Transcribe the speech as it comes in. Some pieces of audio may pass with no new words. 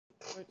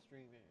Start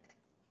streaming.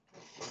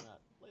 Why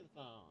not? Play the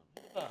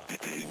phone.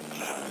 Hit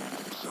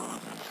the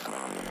phone.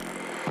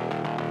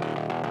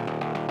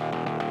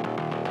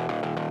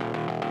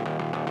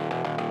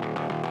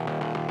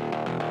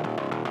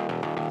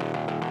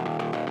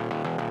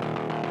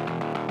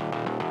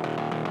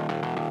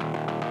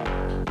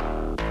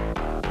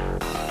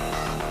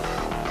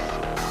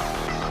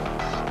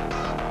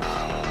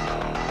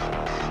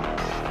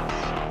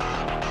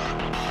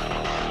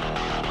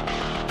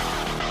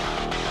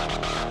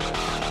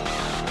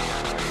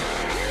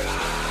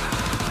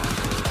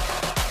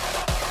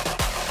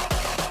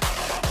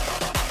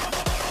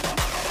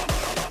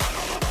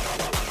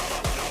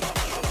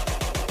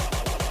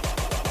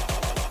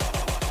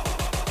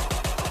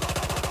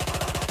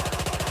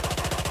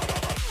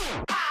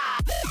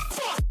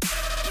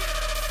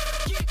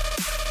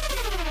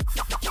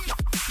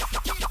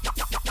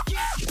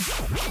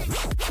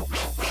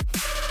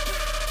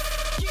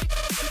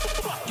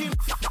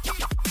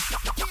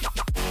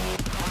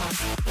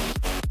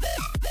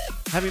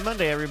 Happy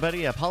Monday,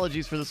 everybody.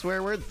 Apologies for the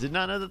swear words. Did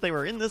not know that they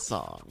were in this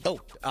song.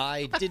 Oh,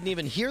 I didn't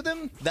even hear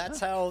them.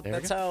 That's how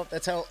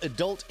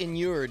adult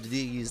inured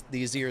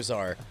these ears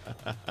are.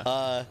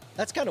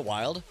 That's kind of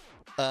wild.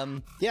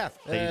 Yeah.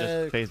 So you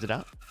just phased it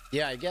out?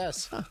 Yeah, I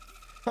guess.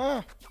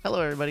 Huh.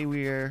 Hello, everybody.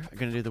 We're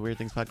going to do the Weird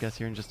Things podcast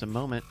here in just a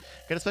moment.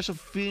 Got a special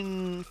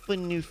fun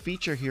new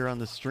feature here on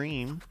the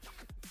stream.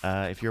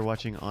 If you're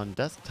watching on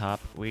desktop,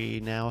 we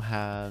now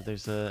have,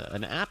 there's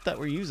an app that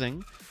we're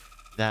using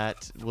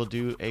that will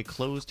do a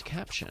closed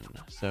caption.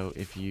 So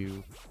if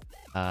you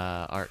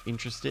are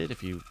interested,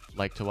 if you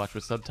like to watch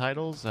with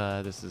subtitles,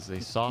 this is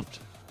a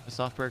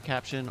software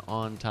caption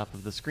on top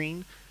of the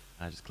screen.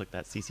 Just click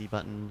that CC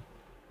button.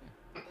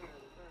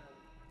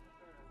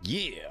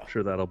 Yeah.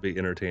 Sure, that'll be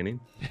entertaining.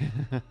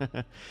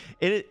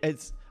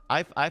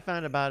 I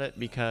found about it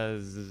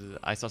because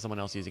I saw someone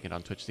else using it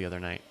on Twitch the other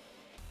night.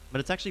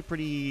 But it's actually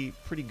pretty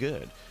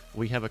good.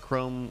 We have a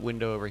Chrome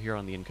window over here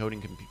on the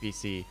encoding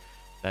PC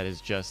that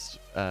is just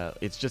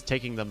it's just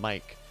taking the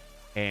mic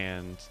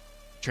and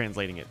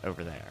translating it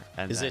over there.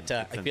 And is it?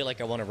 I feel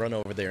like I want to run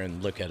over there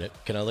and look at it.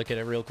 Can I look at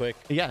it real quick?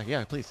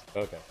 Yeah, please.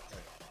 Okay.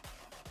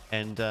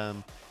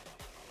 And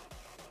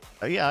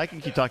yeah, I can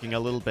keep talking a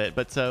little bit,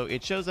 but so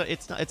it shows that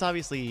it's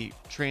obviously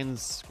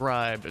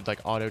transcribed, like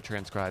auto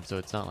transcribed, so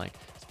it's not like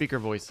speaker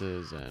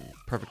voices and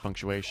perfect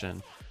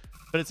punctuation,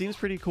 but it seems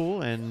pretty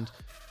cool. And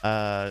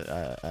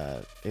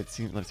it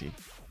seems, let's see,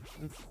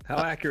 how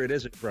accurate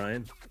is it,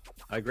 Brian?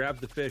 I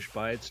grabbed the fish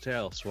by its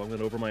tail, swung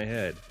it over my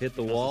head, hit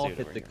the wall,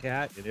 hit the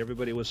cat, and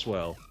everybody was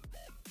swell.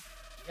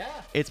 Yeah.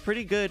 It's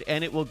pretty good,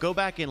 and it will go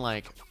back and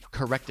like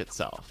correct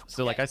itself.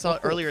 So like I saw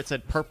earlier, it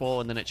said purple,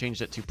 and then it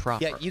changed it to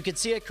proper. Yeah, you could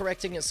see it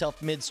correcting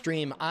itself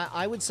midstream.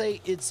 I would say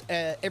it's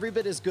every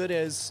bit as good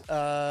as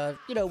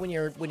when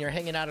you're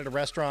hanging out at a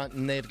restaurant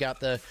and they've got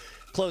the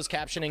closed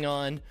captioning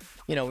on.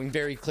 And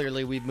very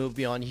clearly we've moved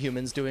beyond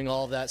humans doing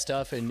all of that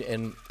stuff,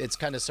 and it's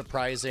kind of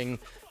surprising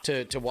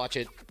to watch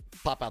it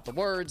pop out the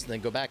words and then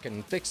go back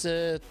and fix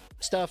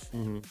stuff.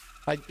 Mm-hmm.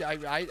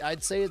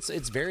 I'd say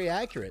it's very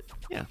accurate.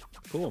 Yeah,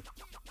 cool.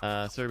 So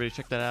everybody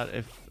check that out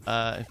if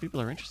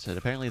people are interested.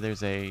 Apparently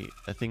there's a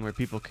thing where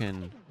people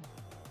can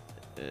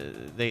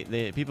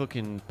people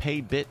can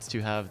pay bits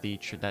to have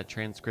that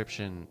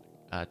transcription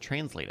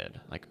translated,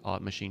 like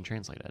machine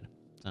translated.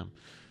 So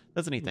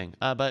that's a neat thing.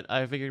 But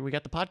I figured we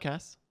got the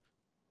podcast.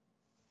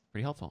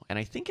 Pretty helpful. And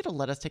I think it'll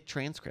let us take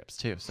transcripts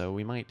too, so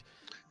we might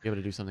be able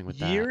to do something with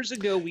that. Years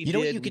ago we know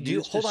what you could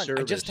do? Hold on,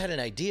 I just had an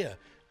idea.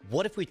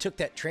 What if we took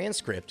that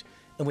transcript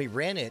and we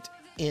ran it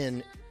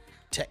in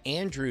to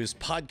Andrew's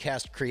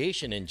podcast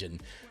creation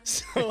engine?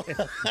 So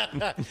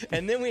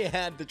and then we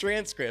had the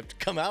transcript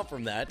come out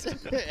from that,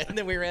 and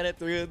then we ran it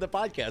through the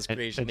podcast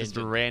creation and just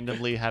engine.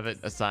 randomly have it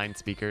assign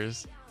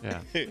speakers.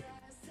 Yeah.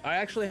 I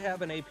actually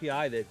have an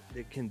API that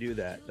can do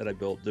that I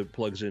built that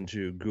plugs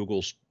into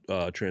Google's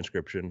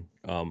transcription.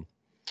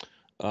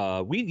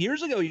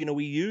 Years ago,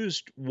 we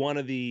used one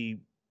of the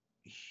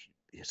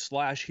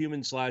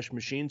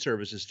 /human/machine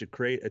services to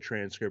create a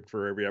transcript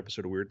for every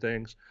episode of Weird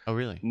Things. Oh,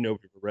 really?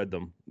 Nobody read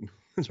them.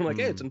 So I'm like,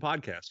 hey, it's in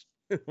podcast.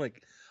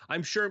 Like,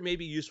 I'm sure it may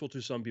be useful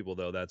to some people,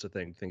 though. That's a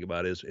thing to think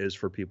about is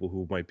for people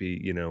who might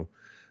be,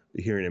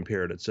 hearing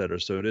impaired, etc.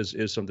 So it is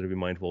something to be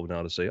mindful of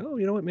now, to say, oh,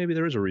 you know what, maybe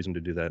there is a reason to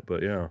do that.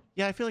 But yeah.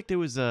 Yeah, I feel like there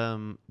was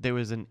an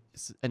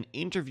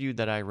interview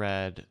that I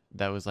read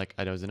that was like,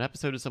 it was an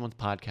episode of someone's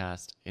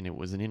podcast and it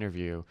was an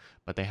interview,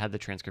 but they had the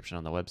transcription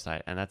on the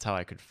website, and that's how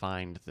I could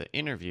find the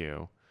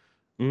interview.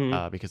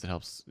 Because it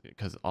helps,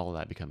 because all of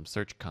that becomes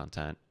search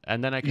content,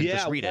 and then I can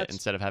just read it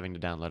instead of having to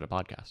download a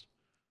podcast.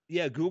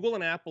 Yeah, Google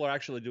and Apple are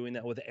actually doing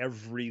that with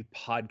every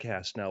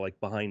podcast now, like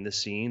behind the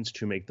scenes,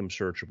 to make them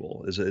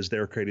searchable. As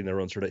they're creating their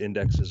own sort of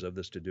indexes of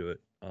this to do it.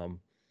 And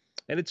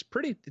it's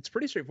pretty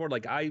straightforward.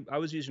 Like I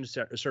was using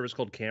a service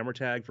called Camera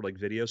Tag for like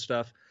video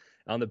stuff.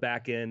 On the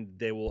back end,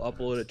 they will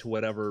upload it to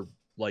whatever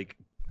like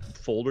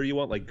folder you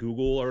want, like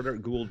Google or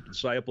Google.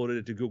 So I uploaded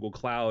it to Google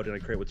Cloud, and I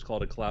create what's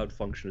called a cloud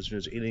function. As soon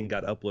as anything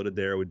got uploaded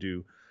there, I would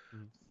do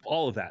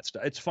all of that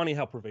stuff. It's funny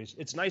how pervasive.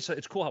 It's nice.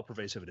 It's cool how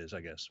pervasive it is,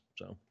 I guess.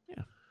 So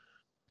yeah.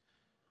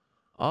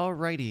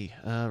 Alrighty,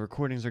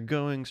 recordings are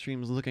going.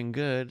 Stream's looking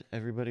good.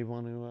 Everybody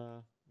want to?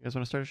 You guys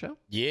want to start a show?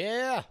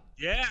 Yeah.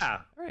 yeah.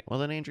 All right. Well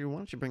then, Andrew, why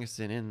don't you bring us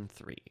in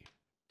 3,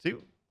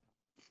 2.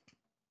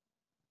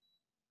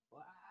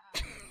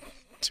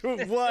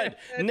 1,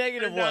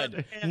 negative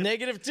 1,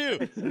 negative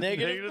 2,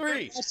 negative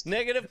 3,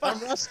 negative 5.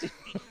 I'm rusty.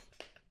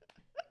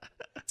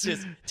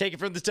 Just take it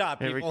from the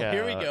top, Here we people. go.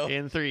 Here we go.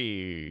 In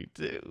 3,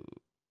 2.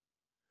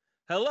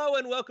 Hello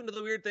and welcome to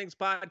the Weird Things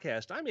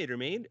Podcast. I'm Andrew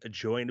Mean,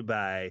 joined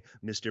by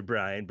Mr.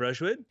 Brian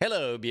Brushwood,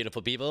 Hello,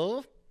 beautiful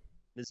people.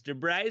 Mr.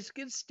 Bryce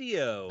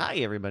Castillo. Hi,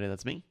 everybody.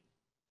 That's me.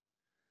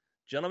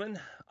 Gentlemen,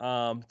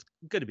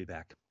 good to be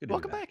back. Good to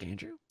Welcome be back,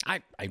 Andrew.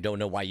 I don't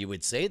know why you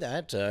would say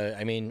that.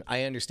 I mean,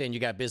 I understand you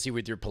got busy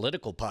with your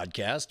political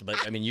podcast, but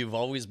I mean, you've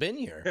always been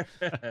here.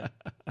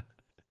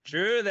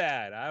 True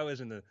that.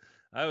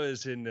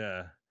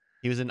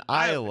 He was in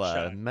Iowa, Iowa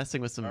Chuck.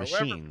 messing with some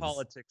Wherever machines.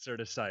 politics are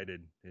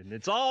decided, and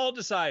it's all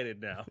decided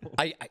now.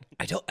 I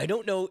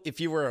don't know if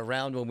you were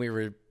around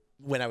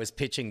when I was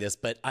pitching this,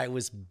 but I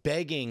was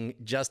begging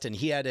Justin.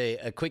 He had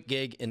a quick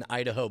gig in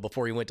Idaho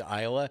before he went to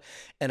Iowa,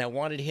 and I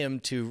wanted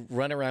him to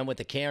run around with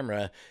the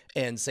camera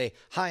and say,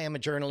 "Hi, I'm a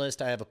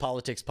journalist. I have a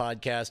politics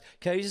podcast.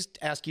 Can I just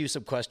ask you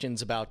some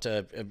questions about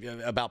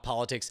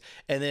politics?"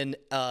 And then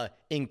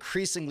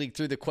increasingly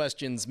through the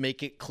questions,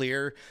 make it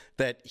clear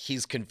that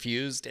he's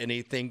confused and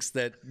he thinks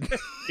that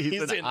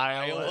He's in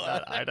Iowa,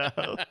 not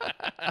Idaho.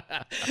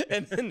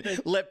 and then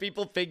let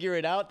people figure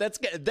it out.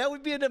 That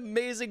would be an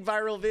amazing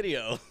viral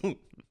video.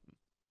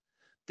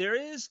 There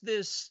is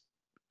this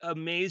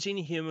amazing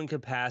human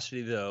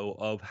capacity, though,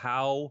 of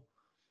how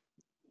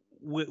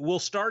we'll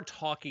start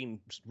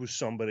talking with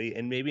somebody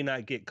and maybe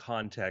not get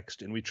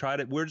context. And we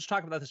were just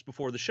talking about this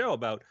before the show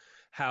about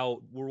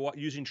how we're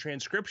using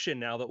transcription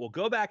now that we'll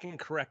go back and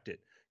correct it.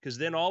 Because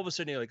then all of a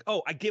sudden you're like,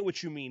 oh, I get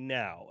what you mean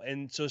now.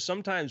 And so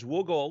sometimes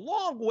we'll go a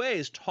long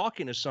ways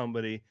talking to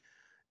somebody,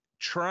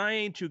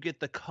 trying to get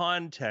the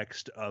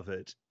context of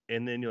it.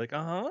 And then you're like,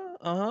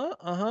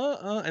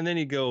 and then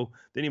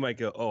you might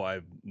go, oh, I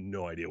have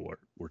no idea what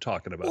we're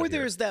talking about. Or here.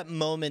 there's that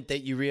moment that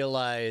you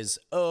realize,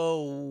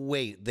 oh,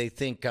 wait, they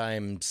think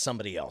I'm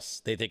somebody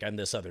else. They think I'm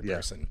this other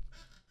person.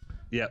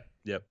 Yep.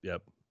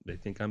 They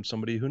think I'm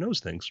somebody who knows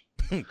things.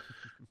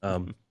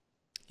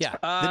 Yeah.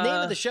 The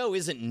name of the show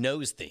isn't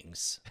Knows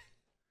Things.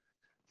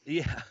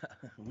 Yeah,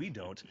 we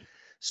don't.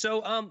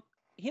 So,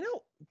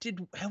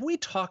 have we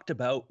talked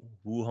about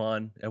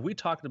Wuhan? Have we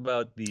talked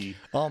about the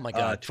Oh my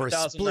God. For a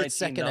split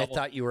second, novel? I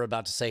thought you were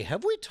about to say,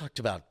 have we talked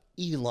about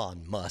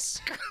Elon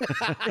Musk?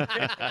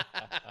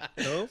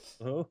 Oh,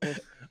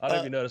 I don't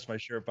even notice my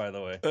shirt, by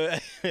the way.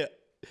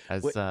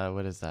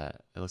 What is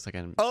that? It looks like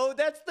an. Oh,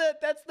 that's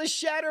the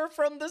shatter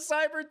from the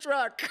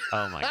Cybertruck.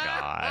 Oh my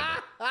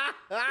God.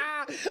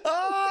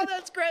 Oh,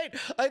 that's great.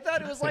 I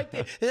thought it was like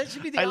that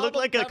should be the I album look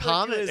like a cover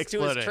comet to his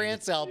exploding.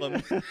 trance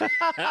album.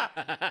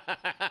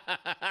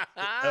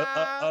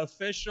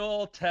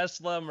 Official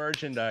Tesla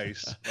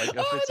merchandise. Like if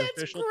Oh, it's that's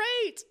official.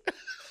 great.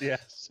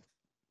 Yes.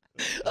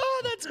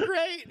 Oh, that's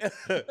great.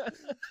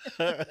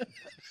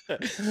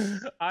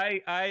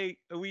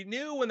 We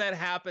knew when that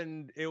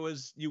happened. It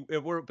was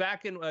we're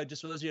back in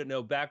just for those of you who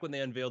know, back when they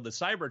unveiled the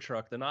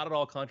Cybertruck, the not at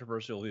all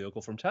controversial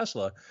vehicle from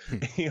Tesla.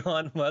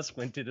 Elon Musk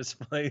went to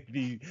display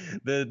the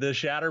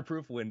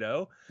shatterproof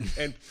window,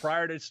 and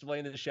prior to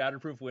displaying the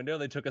shatterproof window,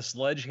 they took a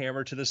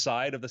sledgehammer to the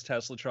side of this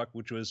Tesla truck,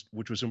 which was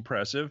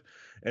impressive,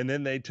 and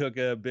then they took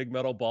a big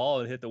metal ball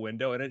and hit the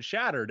window, and it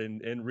shattered,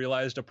 and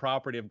realized a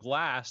property of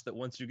glass that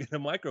once you get a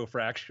microfracture,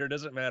 it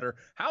doesn't matter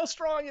how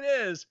strong it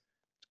is,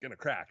 gonna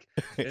crack.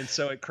 And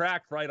so it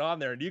cracked right on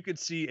there, and you could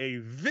see a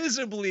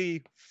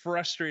visibly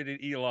frustrated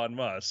Elon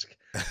Musk.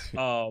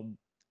 But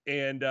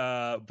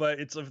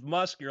it's of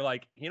Musk, you're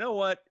like, you know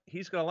what,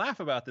 he's gonna laugh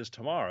about this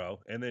tomorrow.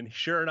 And then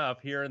sure enough,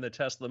 here in the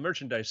Tesla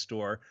merchandise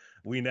store,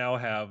 we now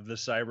have the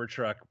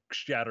Cybertruck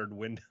shattered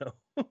window.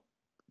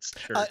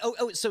 Sure.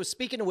 So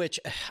speaking of which,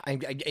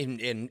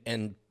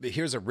 and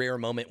here's a rare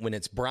moment when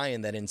it's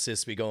Brian that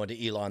insists we go into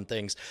Elon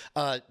things.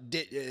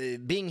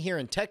 Being here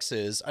in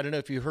Texas, I don't know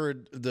if you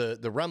heard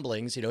the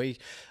rumblings. You know,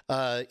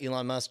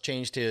 Elon Musk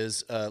changed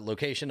his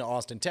location to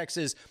Austin,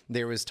 Texas.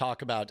 There was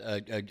talk about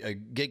a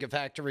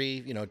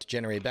gigafactory, you know, to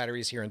generate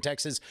batteries here in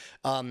Texas.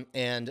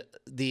 And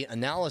the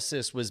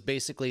analysis was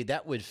basically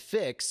that would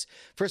fix,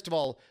 first of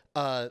all,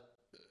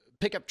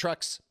 pickup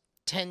trucks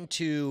tend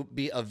to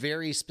be a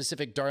very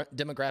specific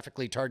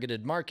demographically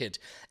targeted market,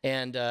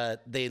 and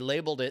they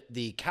labeled it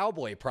the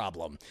cowboy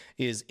problem.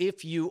 Is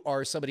if you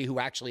are somebody who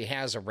actually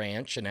has a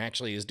ranch and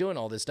actually is doing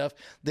all this stuff,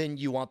 then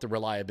you want the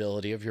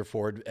reliability of your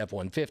Ford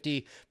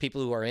F-150.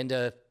 People who are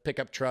into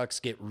pickup trucks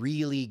get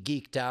really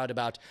geeked out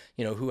about,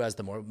 you know, who has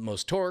the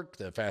most torque,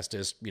 the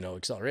fastest, you know,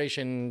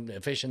 acceleration,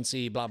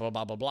 efficiency, blah, blah,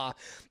 blah, blah, blah.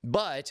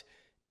 But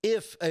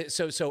if as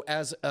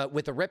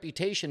with a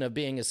reputation of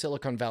being a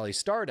Silicon Valley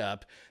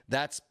startup,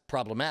 that's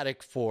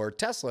problematic for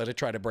Tesla to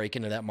try to break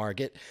into that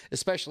market,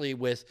 especially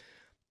with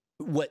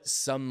what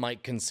some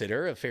might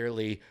consider a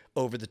fairly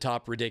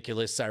over-the-top,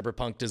 ridiculous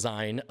cyberpunk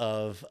design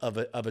of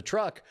a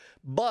truck.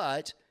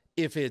 But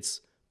if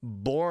it's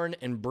born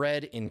and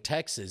bred in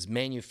Texas,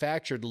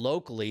 manufactured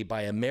locally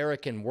by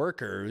American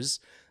workers,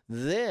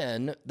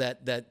 then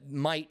that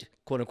might,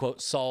 quote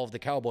unquote, solve the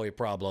cowboy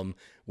problem,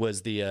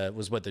 was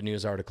what the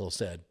news article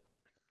said.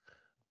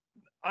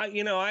 I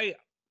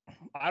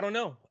don't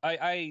know.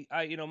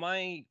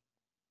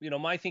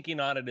 My thinking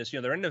on it is,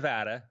 they're in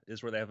Nevada,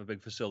 is where they have a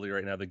big facility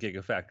right now. The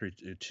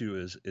Gigafactory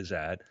 2 is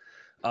at.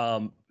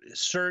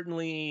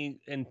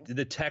 Certainly in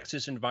the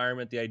Texas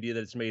environment, the idea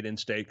that it's made in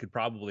state could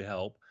probably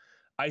help.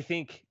 I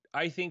think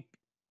the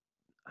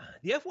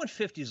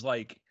F-150 is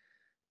like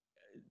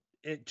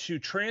to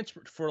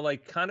transfer for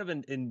like kind of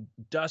an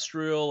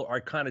industrial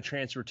or kind of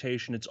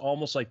transportation. It's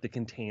almost like the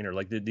container,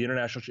 like the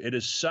international. It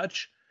is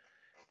such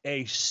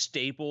a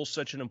staple,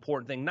 such an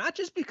important thing, not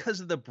just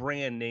because of the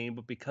brand name,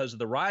 but because of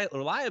the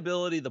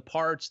reliability, the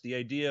parts, the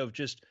idea of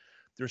just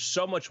there's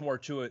so much more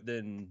to it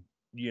than,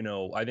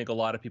 I think a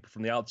lot of people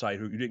from the outside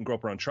who didn't grow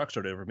up around trucks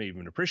or whatever may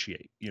even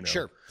appreciate,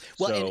 Sure.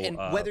 Well, so, and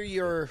whether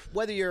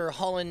you're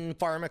hauling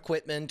farm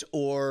equipment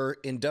or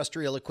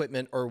industrial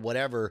equipment or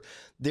whatever,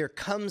 there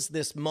comes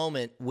this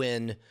moment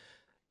when,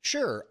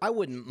 sure, I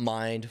wouldn't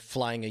mind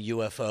flying a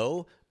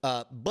UFO,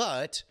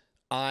 but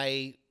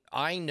I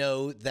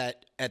know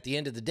that at the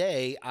end of the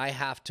day, I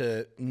have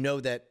to know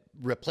that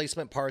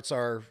replacement parts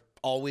are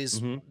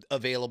always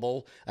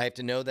available. I have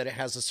to know that it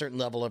has a certain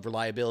level of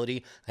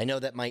reliability. I know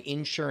that my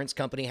insurance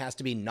company has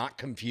to be not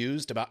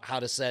confused about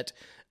how to set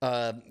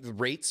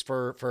rates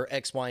for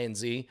X, Y, and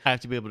Z. I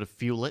have to be able to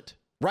fuel it.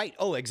 Right.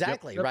 Oh,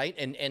 exactly. Yep. Right.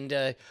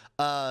 And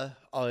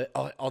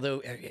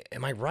although,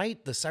 am I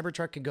right? The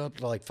Cybertruck can go up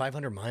to like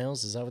 500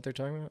 miles. Is that what they're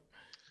talking about?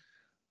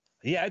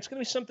 Yeah, it's going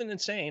to be something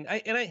insane.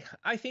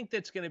 I think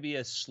that's going to be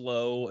a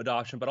slow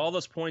adoption, but all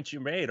those points you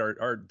made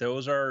are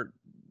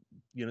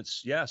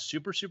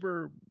super,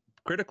 super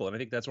critical. And I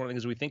think that's one of the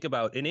things we think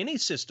about in any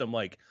system,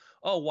 like,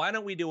 oh, why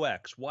don't we do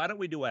X? Why don't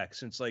we do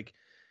X? And it's like,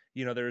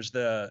 there's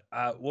the,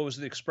 what was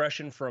the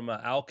expression from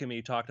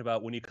Alchemy talked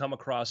about when you come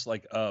across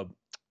like a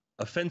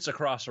fence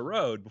across a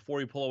road, before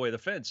you pull away the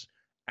fence,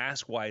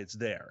 ask why it's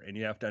there. And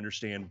you have to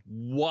understand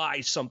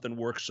why something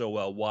works so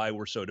well, why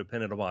we're so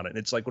dependent upon it. And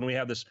it's like when we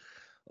have this,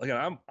 like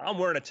I'm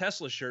wearing a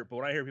Tesla shirt, but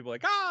when I hear people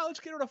like,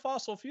 let's get rid of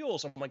fossil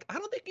fuels, I'm like, I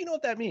don't think you know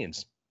what that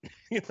means.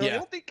 Yeah. I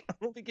don't think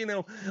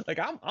like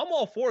I'm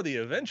all for the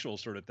eventual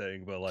sort of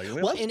thing, but like,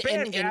 let's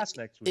ban gas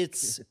next week.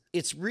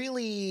 It's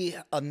really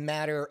a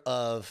matter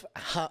of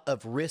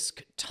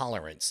risk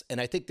tolerance,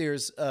 and I think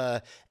there's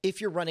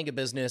if you're running a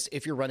business,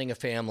 if you're running a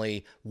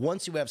family,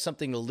 once you have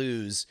something to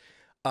lose,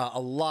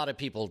 a lot of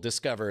people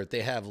discover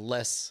they have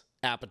less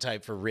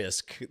appetite for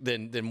risk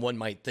than one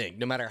might think,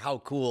 no matter how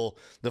cool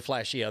the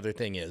flashy other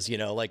thing is.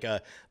 Like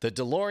the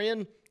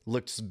DeLorean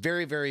looks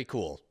very, very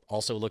cool.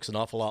 Also looks an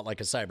awful lot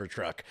like a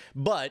Cybertruck,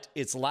 but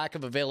its lack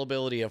of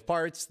availability of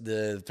parts,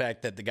 the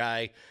fact that the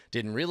guy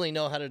didn't really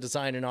know how to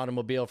design an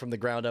automobile from the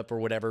ground up or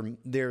whatever,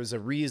 there's a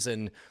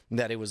reason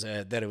that it was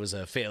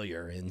a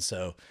failure. And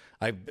so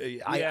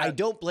I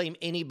don't blame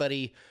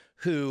anybody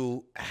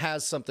who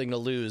has something to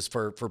lose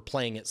for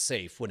playing it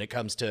safe when it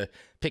comes to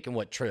picking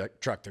what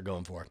truck they're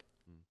going for.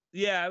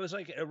 Yeah, it was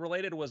like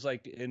related was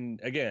like, and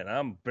again,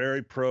 I'm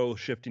very pro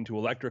shifting to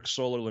electric,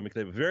 solar. Let me make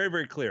it very,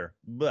 very clear.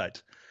 But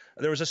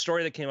there was a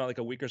story that came out like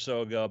a week or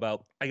so ago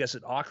about, I guess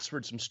at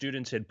Oxford, some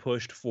students had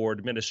pushed for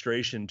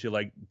administration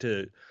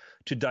to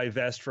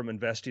divest from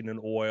investing in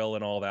oil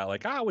and all that.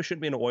 Like, we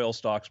shouldn't be in oil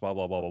stocks, blah,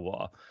 blah, blah, blah,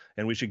 blah.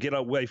 And we should get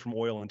away from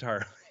oil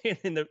entirely.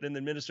 And the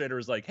administrator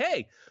was like,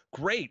 hey,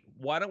 great.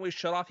 Why don't we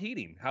shut off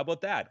heating? How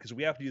about that? Because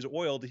we have to use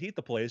oil to heat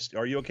the place.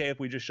 Are you okay if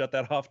we just shut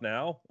that off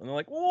now? And they're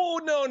like, oh,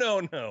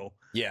 no.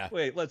 Yeah.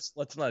 Wait, let's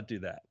not do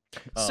that.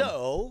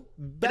 So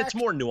it's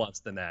more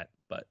nuanced than that,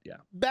 but yeah.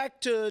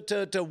 Back to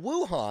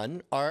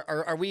Wuhan.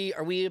 Are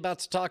we about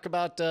to talk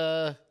about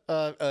a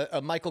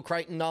Michael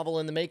Crichton novel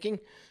in the making?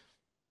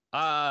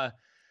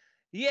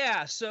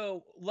 Yeah,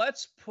 so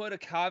let's put a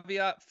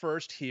caveat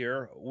first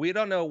here. We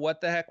don't know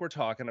what the heck we're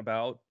talking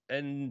about,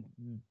 and ...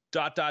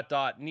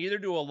 Neither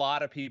do a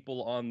lot of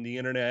people on the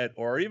internet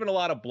or even a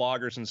lot of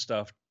bloggers and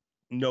stuff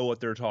know what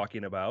they're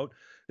talking about,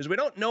 because we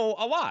don't know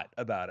a lot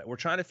about it. We're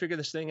trying to figure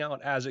this thing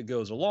out as it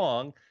goes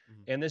along.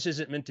 And this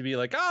isn't meant to be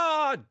like,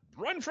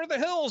 run for the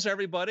hills,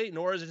 everybody.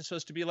 Nor is it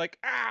supposed to be like,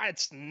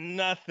 it's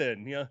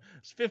nothing.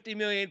 It's 50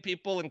 million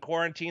people in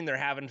quarantine. They're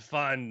having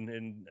fun.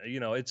 And,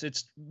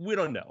 it's we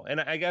don't know. And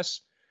I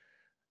guess,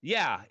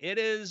 yeah, it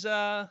is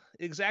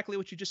exactly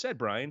what you just said,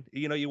 Brian.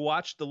 You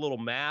watch the little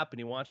map and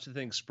you watch the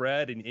thing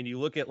spread and you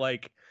look at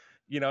like,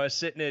 I was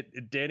sitting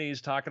at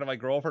Denny's talking to my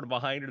girlfriend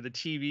behind her. The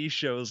TV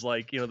shows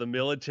like, the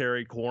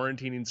military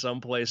quarantining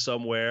someplace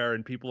somewhere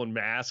and people in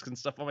masks and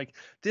stuff. I'm like,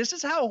 this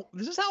is how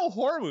a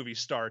horror movie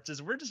starts,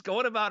 is we're just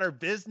going about our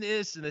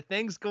business and the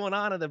things going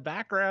on in the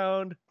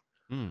background.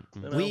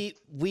 Mm-hmm.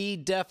 We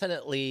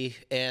definitely,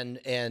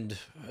 and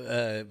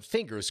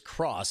fingers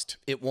crossed,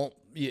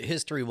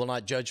 history will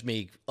not judge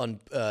me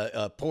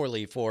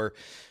poorly for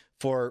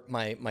for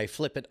my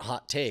flippant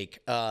hot take.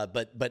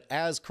 But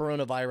as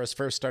coronavirus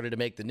first started to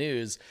make the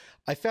news,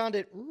 I found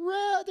it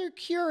rather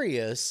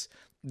curious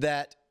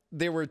that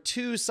there were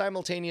two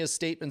simultaneous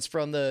statements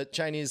from the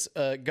Chinese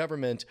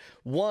government.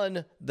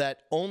 One,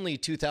 that only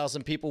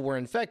 2,000 people were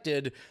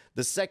infected.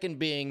 The second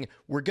being,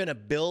 we're going to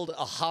build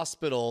a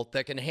hospital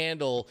that can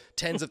handle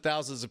tens of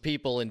thousands of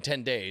people in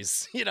 10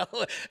 days.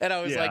 And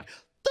I was like,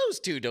 those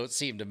two don't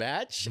seem to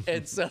match.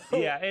 And so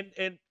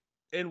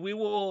and we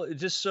will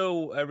just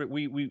so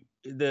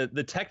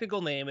the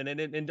technical name and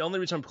the only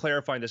reason I'm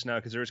clarifying this now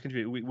because there is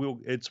confusion.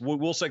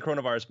 We'll say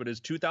coronavirus, but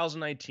it's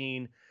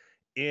 2019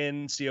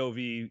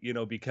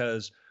 nCoV.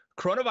 Because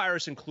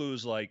coronavirus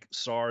includes like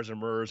SARS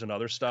and MERS and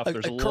other stuff.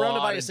 There's a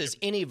coronavirus is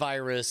any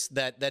virus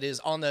that is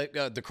on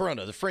the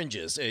corona, the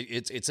fringes.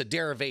 It's a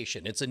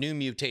derivation. It's a new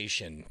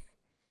mutation.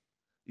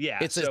 Yeah,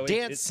 it's a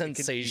dance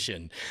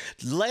sensation.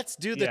 Let's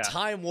do the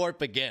time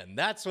warp again.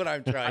 That's what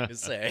I'm trying to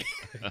say.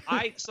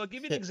 So I'll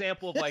give you an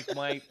example of like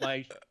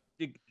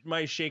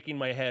my shaking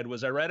my head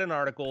was I read an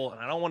article, and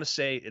I don't want to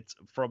say it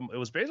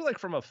was basically like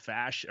from a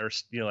fashion or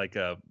like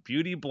a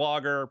beauty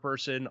blogger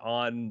person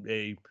on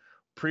a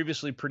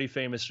previously pretty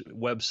famous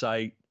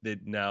website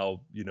that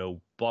now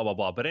blah blah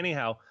blah. But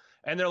anyhow,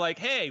 and they're like,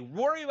 hey,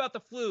 worry about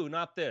the flu,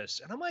 not this.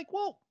 And I'm like,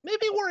 well,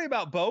 maybe worry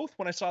about both.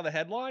 When I saw the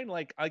headline,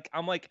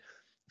 I'm like,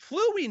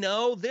 flu we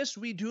know, this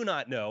we do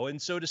not know. And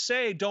so to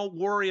say don't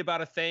worry about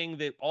a thing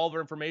that all of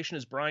our information,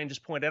 as Brian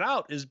just pointed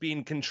out, is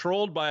being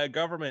controlled by a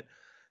government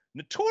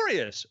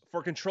notorious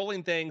for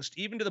controlling things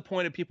even to the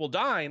point of people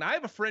dying. I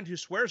have a friend who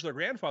swears their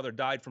grandfather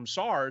died from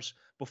SARS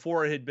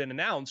before it had been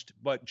announced,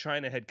 but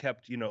China had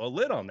kept a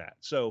lid on that.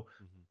 So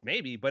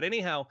maybe, but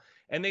anyhow,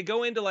 and they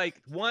go into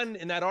like one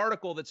in that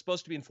article that's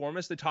supposed to be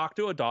informist. They talk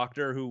to a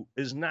doctor who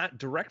is not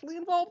directly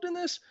involved in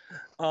this,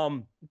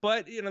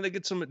 but they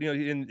get some.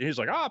 And he's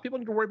like, people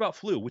need to worry about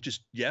flu, which is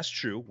yes,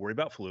 true, worry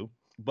about flu,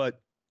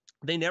 but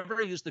they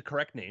never use the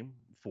correct name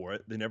for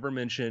it. They never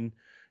mention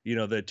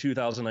the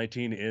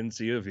 2019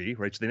 nCoV,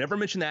 right? So they never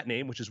mention that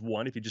name, which is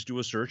one. If you just do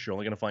a search, you're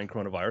only going to find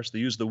coronavirus. They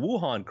use the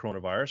Wuhan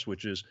coronavirus,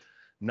 which is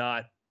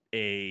not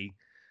a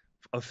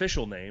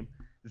official name.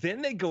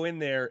 Then they go in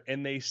there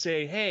and they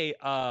say, hey,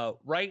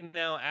 right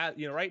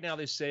now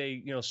they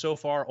say, so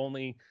far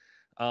only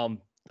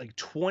like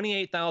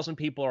 28,000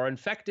 people are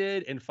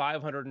infected and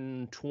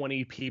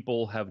 520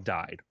 people have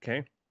died.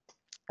 Okay.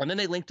 And then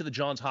they link to the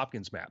Johns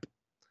Hopkins map.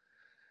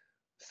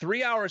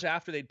 3 hours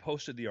after they'd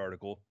posted the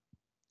article,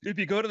 if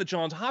you go to the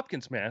Johns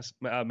Hopkins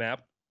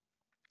map,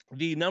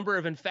 the number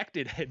of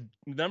infected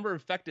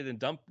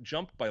and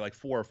jumped by like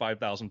 4,000 or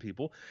 5,000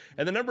 people,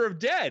 and the number of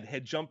dead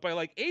had jumped by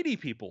like 80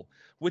 people,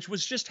 which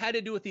was just had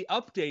to do with the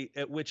update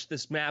at which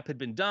this map had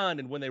been done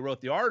and when they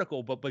wrote the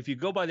article. But if you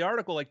go by the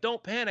article, like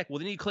don't panic. Well,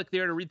 then you click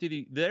there to read through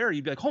you'd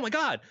be like, oh my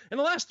God! In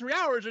the last 3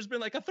 hours, there's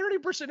been like a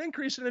 30%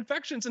 increase in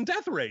infections and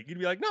death rate. You'd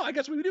be like, no, I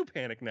guess we do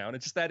panic now. And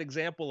it's just that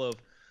example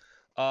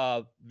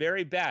of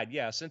very bad.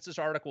 Yeah, since this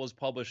article was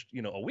published,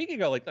 a week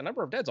ago, like the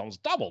number of deaths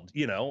almost doubled.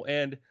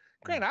 And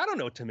granted, I don't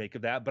know what to make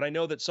of that, but I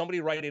know that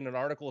somebody writing an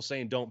article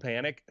saying don't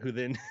panic, who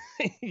then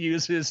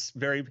uses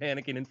very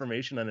panicking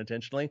information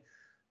unintentionally,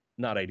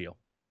 not ideal.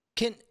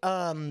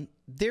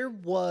 There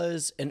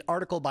was an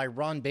article by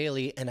Ron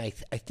Bailey, and I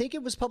think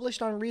it was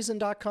published on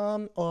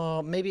Reason.com.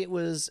 Maybe it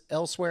was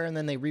elsewhere, and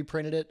then they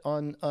reprinted it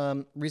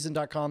on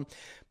Reason.com.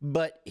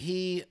 But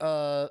he,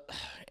 and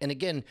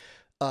again,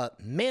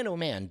 man, oh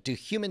man, do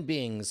human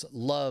beings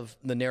love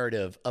the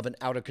narrative of an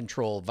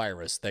out-of-control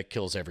virus that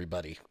kills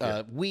everybody.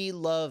 Yeah. We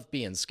love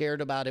being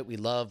scared about it. We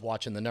love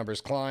watching the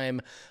numbers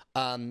climb.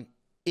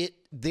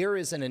 There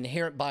is an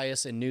inherent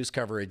bias in news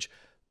coverage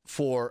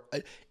for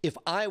if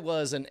I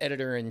was an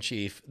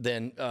editor-in-chief,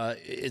 then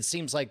it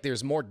seems like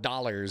there's more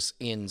dollars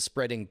in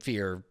spreading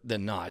fear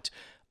than not.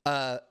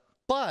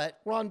 But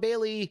Ron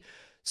Bailey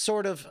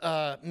sort of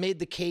made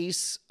the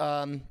case,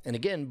 and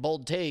again,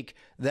 bold take,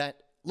 that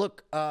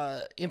look,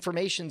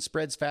 information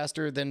spreads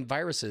faster than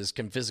viruses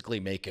can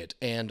physically make it,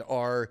 and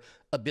our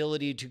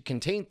ability to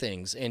contain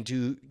things and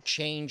to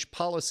change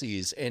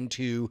policies and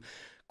to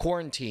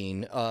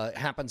quarantine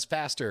happens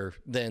faster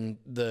than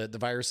the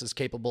virus is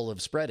capable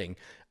of spreading.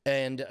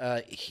 And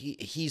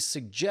he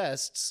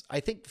suggests,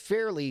 I think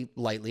fairly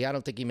lightly, I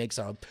don't think he makes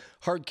a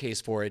hard case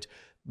for it,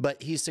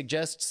 but he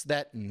suggests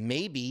that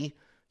maybe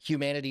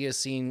humanity has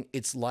seen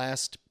its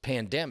last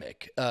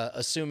pandemic,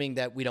 assuming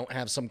that we don't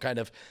have some kind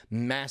of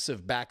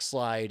massive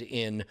backslide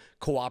in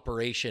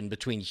cooperation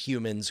between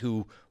humans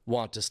who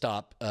want to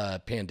stop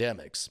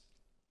pandemics.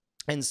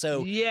 And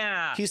so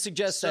he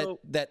suggests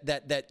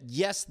that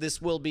yes,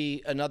 this will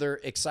be another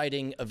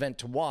exciting event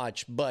to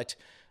watch, but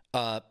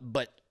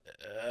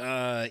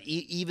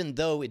even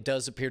though it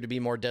does appear to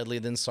be more deadly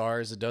than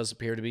SARS, it does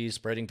appear to be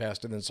spreading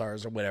faster than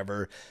SARS or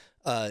whatever,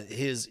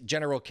 his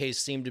general case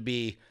seemed to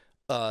be,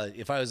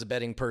 if I was a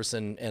betting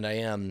person, and I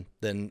am,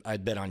 then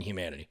I'd bet on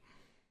humanity.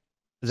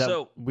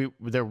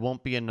 There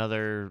won't be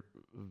another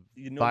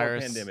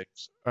virus more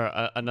pandemics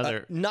or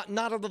another. Not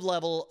on the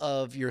level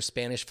of your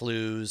Spanish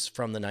flus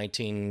from the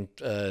 19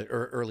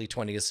 or early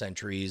 20th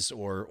centuries,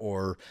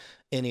 or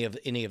any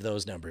of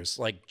those numbers.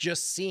 Like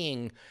just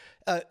seeing,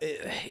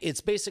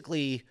 it's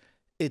basically,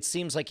 it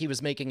seems like he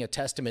was making a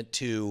testament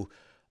to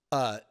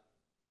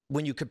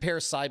when you compare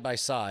side by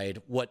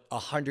side what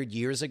 100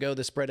 years ago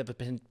the spread of a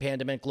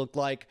pandemic looked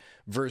like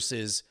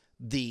versus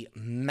the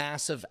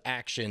massive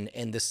action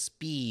and the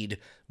speed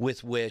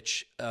with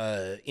which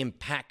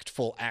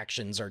impactful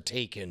actions are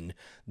taken,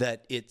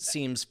 that it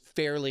seems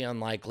fairly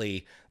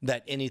unlikely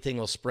that anything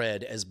will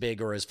spread as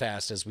big or as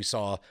fast as we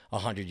saw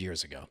 100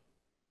 years ago.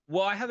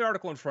 Well, I have the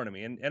article in front of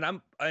me,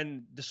 and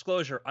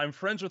disclosure, I'm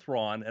friends with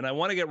Ron, and I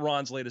want to get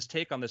Ron's latest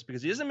take on this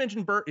because he doesn't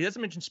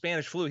mention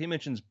Spanish flu. He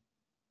mentions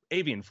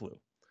avian flu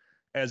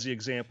as the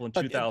example in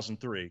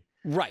 2003.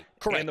 Right,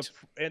 correct.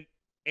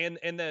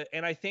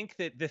 And I think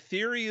that the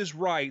theory is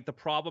right. The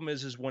problem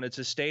is when it's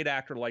a state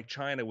actor like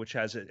China, which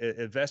has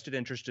a vested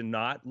interest in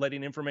not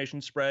letting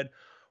information spread.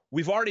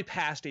 We've already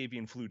passed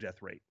avian flu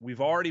death rate.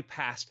 We've already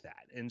passed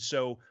that. And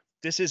so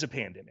this is a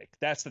pandemic.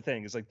 That's the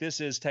thing, is like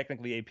this is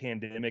technically a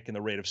pandemic in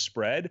the rate of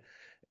spread.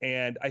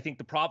 And I think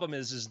the problem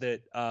is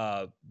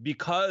that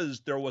because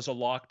there was a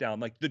lockdown,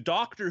 like the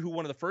doctor who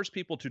one of the first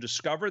people to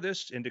discover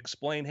this and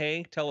explain,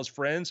 hey, tell his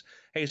friends,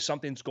 hey,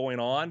 something's going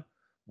on,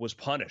 was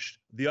punished.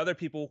 The other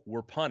people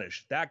were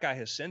punished. That guy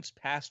has since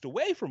passed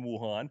away from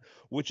Wuhan,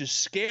 which is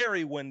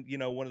scary when,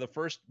 one of the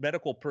first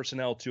medical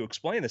personnel to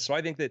explain this. So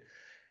I think that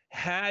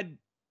had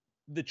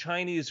the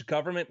Chinese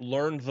government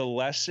learned the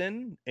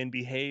lesson and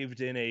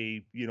behaved in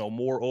a,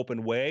 more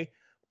open way,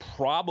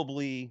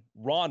 probably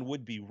Ron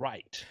would be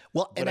right.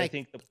 Well, but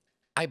and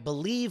I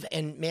believe,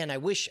 and man, I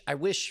wish I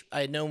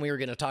had known we were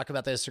going to talk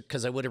about this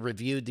because I would have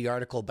reviewed the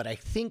article, but I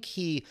think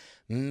he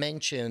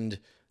mentioned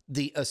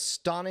the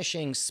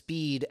astonishing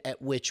speed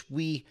at which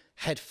we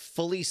had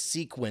fully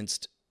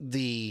sequenced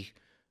the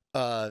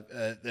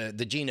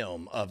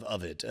genome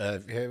of it.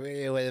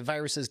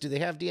 Viruses, do they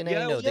have DNA?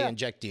 Yeah, no, they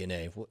inject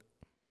DNA.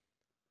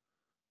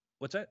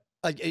 What's that?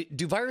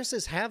 Do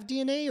viruses have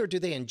DNA or do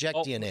they inject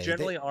DNA?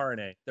 Generally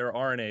RNA. They're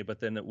RNA, but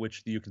then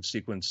which you can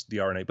sequence the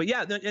RNA. But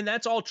yeah, and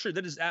that's all true.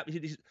 That is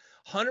he's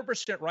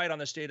 100% right on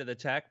the state of the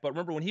tech. But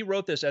remember, when he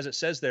wrote this, as it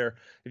says there,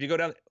 if you go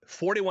down,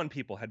 41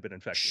 people had been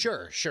infected.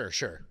 Sure.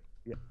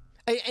 Yeah.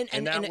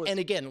 And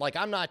again, like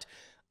I'm not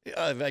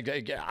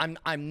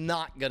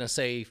gonna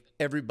say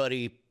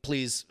everybody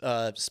please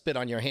spit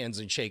on your hands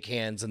and shake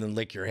hands and then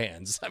lick your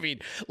hands. I mean,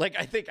 like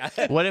I think.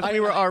 What if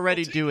we were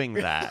already doing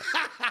that?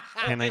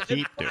 Can I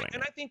keep doing it?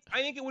 And I think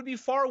it would be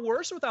far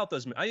worse without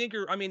those. I think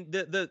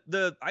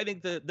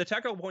the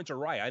technical points are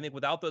right. I think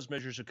without those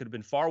measures, it could have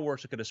been far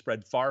worse. It could have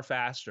spread far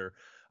faster.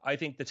 I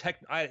think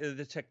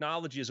the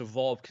technology has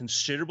evolved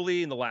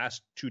considerably in the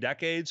last 2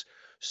 decades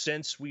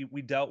since we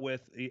dealt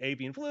with the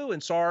avian flu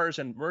and SARS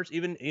and MERS,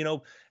 even,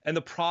 and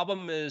the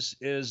problem is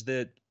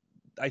that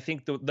I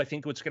think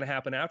what's going to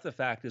happen after the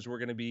fact is we're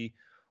going to be,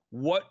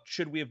 what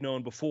should we have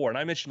known before? And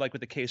I mentioned, like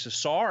with the case of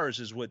SARS,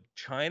 is what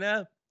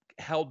China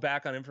held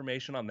back on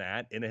information on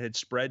that, and it had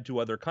spread to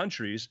other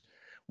countries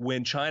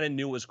when China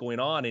knew what was going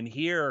on. And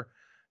here,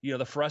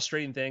 the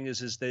frustrating thing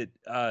is that,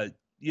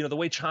 the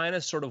way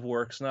China sort of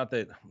works, not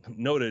that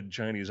noted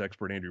Chinese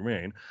expert Andrew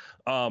Mayne,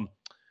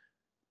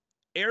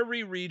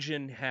 every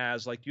region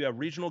has, like, you have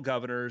regional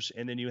governors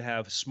and then you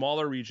have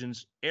smaller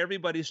regions.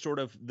 Everybody's sort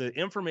of, the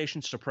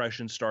information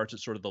suppression starts at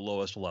sort of the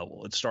lowest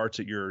level. It starts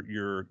at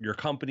your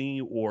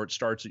company, or it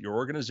starts at your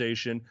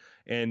organization,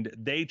 and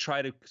they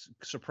try to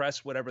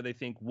suppress whatever they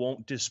think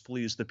won't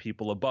displease the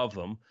people above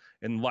them.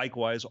 And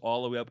likewise,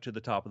 all the way up to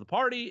the top of the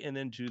party and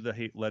then to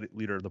the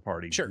leader of the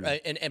party. Sure.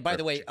 And by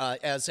the way,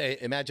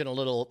 imagine a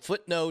little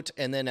footnote,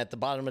 and then at the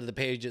bottom of the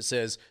page it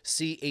says,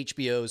 see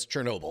HBO's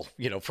Chernobyl,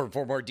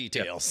 for more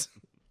details. Yeah.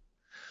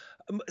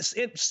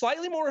 It's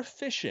slightly more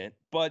efficient,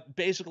 but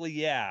basically,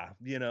 yeah,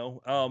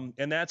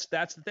 and that's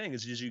the thing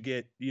is you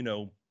get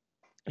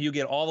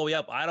all the way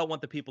up. I don't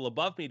want the people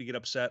above me to get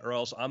upset, or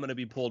else I'm going to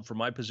be pulled from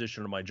my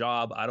position or my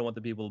job. I don't want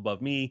the people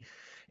above me.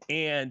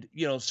 And,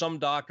 some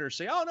doctors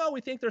say, oh, no,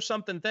 we think there's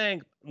something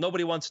thing.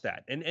 Nobody wants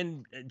that.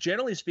 And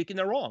generally speaking,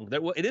 they're wrong.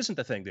 It isn't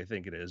the thing they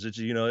think it is. It's,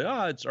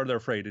 or they're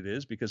afraid it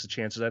is because the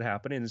chances of that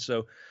happening. And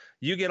so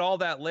you get all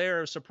that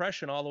layer of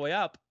suppression all the way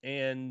up,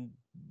 and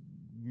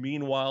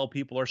meanwhile,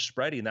 people are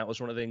spreading. That was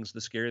one of the things,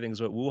 the scary things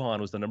about Wuhan,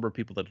 was the number of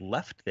people that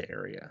left the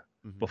area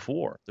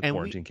before the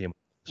quarantine came.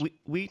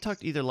 We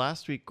talked either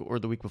last week or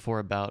the week before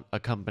about a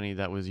company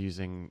that was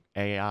using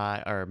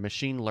AI or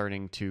machine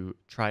learning to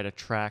try to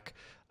track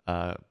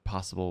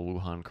possible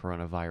Wuhan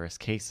coronavirus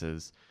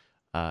cases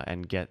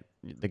and get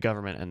the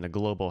government and the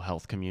global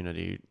health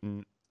community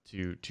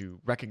to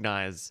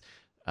recognize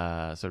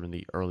sort of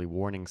the early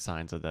warning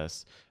signs of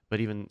this.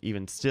 But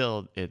even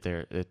still,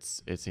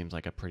 it seems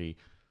like a pretty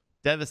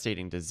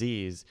devastating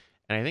disease.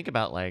 And I think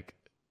about, like,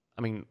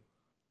 we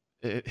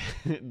talked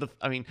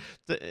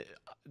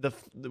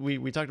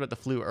about the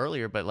flu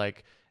earlier, but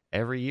like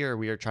every year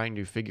we are trying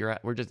to figure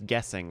out, we're just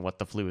guessing what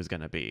the flu is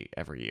going to be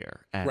every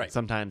year. And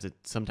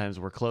sometimes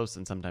we're close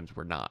and sometimes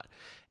we're not.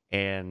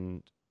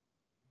 And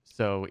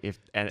so if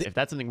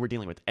that's something we're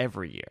dealing with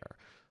every year,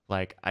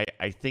 like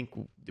I think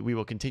we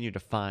will continue to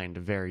find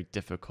very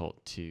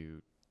difficult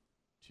to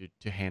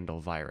handle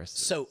viruses.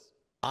 So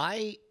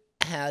I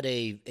had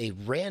a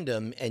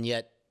random and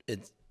yet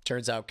it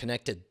turns out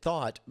connected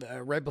thought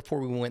right before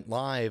we went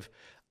live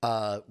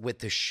with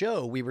the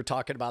show. We were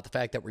talking about the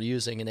fact that we're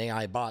using an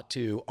AI bot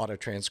to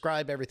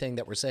auto-transcribe everything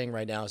that we're saying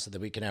right now so that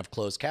we can have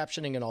closed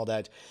captioning and all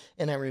that.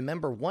 And I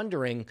remember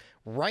wondering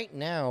right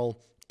now,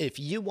 if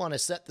you want to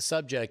set the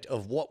subject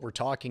of what we're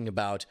talking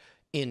about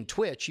in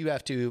Twitch, you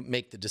have to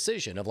make the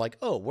decision of like,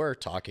 oh, we're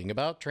talking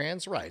about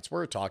trans rights.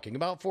 We're talking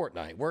about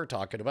Fortnite. We're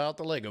talking about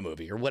the Lego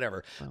movie or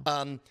whatever.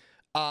 Oh.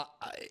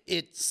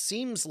 It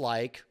seems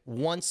like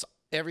once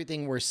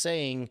everything we're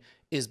saying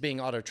is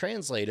being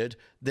auto-translated,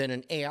 then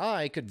an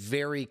AI could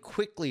very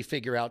quickly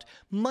figure out,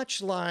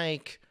 much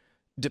like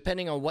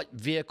depending on what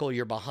vehicle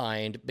you're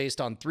behind,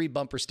 based on 3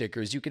 bumper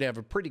stickers, you could have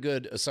a pretty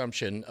good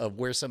assumption of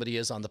where somebody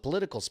is on the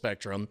political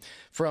spectrum.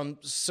 From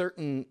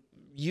certain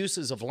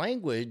uses of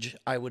language,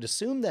 I would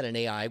assume that an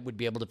AI would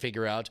be able to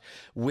figure out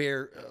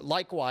where,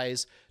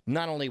 likewise,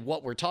 not only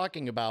what we're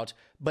talking about,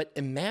 but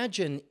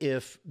imagine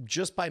if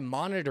just by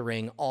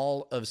monitoring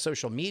all of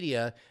social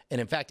media,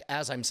 and in fact,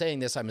 as I'm saying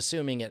this, I'm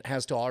assuming it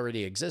has to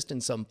already exist in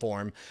some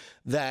form,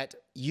 that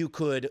you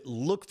could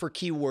look for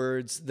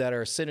keywords that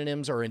are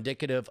synonyms or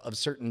indicative of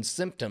certain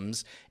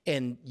symptoms,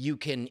 and you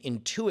can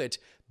intuit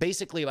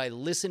basically by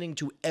listening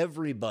to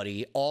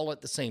everybody all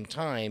at the same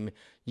time.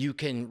 You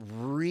can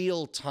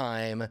real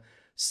time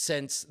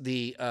sense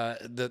the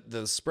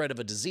spread of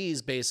a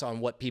disease based on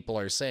what people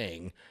are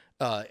saying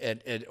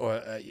at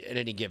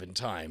any given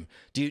time.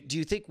 Do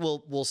you think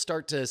we'll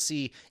start to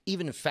see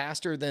even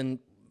faster than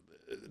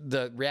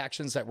the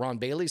reactions that Ron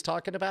Bailey's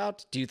talking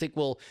about? Do you think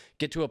we'll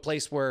get to a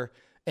place where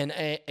an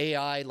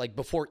AI, like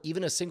before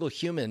even a single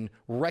human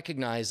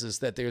recognizes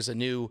that there's a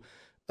new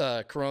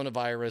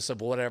coronavirus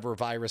of whatever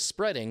virus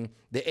spreading,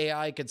 the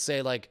AI could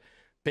say like,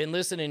 been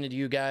listening to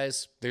you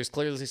guys. There's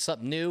clearly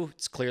something new.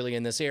 It's clearly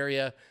in this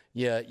area.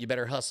 Yeah, you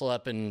better hustle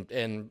up and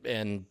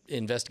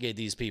investigate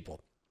these people.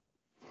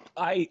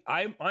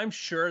 I'm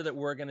sure that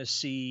we're going to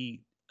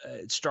see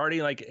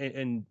starting like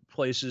in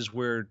places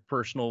where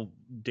personal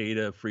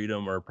data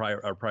freedom or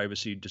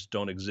privacy just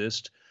don't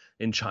exist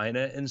in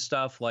China and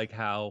stuff, like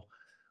how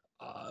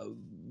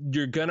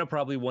you're gonna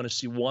probably want to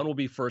see, one will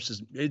be first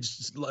is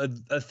it's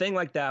a thing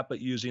like that, but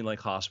using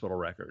like hospital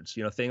records,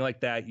 thing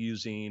like that,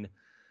 using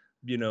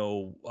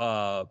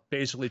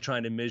basically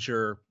trying to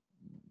measure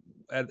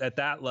at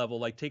that level,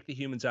 like take the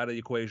humans out of the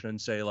equation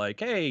and say like,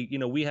 hey,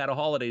 we had a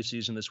holiday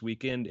season this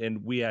weekend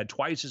and we had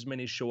twice as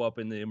many show up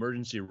in the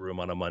emergency room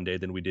on a Monday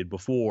than we did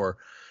before.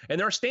 And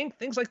there are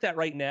things like that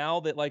right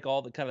now that like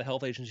all the kind of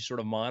health agencies sort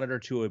of monitor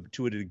to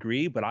a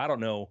degree, but I don't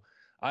know.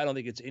 I don't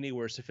think it's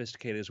anywhere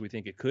sophisticated as we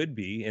think it could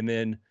be. And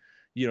then,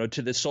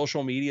 to the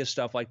social media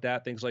stuff like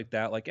that, things like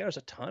that, like, yeah, there's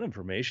a ton of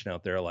information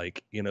out there,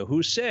 like,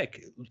 who's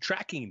sick,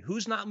 tracking,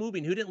 who's not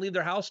moving, who didn't leave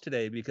their house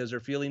today because they're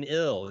feeling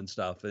ill and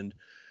stuff. And,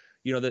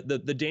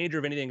 the danger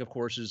of anything, of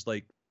course, is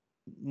like,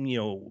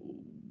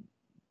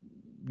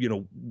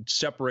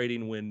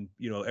 separating when,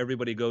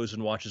 everybody goes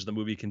and watches the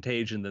movie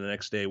Contagion. Then the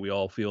next day we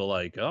all feel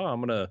like, oh, I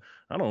don't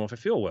know if I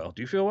feel well.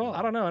 Do you feel well?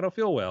 I don't know. I don't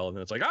feel well. And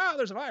then it's like,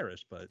 there's a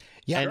virus. But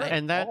yeah,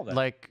 and that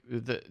like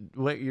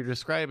what you're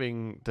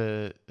describing,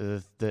 the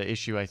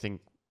issue, I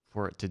think,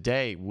 for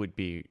today would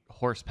be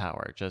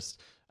horsepower.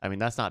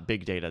 That's not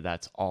big data.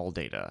 That's all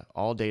data.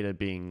 All data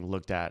being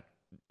looked at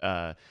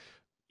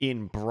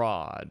in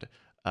broad.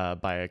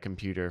 By a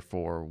computer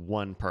for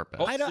one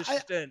purpose.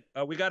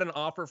 We got an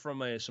offer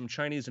from some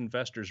Chinese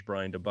investors,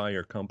 Brian, to buy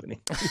your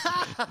company.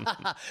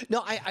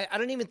 No, I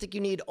don't even think you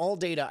need all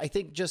data. I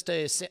think just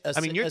a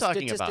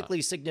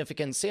statistically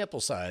significant sample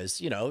size.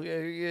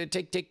 You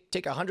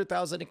take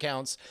 100,000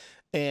 accounts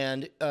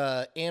and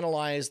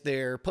analyze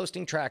their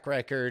posting track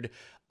record.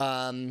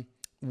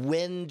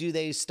 When do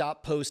they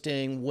stop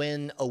posting?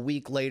 When a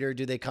week later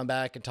do they come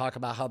back and talk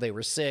about how they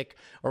were sick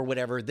or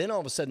whatever? Then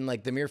all of a sudden,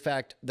 like the mere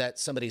fact that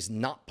somebody's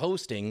not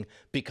posting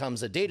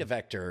becomes a data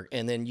vector,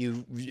 and then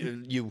you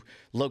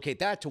locate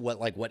that to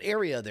what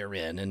area they're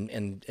in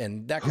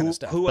and that kind of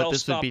stuff. Who but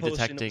else this would be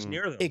posting detecting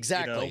near them,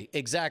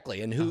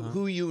 exactly, and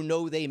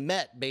who they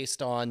met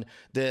based on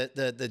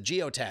the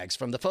geotags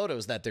from the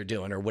photos that they're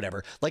doing or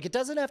whatever. Like it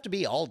doesn't have to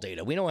be all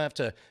data. We don't have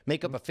to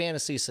make up a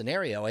fantasy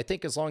scenario. I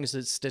think as long as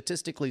it's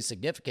statistically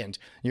significant,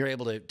 you're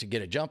able to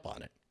get a jump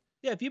on it.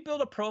 Yeah, if you build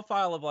a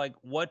profile of like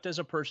what does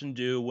a person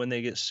do when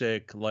they get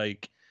sick,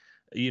 like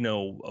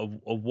of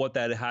what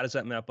that, how does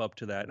that map up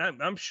to that?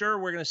 And I'm sure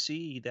we're going to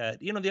see that.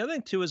 The other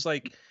thing too is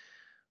like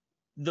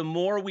the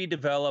more we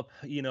develop,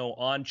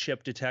 on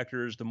chip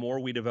detectors, the more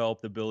we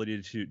develop the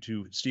ability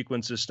to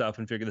sequence this stuff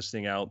and figure this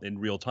thing out in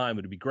real time.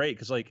 It'd be great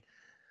because like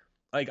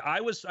I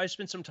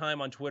spent some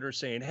time on Twitter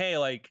saying, hey,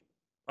 like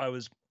I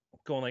was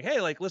going like, hey,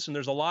 like, listen,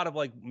 there's a lot of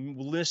like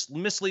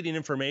misleading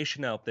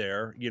information out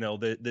there,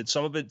 that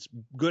some of it's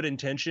good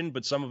intention,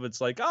 but some of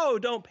it's like, oh,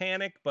 don't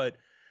panic, but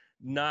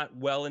not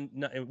well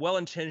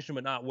intentioned,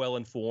 but not well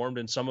informed.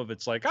 And some of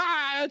it's like,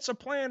 it's a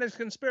plan, it's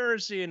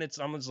conspiracy. And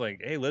someone's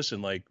like, hey,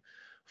 listen, like,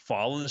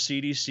 follow the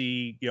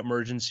CDC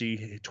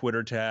emergency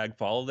Twitter tag,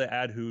 follow the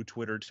AdWho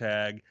Twitter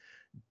tag,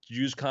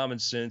 use common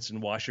sense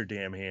and wash your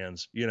damn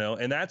hands,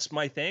 And that's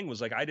my thing,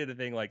 was like, I did a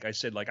thing, like I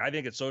said, like, I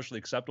think it's socially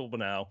acceptable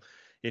now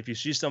if you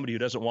see somebody who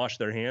doesn't wash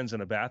their hands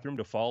in a bathroom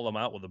to follow them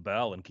out with a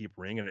bell and keep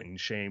ringing it and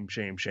shame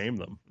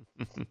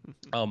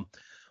them.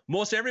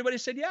 Most everybody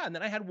said yeah, and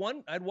then I had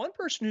one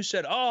person who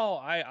said, oh,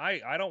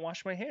 I don't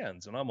wash my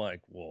hands, and I'm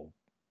like, well,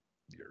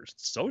 you're a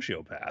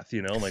sociopath,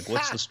 like,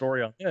 what's the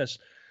story on this?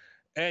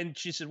 And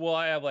she said, well,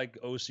 I have like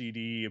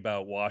OCD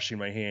about washing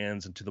my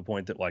hands, and to the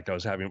point that like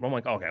I'm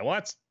like, okay,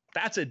 well,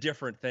 that's a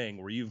different thing,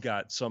 where you've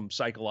got some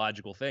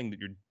psychological thing that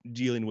you're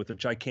dealing with,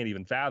 which I can't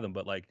even fathom.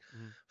 But like,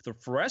 for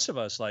the rest of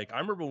us, like, I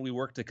remember when we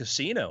worked at a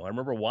casino, I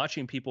remember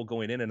watching people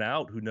going in and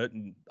out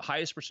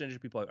highest percentage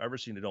of people I've ever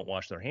seen who don't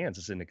wash their hands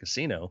is in a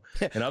casino.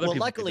 And other well,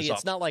 people luckily,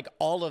 it's not like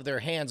all of their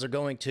hands are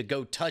going to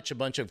go touch a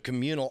bunch of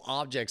communal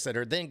objects that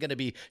are then going to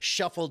be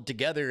shuffled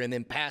together and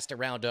then passed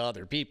around to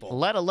other people.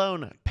 Let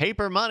alone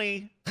paper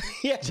money.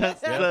 Yeah.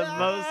 Just the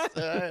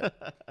most.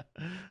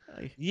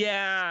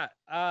 Yeah,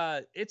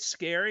 it's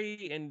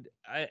scary, and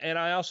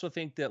I also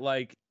think that,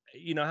 like,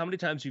 how many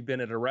times you've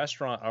been at a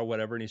restaurant or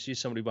whatever, and you see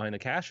somebody behind the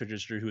cash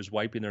register who is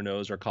wiping their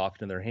nose or coughing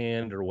in their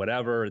hand or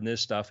whatever, and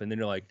this stuff, and then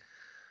you're like,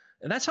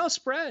 and that's how it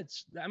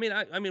spreads. I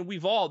mean,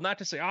 we've all, not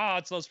to say,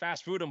 it's those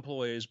fast food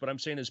employees, but I'm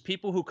saying as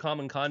people who come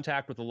in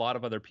contact with a lot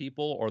of other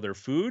people or their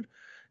food,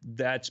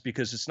 that's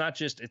because it's not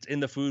just it's in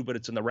the food, but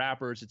it's in the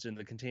wrappers, it's in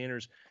the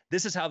containers.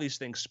 This is how these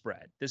things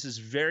spread. This is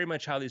very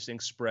much how these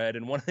things spread.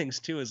 And one of the things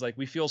too is, like,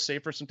 we feel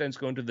safer sometimes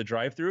going to the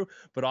drive-through,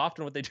 but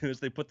often what they do is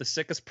they put the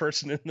sickest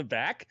person in the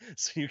back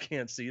so you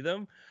can't see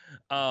them.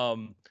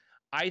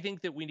 I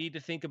think that we need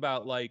to think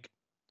about, like,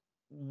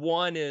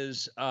 one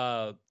is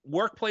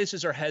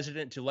workplaces are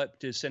hesitant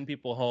to send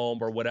people home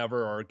or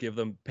whatever, or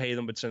pay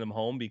them, but send them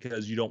home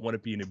because you don't want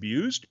it being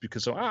abused,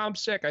 because I'm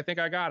sick, I think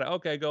I got it,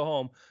 okay, go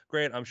home,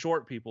 great, I'm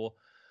short people.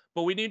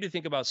 But we need to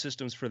think about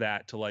systems for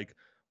that, to, like,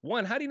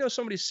 one, how do you know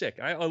somebody's sick?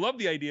 I love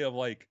the idea of,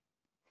 like,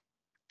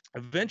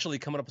 eventually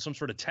coming up with some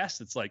sort of test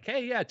that's like,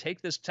 hey, yeah, take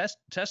this test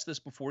this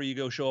before you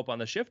go show up on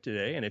the shift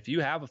today, and if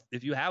you have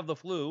the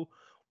flu,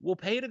 we'll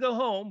pay to go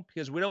home,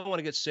 because we don't want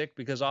to get sick,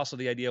 because also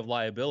the idea of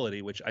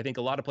liability, which I think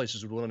a lot of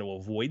places would want to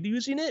avoid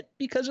using it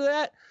because of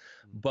that.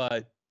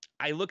 But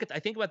I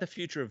think about the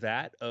future of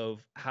that,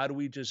 of how do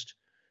we just,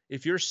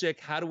 if you're sick,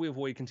 how do we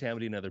avoid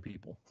contaminating other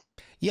people?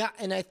 Yeah,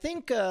 and I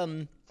think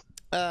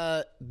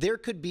there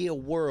could be a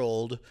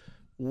world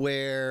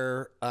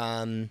where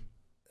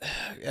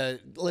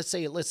let's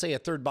say a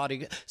third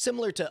body,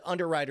 similar to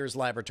Underwriters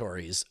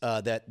Laboratories,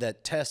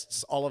 that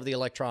tests all of the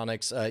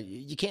electronics.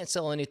 You can't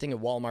sell anything at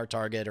Walmart,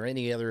 Target, or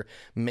any other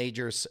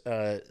major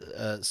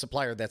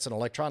supplier that's an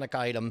electronic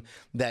item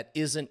that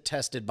isn't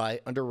tested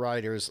by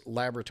Underwriters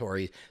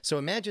Laboratory. So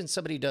imagine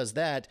somebody does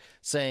that,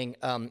 saying,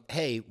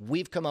 hey,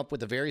 we've come up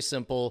with a very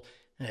simple,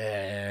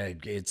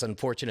 it's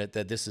unfortunate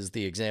that this is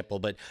the example,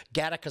 but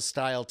Gattaca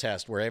style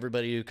test, where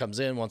everybody who comes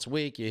in once a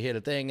week, you hit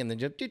a thing, and then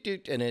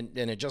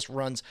it just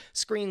runs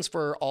screens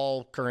for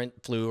all current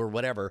flu or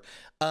whatever.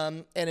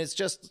 And it's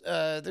just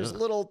there's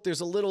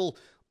a little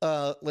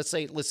let's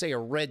say a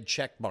red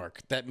check mark.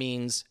 That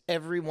means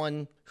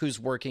everyone who's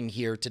working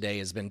here today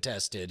has been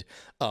tested,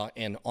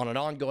 and on an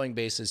ongoing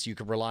basis, you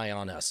can rely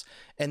on us.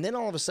 And then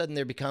all of a sudden,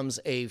 there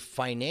becomes a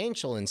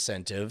financial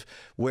incentive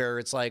where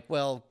it's like,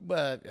 well,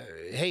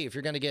 hey, if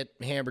you're going to get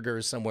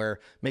hamburgers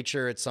somewhere, make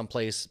sure it's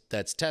someplace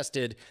that's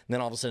tested. And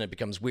then all of a sudden, it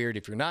becomes weird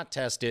if you're not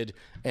tested,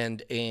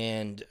 and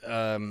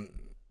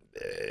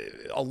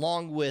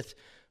along with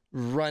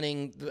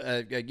running,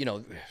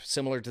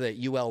 similar to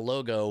the UL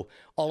logo,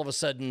 all of a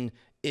sudden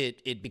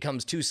it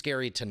becomes too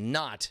scary to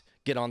not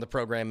get on the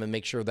program and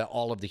make sure that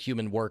all of the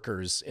human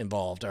workers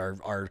involved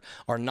are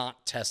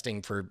not testing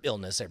for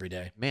illness every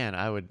day. Man,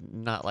 I would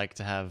not like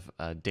to have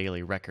a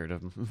daily record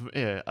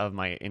of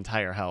my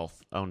entire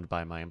health owned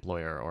by my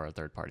employer or a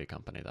third-party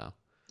company, though.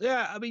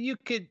 Yeah, I mean, you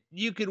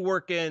could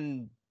work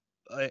in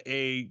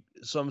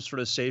some sort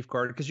of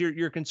safeguard, because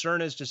your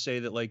concern is to say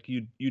that, like,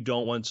 you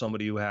don't want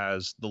somebody who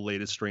has the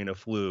latest strain of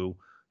flu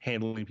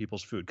handling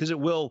people's food, because it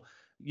will,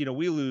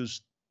 we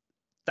lose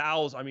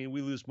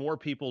we lose more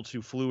people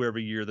to flu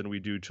every year than we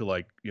do to,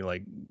 like,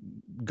 like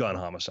gun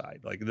homicide.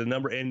 Like, the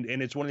number, and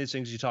it's one of these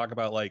things you talk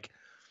about, like,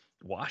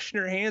 washing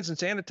your hands and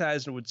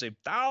sanitizing would save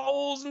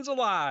thousands of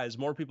lives.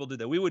 More people did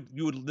that.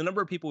 The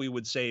number of people we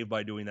would save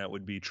by doing that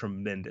would be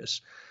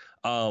tremendous.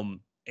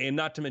 and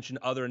not to mention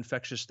other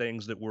infectious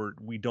things that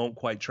we don't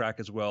quite track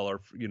as well,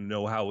 or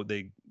know how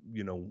they,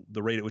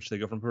 the rate at which they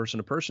go from person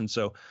to person.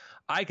 So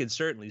I could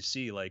certainly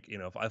see, like,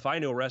 if I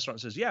know a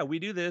restaurant says, yeah, we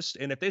do this,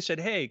 and if they said,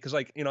 hey, because,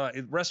 like,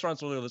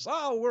 restaurants will do this,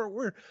 oh,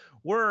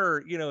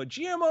 we're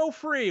GMO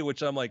free,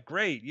 which I'm like,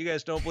 great, you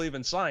guys don't believe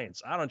in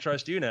science, I don't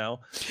trust you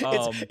now.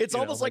 It's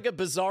almost like a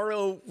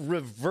bizarro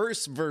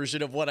reverse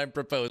version of what I'm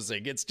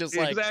proposing. It's just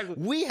like, exactly.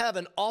 We have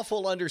an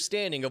awful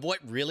understanding of what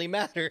really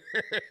matters.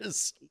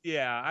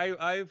 Yeah,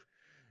 I've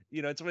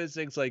it's one of those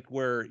things, like,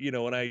 where,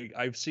 when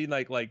I've seen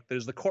like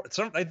there's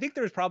I think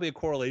there's probably a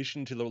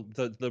correlation to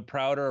the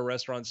prouder a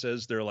restaurant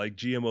says they're like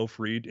GMO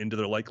free into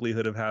their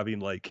likelihood of having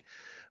like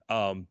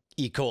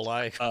E.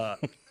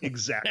 coli.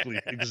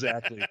 Exactly.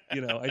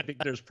 I think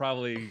there's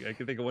probably, I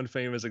can think of one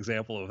famous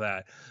example of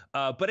that.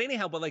 But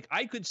anyhow, like,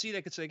 I could see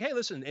that, could say, hey,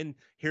 listen, and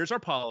here's our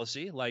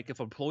policy. Like, if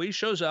an employee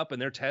shows up and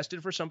they're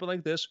tested for something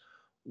like this,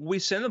 we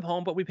send them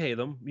home, but we pay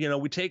them.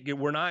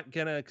 We're not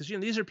gonna, because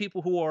these are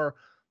people who are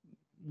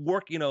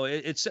work.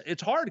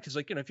 It's hard because,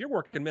 like, if you're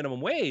working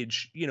minimum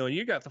wage, and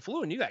you got the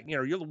flu, and you got,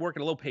 you're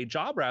working a low paid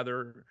job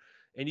rather,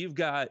 and you've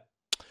got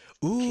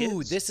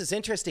kids. This is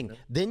interesting.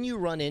 Then you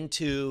run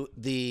into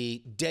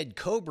the dead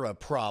cobra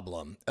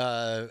problem.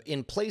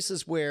 In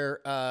places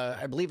where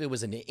I believe it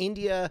was in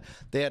India,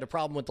 they had a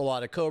problem with a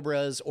lot of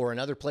cobras, or in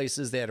other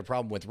places they had a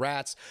problem with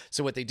rats.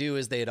 So what they do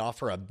is they'd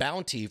offer a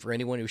bounty for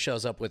anyone who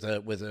shows up with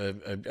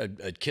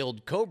a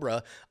killed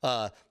cobra.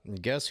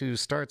 Guess who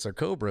starts a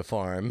cobra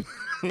farm?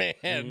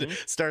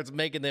 Starts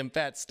making them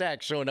fat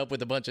stacks, showing up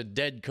with a bunch of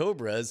dead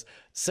cobras.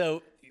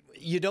 So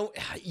you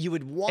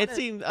would want it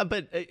seems,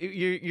 but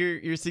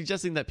you're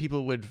suggesting that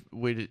people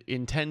would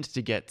intend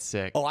to get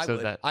sick. Oh, I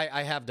would.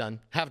 I have done.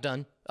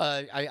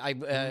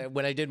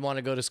 When I did want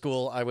to go to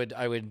school, I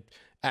would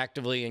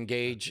actively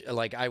engage.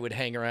 Like, I would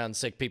hang around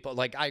sick people.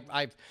 Like,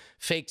 I've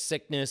faked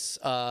sickness.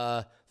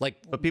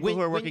 But people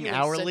who are working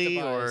hourly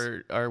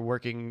or are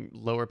working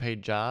lower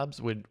paid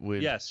jobs would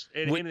yes,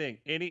 anything,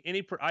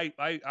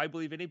 I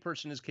believe any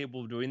person is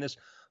capable of doing this.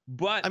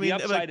 But the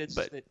upside is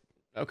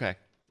okay.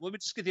 Let me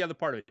just get the other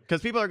part of it.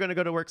 Because people are going to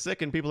go to work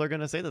sick, and people are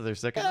going to say that they're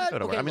sick and not go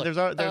to work. I mean, there's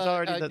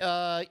already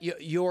that.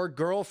 Your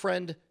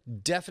girlfriend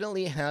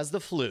definitely has the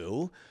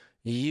flu.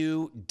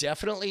 You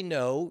definitely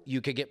know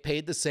you could get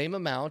paid the same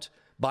amount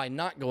by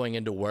not going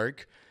into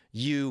work.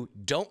 You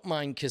don't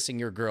mind kissing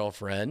your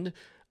girlfriend.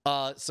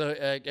 So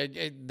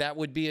that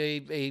would be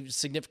a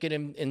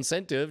significant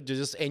incentive to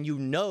and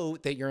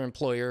that your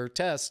employer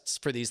tests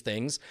for these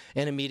things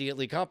and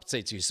immediately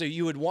compensates you. So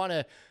you would want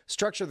to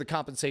structure the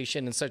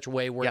compensation in such a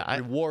way where it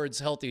rewards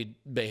healthy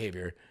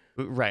behavior.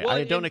 Right. Well,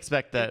 I don't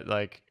expect that,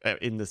 like,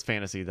 in this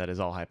fantasy that is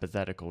all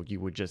hypothetical, you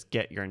would just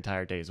get your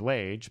entire day's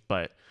wage,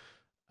 but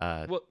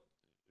go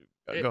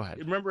ahead.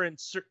 Remember, in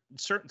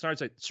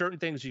certain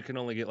things you can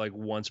only get like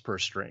once per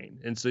strain.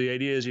 And so the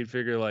idea is you'd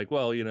figure, like,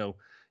 well,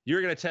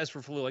 you're going to test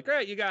for flu. Like, all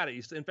right, you got it.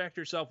 You infect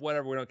yourself,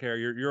 whatever. We don't care.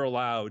 You're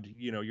allowed,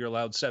 you're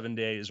allowed 7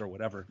 days or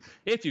whatever.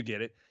 If you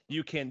get it,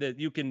 you can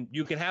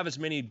have as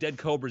many dead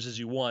cobras as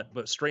you want,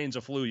 but strains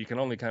of flu, you can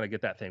only kind of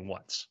get that thing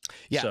once.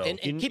 Yeah. So, and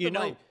keep in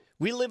mind,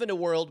 we live in a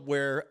world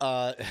where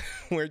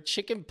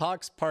chicken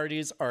pox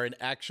parties are an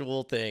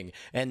actual thing.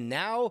 And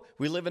now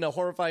we live in a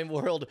horrifying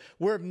world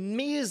where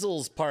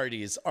measles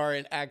parties are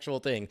an actual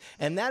thing.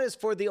 And that is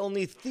for the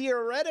only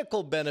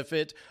theoretical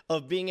benefit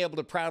of being able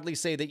to proudly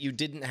say that you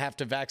didn't have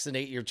to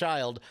vaccinate your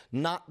child,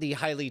 not the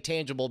highly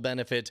tangible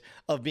benefit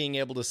of being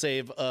able to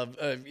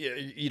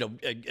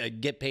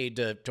get paid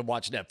to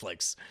watch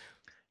Netflix.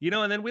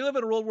 And then we live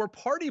in a world where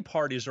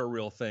parties are a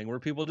real thing, where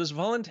people just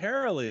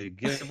voluntarily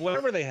give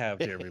whatever they have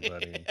to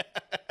everybody.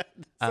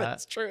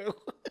 That's true.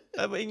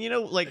 I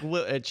mean, like,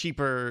 what a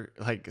cheaper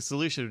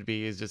solution would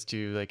be is just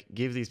to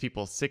give these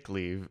people sick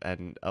leave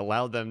and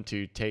allow them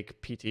to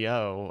take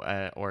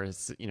PTO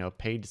or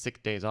paid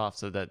sick days off,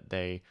 so that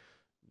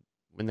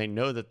when they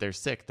know that they're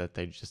sick, that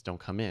they just don't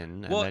come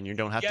in, and then you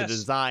don't have to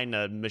design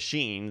a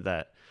machine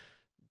that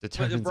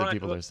determines if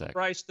people are sick.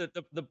 Bryce,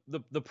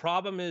 the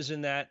problem is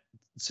in that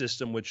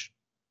system, which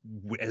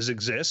as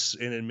exists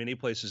and in many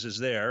places is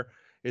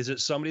that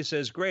somebody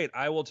says, great,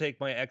 I will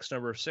take my X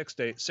number of sick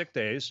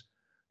days,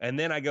 and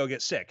then I go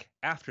get sick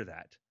after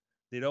that.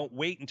 They don't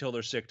wait until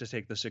they're sick to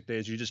take the sick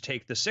days. You just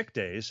take the sick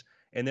days,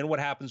 and then what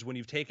happens when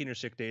you've taken your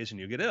sick days and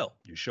you get ill?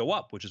 You show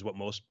up, which is what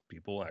most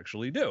people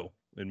actually do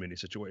in many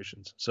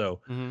situations.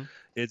 So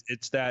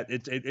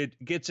it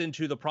gets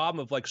into the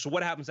problem of, so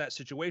what happens in that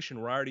situation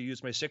where I already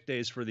used my sick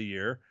days for the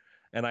year,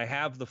 and I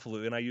have the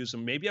flu, and I use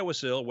them. Maybe I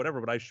was ill,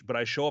 whatever, but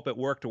I show up at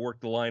work to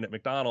work the line at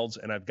McDonald's,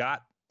 and I've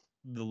got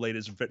the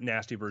latest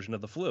nasty version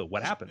of the flu.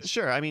 What happens?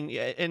 Sure. I mean,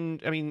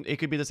 it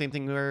could be the same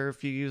thing where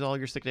if you use all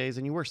your sick days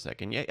and you were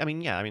sick, and I'm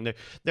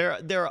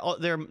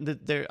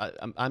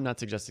not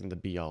suggesting the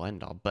be all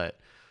end all, but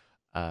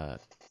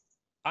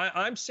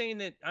I'm saying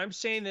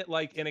that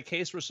like in a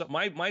case where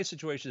my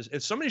situation is,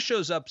 if somebody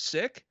shows up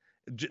sick,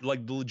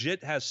 like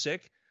legit has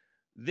sick,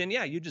 then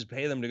yeah, you just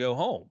pay them to go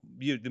home.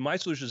 My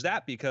solution is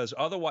that, because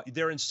otherwise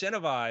they're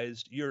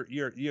incentivized.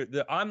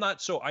 I'm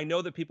not, so I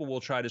know that people will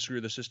try to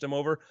screw the system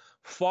over.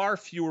 Far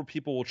fewer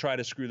people will try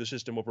to screw the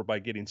system over by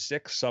getting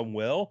sick. Some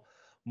will.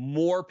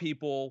 More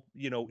people,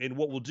 and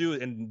what we'll do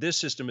in this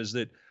system is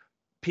that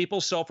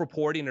people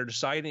self-reporting or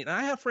deciding, and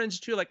I have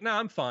friends too, like, no,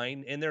 I'm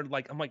fine. And they're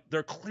like, I'm like,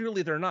 they're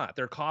not,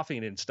 they're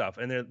coughing and stuff.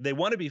 And they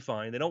want to be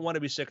fine. They don't want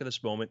to be sick at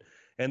this moment.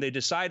 And they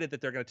decided that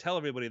they're going to tell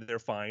everybody that they're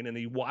fine. And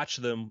you watch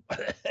them,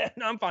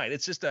 no, I'm fine.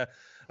 It's just it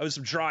was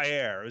some dry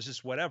air. It was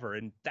just whatever.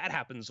 And that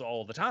happens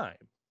all the time.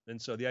 And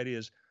so the idea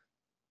is,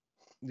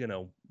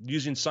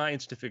 using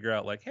science to figure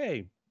out like,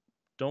 hey,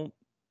 don't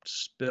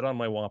spit on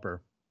my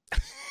Whopper.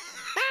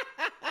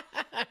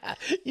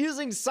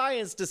 Using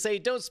science to say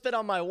don't spit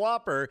on my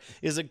Whopper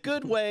is a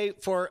good way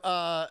for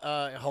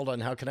hold on,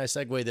 how can I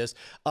segue this?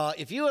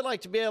 If you would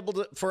like to be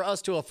able for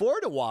us to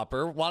afford a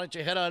Whopper, why don't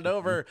you head on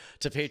over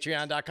to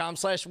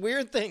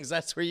patreon.com/weirdthings.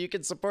 That's where you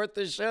can support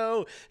the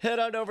show. Head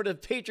on over to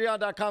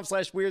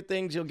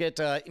patreon.com/weirdthings. You'll get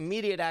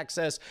immediate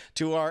access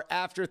to our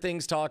After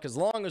Things talk as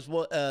long as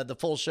the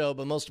full show,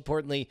 but most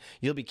importantly,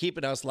 you'll be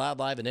keeping us loud,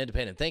 live, and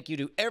independent. Thank you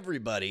to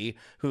everybody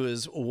who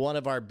is one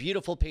of our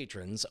beautiful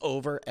patrons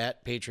over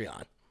at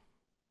Patreon.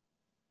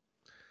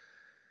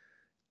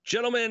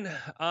 Gentlemen,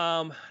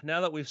 now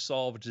that we've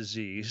solved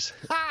disease,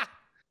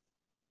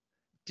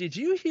 did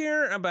you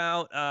hear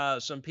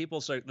about some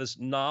people, this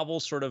novel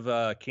sort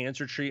of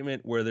cancer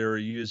treatment where they were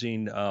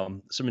using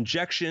some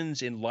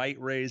injections in light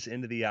rays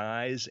into the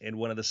eyes, and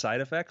one of the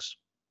side effects?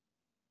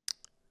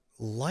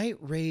 Light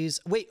rays.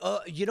 Wait,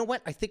 you know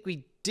what? I think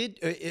we did.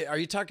 Are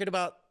you talking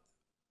about?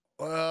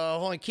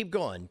 Hold on, keep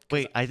going.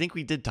 Wait, I think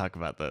we did talk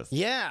about this.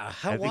 Yeah,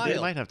 how I think wild.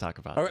 we might have talked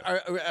about it.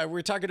 Are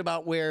we talking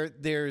about where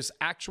there's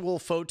actual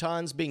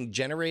photons being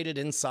generated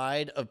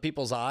inside of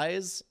people's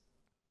eyes?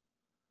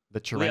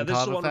 The Cherenkov Yeah, this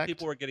is the one where effect?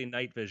 people were getting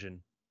night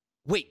vision.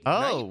 Wait.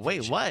 Oh, night wait,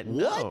 vision. what?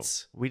 No,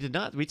 What? we did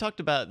not. We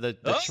talked about the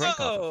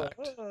Cherenkov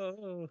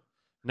effect.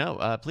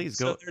 No, please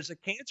go. So there's a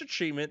cancer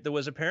treatment that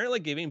was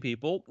apparently giving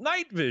people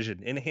night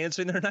vision,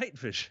 enhancing their night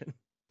vision.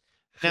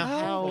 Now,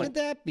 How would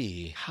that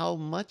be? how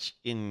much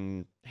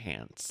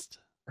enhanced?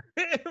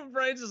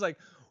 Brian's is like,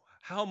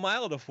 how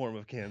mild a form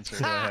of cancer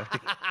do I have?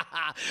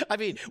 I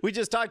mean, we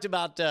just talked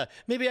about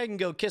maybe I can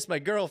go kiss my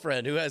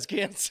girlfriend who has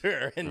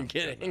cancer and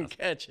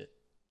catch it.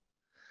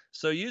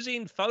 So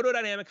using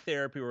photodynamic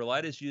therapy, where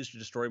light is used to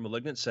destroy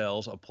malignant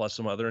cells, plus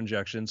some other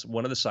injections,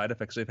 one of the side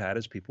effects they've had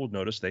is people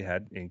noticed they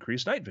had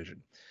increased night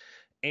vision.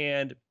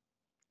 And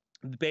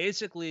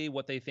basically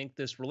what they think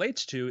this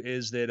relates to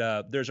is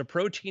that there's a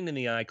protein in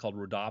the eye called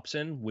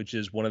rhodopsin, which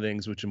is one of the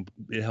things which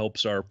it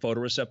helps our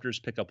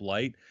photoreceptors pick up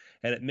light,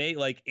 and it may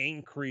like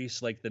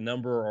increase like the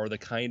number or the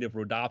kind of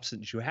rhodopsin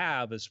that you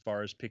have as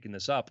far as picking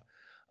this up.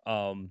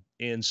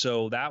 And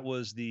so that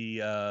was the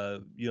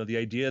the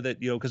idea that,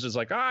 because it's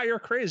like, you're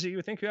crazy,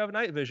 you think you have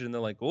night vision, and they're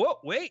like, whoa,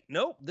 wait,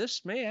 nope,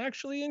 this may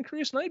actually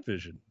increase night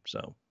vision.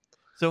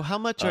 So how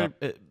much are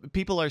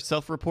people are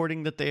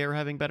self-reporting that they are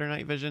having better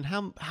night vision?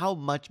 How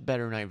much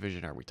better night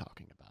vision are we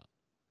talking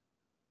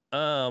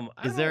about?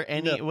 Is there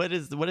any? know. What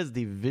is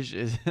the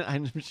vision?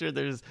 I'm sure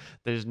there's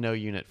no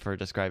unit for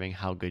describing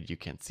how good you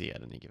can see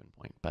at any given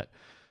point, but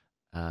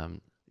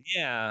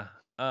Yeah.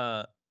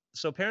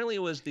 So apparently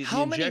it was the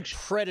How many injection.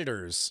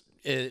 predators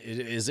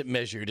is it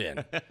measured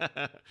in?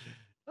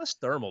 That's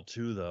thermal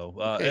too, though.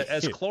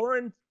 As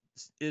chlorine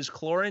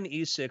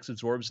E6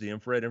 absorbs the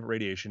infrared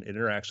radiation, it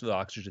interacts with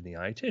oxygen in the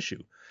eye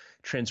tissue,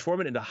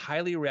 transforming it into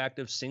highly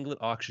reactive singlet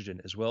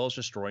oxygen, as well as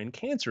destroying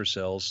cancer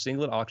cells.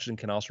 Singlet oxygen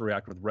can also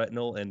react with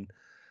retinol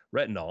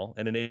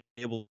and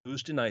enable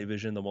boosted night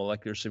vision. The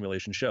molecular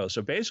simulation shows.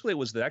 So basically, it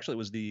looks like it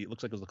was the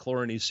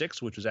chlorine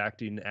E6, which was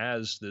acting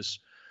as this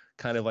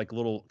kind of like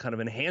little kind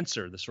of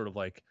enhancer, this sort of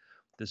like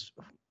this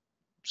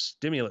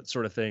stimulant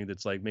sort of thing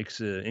that's like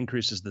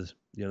increases the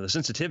the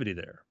sensitivity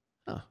there.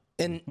 huh.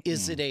 And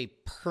is it a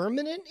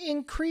permanent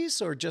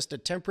increase or just a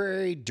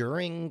temporary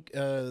during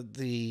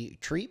the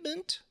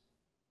treatment?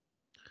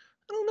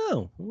 I don't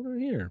know. I want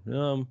to hear.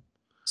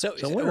 So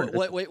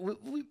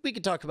we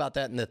could talk about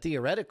that in the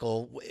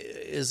theoretical.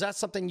 Is that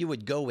something you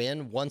would go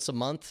in once a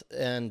month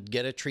and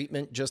get a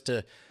treatment just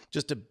to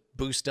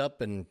boost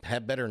up and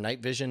have better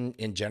night vision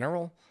in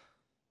general?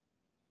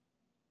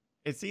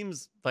 It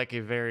seems like a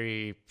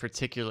very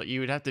particular. You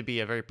would have to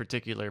be a very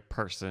particular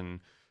person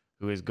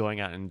who is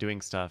going out and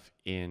doing stuff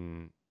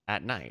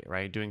at night,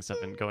 right? Doing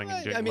stuff and going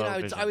and doing. I mean,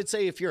 low vision. I would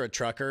say if you're a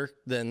trucker,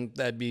 then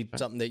that'd be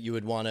something that you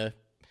would want to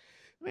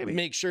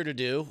make sure to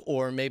do,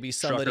 or maybe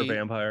somebody Trucker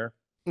vampire.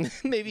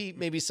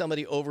 maybe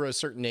somebody over a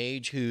certain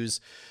age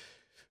whose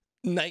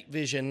night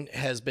vision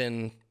has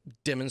been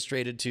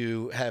demonstrated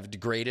to have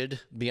degraded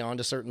beyond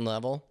a certain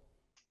level.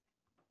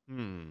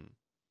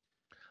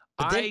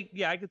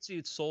 I could see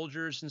it's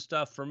soldiers and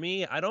stuff. For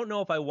me, I don't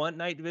know if I want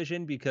night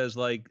vision because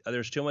like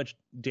there's too much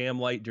damn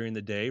light during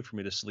the day for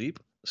me to sleep.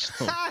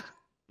 So.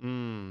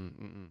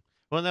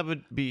 Well, that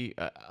would be.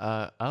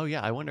 Oh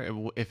yeah, I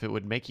wonder if it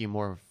would make you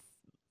more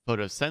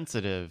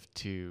photosensitive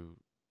to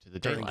the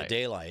During daylight. the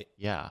daylight.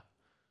 Yeah.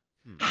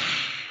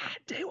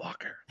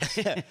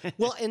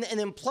 Well, and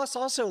then plus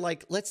also,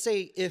 like, let's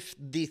say if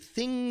the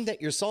thing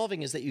that you're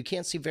solving is that you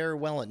can't see very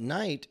well at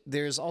night,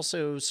 there's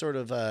also sort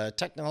of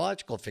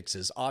technological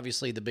fixes.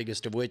 Obviously, the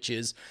biggest of which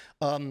is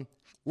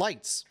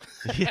lights.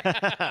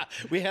 Yeah.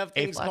 We have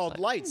things called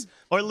lights.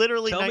 Or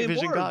literally Tell night me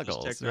vision more of this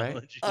goggles,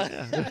 right?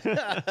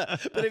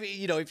 technology. But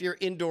if you're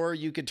indoor,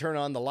 you could turn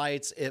on the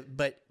lights.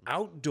 But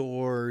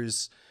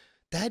outdoors,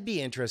 that'd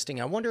be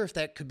interesting. I wonder if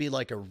that could be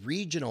like a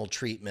regional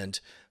treatment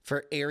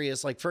for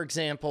areas like, for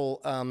example,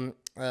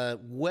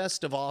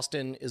 west of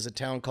Austin is a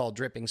town called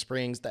Dripping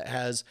Springs that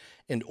has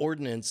an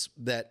ordinance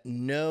that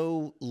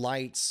no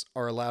lights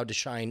are allowed to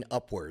shine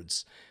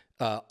upwards.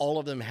 All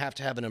of them have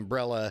to have an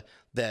umbrella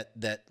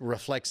that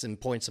reflects and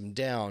points them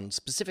down,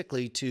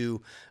 specifically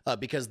to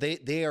because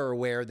they are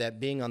aware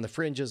that being on the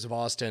fringes of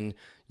Austin,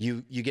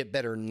 you get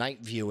better night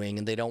viewing,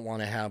 and they don't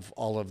want to have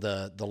all of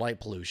the light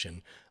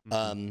pollution.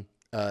 No,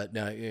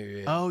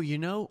 Oh, you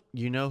know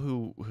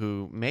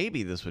who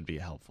maybe this would be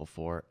helpful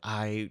for.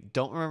 I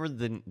don't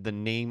remember the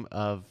name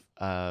of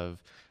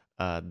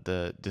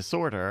the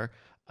disorder.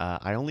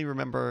 I only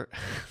remember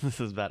this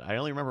is bad. I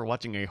only remember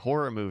watching a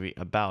horror movie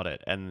about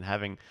it and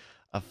having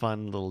a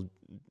fun little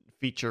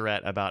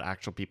featurette about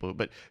actual people,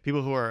 but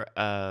people who are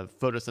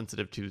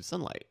photosensitive to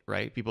sunlight,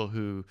 right? People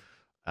who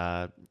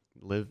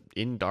live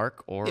in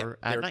dark or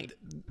at night.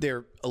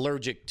 They're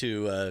allergic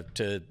to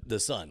the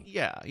sun.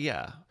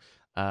 Yeah.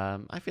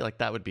 I feel like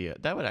that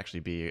would actually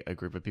be a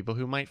group of people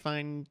who might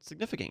find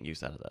significant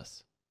use out of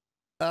this.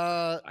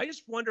 I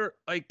just wonder,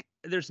 like,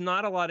 there's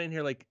not a lot in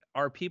here. Like,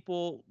 are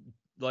people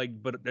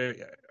like, but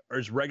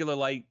is regular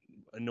light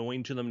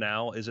annoying to them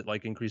now? Is it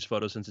like increased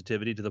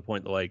photosensitivity to the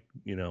point that, like,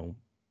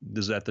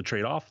 is that the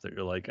trade-off that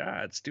you're like,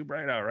 it's too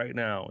bright out right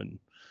now, and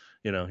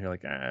you're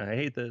like, I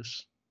hate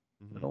this.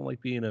 I don't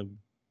like being a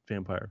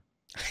vampire.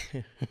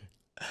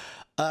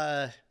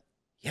 Yeah,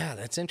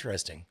 that's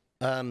interesting.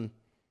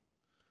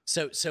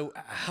 So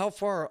how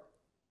far?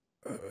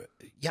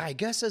 Yeah, I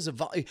guess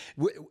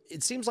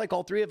it seems like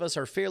all three of us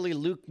are fairly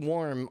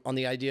lukewarm on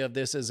the idea of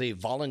this as a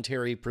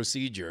voluntary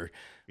procedure.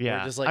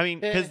 Yeah, just like, I mean,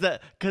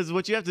 because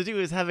what you have to do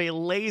is have a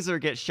laser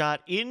get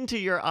shot into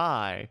your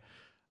eye.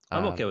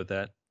 I'm okay with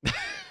that.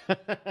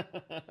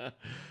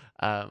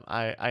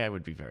 I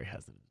would be very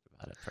hesitant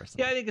about it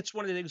personally. Yeah, I think it's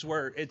one of the things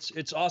where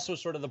it's also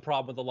sort of the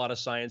problem with a lot of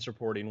science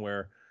reporting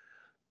where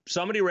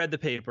somebody read the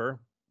paper,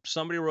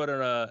 somebody wrote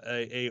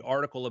a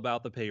article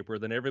about the paper,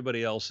 then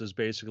everybody else is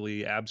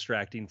basically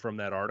abstracting from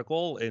that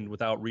article, and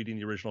without reading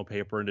the original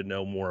paper and to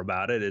know more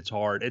about it, it's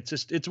hard.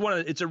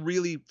 It's a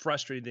really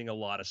frustrating thing. A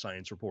lot of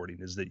science reporting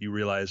is that you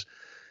realize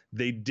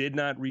they did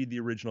not read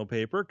the original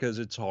paper because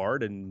it's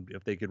hard, and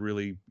if they could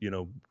really,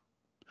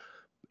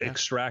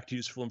 extract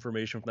useful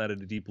information from that at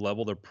a deep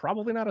level, they're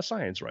probably not a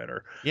science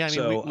writer. Yeah, I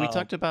mean, we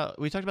talked about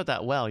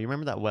that well. You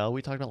remember that well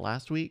we talked about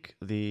last week,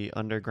 the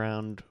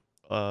underground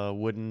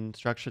wooden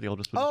structure, the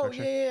oldest wooden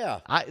structure. Yeah.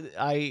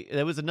 I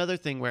there was another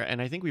thing where,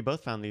 and I think we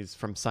both found these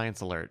from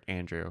Science Alert,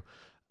 Andrew,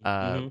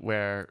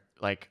 where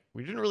like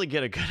we didn't really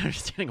get a good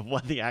understanding of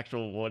what the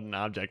actual wooden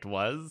object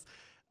was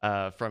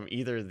from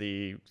either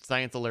the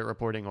Science Alert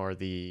reporting or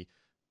the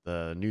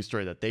news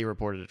story that they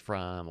reported it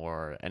from,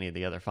 or any of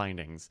the other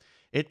findings.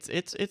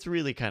 It's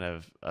really kind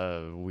of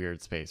a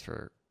weird space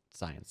for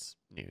science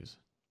news.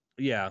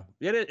 Yeah,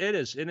 it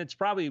is, and it's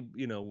probably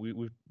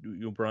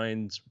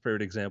Brian's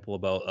favorite example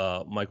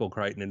about Michael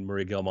Crichton and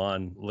Marie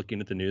Gilman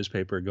looking at the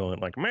newspaper, going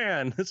like,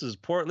 "Man, this is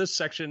poor. This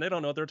section, they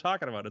don't know what they're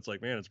talking about." It's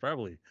like, man, it's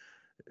probably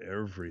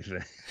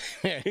everything.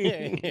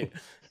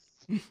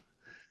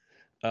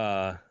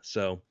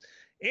 So,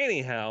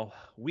 anyhow,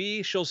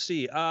 we shall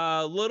see.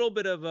 A little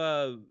bit of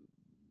a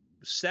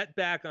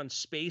setback on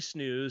space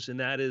news, and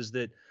that is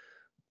that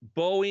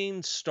Boeing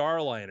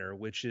Starliner,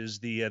 which is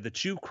the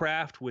two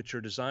craft which are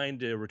designed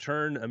to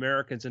return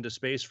Americans into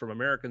space from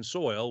American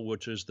soil,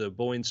 which is the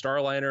Boeing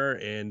Starliner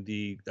and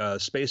the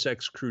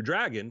SpaceX Crew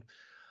Dragon.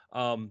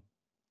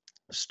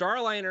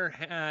 Starliner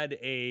had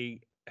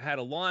a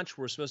launch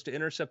where it was supposed to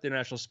intercept the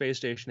International Space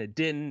Station. It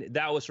didn't.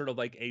 That was sort of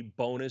like a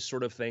bonus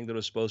sort of thing that it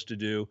was supposed to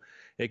do.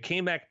 It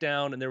came back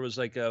down, and there was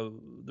a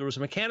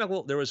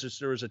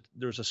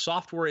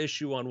software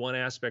issue on one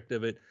aspect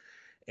of it.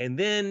 And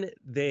then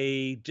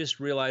they just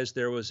realized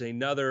there was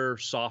another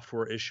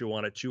software issue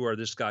on it too, or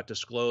this got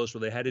disclosed, where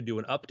they had to do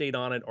an update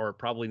on it, or it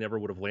probably never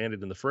would have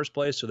landed in the first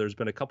place. So there's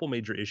been a couple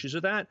major issues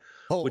with that.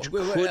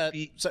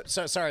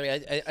 Sorry,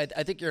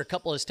 I think you're a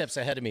couple of steps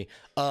ahead of me.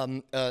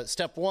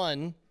 Step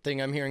one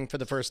thing I'm hearing for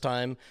the first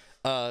time,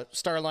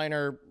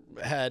 Starliner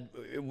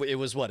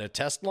was a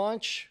test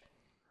launch?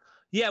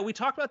 Yeah, we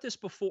talked about this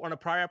before on a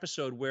prior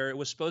episode where it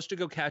was supposed to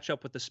go catch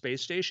up with the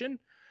space station.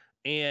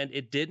 and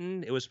it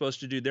didn't. It was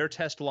supposed to do their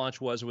test launch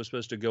it was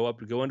supposed to go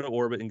into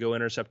orbit and go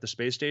intercept the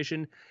space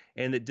station,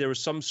 and there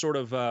was some sort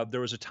of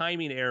there was a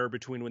timing error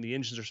between when the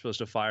engines are supposed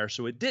to fire,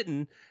 so it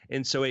didn't,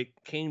 and so it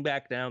came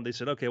back down. They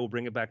said, okay, we'll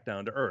bring it back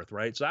down to Earth,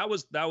 right? So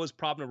that was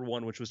problem number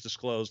one, which was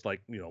disclosed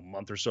like a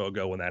month or so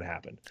ago when that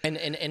happened.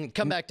 And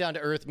come back down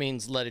to Earth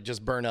means let it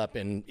just burn up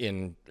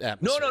in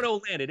atmosphere.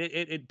 No, land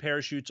it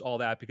parachutes all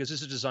that because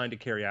this is designed to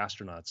carry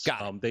astronauts.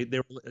 Got it.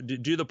 They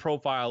do the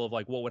profile of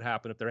like what would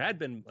happen if there had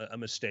been a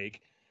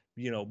mistake,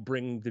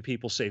 bring the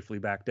people safely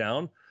back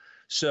down.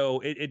 So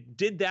it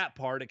did that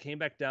part. It came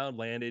back down,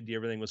 landed,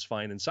 everything was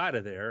fine inside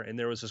of there. And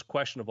there was this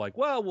question of like,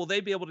 well, will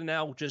they be able to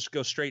now just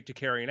go straight to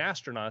carrying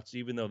astronauts,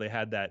 even though they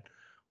had that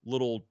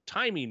little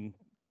timing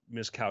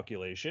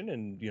miscalculation?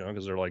 And,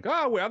 because they're like,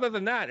 oh, well, other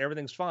than that,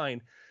 everything's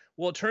fine.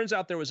 Well, it turns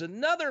out there was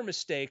another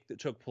mistake that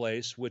took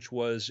place, which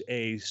was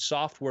a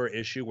software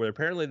issue where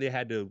apparently they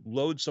had to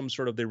load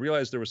they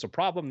realized there was a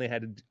problem. They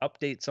had to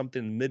update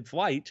something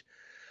mid-flight,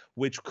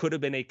 which could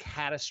have been a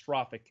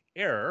catastrophic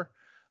error,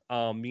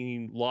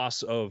 meaning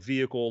loss of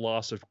vehicle,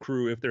 loss of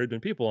crew if there had been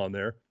people on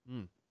there.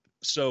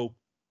 So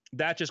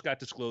that just got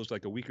disclosed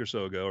like a week or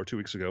so ago or 2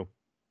 weeks ago.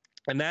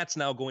 And that's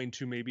now going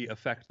to maybe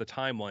affect the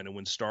timeline of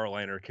when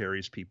Starliner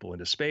carries people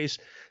into space,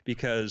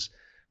 because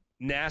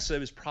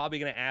NASA is probably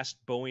going to ask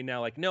Boeing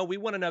now, like, no, we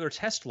want another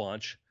test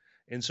launch.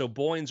 And so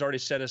Boeing's already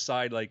set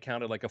aside,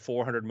 counted like a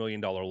 $400 million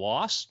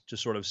loss to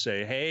sort of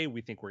say, hey,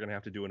 we think we may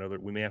have to do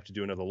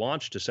another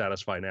launch to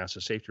satisfy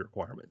NASA safety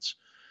requirements.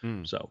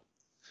 So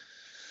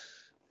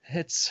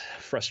it's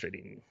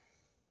frustrating,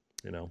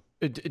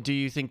 Do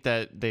you think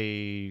that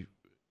they,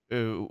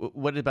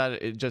 what about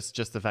it,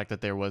 just the fact that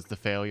there was the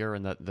failure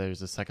and that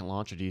there's a second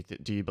launch, or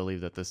do you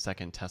believe that the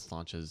second test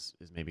launch is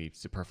maybe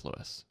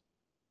superfluous?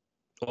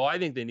 Oh, I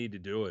think they need to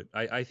do it.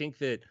 I think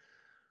that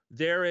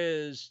there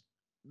is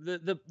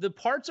the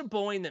parts of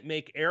Boeing that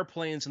make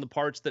airplanes and the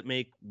parts that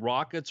make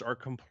rockets are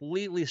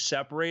completely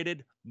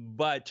separated,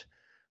 but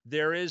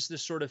there is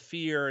this sort of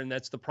fear, and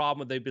that's the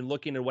problem. They've been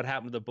looking at what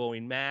happened to the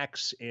Boeing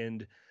Max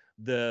and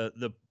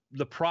the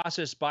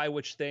process by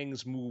which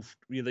things move.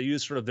 They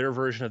use sort of their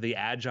version of the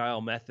agile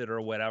method or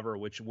whatever,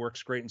 which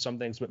works great in some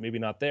things, but maybe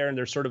not there. And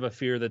there's sort of a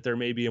fear that there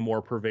may be a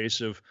more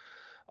pervasive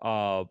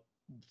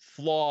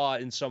flaw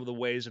in some of the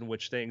ways in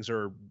which things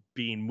are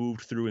being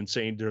moved through and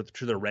saying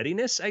to their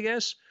readiness, I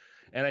guess.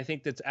 And I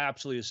think that's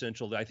absolutely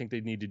essential. I think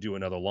they need to do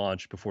another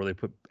launch before they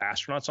put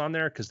astronauts on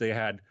there, because they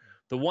had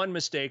the one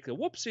mistake that,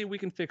 whoopsie, we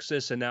can fix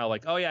this. And now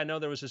like, oh yeah, no,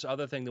 there was this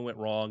other thing that went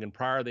wrong. And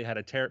prior they had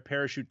a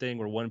parachute thing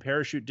where one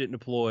parachute didn't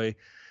deploy.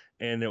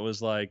 And it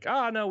was like,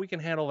 oh no, we can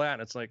handle that.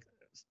 And it's like,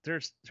 there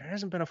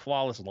hasn't been a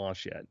flawless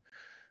launch yet.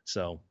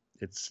 So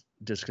it's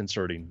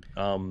disconcerting.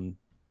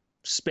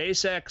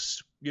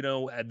 SpaceX,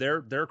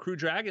 their Crew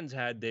Dragons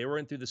they were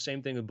in through the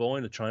same thing with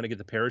Boeing, trying to get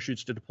the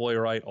parachutes to deploy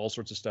right, all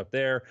sorts of stuff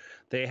there.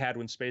 They had,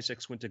 when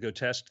SpaceX went to go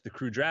test the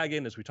Crew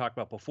Dragon, as we talked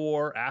about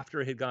before,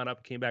 after it had gone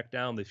up, came back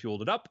down, they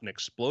fueled it up and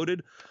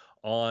exploded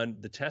on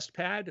the test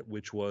pad,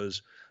 which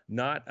was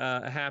not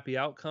a happy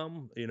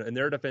outcome. In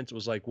their defense, it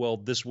was like, well,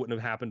 this wouldn't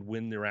have happened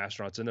when there were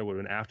astronauts in there, would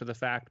have been after the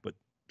fact, but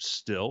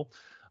still.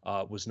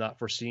 Was not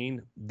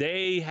foreseen.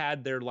 They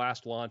had their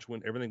last launch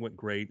when everything went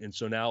great. And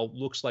so now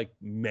looks like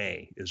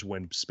May is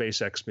when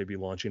SpaceX may be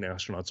launching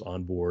astronauts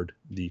on board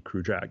the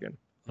Crew Dragon.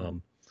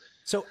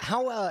 So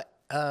how,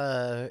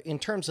 in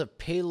terms of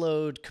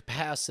payload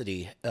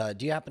capacity,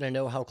 do you happen to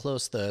know how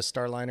close the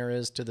Starliner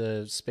is to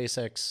the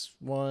SpaceX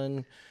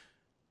one?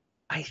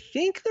 I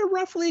think they're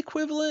roughly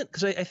equivalent,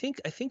 because I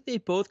think they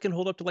both can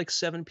hold up to like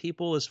 7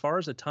 people as far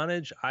as the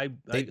tonnage.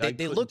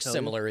 They look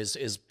similar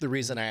is the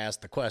reason I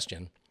asked the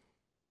question.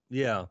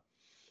 Yeah.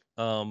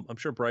 I'm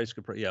sure Bryce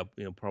could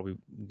probably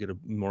get a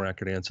more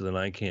accurate answer than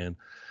I can.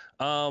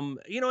 And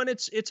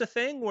it's a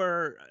thing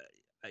where,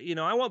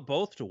 I want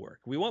both to work.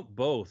 We want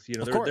both.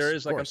 There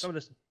is like on some of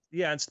this.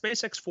 Yeah. And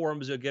SpaceX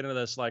forums, you'll get into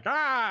this like,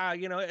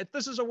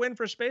 this is a win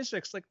for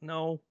SpaceX. Like,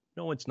 no,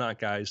 it's not,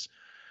 guys.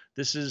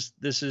 This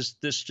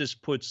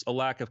just puts a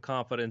lack of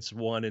confidence,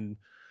 one, in,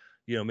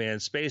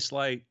 manned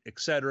spaceflight, et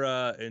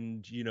cetera.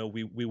 And,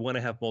 we want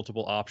to have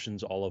multiple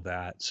options, all of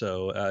that.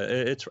 So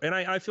I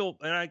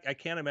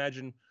can't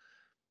imagine,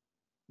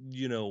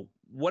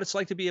 what it's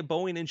like to be a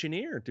Boeing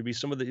engineer, to be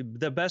some of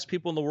the best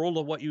people in the world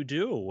of what you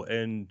do,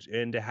 and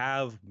to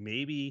have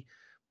maybe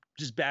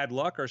just bad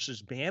luck or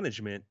just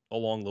management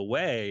along the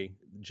way.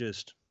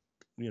 Just,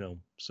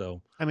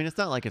 so. I mean, it's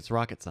not like it's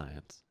rocket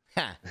science.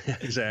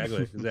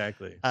 Exactly.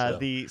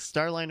 The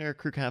Starliner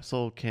crew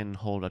capsule can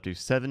hold up to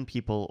 7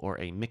 people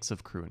or a mix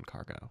of crew and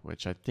cargo,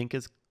 which I think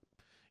is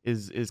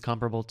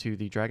comparable to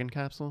the Dragon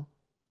capsule.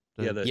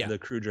 The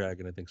Crew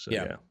Dragon, I think so.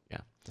 Yeah.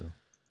 So.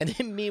 And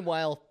then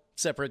meanwhile,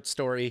 separate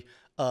story,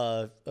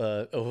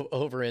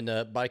 over in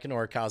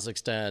Baikonur,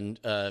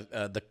 Kazakhstan,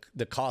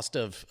 the cost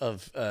of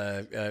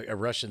a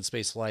Russian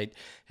space flight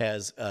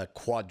has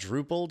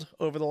quadrupled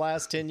over the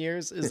last 10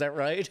 years. Is that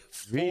right?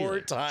 4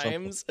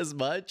 times as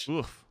much.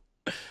 Oof.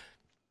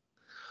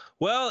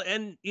 Well,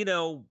 and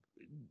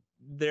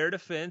their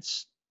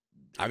defense,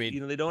 I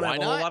mean, they don't have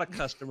a whole lot of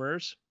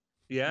customers.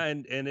 Yeah,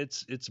 and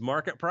it's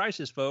market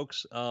prices,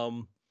 folks.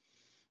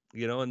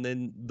 You know, and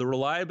then the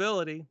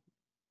reliability,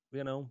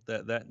 you know,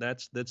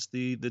 that's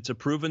a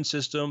proven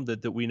system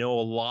that we know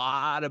a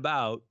lot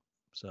about.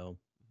 So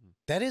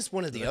That is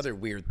one of the other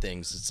weird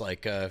things. It's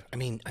like, as I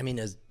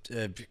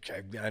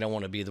don't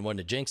want to be the one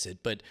to jinx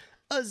it, but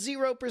a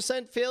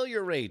 0%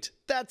 failure rate.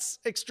 That's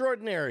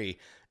extraordinary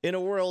in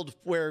a world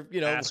where,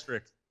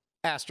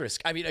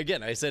 asterisk. I mean,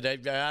 again, I said I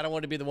don't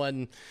want to be the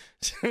one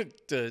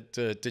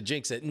to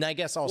jinx it. And I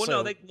guess also,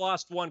 well, no, they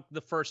lost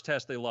the first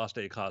test. They lost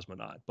a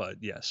cosmonaut, but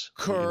yes,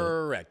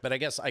 correct. But I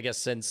guess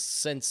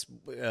since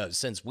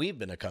we've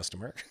been a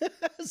customer,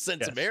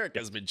 since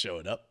America's been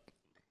showing up.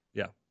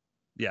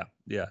 Yeah.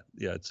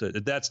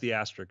 That's the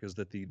asterisk, is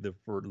that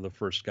the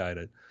first guy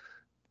to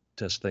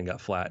test thing got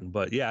flattened.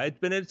 But yeah,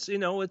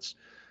 it's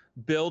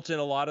built in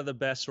a lot of the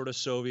best sort of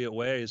Soviet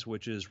ways,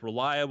 which is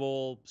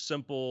reliable,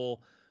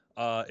 simple,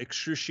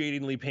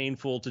 excruciatingly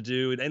painful to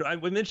do.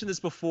 And we mentioned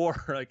this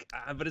before,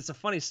 but it's a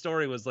funny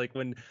story. Was like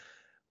when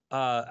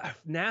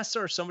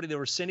NASA or somebody, they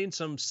were sending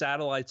some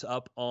satellites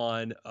up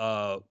on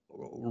a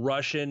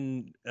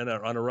Russian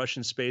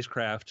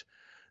spacecraft.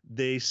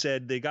 They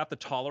said they got the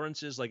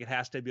tolerances, like it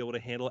has to be able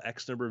to handle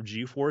X number of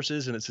G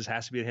forces, and it says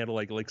has to be able to handle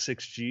like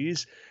 6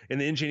 Gs.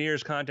 And the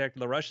engineers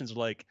contacted the Russians,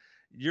 like,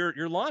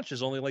 your launch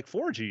is only like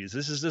 4 Gs.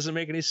 This doesn't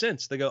make any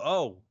sense. They go,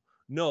 oh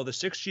no, the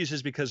 6 Gs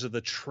is because of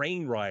the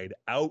train ride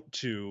out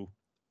to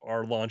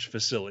our launch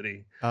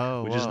facility,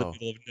 which is in the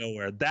middle of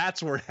nowhere.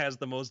 That's where it has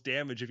the most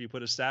damage if you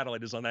put a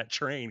satellite, is on that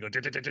train.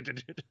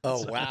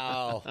 Oh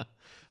wow,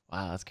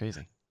 wow, that's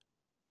crazy.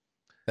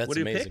 That's what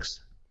are amazing. Your picks?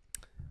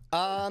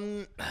 I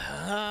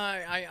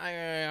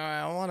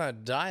want to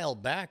dial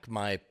back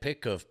my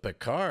pick of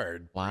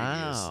Picard.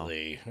 Wow.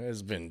 Previously.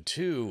 There's been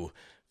 2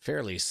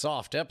 fairly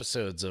soft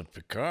episodes of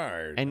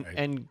Picard.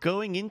 And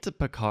going into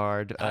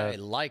Picard, I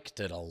liked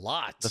it a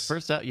lot. The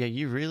first,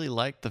 you really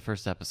liked the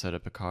first episode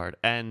of Picard,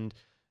 and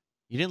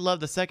you didn't love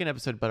the second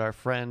episode. But our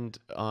friend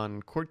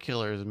on Cord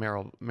Killers,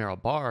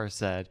 Meryl Barr,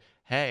 said,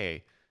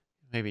 "Hey,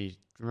 maybe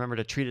remember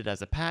to treat it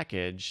as a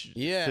package.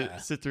 Yeah,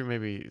 sit through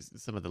maybe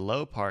some of the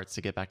low parts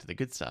to get back to the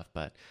good stuff."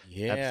 But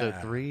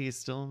episode 3 is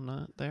still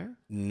not there.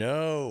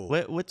 No,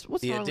 what's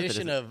the wrong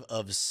addition with it?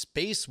 of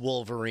Space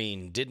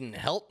Wolverine didn't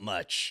help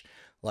much.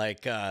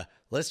 Like,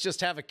 let's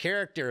just have a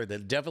character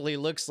that definitely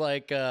looks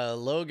like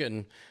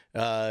Logan,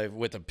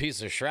 with a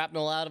piece of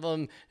shrapnel out of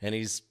him, and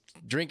he's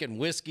drinking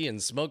whiskey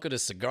and smoking a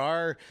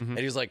cigar, and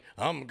he's like,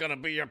 "I'm gonna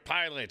be your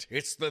pilot.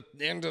 It's the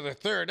end of the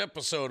 3rd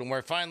episode, and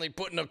we're finally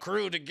putting a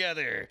crew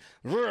together.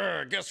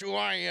 Guess who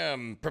I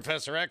am?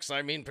 Professor X,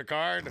 I mean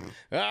Picard."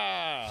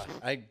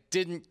 I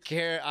didn't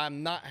care.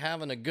 I'm not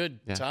having a good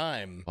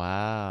time.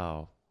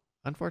 Wow.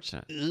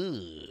 Unfortunate.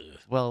 Ugh.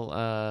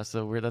 Well,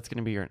 so that's going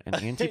to be an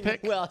anti-pick?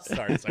 Well,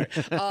 sorry.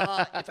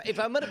 If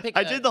I'm going to pick,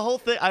 I did the whole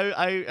thing.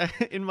 I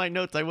in my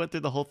notes, I went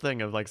through the whole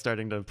thing of like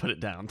starting to put it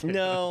down. Too.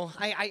 No,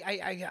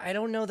 I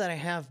don't know that I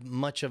have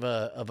much of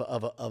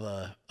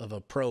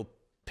a pro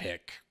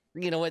pick.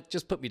 You know what?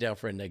 Just put me down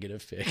for a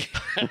negative pick.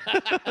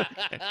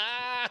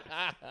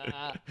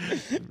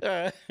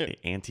 The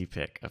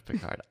anti-pick of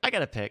Picard. I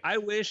got a pick. I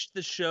wish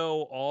the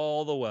show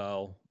all the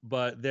well,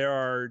 but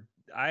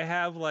I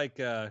have like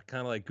kind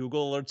of like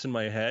Google alerts in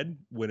my head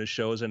when a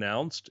show is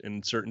announced,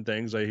 and certain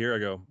things I hear, I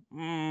go,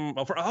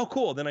 oh,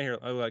 cool. Then I'm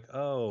like,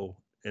 oh,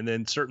 and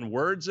then certain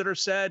words that are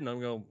said, and I'm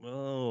going,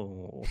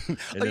 oh,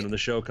 and then when the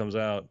show comes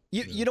out.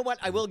 You know what?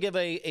 I will give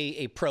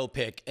a pro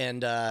pick,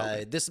 and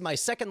this is my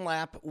second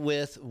lap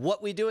with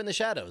What We Do in the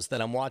Shadows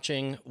that I'm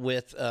watching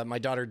with my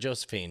daughter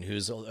Josephine,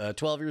 who's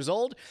 12 years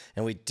old,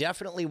 and we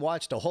definitely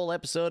watched a whole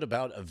episode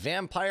about a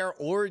vampire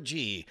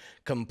orgy,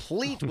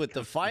 complete with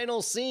the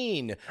final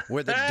scene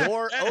where the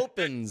door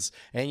opens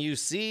and you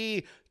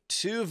see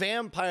 2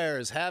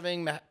 vampires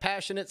having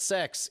passionate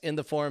sex in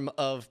the form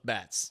of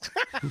bats.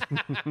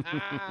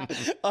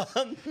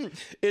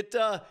 It's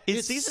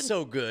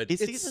so good.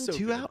 Is season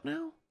 2 out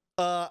now?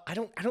 I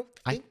don't think.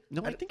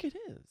 I think it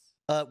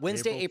is.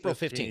 Wednesday, April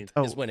 15th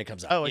is when it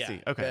comes out. Oh, I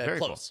see. Okay, very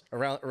close.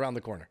 cool. Around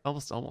the corner.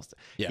 Almost.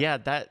 Yeah.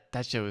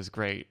 That show is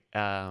great.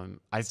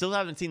 I still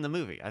haven't seen the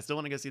movie. I still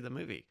want to go see the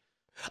movie.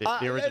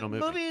 The original movie.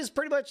 The movie is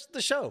pretty much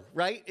the show,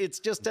 right? It's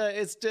just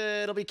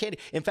it'll be candy.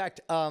 In fact,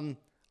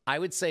 I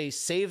would say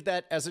save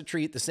that as a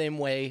treat the same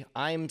way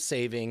I'm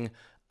saving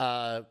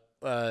Hunt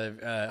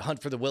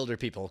for the Wilder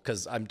People,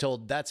 because I'm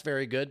told that's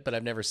very good, but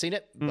I've never seen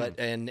it. But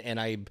and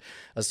I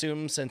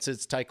assume since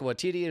it's Taika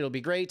Waititi, it'll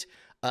be great.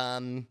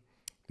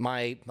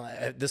 My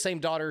the same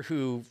daughter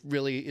who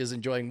really is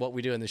enjoying What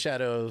We Do in the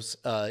Shadows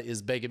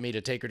is begging me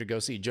to take her to go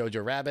see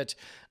Jojo Rabbit.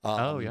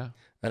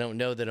 I don't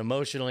know that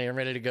emotionally I'm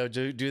ready to go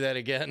do that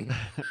again.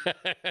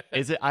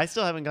 Is it? I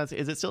still haven't gone.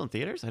 Is it still in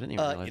theaters? I didn't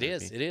even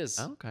realize it is.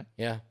 Oh, okay.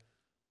 Yeah.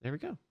 There we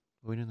go.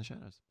 What We Do in the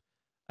Shadows.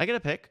 I got a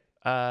pick.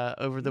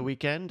 Over the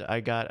weekend, I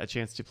got a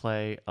chance to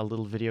play a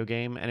little video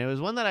game, and it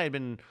was one that I had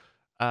been,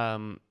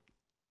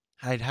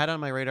 I'd had on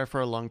my radar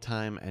for a long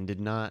time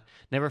and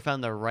never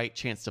found the right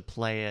chance to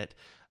play it.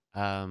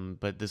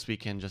 but this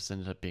weekend just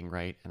ended up being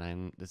right.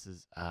 And this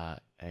is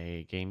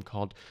a game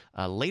called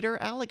Later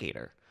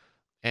Alligator,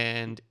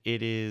 and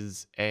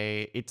it's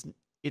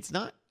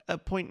not a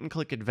point and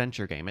click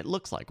adventure game. It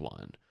looks like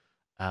one,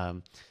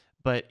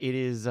 but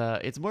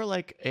it's more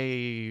like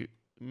a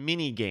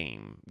mini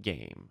game.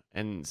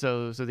 And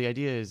so the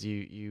idea is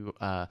you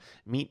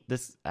meet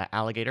this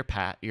alligator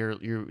Pat.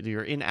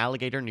 You're in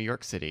Alligator, New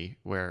York City,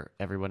 where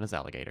everyone is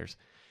alligators,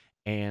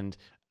 and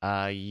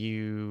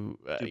do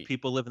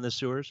people live in the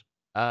sewers?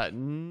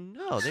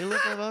 No, they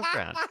live above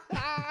ground.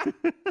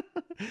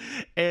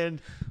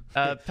 And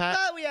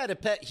Pat, we had a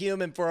pet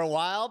human for a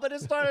while, but it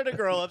started to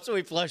grow up, so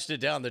we flushed it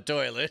down the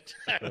toilet.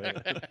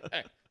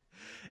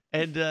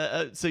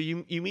 And so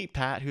you meet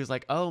Pat, who's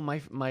like, oh, my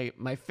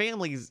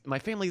family's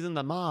in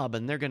the mob,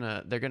 and they're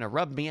gonna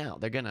rub me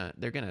out. They're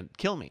gonna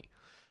kill me.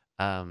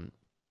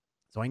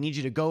 So I need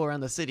you to go around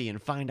the city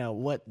and find out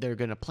what they're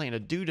gonna plan to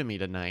do to me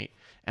tonight.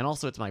 And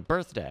also, it's my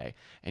birthday,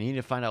 and you need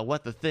to find out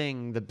what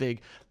the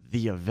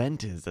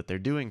event is that they're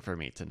doing for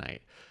me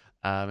tonight.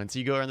 And so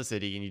you go around the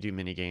city and you do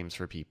mini games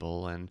for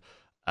people, and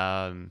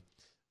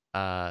then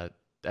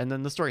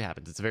the story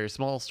happens. It's a very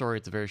small story.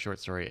 It's a very short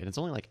story, and it's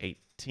only like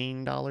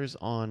 $18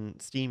 on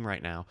Steam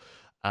right now.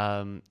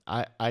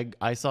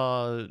 I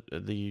saw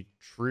the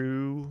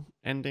true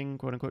ending,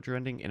 quote unquote true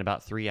ending, in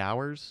about 3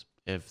 hours,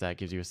 if that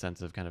gives you a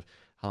sense of kind of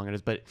how long it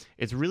is. But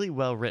it's really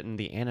well written.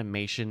 The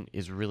animation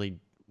is really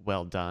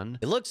well done.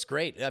 It looks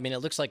great. I mean, it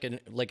looks like an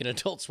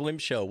Adult Swim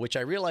show, which I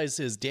realize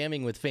is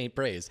damning with faint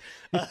praise.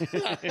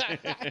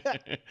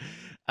 I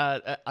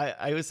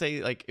would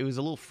say, like, it was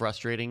a little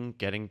frustrating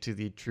getting to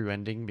the true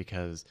ending,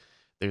 because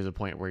there's a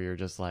point where you're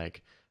just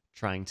like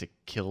trying to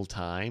kill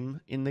time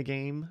in the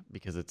game,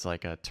 because it's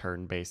like a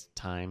turn-based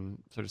time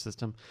sort of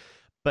system.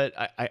 But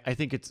I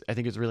think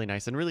it's really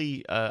nice, and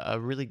really a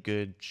really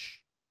good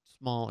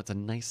small. It's a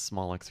nice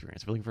small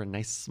experience. If you're looking for a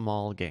nice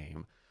small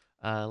game,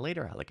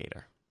 Later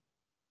Alligator.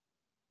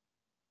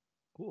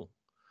 Cool.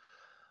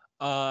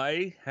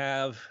 I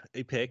have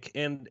a pick,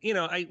 and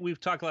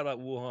we've talked a lot about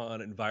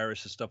Wuhan and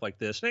virus and stuff like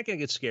this, and it can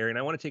get scary, and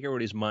I want to take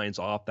everybody's minds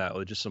off that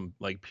with just some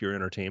like pure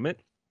entertainment.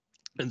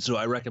 And so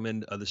I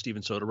recommend the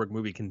Steven Soderbergh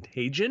movie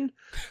Contagion,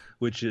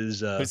 which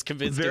is I was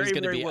convinced it was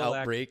going to be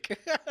Outbreak.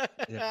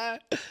 Yeah.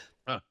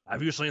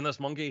 Have you seen this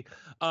monkey?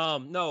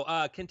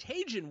 No,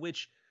 Contagion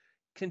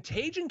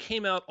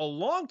came out a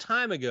long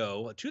time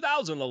ago,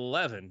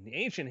 2011,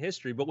 ancient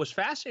history. But what's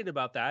fascinating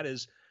about that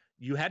is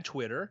you had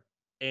Twitter,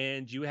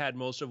 and you had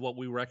most of what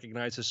we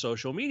recognize as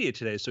social media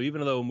today. So even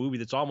though a movie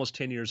that's almost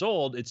 10 years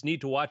old, it's neat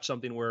to watch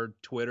something where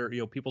Twitter,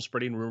 people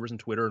spreading rumors on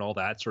Twitter and all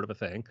that sort of a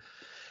thing.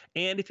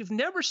 And if you've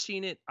never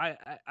seen it,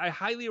 I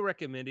highly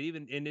recommend it.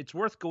 And it's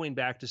worth going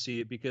back to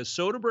see it, because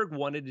Soderbergh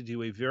wanted to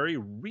do a very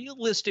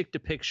realistic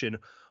depiction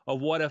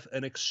of what if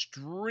an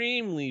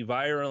extremely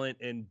violent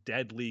and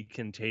deadly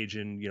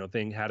contagion,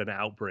 thing had an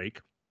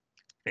outbreak.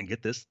 And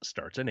get this,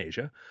 starts in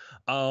Asia.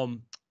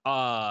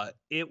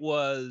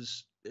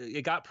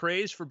 It got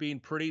praised for being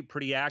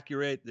pretty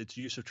accurate. Its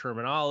use of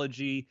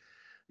terminology.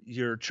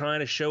 You're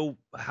trying to show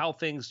how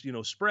things,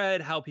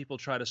 spread, how people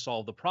try to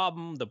solve the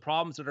problems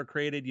that are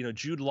created.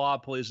 Jude Law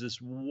plays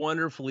this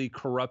wonderfully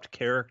corrupt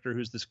character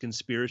who's this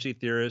conspiracy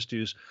theorist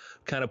who's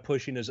kind of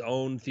pushing his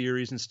own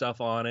theories and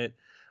stuff on it.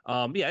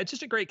 It's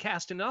just a great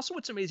cast. And also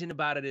what's amazing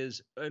about it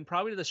is, and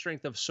probably the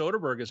strength of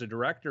Soderbergh as a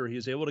director, he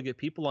was able to get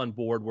people on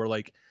board where,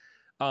 like,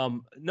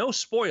 no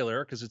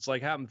spoiler, because it's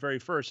like happened very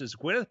first, is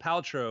Gwyneth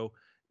Paltrow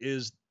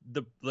is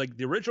the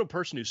original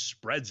person who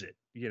spreads it,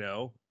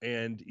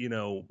 and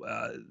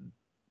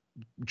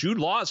Jude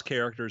Law's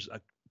character is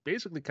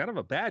basically kind of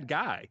a bad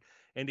guy,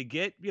 and to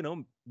get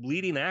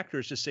leading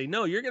actors to say,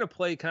 no, you're going to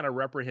play kind of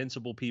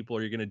reprehensible people,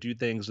 or you're going to do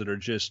things that are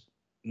just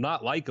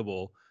not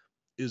likable,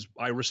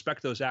 I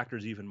respect those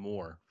actors even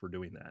more for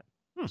doing that.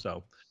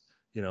 So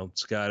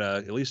it's got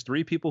at least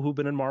 3 people who've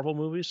been in Marvel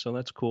movies, so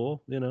that's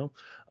cool.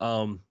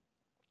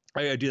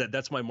 I do that.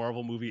 That's my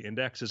Marvel movie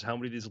index, is how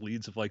many of these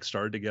leads have like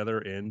started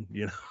together in,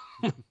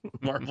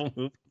 Marvel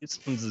movies.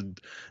 It's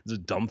a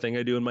dumb thing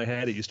I do in my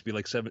head. It used to be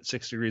like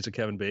 6 degrees of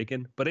Kevin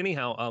Bacon. But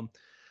anyhow,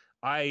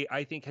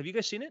 I think, have you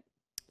guys seen it?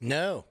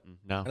 No,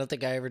 I don't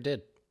think I ever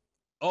did.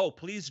 Oh,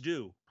 please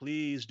do.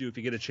 Please do if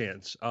you get a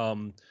chance.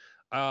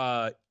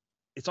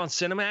 It's on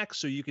Cinemax,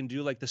 so you can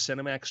do like the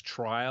Cinemax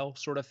trial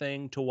sort of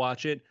thing to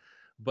watch it.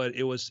 But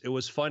it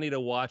was funny to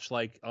watch,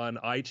 like on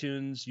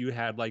iTunes, you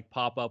had like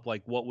pop up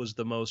like what was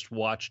the most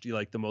watched,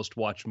 the most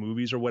watched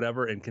movies or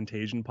whatever, and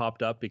Contagion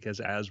popped up, because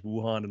as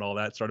Wuhan and all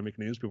that started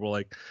making news, people were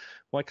like,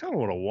 well, I kind of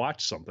want to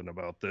watch something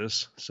about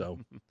this. So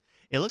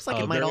it looks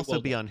like it might also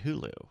be on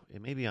Hulu.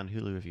 It may be on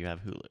Hulu if you have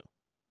Hulu.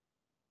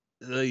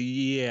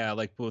 Yeah,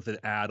 like with an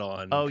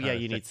add-on. Oh yeah,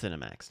 you need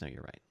Cinemax. No,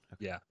 you're right.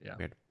 Okay. Yeah.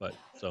 Weird. But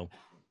so.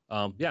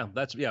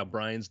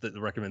 Brian's that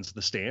recommends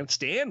The Stand.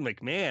 Stan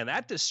McMahon,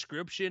 that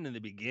description in the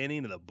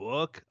beginning of the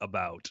book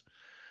about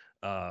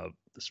the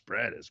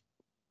spread is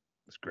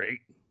great.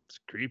 It's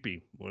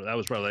creepy. Well, that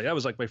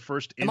was like my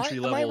first entry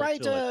level. Am I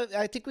right?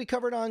 I think we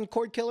covered on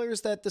Cord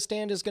Killers that The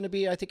Stand is going to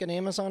be, I think, an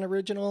Amazon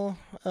original.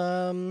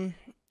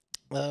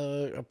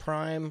 A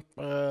Prime.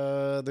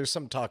 There's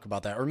some talk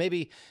about that, or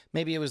maybe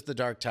it was the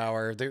Dark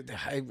Tower.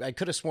 I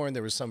could have sworn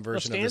there was some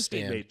version of the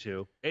Stand. Stand. Made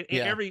too. And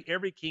Yeah.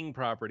 every King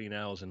property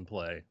now is in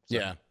play. So,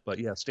 Yeah. but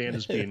yeah, Stand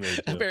is being made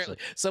too. Apparently,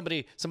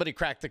 somebody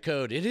cracked the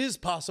code. It is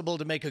possible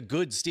to make a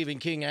good Stephen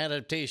King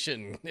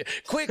adaptation.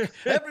 Quick,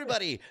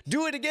 everybody,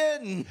 do it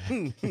again.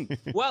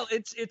 Well,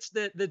 it's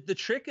the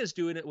trick is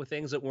doing it with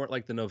things that weren't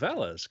like the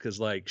novellas, because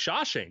like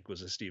Shawshank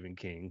was a Stephen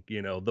King.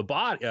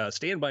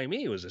 Stand by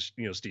Me was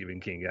a Stephen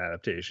King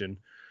adaptation.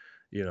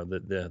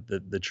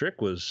 The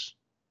trick was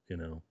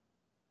the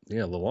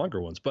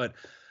longer ones. But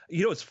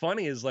what's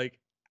funny is like,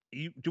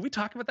 do we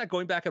talk about that,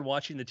 going back and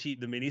watching the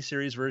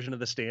miniseries version of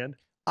The Stand?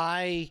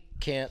 I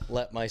can't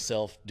let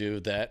myself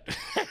do that.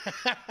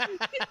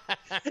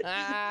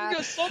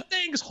 Some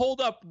things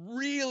hold up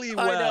really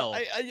well.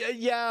 I know.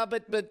 Yeah,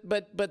 but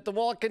the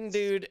walking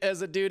dude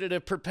as a dude in a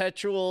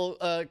perpetual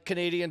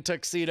Canadian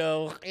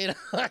tuxedo,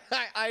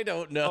 I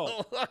don't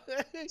know.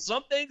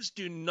 Some things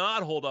do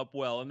not hold up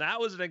well, and that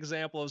was an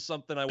example of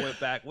something I went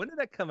back. When did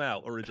that come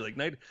out originally?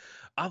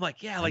 I'm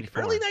like, yeah, like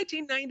 94. early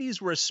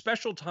 1990s were a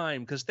special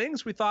time, because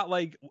things we thought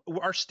like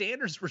our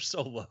standards were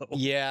so low.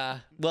 Yeah.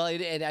 Well,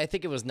 I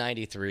think it was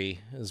 93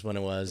 is when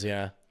it was.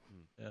 Yeah.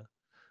 Yeah.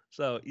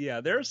 So yeah,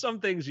 there are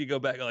some things you go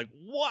back and like,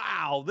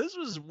 wow, this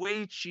was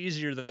way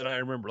cheesier than I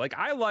remember. Like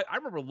I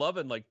remember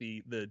loving like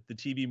the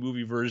TV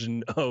movie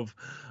version of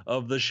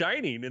The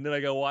Shining, and then I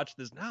go watch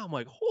this now. I'm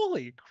like,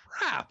 holy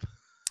crap.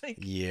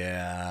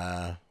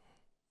 Yeah.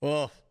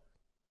 Well,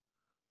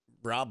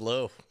 Rob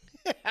Lowe.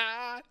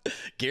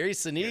 Gary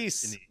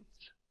Sinise.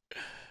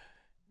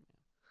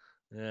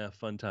 Yeah,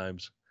 fun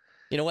times.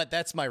 You know what?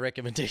 That's my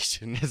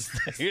recommendation. Is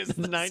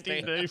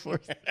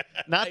 1994.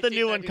 Not the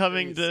new one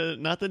coming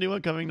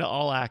to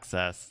All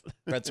Access.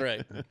 That's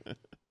right.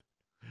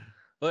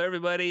 Well,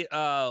 everybody,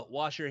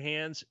 wash your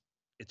hands.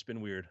 It's been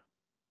weird.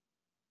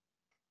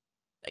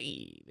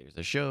 Hey, there's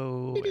a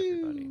show,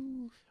 everybody.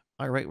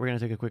 All right, we're gonna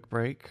take a quick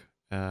break.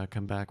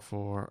 Come back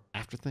for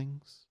After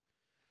Things.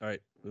 All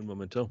right, un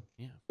momento.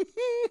 Yeah.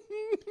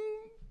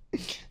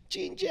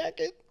 Jean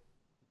jacket.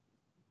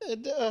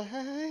 And,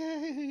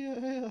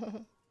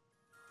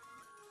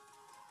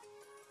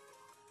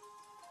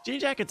 Jean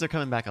jackets are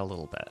coming back a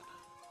little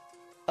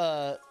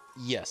bit.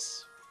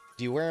 yes.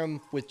 Do you wear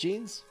them with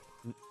jeans?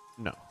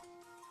 No.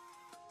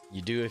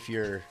 You do if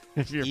you're,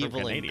 If you're from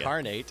evil Canada.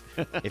 incarnate.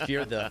 If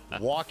you're the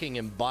walking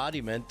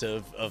embodiment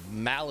of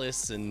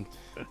malice and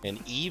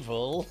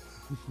evil,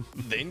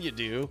 then you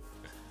do.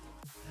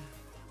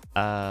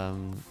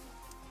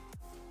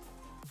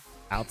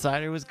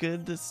 Outsider was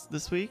good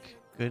this week.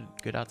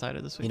 Good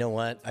Outsider this week. You know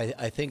what?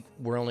 I think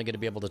we're only going to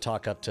be able to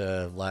talk up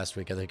to last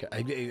week. I think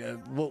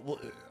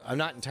I'm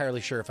not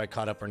entirely sure if I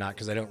caught up or not,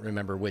 because I don't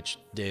remember which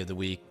day of the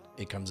week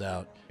it comes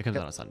out. It comes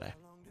out on Sunday.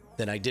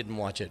 Then I didn't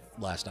watch it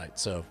last night,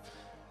 so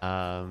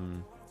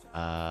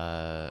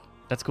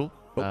that's cool.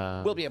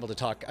 but we'll be able to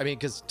talk. I mean,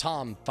 because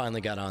Tom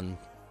finally got on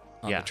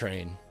Yeah. the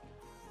train.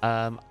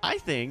 I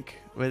think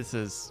we'll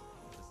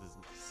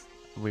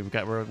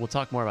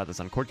talk more about this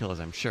on Cord Killers,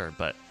 I'm sure,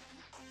 but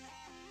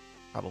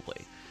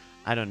probably.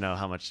 I don't know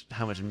how much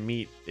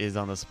meat is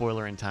on the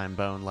spoiler in time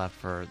bone left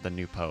for the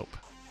new Pope.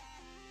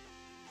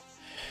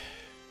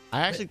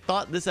 I actually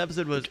thought this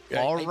episode was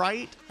all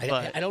right,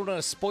 but I don't want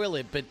to spoil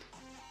it, but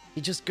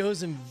he just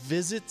goes and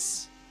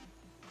visits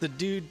the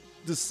dude,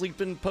 the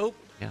sleeping Pope.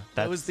 yeah,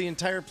 That was the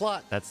entire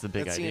plot. that's the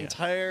big That's idea. the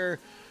entire.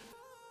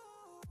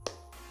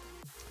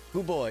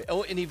 Oh boy!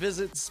 Oh, and he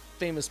visits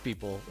famous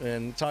people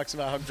and talks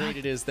about how great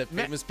it is that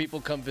famous people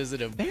come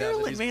visit him. now that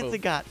Marilyn he's Manson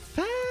Pope. got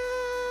fat. I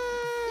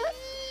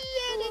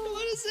don't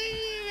want to say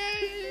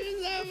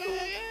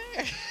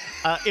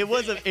It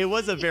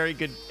was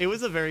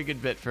a very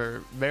good bit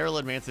for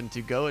Marilyn Manson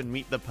to go and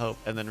meet the Pope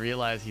and then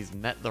realize he's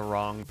met the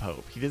wrong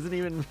Pope. He hasn't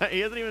even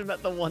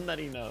met the one that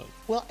he knows.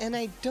 Well, and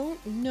I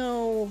don't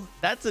know.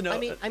 That's a no.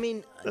 I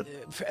mean,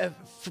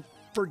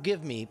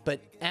 forgive me,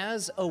 but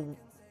as a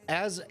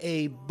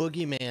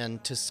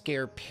boogeyman to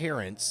scare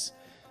parents,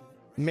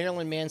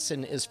 Marilyn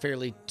Manson is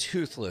fairly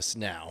toothless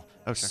now.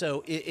 Oh, sure.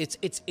 So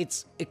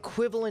it's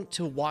equivalent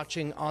to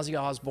watching Ozzy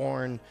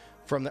Osbourne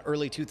from the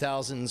early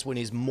 2000s when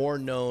he's more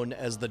known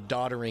as the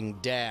doddering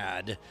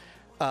dad.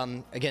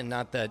 Again,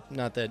 not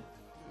that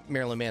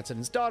Marilyn Manson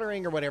is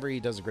doddering or whatever. He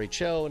does a great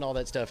show and all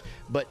that stuff.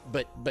 But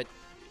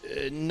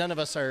none of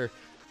us are.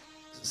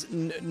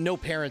 No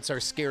parents are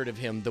scared of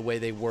him the way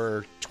they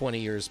were 20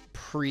 years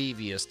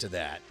previous to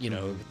that.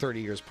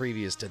 30 years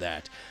previous to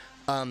that.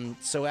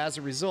 So as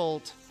a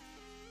result.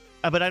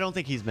 But I don't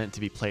think he's meant to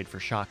be played for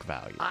shock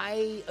value.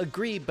 I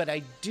agree, but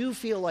I do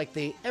feel like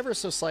they ever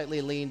so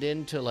slightly leaned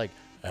into like,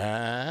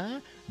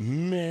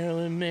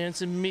 Marilyn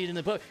Manson meeting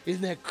the Pope.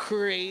 Isn't that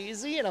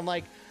crazy? And I'm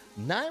like,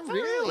 not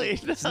really.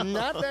 It's no.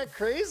 not that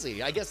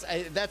crazy. I guess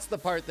that's the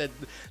part that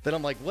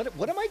I'm like, what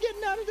am I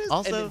getting out of this?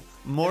 Also,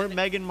 more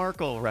Meghan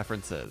Markle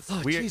references.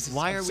 Oh, Jesus.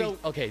 Why are we?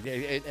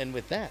 Okay, and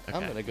with that, I'm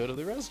Okay. going to go to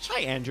the rest.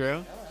 Hi,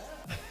 Andrew.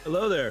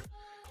 Hello there.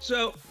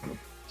 So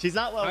She's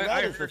not well read. I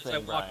is the heard, thing, I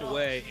walked Brian.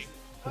 away,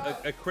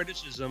 a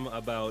criticism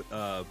about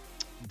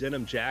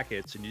denim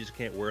jackets and you just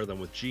can't wear them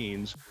with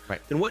jeans,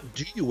 Right. then what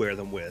do you wear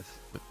them with?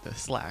 With the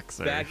slacks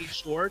or Baggy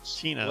shorts,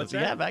 chinos. What's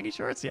that? Yeah, baggy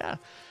shorts. Yeah,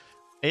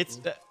 it's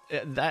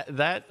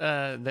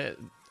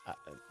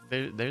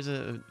there's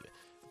a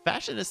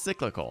fashion is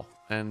cyclical,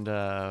 and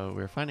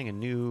we're finding a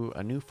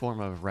new form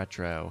of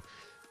retro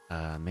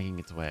making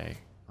its way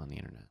on the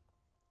internet.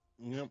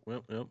 Yep.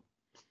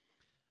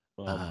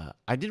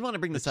 I did want to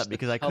bring this it's up the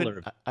because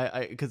color.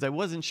 because I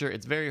wasn't sure.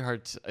 It's very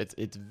hard.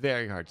 It's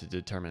very hard to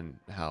determine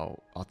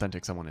how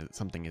authentic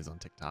something is on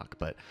TikTok.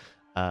 But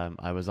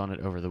I was on it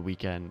over the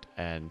weekend,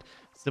 and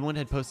someone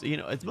had posted. You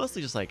know, it's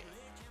mostly just like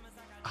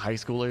high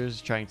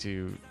schoolers trying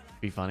to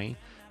be funny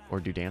or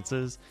do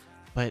dances.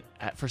 But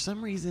for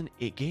some reason,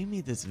 it gave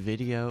me this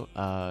video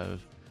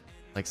of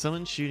like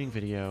someone shooting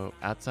video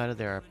outside of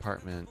their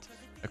apartment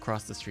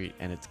across the street,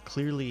 and it's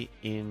clearly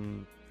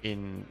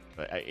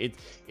it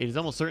is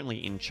almost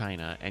certainly in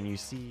China, and you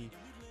see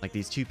like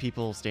these two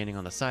people standing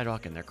on the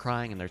sidewalk, and they're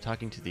crying, and they're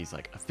talking to these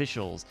like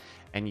officials,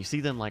 and you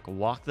see them like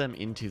walk them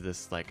into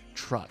this like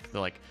truck.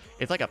 They're like,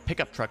 it's like a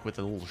pickup truck with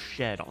a little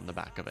shed on the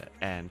back of it,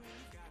 and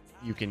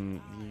you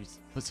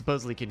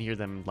supposedly can hear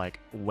them like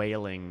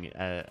wailing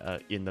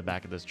in the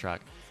back of this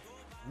truck.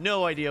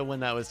 No idea when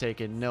that was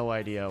taken. No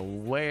idea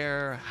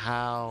where,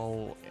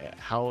 how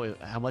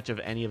much of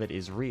any of it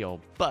is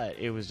real. But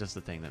it was just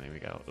the thing that made me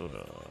go,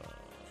 ugh.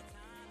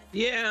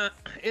 Yeah,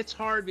 it's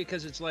hard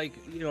because it's like,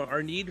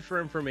 our need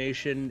for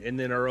information and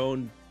then our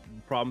own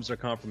problems or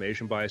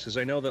confirmation bias. Because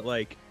I know that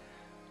like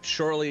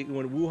shortly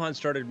when Wuhan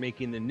started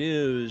making the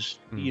news,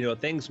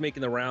 things making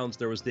the rounds,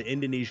 there was the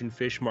Indonesian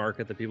fish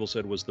market that people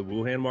said was the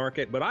Wuhan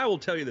market. But I will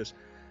tell you this,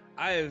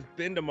 I have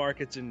been to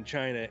markets in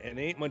China and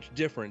they ain't much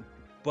different.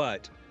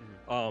 But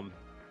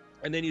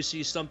and then you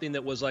see something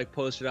that was like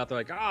posted out there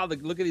like,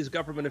 look at these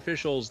government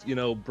officials,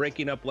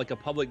 breaking up like a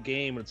public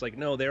game. And it's like,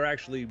 no, they're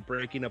actually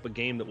breaking up a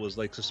game that was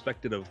like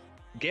suspected of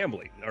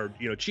gambling or,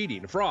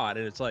 cheating, fraud.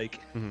 And it's like,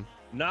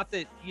 not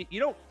that you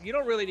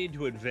don't really need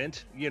to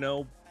invent,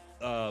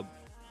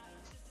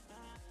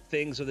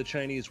 things of the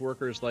Chinese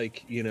workers,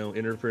 like,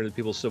 interfering with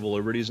people's civil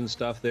liberties and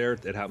stuff there.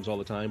 It happens all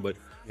the time. But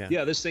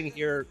yeah, this thing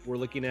here, we're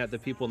looking at the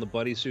people in the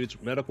buddy suits,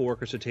 medical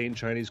workers detained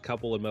Chinese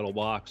couple in metal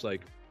box.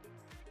 Like,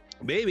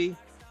 maybe,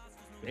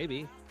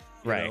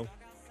 right.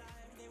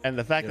 And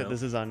the fact that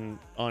this is on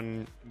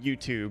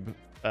YouTube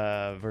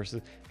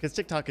versus, because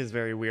TikTok is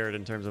very weird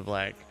in terms of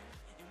like,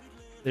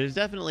 there's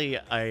definitely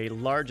a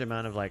large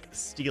amount of like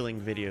stealing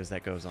videos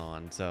that goes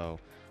on. So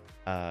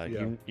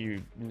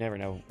you never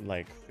know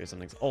like if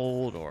something's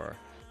old or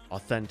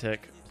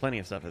authentic. Plenty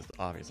of stuff is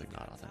obviously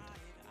not authentic.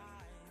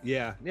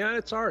 Yeah,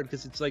 it's hard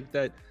because it's like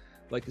that.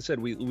 Like I said,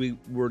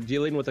 we're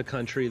dealing with a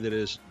country that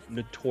is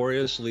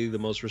notoriously the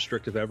most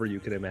restrictive ever you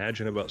can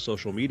imagine about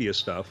social media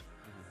stuff,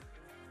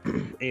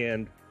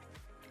 and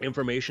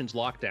information's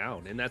locked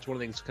down. And that's one of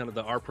the things kind of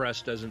our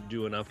press doesn't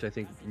do enough to, I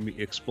think,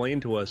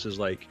 explain to us is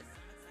like,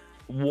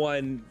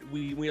 one,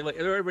 we like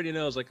everybody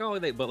knows like,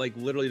 but like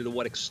literally to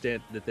what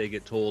extent that they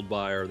get told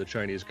by, or the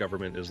Chinese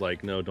government is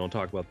like, no, don't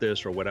talk about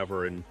this or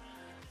whatever. And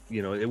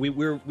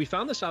we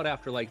found this out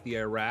after like the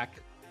Iraq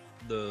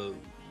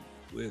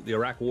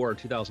War in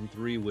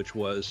 2003, which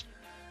was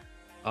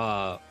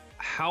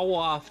how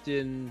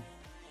often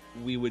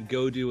we would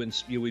go to, and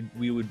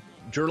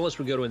journalists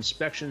would go to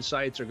inspection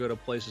sites or go to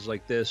places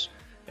like this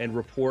and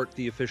report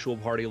the official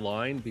party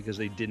line because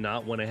they did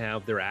not want to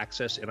have their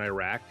access in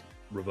Iraq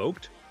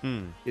revoked.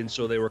 And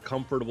so they were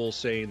comfortable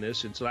saying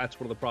this. And so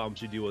that's one of the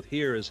problems you deal with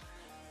here is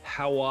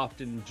how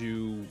often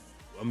do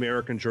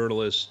American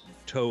journalists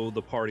toe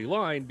the party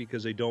line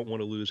because they don't want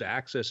to lose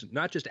access,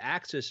 not just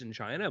access in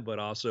China, but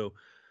also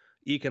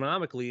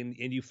economically.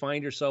 And you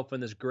find yourself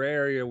in this gray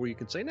area where you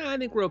can say, no, I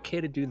think we're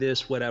okay to do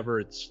this, whatever.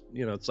 It's,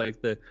 it's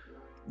like the,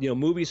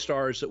 movie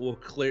stars that will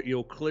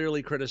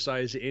clearly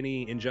criticize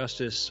any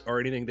injustice or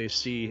anything they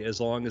see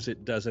as long as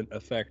it doesn't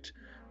affect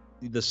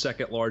the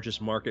second largest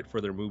market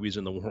for their movies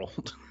in the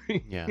world.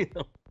 Yeah.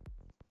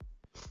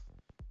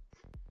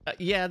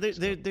 Yeah,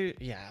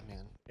 yeah,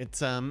 man. It's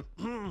tough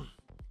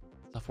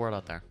world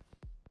out there.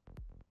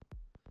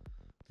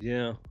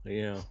 Yeah.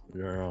 Were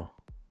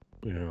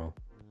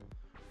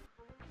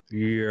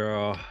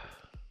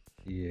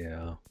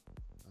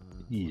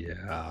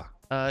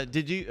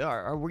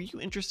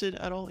you interested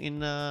at all in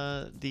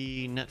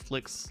the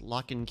Netflix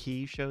Lock and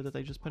Key show that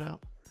they just put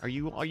out? Are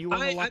you on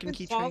the Lock and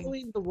Key train? I've been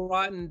following the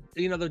Rotten,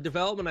 the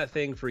development of that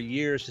thing for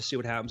years to see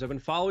what happens. I've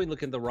been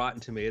looking at the Rotten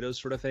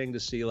Tomatoes sort of thing to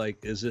see like,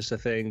 is this a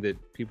thing that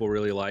people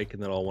really like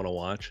and that I'll want to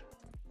watch?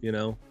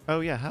 Oh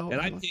yeah, how? And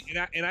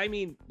I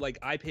mean, like,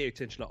 I pay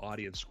attention to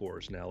audience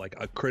scores now. Like,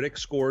 critic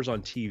scores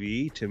on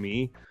TV to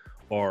me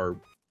are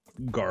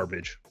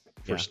garbage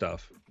for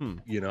stuff.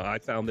 I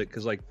found that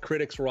because like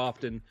critics were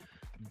often,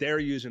 they're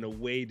using a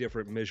way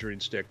different measuring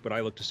stick, but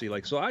I look to see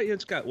like,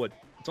 it's got what.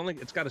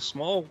 It's got a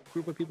small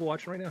group of people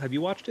watching right now. Have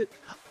you watched it?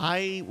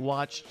 I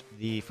watched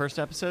the first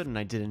episode and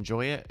I did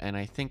enjoy it, and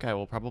I think I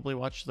will probably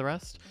watch the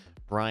rest.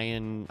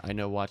 Brian, I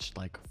know, watched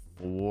like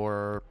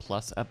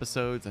 4+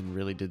 episodes and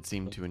really did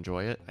seem to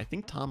enjoy it. I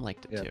think Tom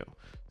liked it too.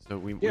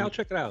 So I'll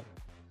check it out.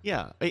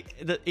 Yeah,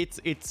 it's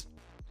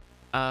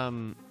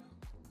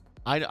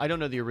I don't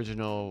know the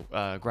original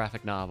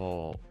graphic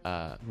novel.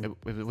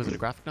 Was it a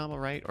graphic novel,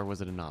 right, or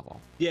was it a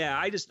novel? Yeah,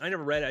 I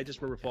never read it. I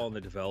just remember following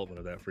the development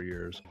of that for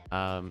years.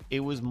 It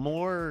was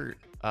more.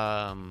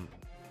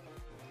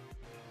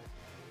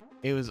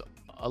 It was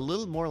a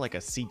little more like a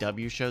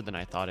CW show than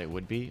I thought it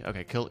would be.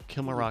 Okay,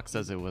 Kilmarrock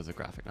says it was a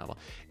graphic novel.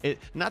 It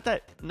not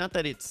that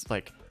it's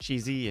like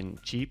cheesy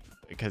and cheap,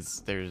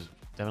 because there's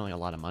definitely a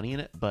lot of money in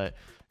it, but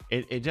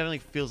it definitely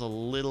feels a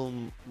little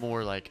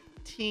more like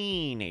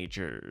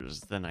teenagers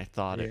than I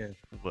thought it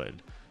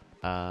would.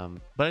 But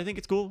I think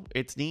it's cool.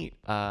 It's neat.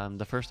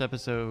 The first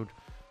episode,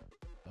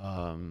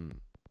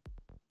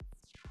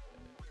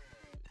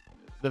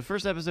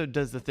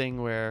 does the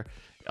thing where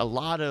a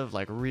lot of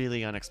like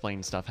really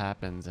unexplained stuff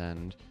happens,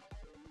 and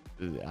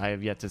I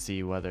have yet to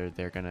see whether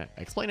they're gonna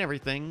explain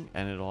everything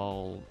and it'll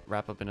all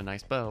wrap up in a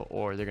nice bow,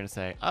 or they're gonna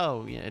say,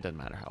 oh yeah, it doesn't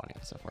matter how any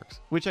of this stuff works,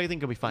 which I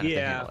think will be fine if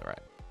they handle it right.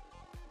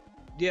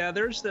 Yeah,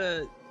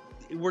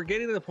 we're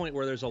getting to the point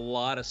where there's a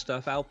lot of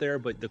stuff out there,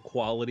 but the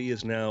quality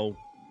is now,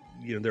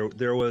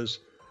 there was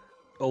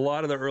a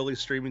lot of the early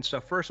streaming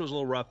stuff. First it was a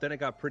little rough, then it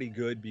got pretty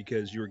good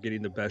because you were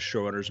getting the best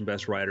showrunners and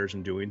best writers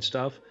and doing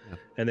stuff. Yeah.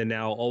 And then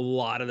now a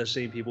lot of the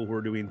same people who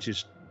are doing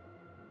just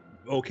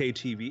okay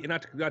TV, and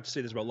not to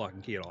say this about Lock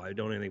and Key at all, I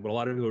don't know anything, but a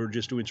lot of people who are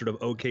just doing sort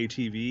of okay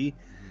TV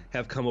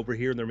have come over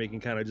here and they're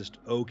making kind of just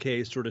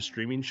okay sort of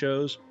streaming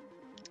shows.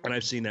 And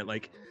I've seen that,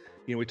 like,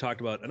 we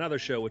talked about another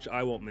show, which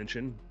I won't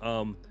mention.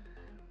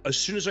 As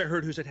soon as I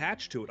heard who's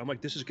attached to it, I'm like,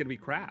 this is going to be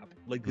crap.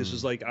 Like, this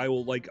is like, I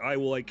will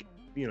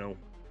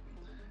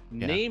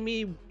name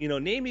me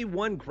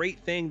one great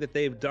thing that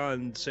they've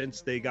done since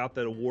they got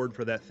that award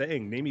for that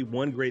thing. Name me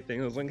one great thing.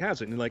 I was like,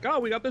 has it? And like, oh,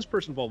 we got this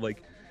person involved.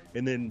 Like,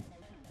 and then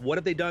what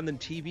have they done in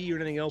TV or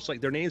anything else?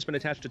 Like, their name's been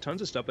attached to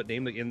tons of stuff, but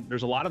and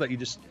there's a lot of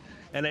that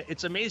and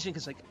it's amazing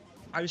because, like,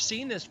 I've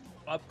seen this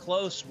up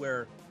close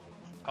where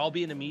I'll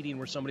be in a meeting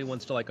where somebody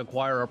wants to like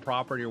acquire a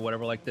property or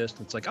whatever like this. And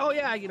it's like, oh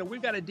yeah,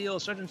 we've got a deal,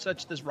 such and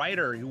such, this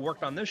writer who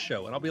worked on this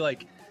show. And I'll be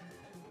like,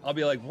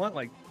 what?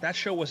 Like, that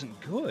show wasn't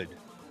good.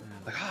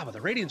 Like, but the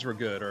ratings were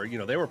good, or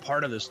they were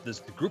part of this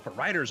group of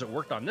writers that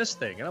worked on this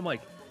thing. And I'm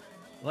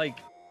like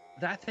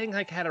that thing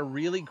like had a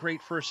really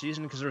great first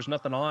season because there was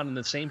nothing on, and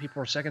the same people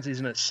for second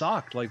season, it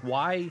sucked. Like,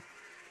 why?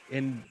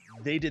 And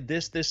they did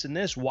this and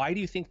this. Why do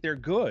you think they're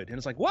good? And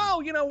it's like,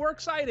 whoa, we're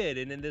excited.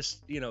 And in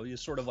this,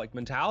 this sort of like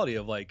mentality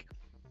of like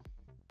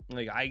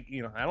I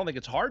don't think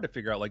it's hard to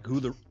figure out like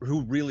who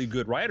really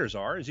good writers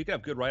are. Is you can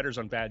have good writers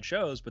on bad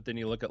shows, but then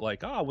you look at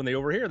like, when they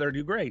over here, they're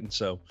do great. And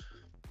so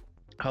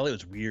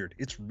Hollywood's weird.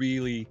 It's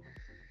really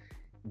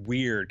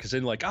weird because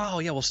then like, oh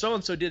yeah, well, so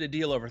and so did a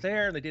deal over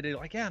there and they did it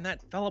like, yeah, and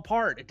that fell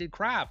apart. It did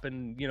crap.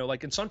 And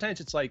and sometimes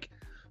it's like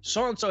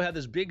so and so had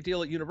this big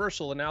deal at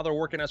Universal and now they're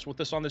working us with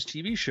this on this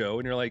TV show,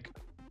 and you're like,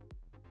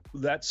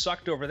 that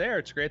sucked over there.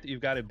 It's great that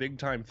you've got a big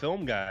time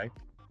film guy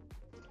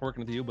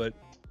working with you, but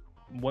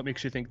what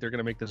makes you think they're going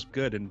to make this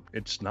good? And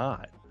it's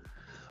not.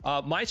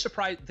 My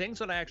surprise things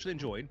that I actually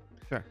enjoyed,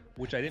 sure,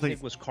 which I didn't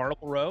think was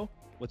Carnival Row.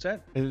 What's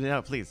that?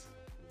 No, please.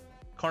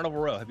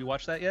 Carnival Row. Have you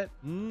watched that yet?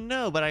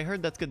 No, but I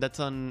heard that's good. That's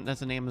an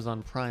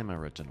Amazon Prime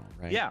original,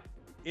 right? Yeah,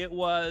 it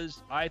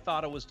was. I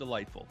thought it was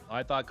delightful.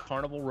 I thought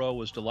Carnival Row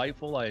was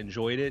delightful. I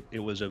enjoyed it. It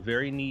was a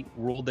very neat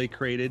world they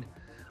created.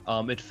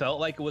 It felt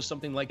like it was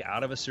something like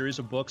out of a series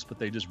of books, but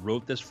they just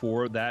wrote this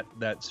for that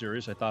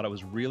series. I thought it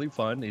was really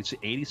fun. It's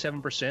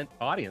 87%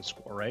 audience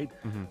score, right?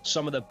 Mm-hmm.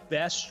 Some of the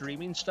best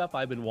streaming stuff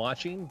I've been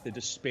watching, the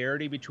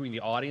disparity between the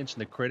audience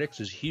and the critics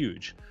is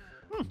huge.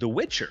 The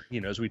Witcher,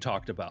 as we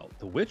talked about.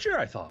 The Witcher,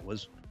 I thought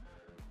was,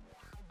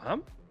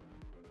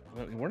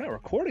 we're not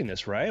recording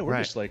this, right? We're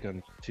just like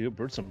on two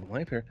birds of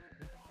life here.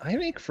 I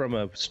think from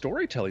a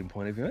storytelling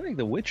point of view, I think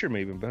The Witcher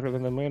may be better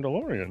than The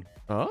Mandalorian.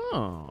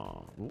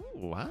 Oh, ooh,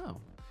 wow.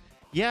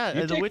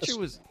 Yeah, The Witcher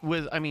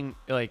was, I mean,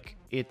 like,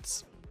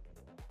 it's,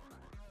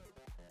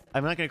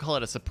 I'm not going to call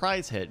it a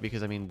surprise hit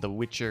because, I mean, The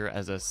Witcher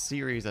as a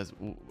series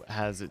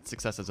has its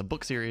success as a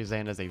book series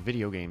and as a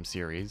video game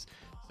series.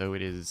 So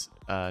it is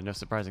no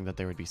surprising that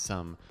there would be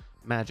some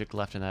magic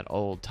left in that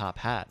old top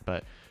hat.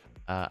 But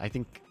I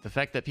think the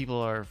fact that people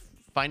are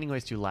finding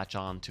ways to latch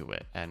on to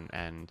it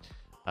and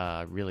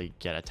really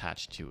get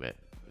attached to it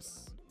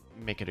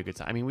make it a good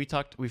sign. I mean, we've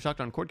talked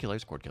on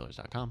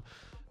cordkillers.com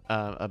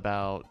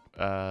about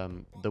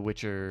The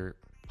Witcher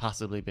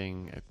possibly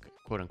being a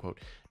quote unquote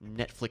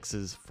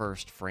Netflix's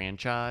first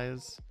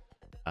franchise,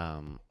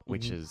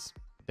 which is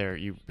there.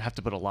 You have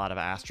to put a lot of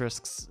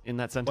asterisks in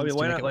that sentence. Well,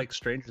 I mean, why not like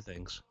Stranger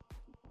Things?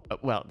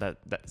 Well,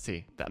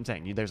 I'm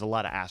saying there's a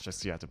lot of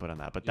asterisks you have to put on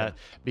that, but that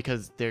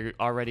because they're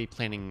already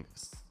planning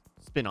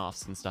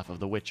spin-offs and stuff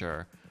of The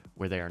Witcher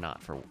where they are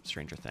not for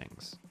Stranger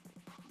Things.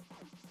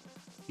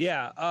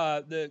 Yeah,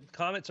 the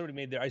comment somebody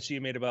made there, I see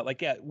you made about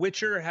like,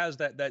 Witcher has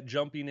that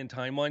jumping in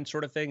timeline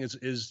sort of thing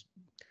is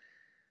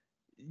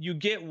you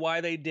get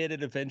why they did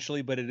it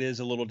eventually, but it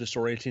is a little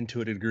disorienting to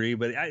a degree.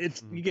 But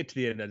you get to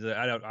the end of it,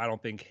 I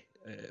don't think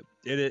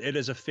it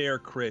is a fair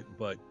crit,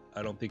 but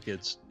I don't think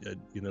it's at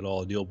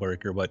all a deal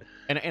breaker. But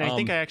I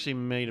think I actually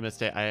made a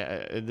mistake.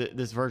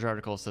 This Verge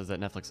article says that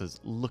Netflix is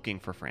looking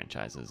for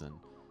franchises, and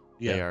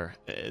yeah, they are.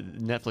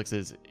 Netflix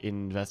is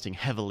investing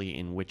heavily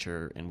in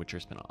Witcher and Witcher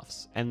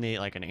spinoffs, and they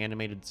like an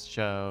animated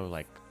show,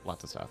 like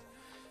lots of stuff.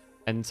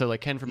 And so like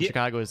Ken from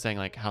Chicago is saying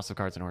like House of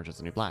Cards and Orange Is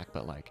the New Black,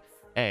 but like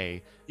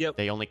they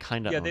only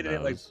kind of own they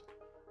didn't those.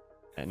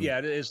 Like,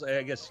 it is.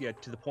 I guess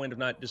to the point of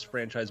not just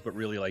franchise, but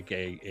really like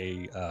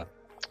a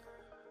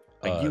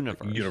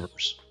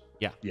universe.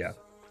 Yeah.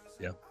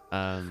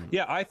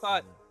 I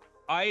thought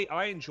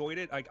I enjoyed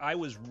it. Like I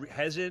was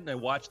hesitant. I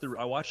watched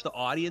the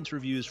audience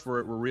reviews for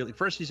it. Were really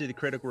first you see the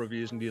critical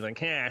reviews and be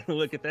like,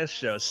 look at this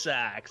show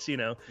sucks,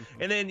 and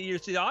then you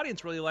see the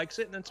audience really likes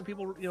it, and then some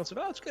people said,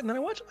 oh, it's good. And then I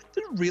watched it, like, it's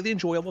a really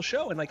enjoyable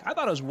show, and like I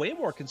thought it was way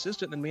more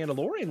consistent than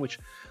Mandalorian, which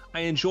I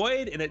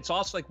enjoyed. And it's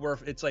also like where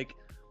it's like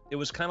it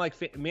was kind of like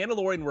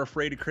Mandalorian. We're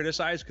afraid to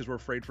criticize because we're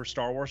afraid for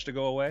Star Wars to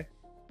go away.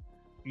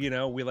 We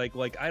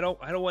like I don't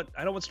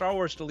want Star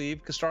Wars to leave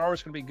because Star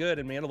Wars can be good,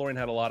 and Mandalorian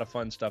had a lot of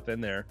fun stuff in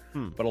there,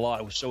 but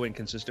it was so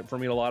inconsistent for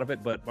me in a lot of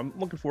it. But I'm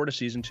looking forward to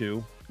season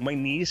 2. My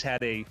niece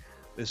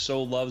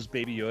so loves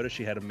Baby Yoda.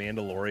 She had a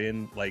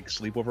Mandalorian like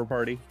sleepover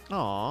party.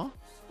 Aw,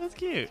 that's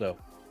cute. So,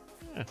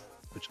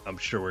 which I'm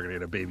sure we're gonna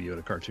get a Baby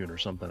Yoda cartoon or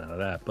something out of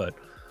that. But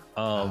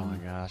oh my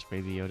gosh,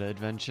 Baby Yoda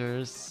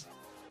adventures.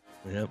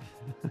 Yep.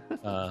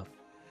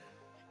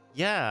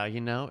 Yeah,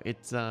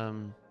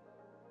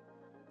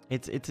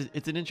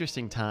 it's an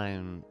interesting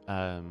time.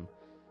 I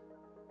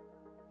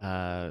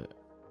don't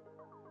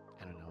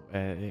know.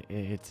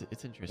 It's an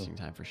interesting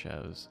time for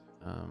shows.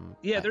 I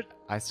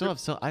have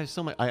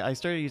so much. I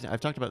started using. I've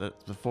talked about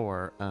that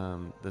before.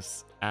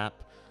 This app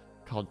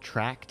called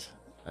Tracked,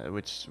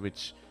 which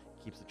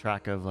keeps a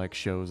track of like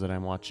shows that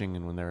I'm watching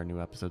and when there are new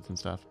episodes and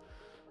stuff.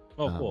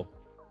 Oh, cool.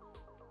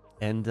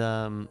 And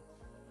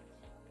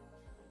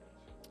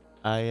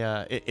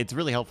it's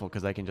really helpful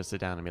because I can just sit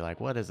down and be like,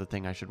 what is the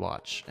thing I should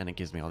watch? And it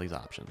gives me all these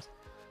options.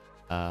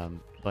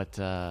 But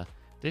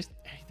there's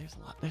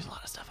a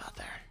lot of stuff out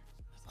there.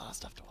 There's a lot of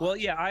stuff to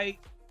watch. Well,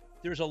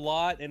 there's a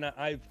lot, and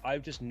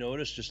I've just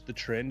noticed just the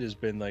trend has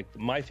been like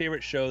my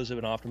favorite shows have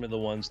been often the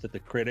ones that the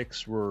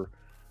critics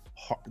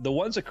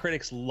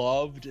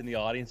loved and the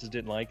audiences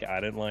didn't like. I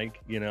didn't like,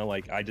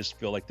 like I just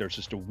feel like there's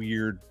just a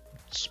weird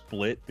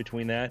split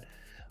between that.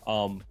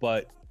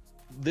 But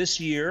this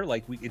year,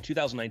 like in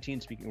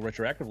 2019, speaking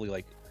retroactively,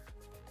 like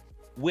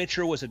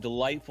Witcher was a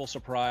delightful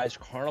surprise,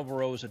 Carnival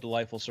Row was a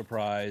delightful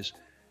surprise,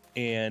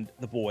 and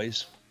The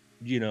Boys,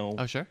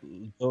 Oh, sure.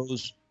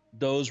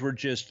 Those were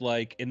just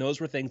like, and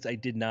those were things I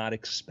did not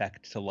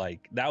expect to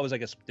like. That was, I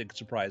guess, a big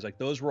surprise. Like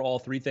those were all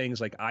 3 things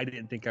like I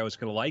didn't think I was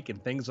gonna like,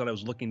 and things that I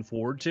was looking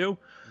forward to.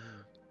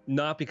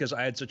 Not because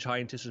I had such high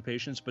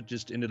anticipations, but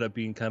just ended up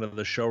being kind of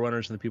the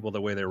showrunners and the people, the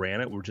way they ran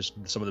it were just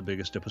some of the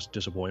biggest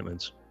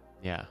disappointments.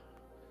 Yeah.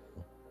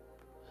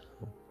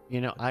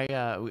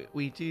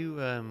 We do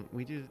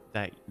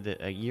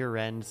a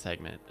year-end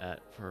segment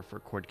for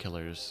Cord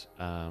Killers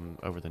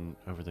over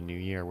the new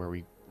year where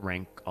we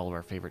rank all of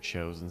our favorite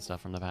shows and stuff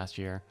from the past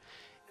year,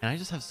 and I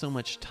just have so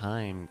much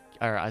time,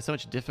 or so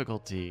much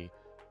difficulty,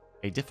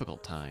 a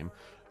difficult time,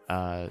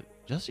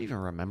 just even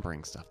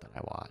remembering stuff that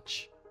I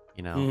watch.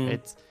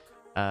 It's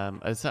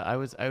so I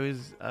was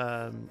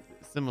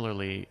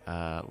similarly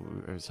I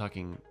was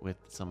talking with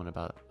someone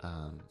about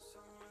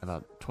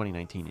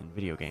 2019 in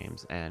video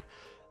games, and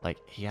like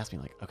he asked me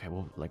like, okay,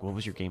 well, like what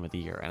was your game of the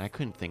year? And I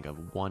couldn't think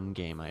of one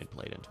game I had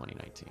played in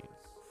 2019.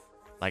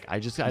 Like I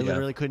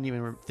literally couldn't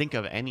even think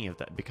of any of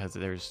that because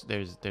there's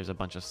a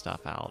bunch of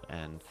stuff out,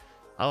 and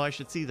I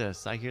should see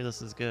this. I hear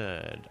this is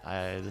good.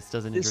 This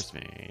doesn't interest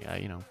me.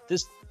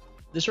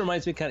 This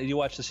reminds me kind of. You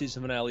watch the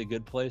season finale of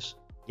Good Place?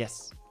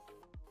 Yes.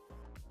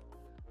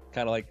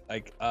 Kind of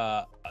like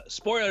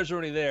spoilers are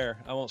already there.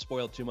 I won't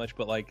spoil too much,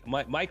 but like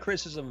my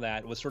criticism of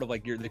that was sort of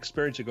like the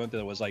experience you're going through.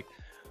 That was like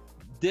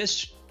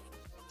this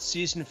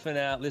season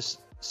finale, this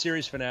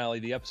series finale,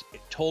 the episode,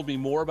 it told me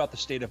more about the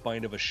state of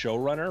mind of a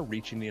showrunner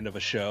reaching the end of a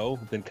show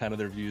than kind of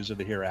their views of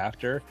the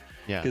hereafter.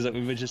 Yeah. Because it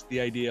was just the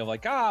idea of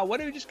like,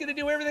 what are we just going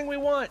to do everything we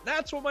want?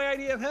 That's what my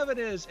idea of heaven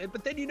is.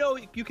 But then,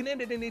 you can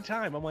end it any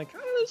time. I'm like,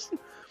 I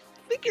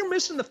think you're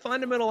missing the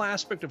fundamental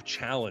aspect of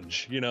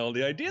challenge.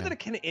 The idea that it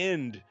can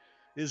end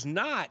is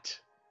not,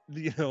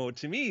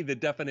 to me, the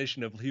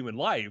definition of human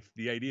life,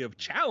 the idea of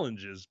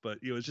challenges. But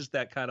it's just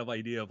that kind of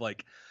idea of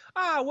like,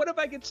 what if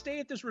I could stay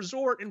at this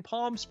resort in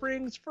Palm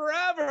Springs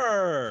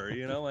forever?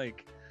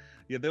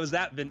 There was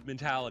that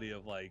mentality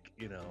of like,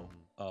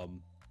 I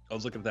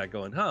was looking at that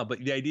going, but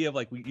the idea of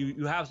like, you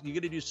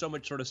get to do so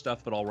much sort of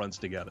stuff that all runs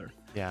together.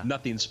 Yeah.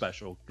 Nothing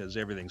special because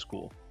everything's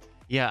cool.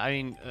 Yeah. I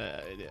mean,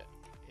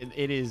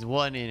 it is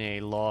one in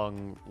a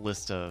long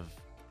list of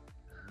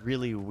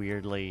really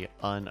weirdly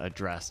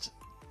unaddressed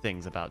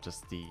things about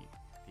just the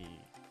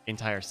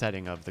entire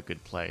setting of The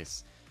Good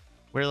Place,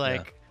 where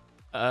like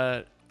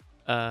ooh,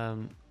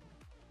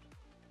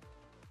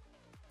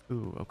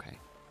 okay,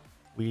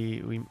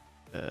 we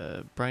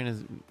Brian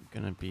is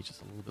gonna be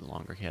just a little bit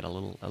longer. He had a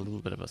little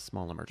bit of a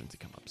small emergency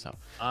come up, so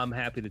I'm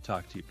happy to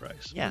talk to you,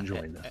 Bryce. yeah, I'm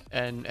enjoying that,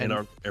 and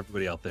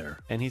everybody out there.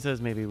 And he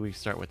says maybe we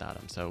start without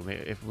him. So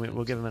if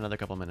we'll give him another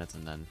couple minutes,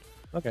 and then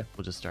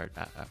we'll just start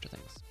after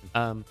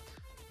things.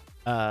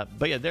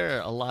 But yeah, there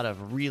are a lot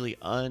of really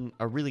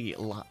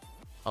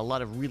a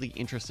lot of really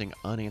interesting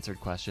unanswered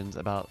questions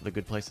about the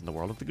Good Place and the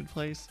world of the Good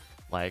Place,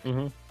 like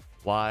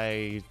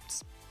why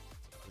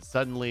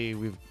suddenly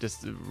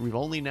we've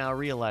only now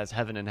realized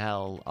heaven and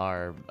hell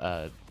are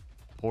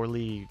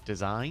poorly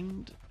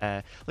designed.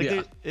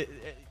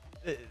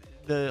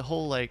 The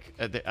whole like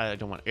I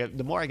don't want.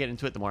 The more I get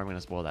into it, the more I'm going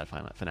to spoil that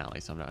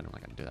finale. So I'm not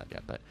going to do that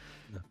yet. But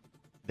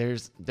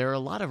there are a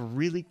lot of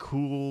really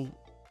cool,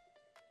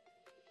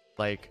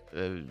 like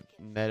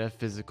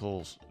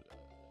metaphysical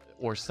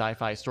or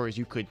sci-fi stories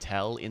you could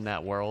tell in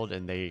that world,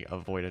 and they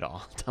avoided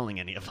all telling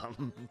any of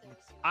them.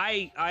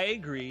 I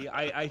agree.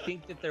 I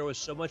think that there was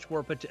so much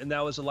more and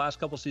that was the last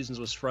couple seasons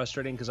was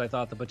frustrating because I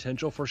thought the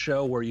potential for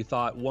show where you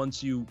thought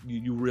once you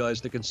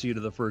realized the conceit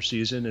of the first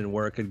season and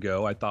where it could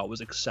go, I thought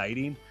was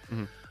exciting.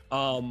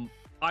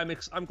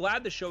 I'm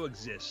glad the show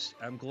exists.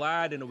 I'm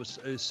glad, and it was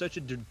such a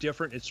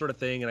different sort of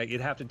thing, and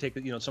you'd have to take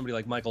somebody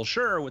like Michael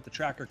Schur with the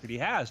track record he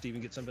has to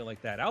even get something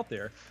like that out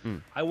there.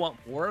 I want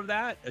more of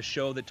that. A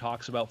show that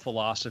talks about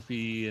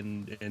philosophy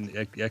and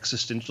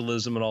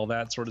existentialism and all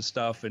that sort of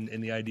stuff, and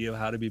the idea of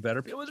how to be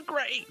better. It was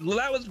great. Well,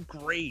 that was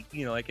great.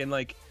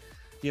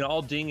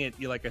 I'll ding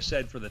it. Like I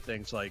said, for the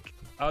things like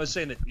I was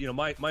saying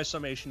that my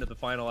summation of the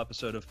final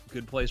episode of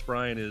Good Place,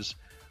 Brian, is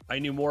I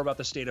knew more about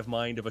the state of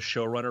mind of a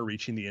showrunner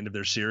reaching the end of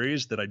their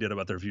series than I did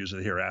about their views of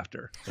the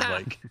hereafter.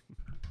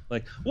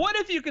 Like, what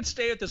if you could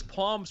stay at this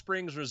Palm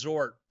Springs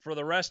resort for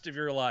the rest of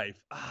your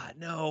life?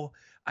 No,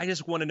 I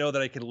just want to know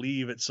that I can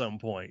leave at some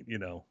point.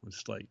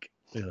 It's like,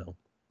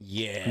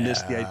 yeah. I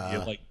miss the idea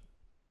of like,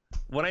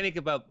 when I think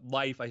about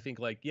life, I think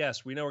like,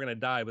 yes, we know we're going to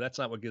die, but that's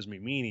not what gives me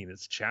meaning.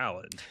 It's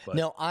challenge. But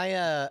no,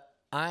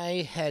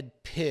 I had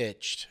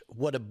pitched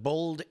what a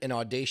bold and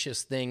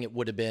audacious thing it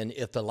would have been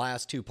if the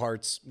last two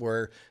parts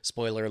were,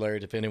 spoiler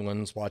alert if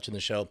anyone's watching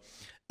the show,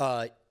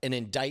 an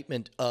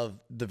indictment of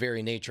the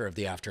very nature of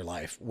the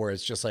afterlife, where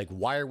it's just like,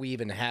 why are we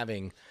even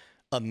having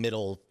a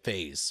middle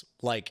phase?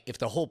 Like, if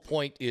the whole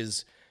point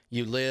is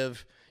you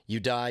live, you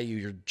die,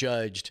 you're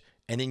judged,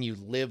 and then you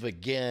live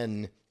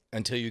again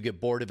until you get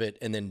bored of it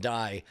and then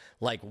die.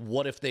 Like,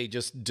 what if they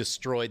just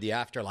destroyed the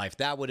afterlife?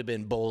 That would have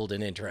been bold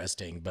and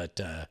interesting, but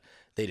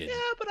they didn't.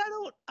 Yeah, but I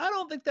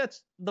don't think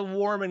that's the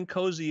warm and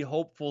cozy,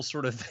 hopeful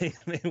sort of thing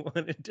they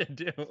wanted to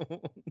do.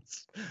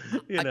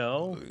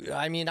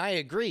 I mean, I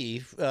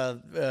agree.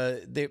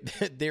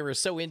 They were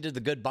so into the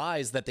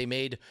goodbyes that they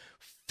made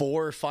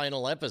 4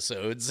 final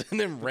episodes and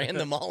then ran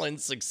them all in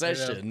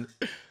succession.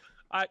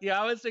 I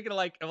was thinking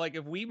like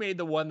if we made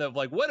the one that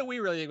like, what do we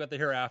really think about the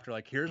hereafter?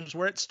 Like, here's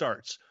where it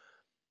starts.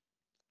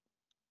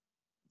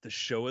 The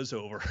show is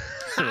over.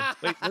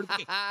 Wait,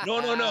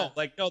 no.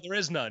 Like, no, there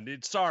is none.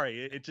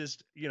 Sorry. It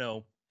just,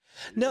 No,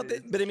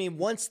 but I mean,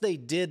 once they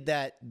did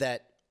that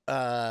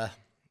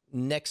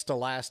next to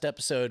last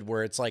episode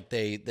where it's like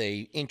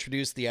they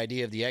introduced the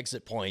idea of the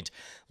exit point,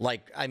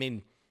 like, I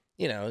mean,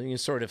 you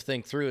sort of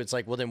think through, it's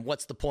like, well, then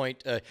what's the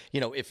point?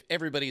 If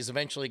everybody's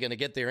eventually going to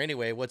get there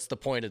anyway, what's the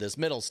point of this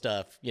middle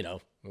stuff?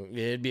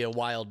 It'd be a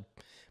wild,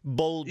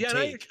 bold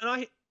take.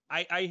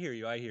 I hear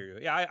you.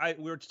 Yeah,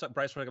 we were just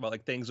Bryce talking about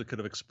like things that could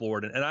have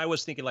explored, and I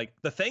was thinking like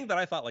the thing that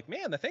I thought like,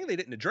 man, the thing they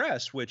didn't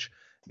address, which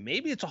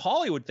maybe it's a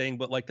Hollywood thing,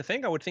 but like the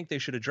thing I would think they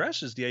should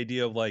address is the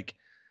idea of like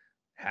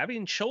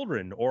having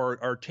children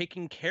or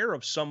taking care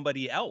of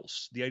somebody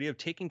else, the idea of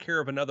taking care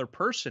of another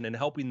person and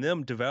helping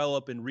them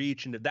develop and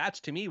reach, and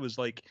that's to me was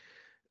like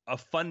a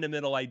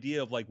fundamental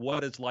idea of like,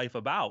 what is life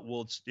about?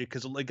 Well, it's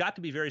because it got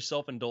to be very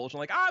self-indulgent.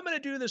 Like, I'm going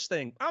to do this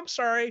thing. I'm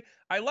sorry.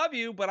 I love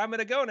you, but I'm going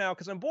to go now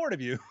because I'm bored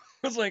of you.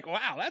 I was like,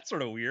 wow, that's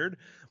sort of weird.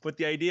 But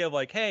the idea of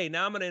like, hey,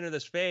 now I'm going to enter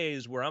this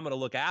phase where I'm going to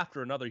look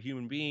after another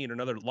human being,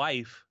 another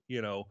life,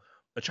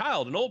 a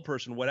child, an old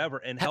person, whatever,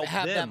 and help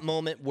have them. That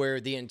moment where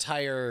the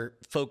entire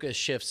focus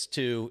shifts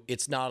to,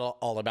 it's not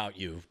all about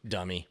you,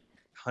 dummy.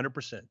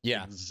 100%.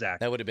 Yeah,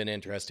 exactly. That would have been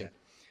interesting.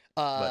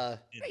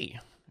 Hey,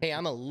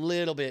 I'm a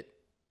little bit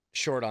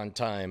short on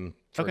time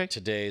for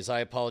today's. I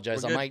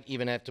apologize. I might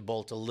even have to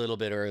bolt a little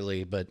bit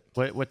early, but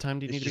what time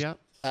do you need to be out?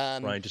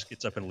 Ryan just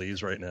gets up and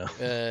leaves right now.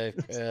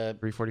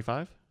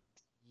 3:45.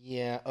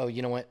 Yeah. Oh,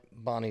 you know what?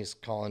 Bonnie's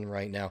calling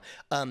right now.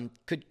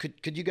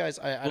 Could you guys?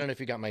 I don't know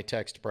if you got my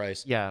text,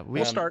 Bryce. Yeah,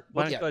 we'll start.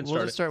 We'll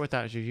just start with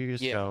that. You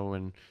just go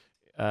and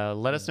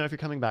let us know if you're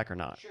coming back or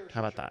not. Sure,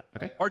 How about that?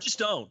 Okay. Or just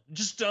don't.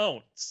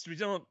 We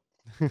don't.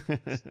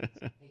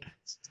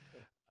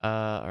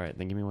 All right,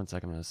 then give me 1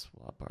 second. I'm gonna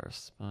swap our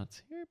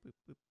spots here. Boop,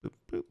 boop, boop,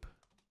 boop.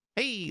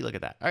 Hey, look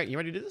at that. All right, you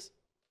ready to do this?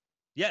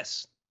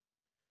 Yes.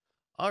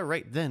 All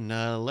right, then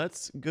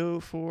let's go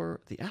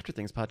for the After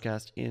Things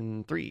podcast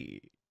in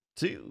 3,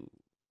 2.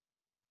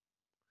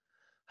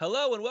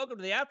 Hello and welcome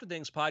to the After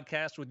Things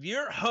podcast with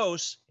your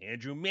hosts,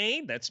 Andrew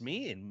Main, that's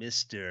me, and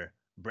Mr.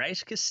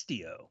 Bryce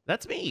Castillo.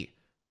 That's me.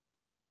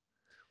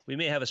 We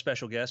may have a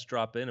special guest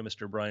drop in, a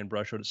Mr. Brian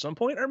Brushwood at some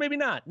point, or maybe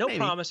not. No Maybe.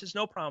 promises.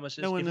 No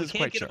promises. No one If we is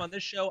can't quite get sure. him on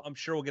this show, I'm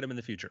sure we'll get him in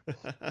the future.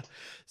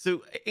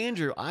 So,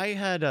 Andrew, I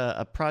had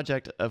a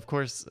project. Of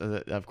course,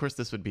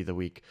 this would be the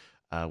week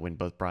when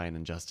both Brian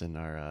and Justin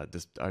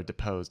are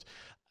deposed.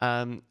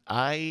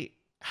 I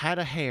had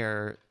a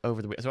hair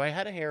over the so I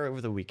had a hair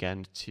over the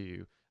weekend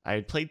to. I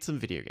had played some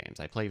video games.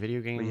 I play video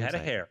games. Well, you had a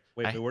hair.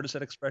 Wait, where does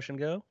that expression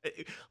go?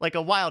 Like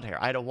a wild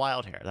hair. I had a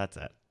wild hair. That's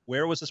it.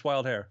 Where was this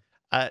wild hair?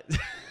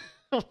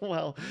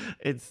 Well,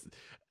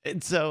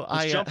 so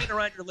I jumping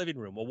around your living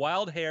room. A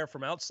wild hair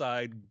from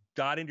outside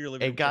got into your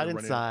living room. It got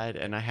inside,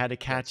 and I had to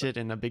catch it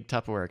in a big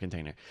Tupperware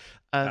container.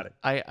 Got it.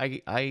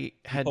 I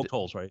had poked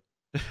holes, right?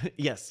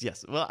 Yes.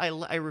 Well,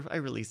 I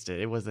released it.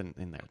 It wasn't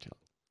in there too long.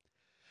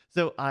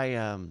 So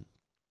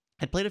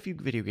I played a few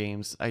video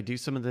games. I do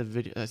some of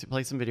the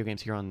play some video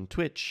games here on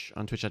Twitch,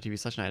 on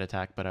twitch.tv/Night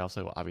Attack, but I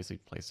also obviously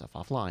play stuff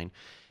offline.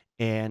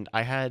 And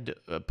I had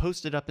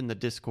posted up in the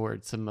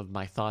Discord some of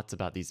my thoughts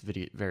about these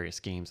various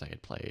games I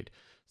had played,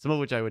 some of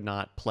which I would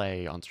not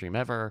play on stream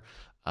ever,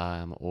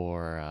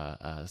 or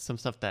some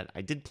stuff that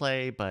I did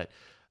play, but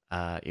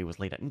it was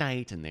late at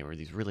night, and they were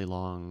these really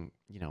long,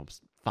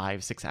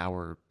 5-6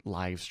 hour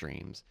live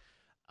streams.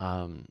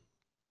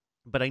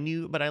 But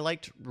I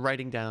liked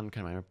writing down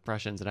kind of my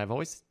impressions, and I've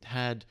always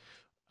had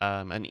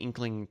an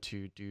inkling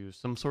to do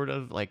some sort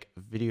of like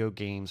video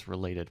games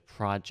related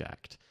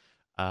project.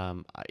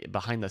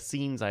 Behind the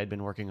scenes, I had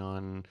been working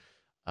on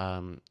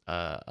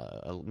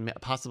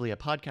possibly a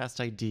podcast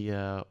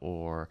idea,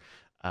 or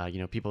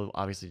people,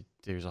 obviously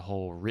there's a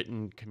whole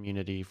written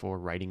community for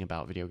writing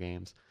about video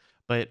games,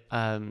 but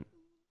I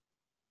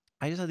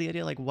just had the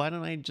idea, like, why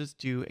don't I just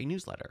do a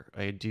newsletter?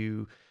 I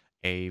do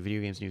a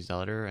video games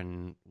newsletter,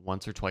 and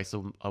once or twice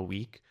a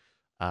week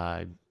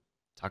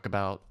talk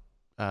about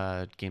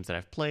games that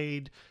I've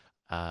played,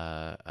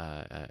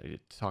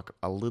 talk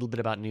a little bit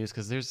about news,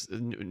 because there's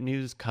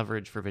news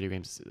coverage for video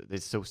games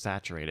is so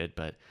saturated,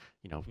 but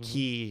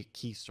key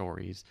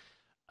stories.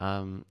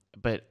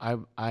 But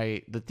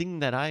I the thing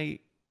that I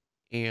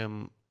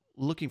am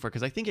looking for,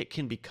 because I think it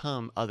can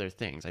become other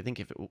things. I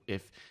think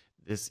if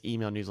this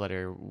email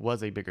newsletter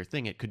was a bigger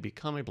thing, it could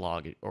become a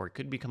blog, or it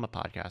could become a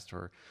podcast,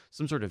 or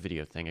some sort of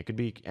video thing. It could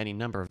be any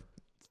number of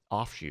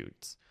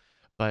offshoots.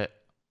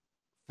 But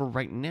for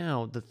right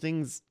now, the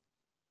things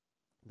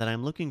that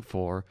I'm looking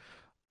for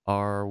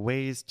are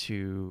ways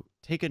to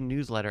take a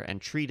newsletter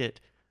and treat it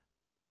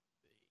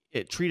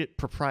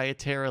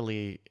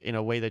proprietarily in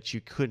a way that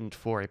you couldn't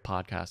for a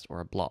podcast or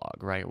a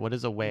blog, right? What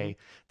is a way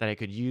that I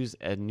could use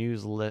a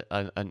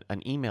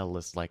an email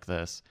list like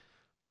this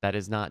that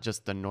is not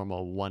just the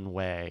normal one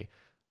way?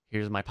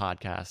 Here's my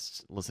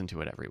podcast, listen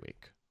to it every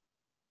week.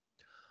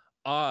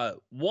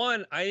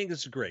 One, I think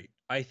this is great.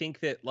 I think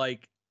that,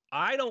 like,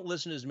 I don't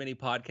listen to as many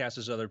podcasts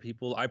as other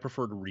people. I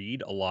prefer to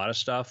read a lot of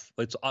stuff.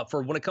 It's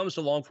for when it comes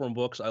to long form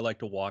books, I like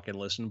to walk and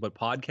listen, but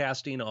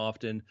podcasting,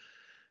 often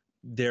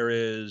there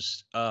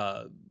is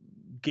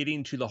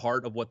getting to the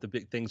heart of what the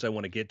big things I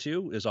want to get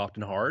to is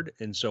often hard.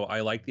 And so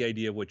I like the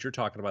idea of what you're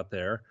talking about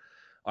there.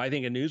 I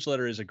think a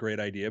newsletter is a great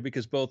idea,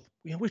 because both,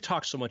 we've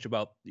talked so much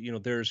about,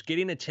 there's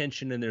getting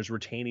attention and there's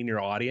retaining your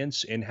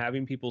audience, and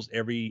having people's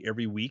every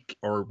week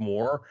or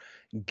more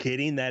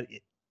getting that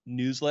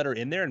newsletter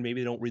in there, and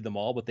maybe they don't read them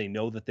all, but they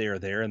know that they are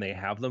there and they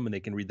have them and they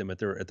can read them at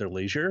their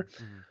leisure.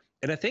 Mm-hmm.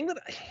 And I think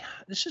that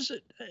this is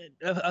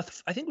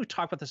I think we've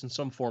talked about this in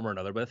some form or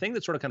another, but the thing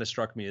that sort of kind of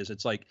struck me is,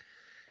 it's like,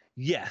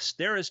 yes,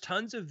 there is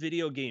tons of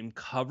video game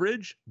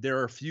coverage.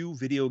 There are few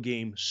video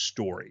game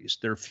stories.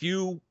 There are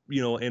few,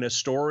 and a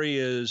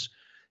story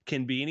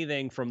can be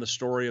anything from the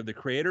story of the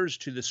creators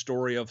to the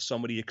story of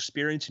somebody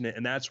experiencing it.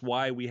 And that's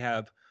why we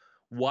have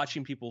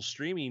watching people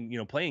streaming,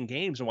 playing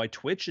games, and why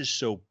Twitch is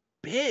so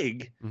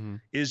big,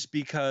 is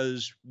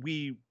because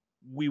we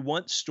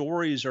want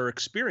stories or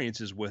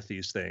experiences with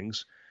these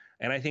things.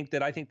 And I think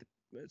that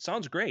it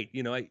sounds great.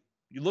 You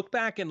look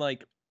back in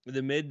like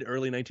the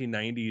early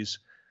 1990s,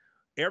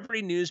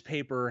 every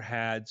newspaper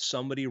had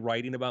somebody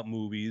writing about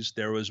movies.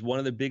 There was one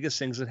of the biggest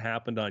things that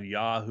happened on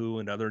Yahoo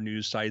and other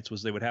news sites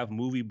was they would have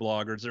movie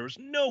bloggers. There was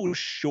no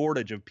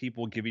shortage of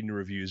people giving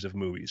reviews of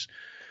movies.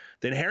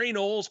 Then Harry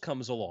Knowles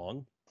comes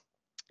along,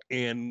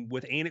 and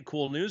with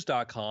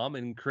AintItCoolNews.com,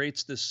 and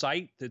creates this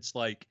site that's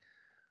like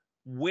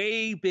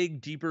way big,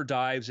 deeper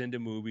dives into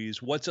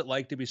movies. What's it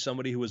like to be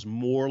somebody who was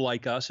more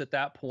like us at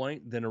that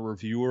point than a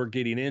reviewer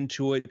getting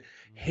into it?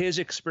 His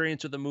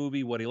experience with the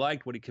movie, what he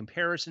liked, what he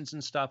comparisons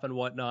and stuff and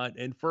whatnot.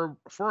 And for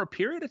a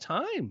period of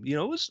time, it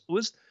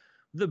was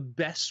the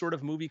best sort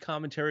of movie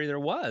commentary there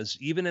was,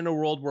 even in a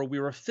world where we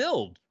were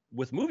filled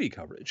with movie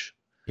coverage.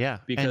 Yeah,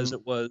 because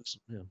it was.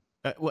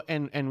 Well,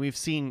 and we've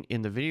seen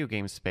in the video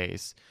game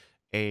space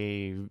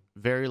a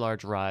very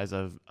large rise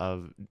of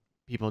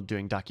people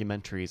doing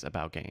documentaries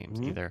about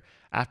games, either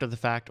after the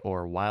fact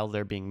or while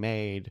they're being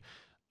made,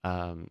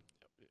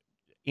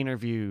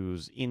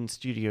 interviews, in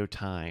studio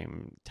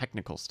time,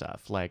 technical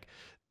stuff like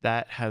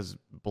that has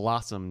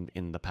blossomed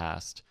in the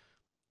past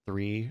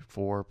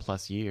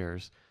 3-4+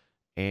 years.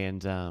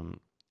 And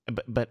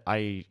but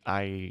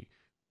I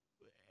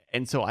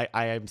and so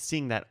I am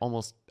seeing that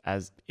almost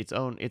as its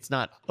own. It's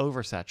not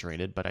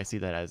oversaturated, but I see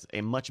that as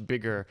a much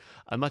bigger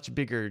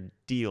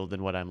deal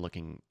than what I'm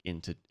looking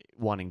into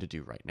wanting to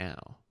do right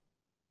now.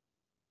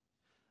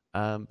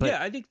 But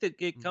yeah, I think that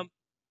it comes.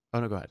 Oh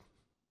no, go ahead.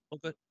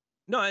 Okay.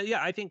 No,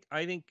 yeah, I think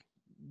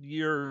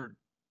you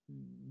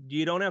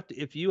don't have to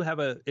if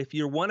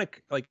you want to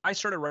like I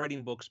started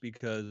writing books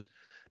because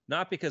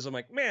not because I'm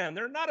like, man,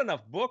 there are not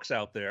enough books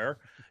out there.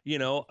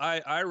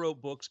 I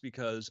wrote books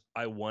because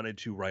I wanted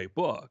to write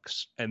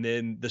books. And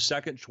then the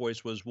second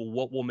choice was, well,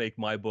 what will make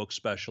my book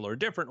special or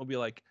different? Will be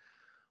like,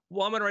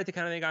 well, I'm going to write the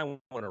kind of thing I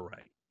want to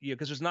write. Yeah,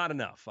 because there's not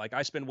enough. Like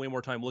I spend way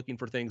more time looking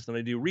for things than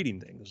I do reading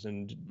things.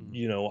 And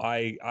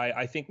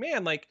I think,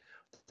 man, like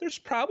there's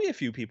probably a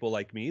few people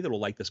like me that will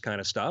like this kind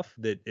of stuff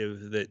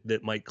that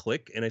might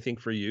click. And I think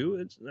for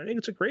you, I think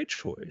it's a great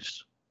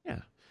choice. Yeah.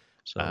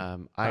 So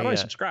how do I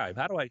subscribe?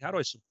 How do I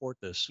support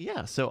this?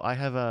 Yeah, so I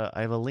have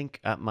a link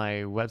at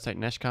my website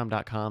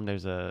neshcom.com.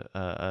 There's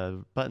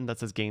a button that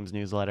says Games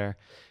Newsletter.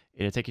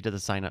 It'll take you to the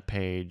sign up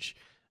page,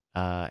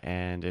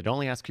 and it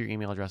only asks your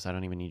email address. I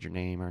don't even need your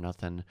name or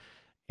nothing,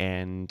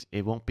 and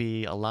it won't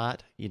be a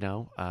lot.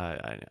 It's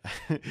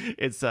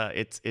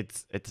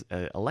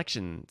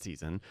election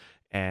season,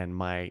 and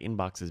my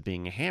inbox is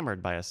being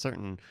hammered by a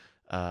certain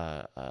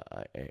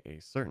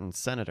certain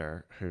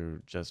senator who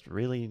just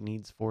really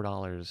needs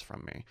 $4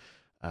 from me.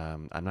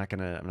 I'm not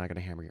gonna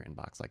hammer your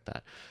inbox like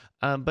that.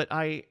 But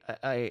I'm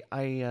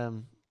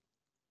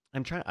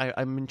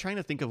trying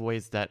to think of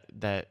ways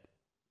that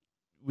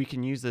we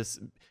can use this,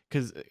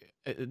 because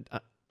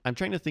I'm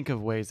trying to think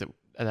of ways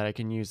that I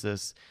can use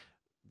this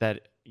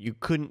that you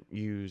couldn't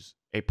use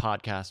a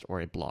podcast or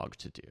a blog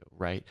to do,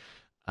 right?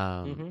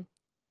 And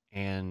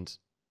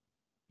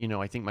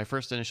I think my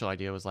first initial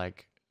idea was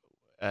like,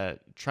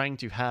 trying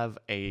to have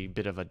a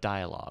bit of a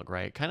dialogue,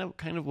 right? Kind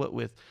of what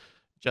with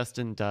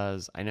Justin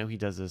does. I know he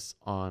does this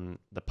on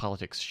the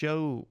Politics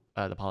show,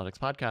 the Politics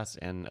podcast,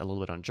 and a little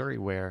bit on Jury,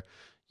 where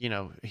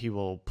he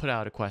will put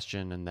out a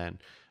question and then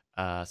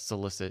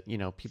solicit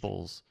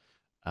people's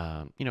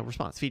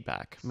response,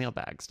 feedback,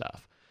 mailbag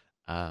stuff.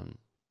 And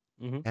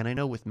I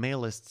know with mail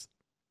lists,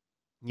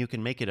 you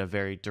can make it a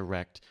very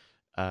direct.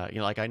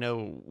 Like I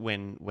know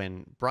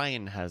when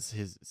Brian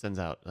sends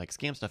out like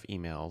scam stuff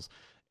emails.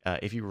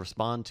 If you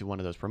respond to one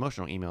of those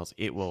promotional emails,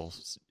 it will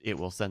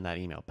send that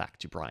email back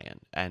to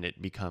Brian, and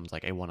it becomes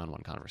like a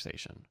one-on-one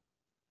conversation.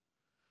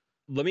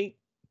 Let me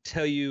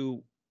tell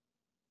you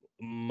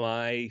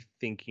my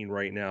thinking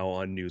right now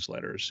on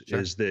newsletters. Sure.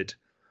 Is that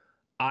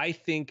I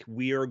think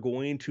we are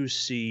going to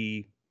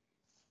see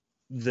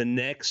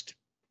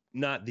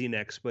not the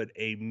next, but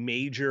a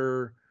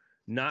major,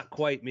 not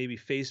quite maybe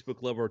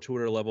Facebook level or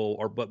Twitter level,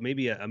 but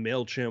maybe a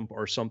MailChimp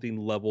or something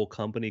level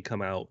company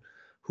come out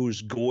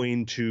who's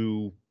going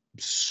to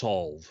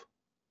solve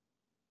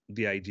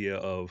the idea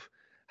of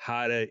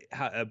how a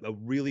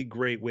really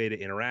great way to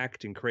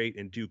interact and create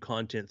and do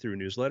content through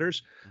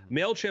newsletters.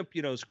 MailChimp,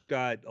 has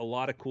got a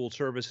lot of cool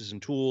services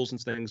and tools and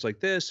things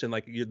like this. And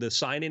like the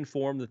sign-in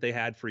form that they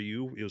had for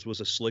you, was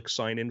a slick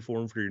sign-in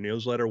form for your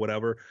newsletter,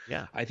 whatever.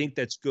 Yeah. I think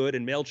that's good.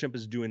 And MailChimp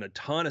is doing a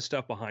ton of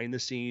stuff behind the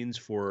scenes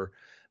for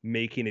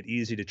making it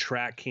easy to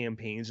track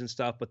campaigns and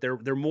stuff. But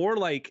they're more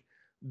like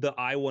the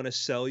I want to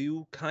sell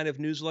you kind of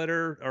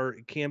newsletter or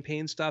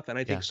campaign stuff. And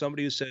I think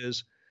somebody who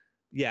says,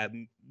 yeah,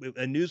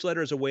 a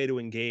newsletter is a way to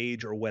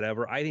engage or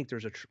whatever. I think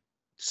there's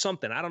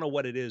something, I don't know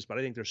what it is, but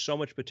I think there's so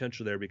much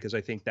potential there, because I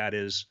think that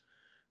is,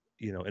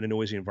 in a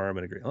noisy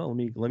environment. Agree. Oh,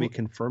 let me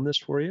confirm this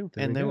for you.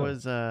 There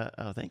was,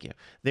 thank you.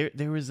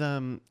 There was,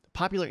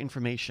 Popular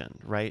Information,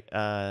 right?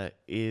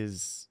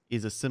 Is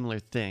a similar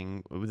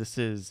thing. This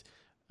is,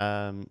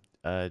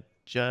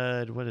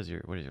 Judd, what is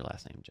your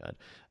last name, Judd?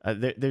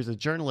 There's a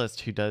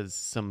journalist who does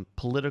some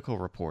political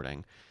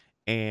reporting,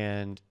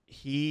 and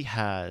he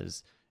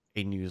has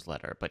a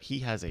newsletter, but he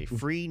has a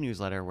free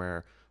newsletter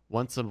where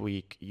once a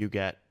week you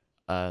get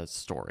a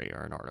story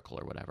or an article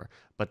or whatever.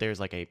 But there's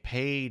like a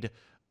paid,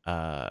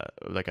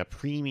 like a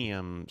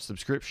premium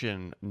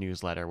subscription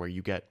newsletter where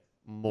you get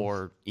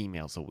more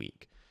emails a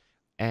week.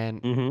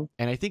 And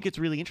I think it's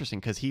really interesting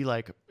because he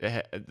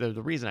the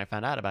reason I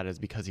found out about it is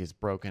because he has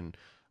broken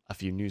a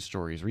few news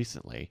stories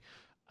recently,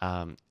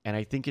 and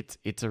I think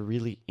it's a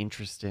really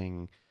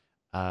interesting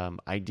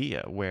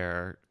idea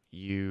where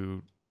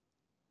you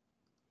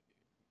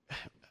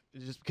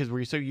just because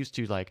we're so used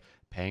to like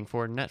paying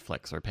for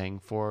Netflix or paying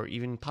for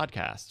even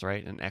podcasts,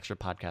 right, and extra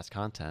podcast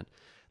content,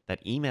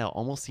 that email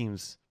almost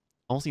seems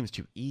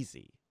too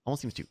easy.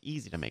 Almost seems too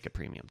easy to make a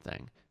premium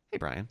thing. Hey,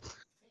 Brian.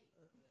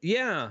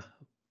 Yeah,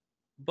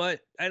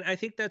 but I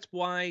think that's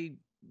why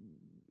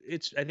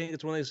I think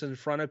it's one of those in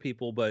front of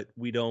people, but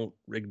we don't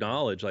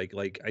acknowledge.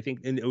 Like I think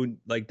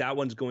like that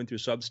one's going through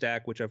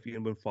Substack, which I've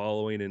been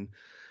following, and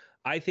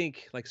I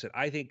think, like I said,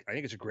 I think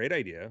it's a great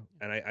idea,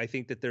 and I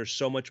think that there's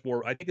so much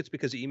more. I think it's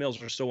because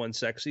emails are so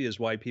unsexy is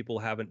why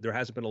there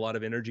hasn't been a lot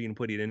of energy in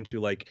putting into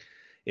like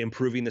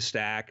improving the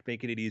stack,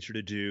 making it easier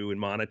to do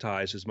and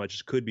monetize as much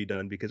as could be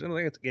done. Because I don't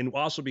think and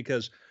also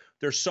because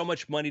there's so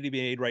much money to be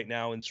made right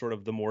now in sort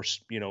of the more,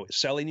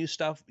 selling you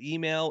stuff,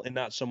 email, and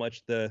not so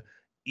much the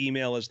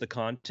email as the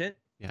content.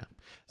 Yeah.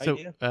 So,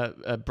 idea.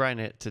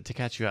 Brian, to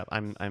catch you up,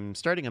 I'm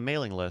starting a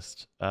mailing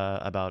list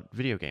about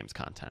video games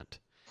content,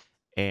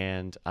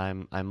 and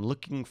I'm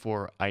looking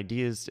for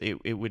ideas.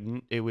 It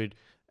would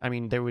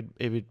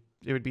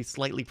be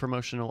slightly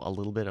promotional, a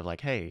little bit of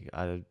like, hey,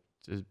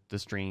 the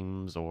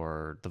streams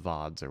or the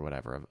VODs or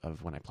whatever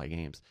of when I play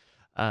games.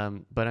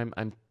 But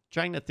I'm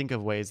trying to think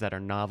of ways that are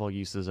novel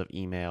uses of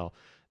email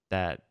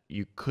that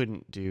you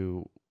couldn't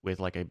do with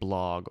like a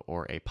blog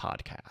or a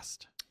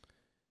podcast.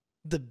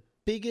 The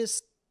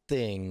biggest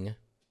thing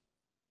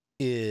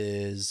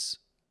is,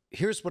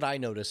 here's what I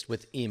noticed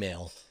with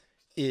email,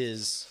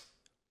 is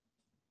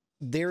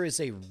there is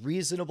a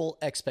reasonable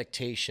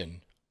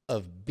expectation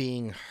of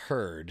being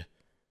heard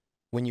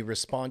when you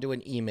respond to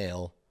an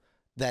email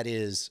that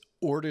is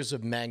orders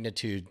of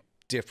magnitude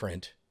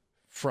different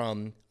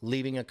from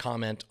leaving a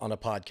comment on a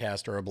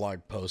podcast or a blog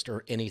post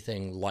or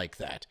anything like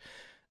that.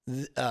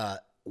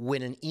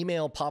 When an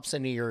email pops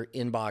into your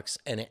inbox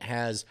and it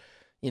has,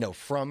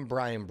 from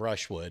Brian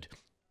Brushwood,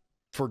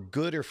 for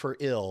good or for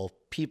ill,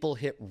 people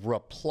hit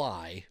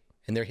reply,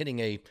 and they're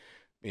hitting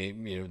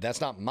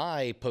that's not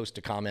my post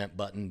a comment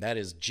button. That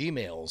is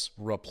Gmail's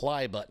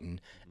reply button.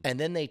 And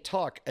then they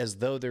talk as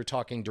though they're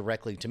talking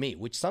directly to me,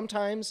 which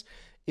sometimes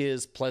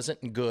is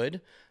pleasant and good.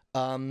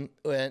 And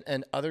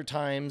other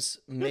times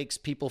makes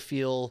people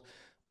feel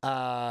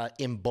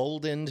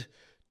emboldened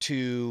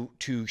to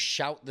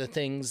shout the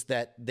things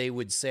that they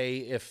would say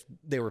if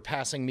they were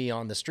passing me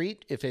on the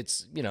street, if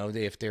it's,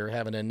 if they're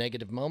having a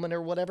negative moment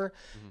or whatever.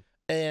 Mm-hmm.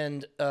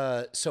 And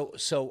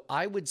so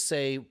I would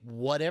say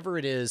whatever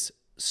it is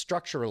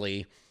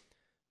structurally,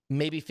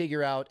 maybe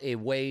figure out a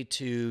way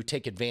to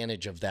take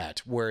advantage of that,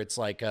 where it's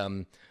like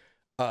for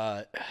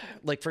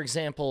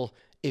example,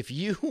 if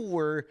you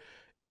were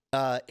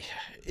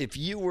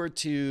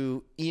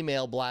to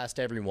email blast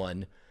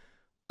everyone,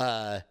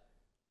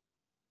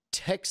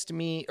 text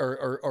me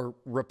or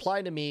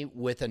reply to me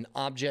with an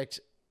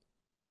object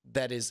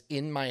that is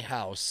in my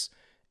house.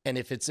 And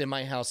if it's in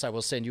my house, I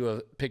will send you a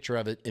picture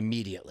of it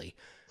immediately.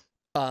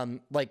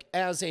 Like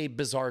as a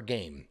bizarre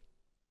game,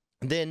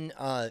 then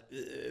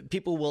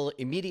people will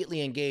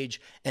immediately engage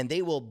and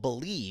they will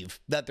believe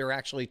that they're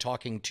actually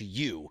talking to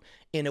you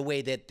in a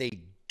way that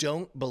they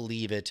don't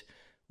believe it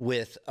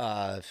with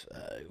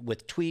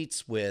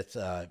tweets, with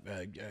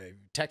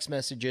text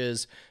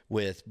messages,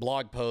 with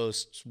blog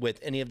posts,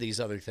 with any of these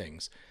other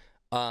things.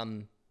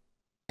 And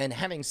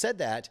having said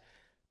that,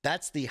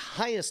 that's the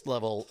highest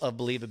level of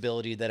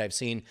believability that I've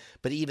seen.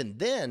 But even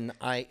then,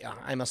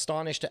 I'm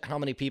astonished at how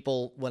many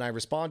people, when I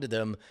respond to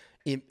them,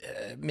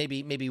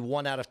 maybe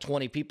 1 out of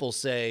 20 people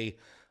say,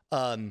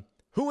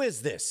 "Who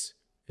is this?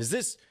 Is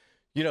this,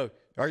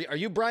 are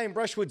you Brian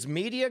Brushwood's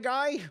media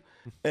guy?"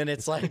 And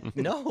it's like,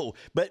 no.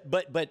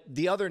 But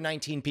the other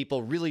 19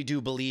 people really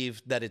do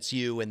believe that it's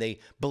you, and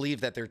they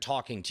believe that they're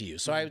talking to you.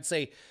 So I would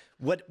say,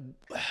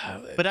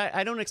 but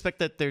I don't expect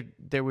that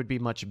there would be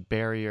much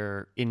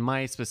barrier in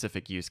my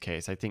specific use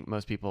case. I think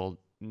most people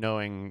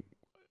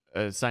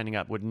signing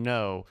up would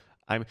know.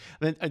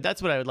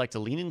 That's what I would like to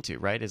lean into,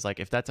 right? Is like,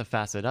 if that's a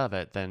facet of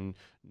it, then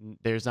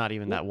there's not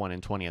even that 1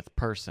 in 20th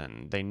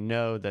person. They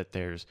know that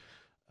there's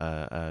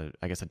I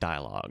guess a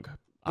dialogue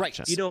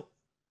option. Right.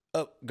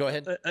 Oh, go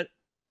ahead.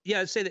 Yeah,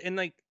 I'd say that, and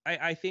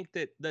I think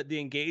that the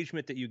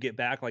engagement that you get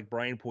back, like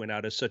Brian pointed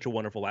out, is such a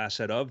wonderful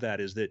asset of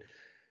that. Is that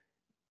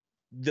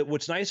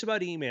what's nice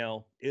about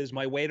email is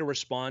my way to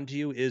respond to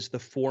you is the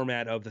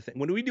format of the thing.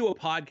 When we do a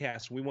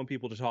podcast, we want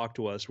people to talk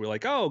to us. We're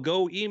like, oh,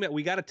 go email.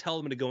 We got to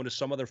tell them to go into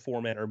some other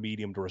format or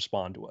medium to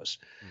respond to us,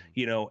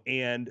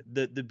 and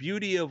the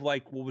beauty of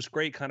what was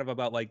great kind of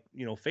about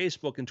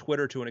Facebook and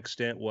Twitter to an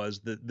extent was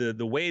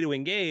the way to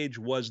engage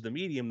was the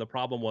medium. The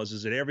problem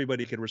is that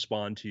everybody could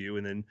respond to you,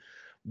 and then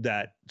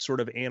that sort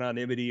of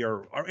anonymity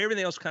or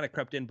everything else kind of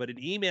crept in. But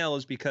an email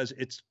is because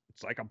it's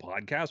like a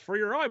podcast for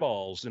your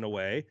eyeballs in a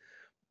way.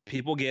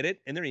 People get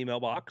it in their email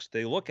box,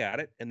 they look at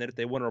it, and then if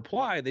they want to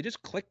reply, they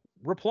just click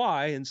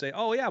reply and say,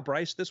 "Oh yeah,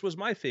 Bryce, this was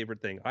my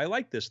favorite thing. I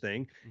like this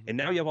thing." Mm-hmm. And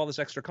now you have all this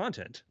extra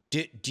content.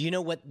 Do you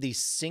know what the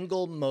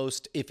single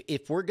most,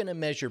 if we're going to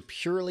measure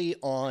purely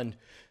on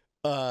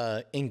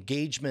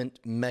engagement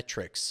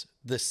metrics,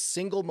 the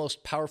single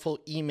most powerful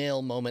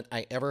email moment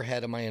I ever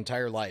had in my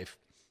entire life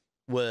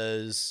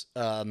was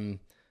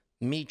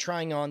me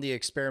trying on the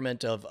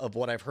experiment of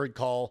what I've heard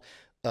called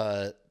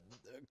the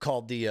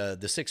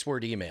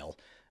 6-word email.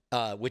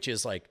 Which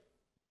is like,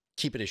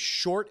 keep it as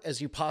short as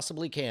you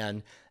possibly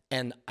can.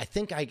 And I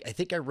think I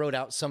wrote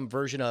out some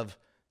version of,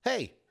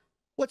 "Hey,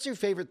 what's your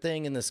favorite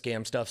thing in the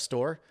Scam Stuff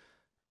store?"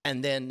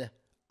 And then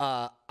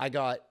I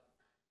got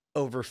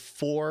over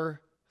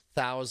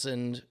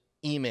 4,000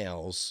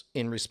 emails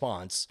in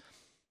response,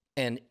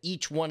 and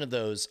each one of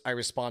those I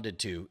responded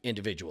to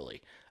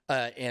individually.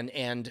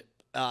 And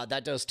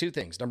that does two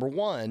things. Number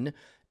one,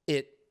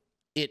 it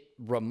it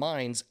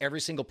reminds every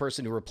single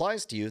person who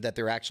replies to you that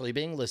they're actually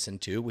being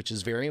listened to, which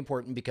is very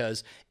important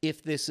because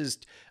if this is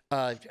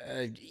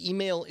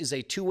email is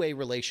a two-way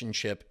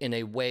relationship in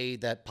a way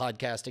that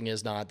podcasting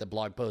is not, that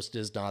blog post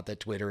is not, that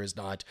Twitter is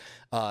not.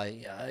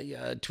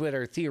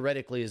 Twitter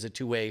theoretically is a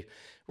two-way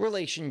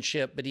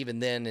relationship, but even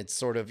then, it's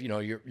sort of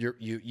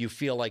you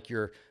feel like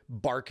you're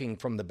barking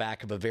from the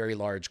back of a very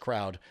large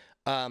crowd.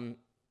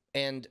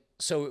 And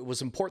so it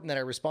was important that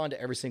I respond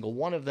to every single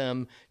one of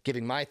them,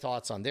 giving my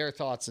thoughts on their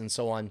thoughts and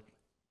so on.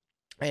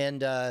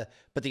 And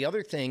but the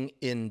other thing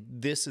in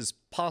this is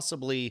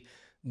possibly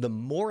the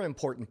more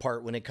important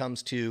part when it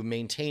comes to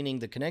maintaining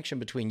the connection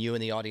between you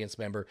and the audience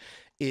member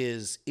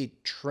is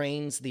it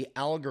trains the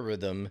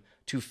algorithm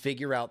to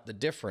figure out the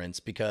difference,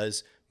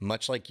 because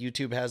much like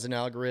YouTube has an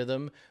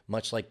algorithm,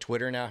 much like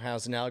Twitter now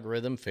has an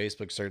algorithm,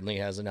 Facebook certainly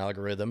has an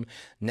algorithm.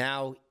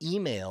 Now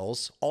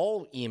emails,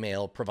 all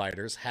email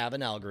providers have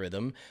an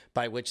algorithm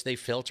by which they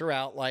filter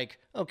out like,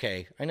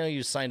 okay, I know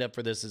you signed up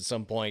for this at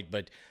some point,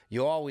 but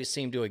you always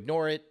seem to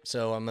ignore it.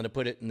 So I'm going to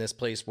put it in this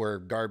place where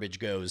garbage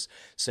goes.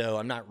 So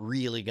I'm not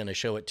really going to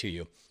show it to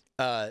you.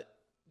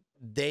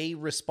 They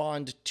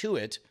respond to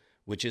it,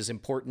 which is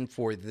important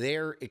for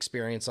their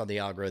experience on the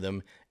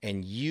algorithm,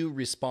 and you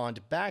respond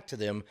back to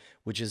them,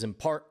 which is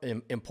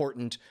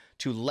important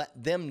to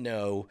let them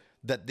know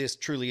that this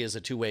truly is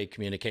a two-way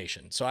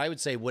communication. So I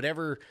would say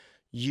whatever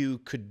you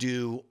could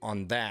do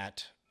on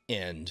that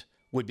end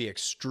would be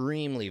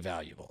extremely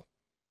valuable.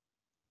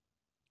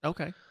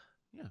 Okay.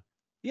 Yeah.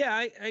 Yeah,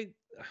 I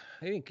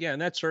think, yeah,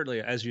 and that's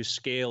certainly as you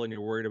scale and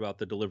you're worried about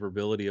the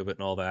deliverability of it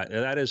and all that.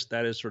 And that is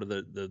sort of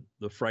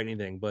the frightening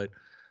thing. But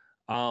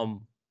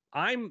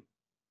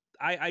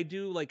I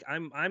do like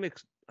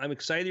I'm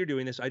excited you're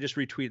doing this. I just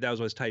retweeted. That was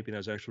what I was typing. I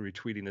was actually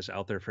retweeting this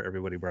out there for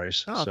everybody,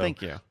 Bryce. Oh, so,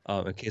 thank you.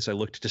 In case I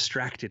looked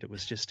distracted, it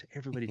was just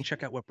everybody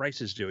check out what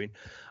Bryce is doing.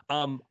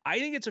 I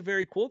think it's a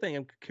very cool thing.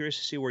 I'm curious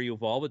to see where you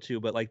evolve it to,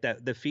 but like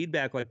that, the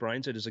feedback, like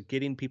Brian said, is like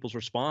getting people's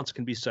response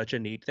can be such a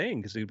neat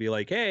thing, because it'd be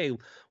like, hey,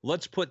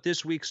 let's put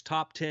this week's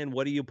top 10.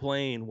 What are you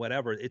playing?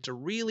 Whatever. It's a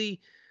really,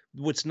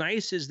 what's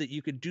nice is that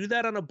you could do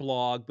that on a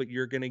blog, but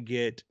you're going to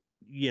get,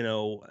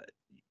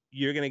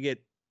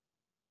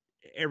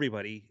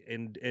 everybody,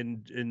 and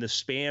the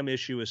spam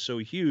issue is so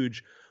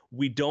huge.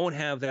 We don't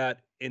have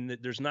that, and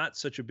there's not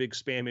such a big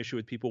spam issue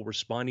with people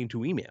responding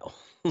to email.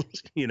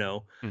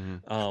 Mm-hmm.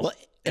 Well,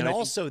 and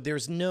also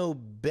there's no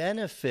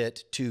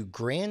benefit to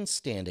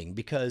grandstanding,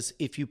 because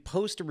if you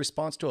post a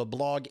response to a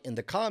blog in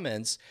the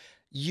comments,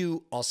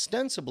 you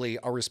ostensibly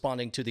are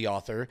responding to the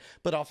author,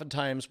 but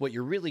oftentimes what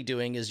you're really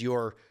doing is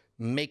you're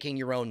making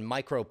your own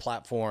micro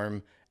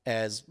platform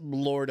as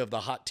lord of the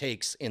hot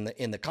takes in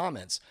the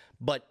comments.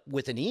 But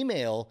with an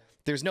email,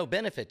 there's no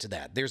benefit to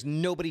that. There's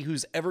nobody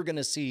who's ever going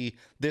to see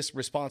this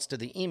response to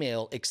the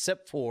email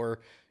except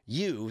for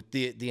you,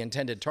 the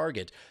intended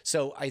target.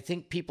 So I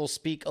think people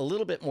speak a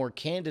little bit more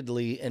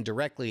candidly and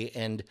directly,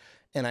 and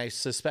I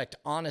suspect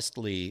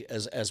honestly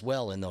as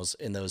well in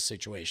those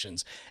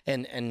situations.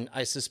 And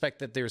I suspect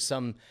that there's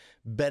some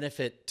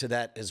benefit to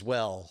that as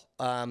well.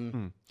 I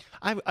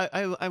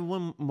have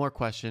one more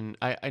question.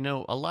 I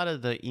know a lot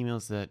of the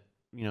emails that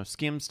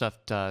Skim stuff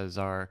does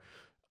are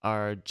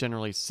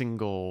generally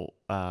single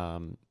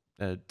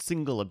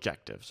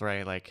objectives,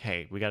 right? Like,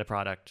 hey, we got a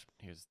product.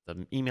 Here's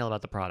the email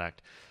about the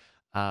product.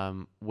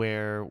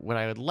 Where what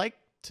I would like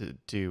to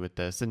do with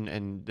this,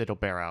 and it'll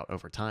bear out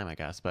over time, I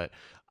guess, but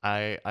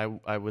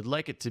I would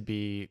like it to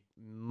be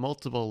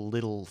multiple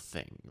little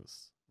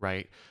things,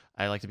 right?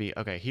 I like to be,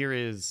 okay, here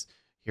is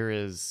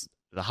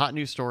the hot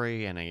news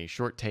story and a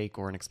short take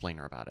or an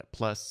explainer about it.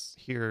 Plus,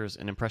 here's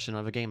an impression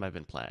of a game I've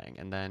been playing,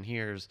 and then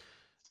here's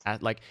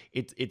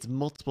it's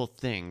multiple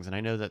things. And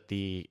I know that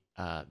the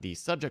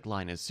subject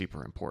line is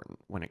super important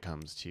when it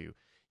comes to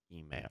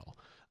email.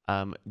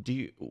 Do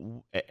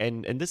you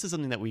and this is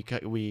something that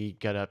we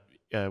get up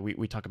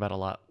we talk about a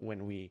lot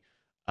when we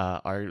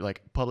are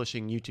like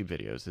publishing YouTube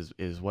videos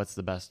is what's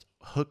the best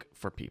hook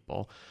for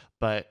people.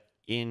 But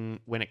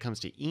when it comes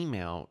to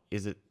email,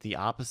 is it the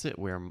opposite,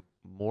 where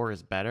more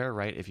is better,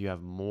 right? If you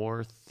have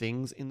more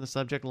things in the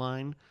subject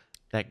line,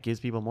 that gives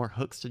people more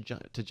hooks to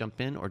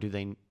jump in, or do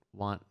they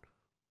want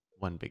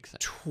one big thing?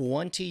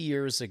 20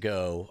 years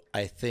ago,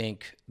 I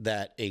think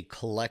that a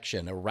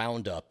collection, a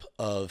roundup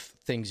of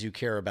things you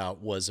care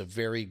about was a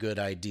very good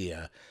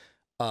idea.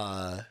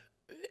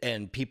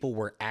 And people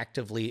were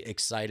actively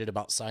excited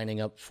about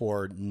signing up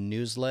for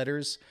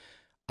newsletters.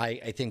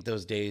 I think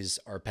those days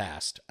are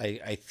past.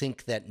 I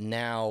think that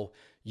now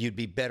you'd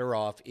be better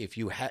off if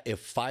if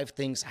 5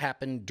 things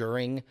happen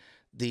during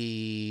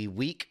the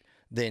week,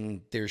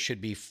 then there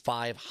should be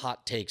 5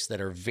 hot takes that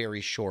are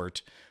very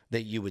short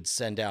that you would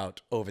send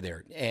out over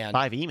there. And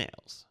 5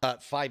 emails.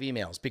 5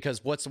 emails,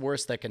 because what's the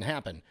worst that can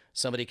happen?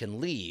 Somebody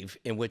can leave,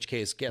 in which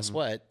case, guess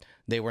what?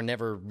 They were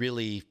never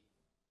really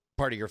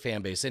part of your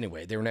fan base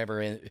anyway. They were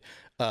never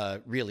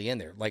really in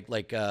there.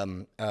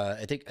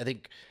 I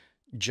think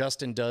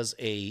Justin does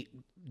a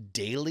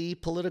daily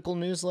political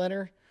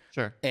newsletter.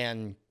 Sure.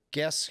 And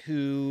guess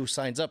who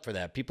signs up for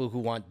that? People who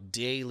want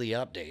daily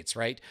updates,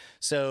 right?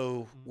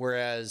 So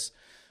whereas,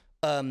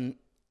 but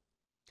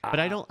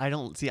I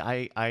don't see.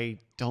 I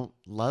don't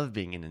love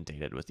being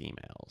inundated with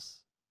emails.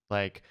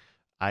 Like,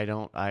 I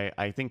don't.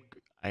 I think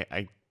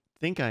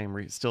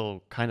I'm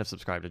still kind of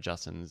subscribed to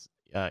Justin's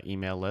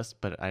email list,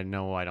 but I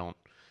know I don't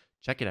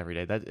check it every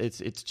day. That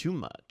it's too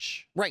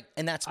much. right,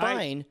 and that's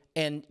fine.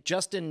 And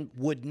Justin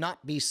would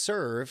not be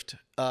served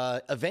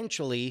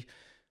eventually.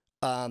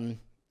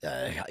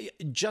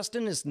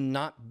 Justin is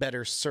not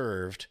better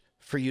served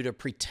for you to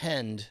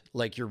pretend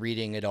like you're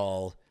reading it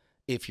all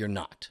if you're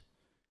not.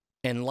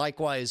 And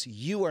likewise,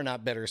 you are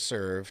not better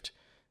served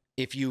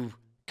if you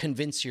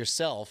convince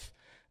yourself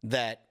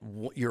that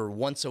your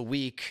once a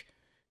week,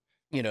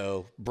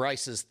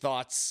 Bryce's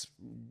Thoughts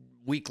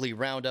weekly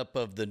roundup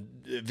of the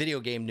video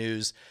game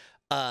news,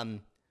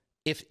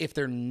 if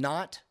they're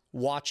not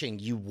watching,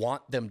 you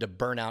want them to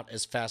burn out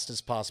as fast as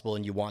possible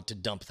and you want to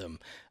dump them.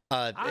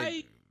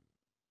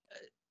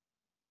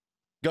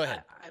 Go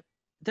ahead.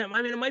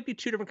 I mean, it might be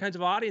two different kinds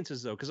of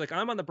audiences though, because like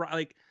I'm on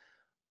the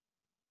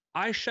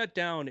I shut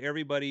down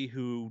everybody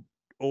who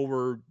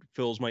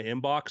overfills my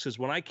inbox, because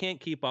when I can't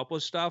keep up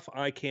with stuff,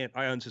 I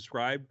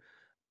unsubscribe.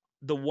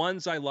 The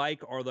ones I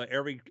like are the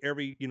every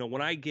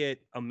when I get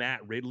a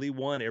Matt Ridley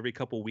one every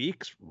couple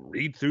weeks,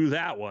 read through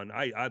that one.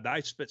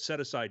 I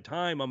set aside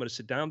time. I'm going to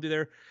sit down through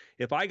there.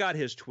 If I got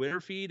his Twitter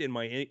feed in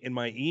my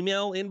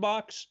email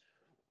inbox,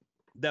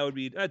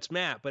 that's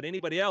Matt, but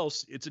anybody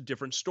else, it's a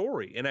different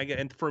story.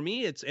 And for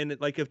me,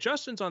 like if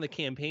Justin's on the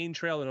campaign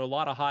trail and a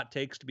lot of hot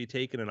takes to be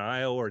taken in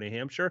Iowa or New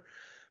Hampshire,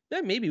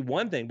 that may be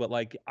one thing. But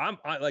like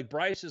like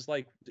Bryce is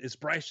like, as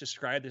Bryce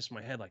described this in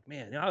my head, like,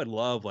 man, I would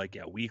love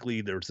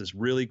weekly. There's this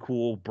really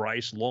cool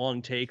Bryce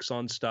long takes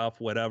on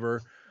stuff,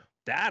 whatever.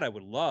 That I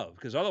would love,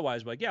 because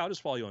otherwise, like, yeah, I'll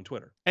just follow you on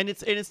Twitter. And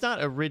it's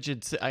not a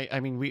rigid. I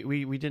mean,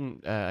 we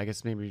didn't. I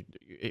guess maybe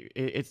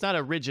it's not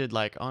a rigid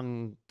like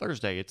on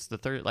Thursday. It's the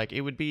third. Like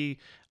it would be,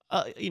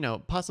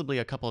 possibly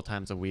a couple of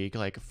times a week.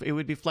 Like it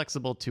would be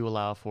flexible to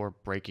allow for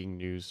breaking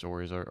news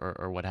stories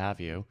or what have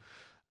you.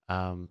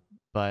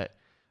 But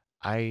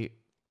I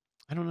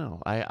don't know.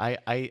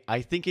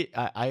 I think it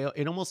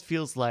almost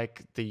feels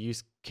like the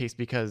use case,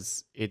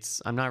 because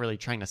I'm not really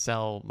trying to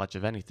sell much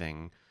of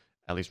anything,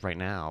 at least right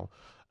now.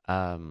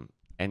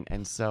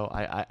 And so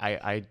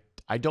I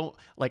don't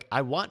like,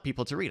 I want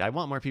people to read. I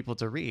want more people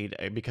to read,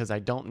 because I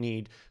don't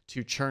need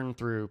to churn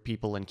through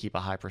people and keep a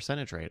high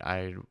percentage rate.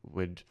 I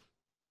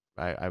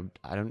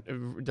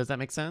don't, does that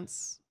make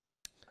sense?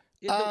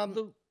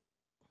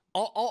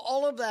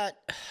 All of that,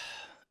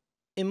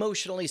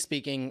 emotionally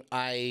speaking,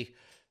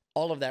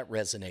 all of that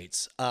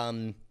resonates.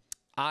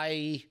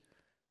 I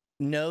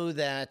know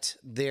that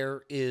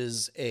there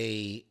is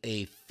a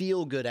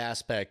feel-good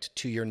aspect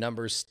to your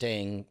numbers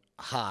staying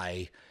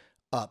high,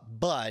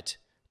 but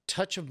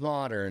Touch of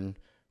Modern,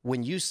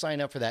 when you sign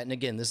up for that, and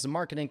again, this is a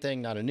marketing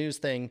thing, not a news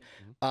thing,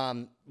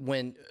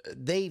 when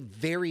they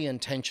very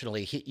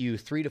intentionally hit you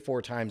 3 to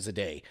 4 times a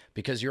day,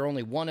 because you're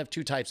only one of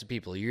two types of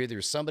people. You're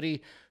either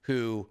somebody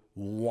who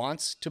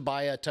wants to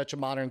buy a Touch of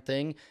Modern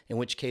thing, in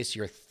which case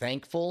you're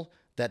thankful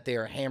that they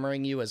are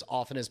hammering you as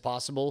often as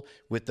possible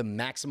with the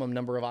maximum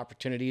number of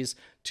opportunities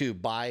to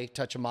buy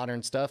Touch of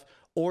Modern stuff,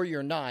 or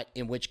you're not,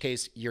 in which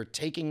case you're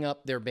taking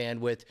up their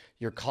bandwidth,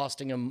 you're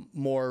costing them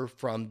more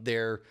from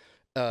their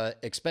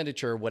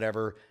expenditure or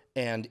whatever,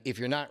 and if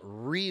you're not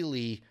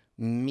really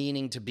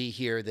meaning to be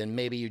here, then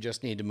maybe you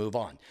just need to move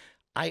on.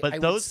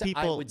 But those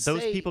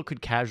people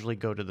could casually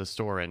go to the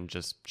store and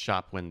just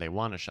shop when they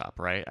want to shop,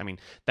 right? I mean,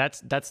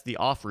 that's the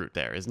off route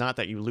there. Is not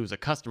that you lose a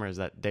customer, is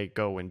that they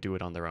go and do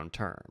it on their own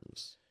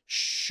terms.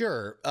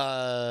 Sure.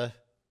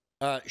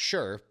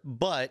 Sure.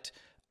 But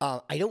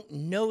I don't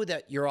know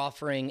that you're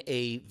offering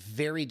a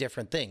very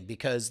different thing,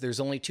 because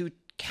there's only two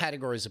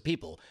categories of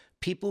people.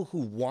 People who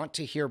want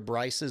to hear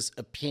Bryce's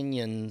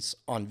opinions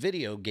on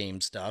video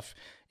game stuff,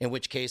 in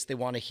which case they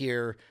want to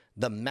hear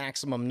the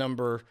maximum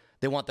number.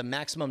 They want the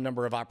maximum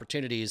number of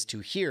opportunities to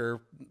hear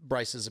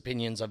Bryce's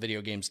opinions on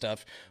video game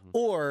stuff,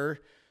 or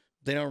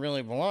they don't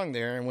really belong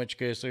there, in which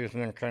case they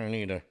kind of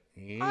need a.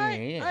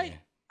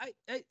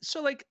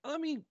 So like,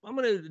 I'm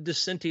going to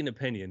dissenting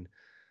opinion.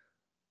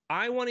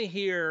 I want to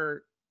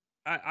hear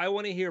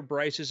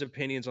Bryce's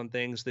opinions on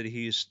things that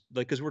he's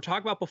like, because we're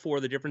talking about before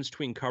the difference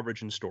between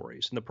coverage and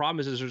stories. And the problem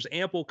is there's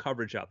ample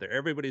coverage out there.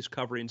 Everybody's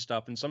covering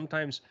stuff. And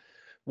sometimes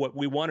what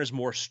we want is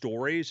more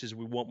stories,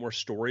 we want more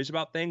stories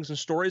about things. And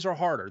stories are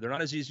harder. They're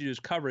not as easy to do as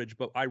coverage,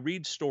 but I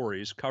read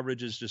stories.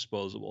 Coverage is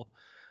disposable.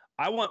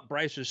 I want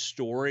Bryce's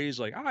stories.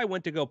 Like, I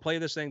went to go play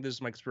this thing. This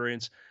is my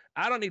experience.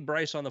 I don't need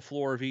Bryce on the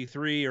floor of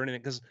E3 or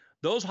anything, because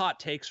those hot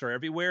takes are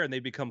everywhere and they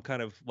become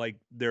kind of like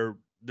they're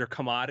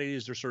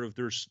commodities. They're sort of,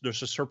 there's a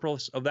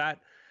surplus of that.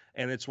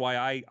 And it's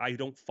why I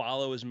don't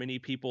follow as many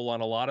people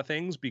on a lot of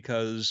things,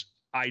 because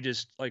I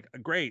just like,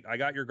 great, I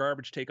got your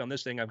garbage take on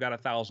this thing. I've got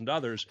 1,000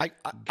 others.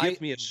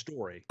 Give me a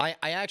story. I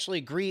actually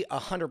agree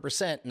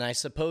 100%. And I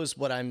suppose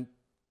what I'm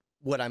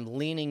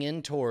leaning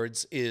in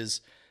towards is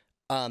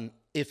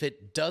if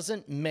it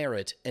doesn't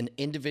merit an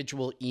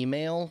individual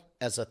email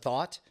as a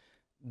thought,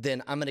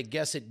 then I'm going to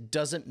guess it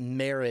doesn't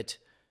merit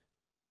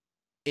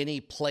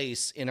any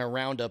place in a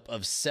roundup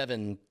of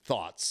 7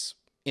 thoughts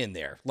in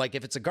there. Like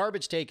if it's a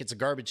garbage take, it's a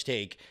garbage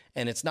take,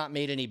 and it's not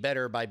made any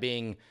better by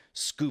being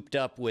scooped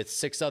up with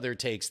 6 other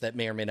takes that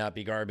may or may not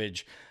be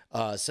garbage,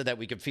 so that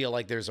we could feel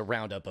like there's a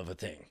roundup of a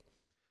thing.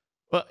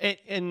 Well,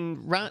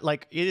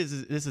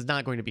 this is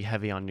not going to be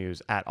heavy on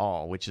news at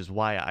all, which is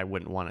why I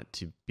wouldn't want it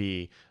to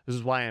be. This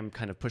is why I'm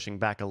kind of pushing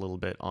back a little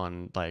bit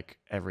on like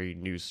every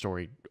news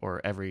story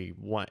or every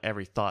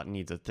thought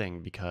needs a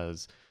thing,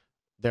 because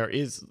there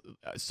is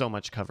so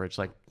much coverage,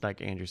 like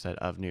Andrew said,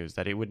 of news,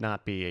 that it would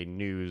not be a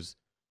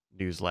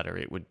newsletter.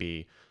 It would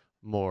be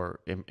more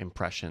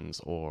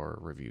impressions or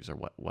reviews or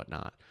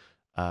whatnot.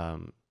 I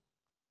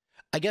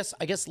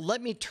guess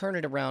let me turn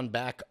it around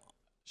back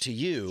to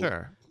you.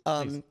 Sure.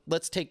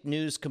 Let's take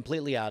news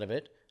completely out of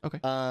it. Okay.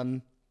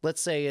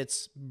 Let's say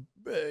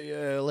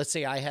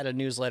I had a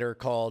newsletter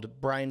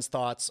called Brian's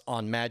Thoughts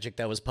on Magic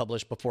that was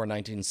published before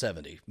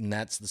 1970, and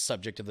that's the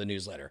subject of the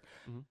newsletter.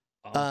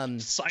 Mm-hmm.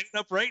 Sign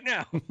up right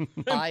now.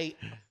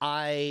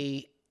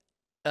 I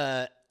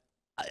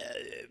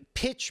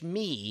pitch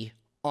me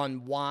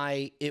on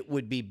why it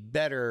would be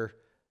better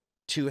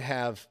to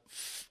have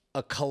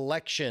a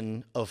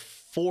collection of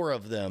 4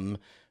 of them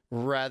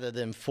rather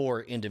than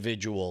 4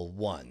 individual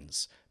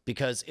ones.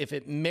 Because if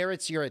it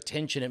merits your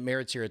attention, it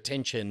merits your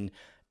attention.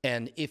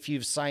 And if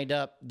you've signed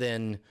up,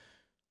 then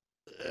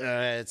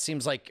it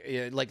seems like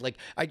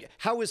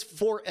how is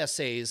 4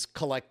 essays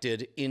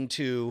collected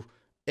into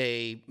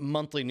a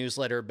monthly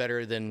newsletter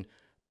better than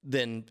 4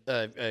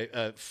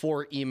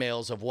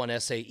 emails of 1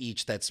 essay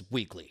each that's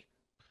weekly?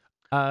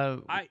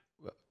 Andrew,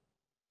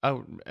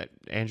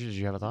 did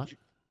you have a thought?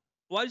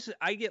 Well,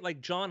 I get like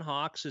John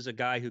Hawks is a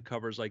guy who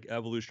covers like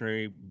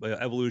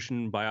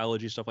evolution,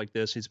 biology, stuff like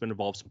this. He's been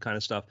involved in some kind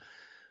of stuff.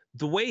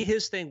 The way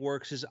his thing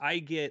works is I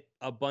get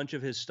a bunch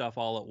of his stuff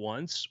all at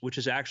once, which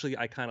is actually,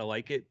 I kind of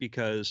like it,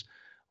 because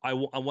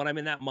when I'm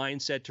in that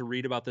mindset to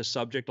read about this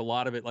subject, a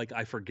lot of it, like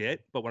I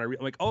forget, but when I read,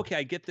 I'm like, okay,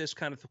 I get this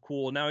kind of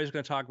cool. Now he's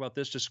going to talk about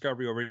this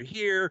discovery over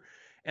here.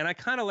 And I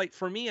kind of like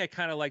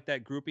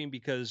that grouping,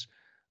 because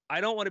I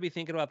don't want to be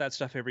thinking about that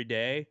stuff every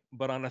day,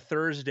 but on a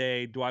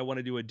Thursday, do I want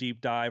to do a deep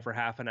dive for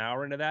half an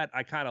hour into that?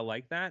 I kind of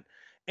like that.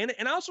 And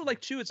I also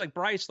like too, it's like,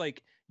 Bryce,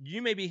 like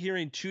you may be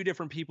hearing 2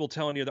 different people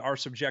telling you our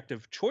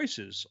subjective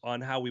choices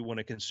on how we want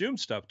to consume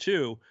stuff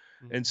too.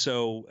 Mm-hmm. And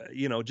so,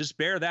 just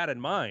bear that in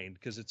mind,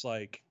 because it's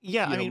like,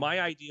 my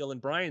ideal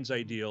and Brian's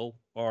ideal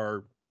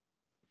are,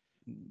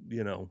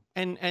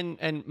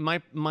 And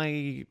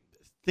my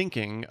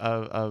thinking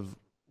of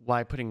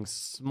why putting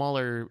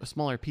smaller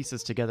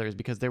pieces together is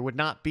because there would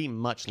not be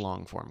much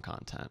long form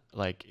content.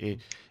 Like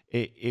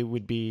it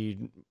would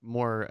be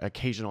more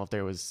occasional if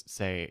there was,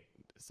 say,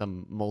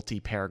 some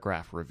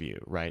multi-paragraph review,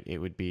 right? It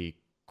would be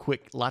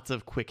lots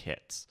of quick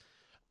hits,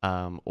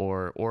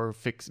 or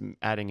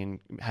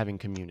having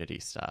community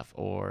stuff,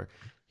 or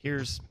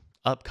here's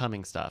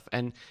upcoming stuff,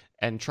 and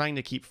trying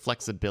to keep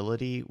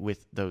flexibility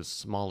with those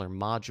smaller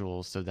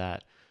modules so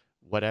that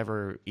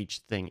whatever each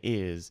thing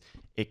is,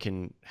 it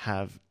can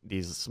have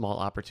these small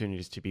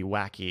opportunities to be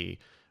wacky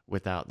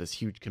without this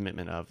huge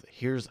commitment of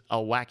here's a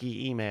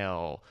wacky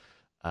email.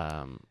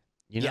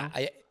 Yeah,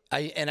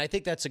 I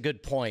think that's a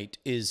good point,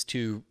 is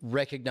to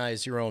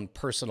recognize your own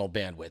personal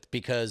bandwidth,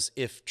 because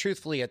if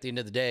truthfully at the end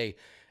of the day,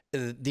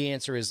 the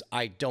answer is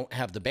I don't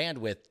have the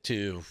bandwidth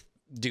to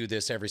do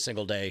this every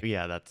single day.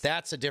 Yeah,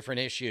 that's a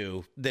different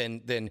issue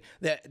than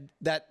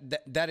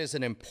that is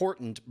an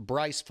important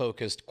Bryce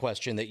focused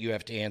question that you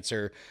have to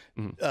answer.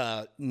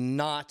 Mm-hmm.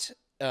 Not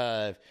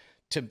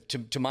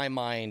to my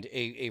mind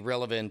a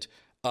relevant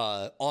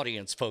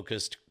audience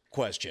focused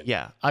question.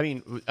 Yeah, I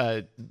mean,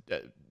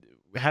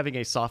 having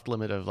a soft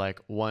limit of like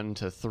 1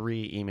 to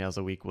 3 emails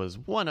a week was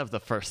one of the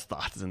first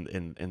thoughts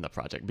in the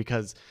project,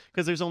 because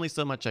there's only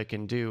so much I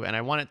can do, and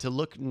I want it to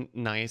look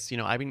nice.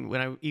 I mean,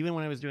 when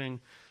I was doing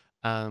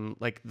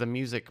like the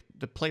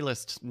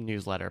playlist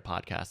newsletter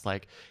podcast,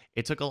 like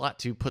it took a lot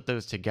to put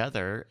those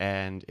together,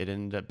 and it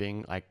ended up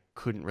being I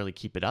couldn't really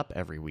keep it up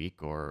every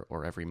week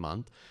or every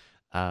month.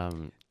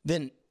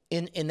 Then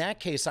in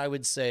that case, I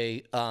would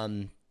say, I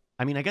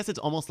mean, I guess it's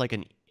almost like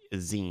a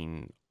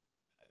zine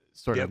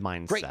sort of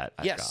mindset.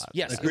 Great.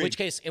 Yes.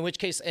 In which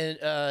case,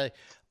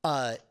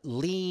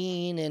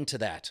 lean into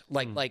that.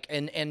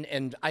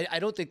 And I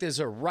don't think there's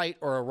a right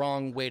or a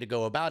wrong way to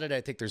go about it. I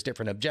think there's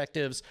different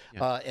objectives,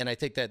 and I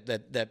think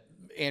that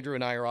Andrew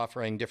and I are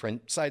offering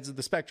different sides of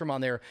the spectrum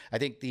on there. I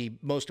think the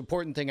most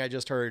important thing I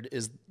just heard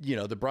is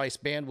the Bryce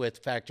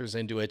bandwidth factors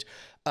into it.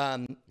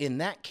 In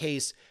that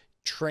case,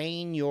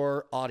 train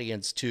your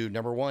audience to,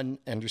 number one,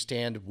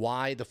 understand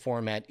why the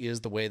format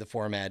is the way the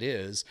format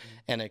is,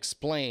 and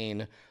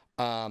explain.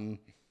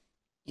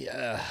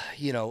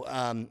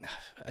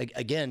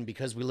 Again,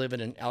 because we live in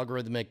an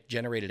algorithmic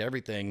generated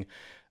everything,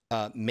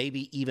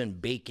 maybe even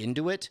bake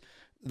into it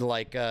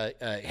like,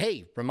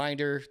 hey,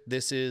 reminder,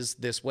 this is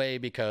this way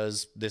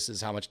because this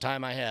is how much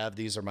time I have.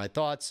 These are my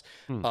thoughts.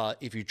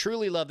 If you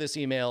truly love this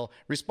email,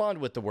 respond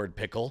with the word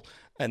pickle,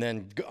 and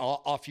then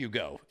off you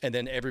go. And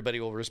then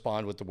everybody will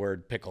respond with the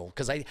word pickle.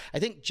 Because I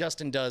think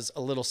Justin does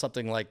a little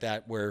something like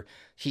that where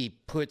he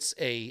puts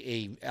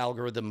a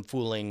algorithm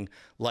fooling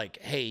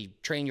like, hey,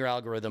 train your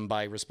algorithm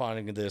by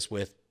responding to this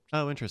with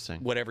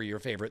interesting. whatever your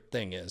favorite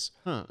thing is.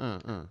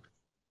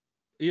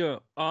 Yeah.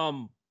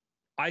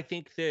 I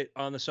think that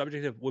on the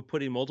subject of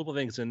putting multiple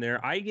things in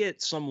there, I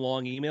get some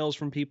long emails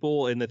from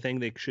people, and the thing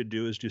they should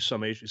do is do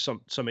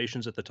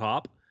summations at the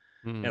top.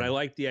 And I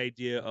like the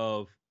idea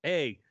of,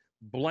 hey,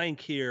 blank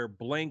here,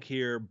 blank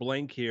here,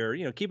 blank here.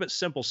 You know, keep it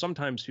simple.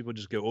 Sometimes people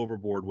just go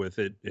overboard with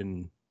it.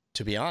 And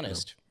to be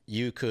honest,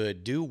 you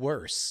could do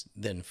worse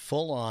than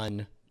full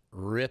on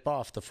rip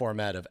off the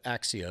format of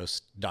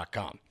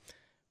Axios.com,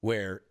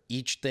 where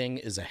each thing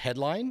is a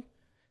headline,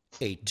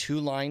 a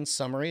 2-line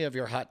summary of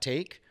your hot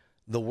take,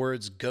 the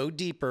words "go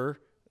deeper"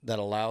 that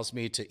allows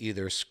me to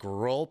either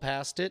scroll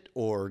past it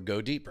or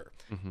go deeper.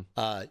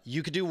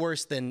 You could do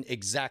worse than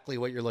exactly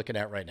what you're looking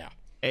at right now.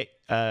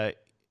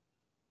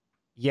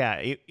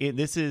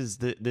 This is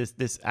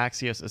this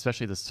Axios,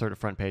 especially this sort of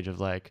front page of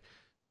like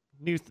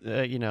new,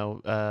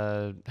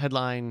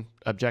 headline,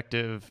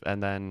 objective,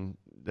 and then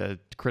the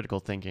critical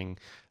thinking.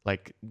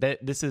 Like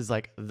this is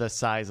like the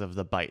size of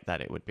the bite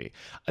that it would be.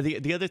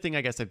 The other thing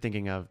I guess I'm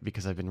thinking of,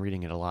 because I've been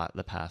reading it a lot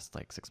the past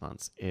like 6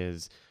 months,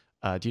 is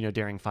do you know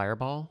Daring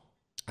Fireball?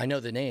 I know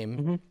the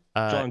name.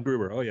 John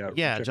Gruber. Oh yeah.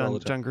 Yeah,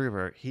 John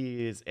Gruber.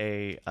 He is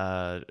he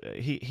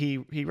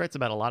writes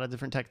about a lot of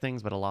different tech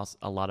things, but a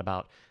lot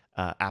about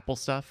Apple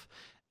stuff.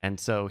 And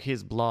so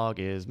his blog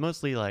is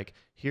mostly like,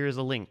 here's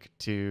a link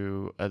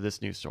to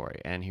this news story,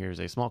 and here's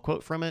a small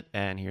quote from it,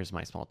 and here's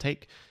my small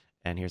take,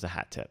 and here's a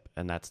hat tip,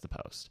 and that's the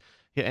post.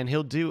 Yeah, and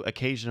he'll do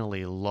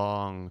occasionally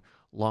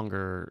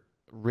longer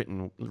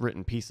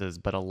written pieces,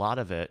 but a lot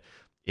of it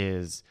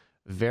is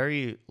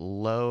very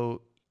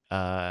low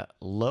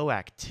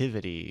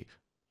activity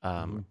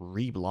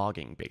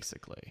reblogging,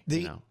 basically.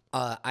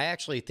 I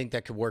actually think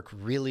that could work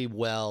really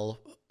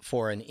well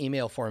for an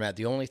email format.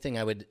 The only thing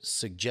I would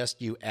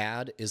suggest you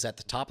add is at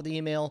the top of the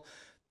email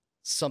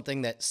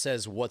something that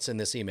says what's in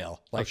this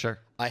email. Like, sure.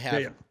 I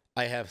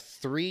have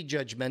 3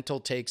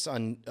 judgmental takes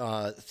on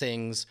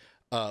things,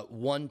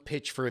 1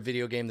 pitch for a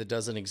video game that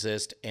doesn't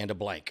exist, and a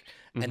blank.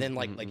 And then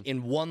like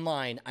in one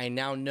line, I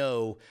now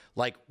know,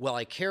 like, well,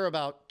 I care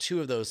about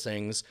 2 of those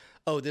things.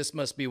 Oh, this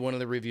must be one of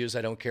the reviews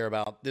I don't care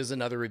about. There's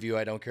another review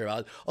I don't care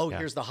about. Oh,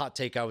 here's the hot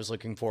take I was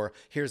looking for.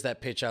 Here's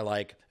that pitch I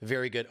like.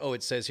 Very good. Oh,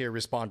 it says here,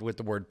 respond with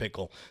the word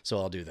pickle. So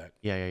I'll do that.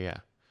 Yeah.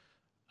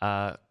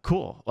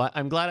 Cool. Well,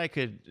 I'm glad I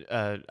could,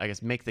 I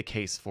guess, make the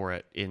case for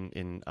it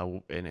in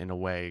a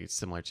way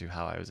similar to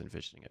how I was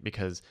envisioning it,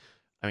 because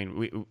I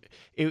mean,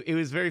 it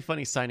was very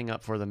funny signing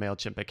up for the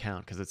MailChimp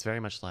account, because it's very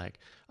much like,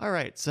 all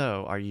right,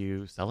 so are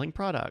you selling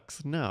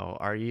products? No.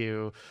 Are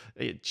you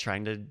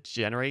trying to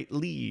generate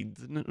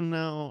leads?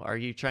 No. Are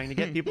you trying to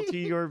get people to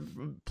your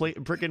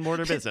brick and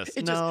mortar business?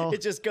 No.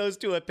 It just goes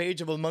to a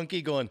page of a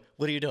monkey going,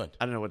 what are you doing?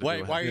 I don't know what to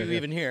do. Why are you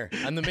even here?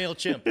 I'm the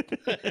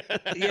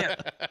MailChimp. Yeah.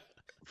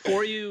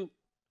 Before you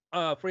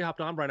hopped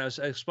on, Brian, I was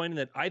explaining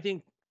that I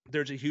think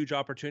there's a huge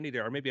opportunity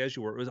there, or maybe as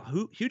you were, it was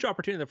a huge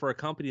opportunity for a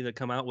company to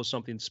come out with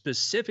something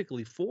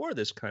specifically for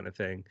this kind of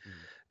thing,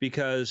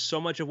 because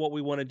so much of what we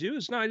want to do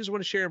is, no, I just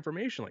want to share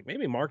information, like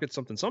maybe market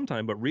something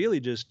sometime, but really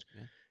just,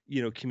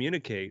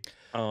 communicate.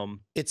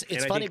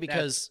 It's funny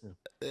because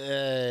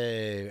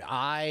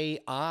I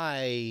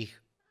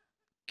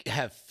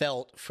have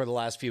felt for the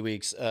last few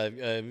weeks,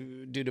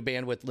 due to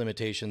bandwidth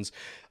limitations,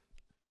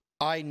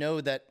 I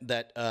know that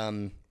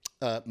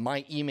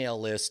my email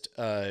list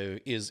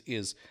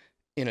is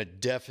in a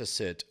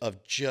deficit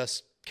of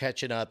just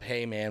catching up.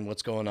 Hey man,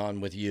 what's going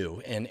on with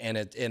you? And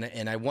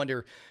I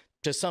wonder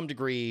to some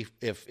degree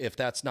if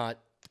that's not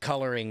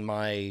coloring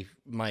my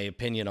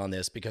opinion on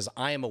this, because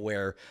I am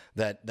aware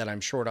that I'm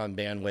short on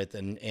bandwidth,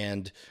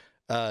 and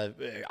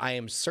I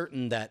am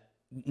certain that,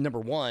 number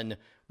one,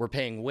 we're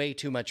paying way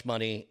too much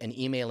money and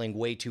emailing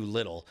way too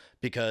little,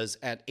 because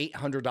at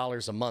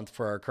 $800 a month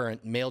for our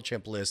current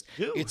MailChimp list,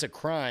 it's a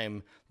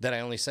crime that I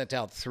only sent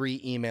out 3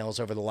 emails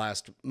over the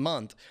last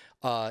month.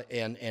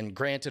 And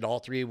granted, all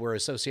 3 were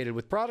associated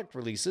with product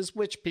releases,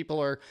 which people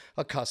are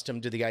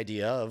accustomed to the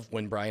idea of.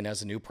 When Brian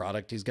has a new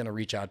product, he's going to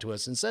reach out to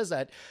us and says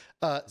that.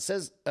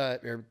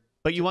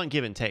 But you want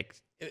give and take.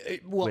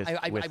 Well,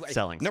 with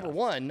selling number stuff.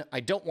 one,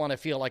 I don't want to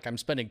feel like I'm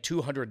spending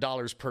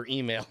 $200 per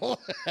email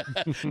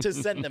to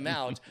send them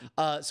out.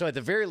 So at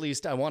the very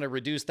least, I want to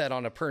reduce that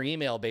on a per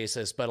email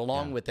basis. But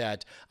along with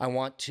that, I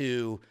want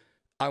to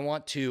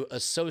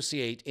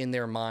associate in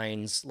their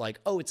minds, like,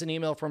 oh, it's an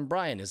email from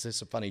Brian. Is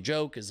this a funny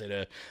joke? Is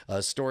it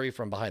a story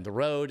from behind the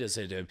road? Is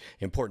it an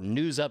important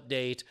news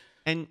update?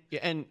 And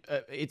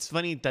it's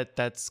funny that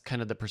that's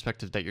kind of the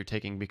perspective that you're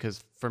taking,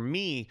 because for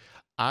me,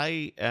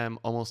 I am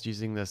almost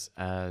using this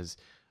as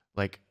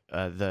like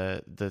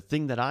the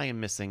thing that I am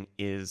missing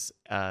is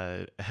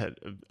a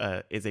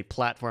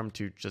platform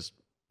to just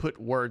put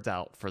words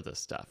out for this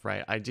stuff,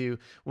 right?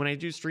 When I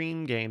do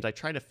stream games, I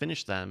try to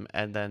finish them,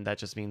 and then that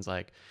just means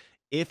like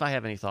if I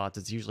have any thoughts,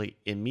 it's usually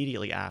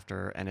immediately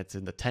after, and it's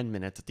in the 10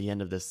 minutes at the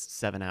end of this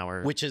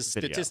 7-hour which is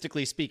video.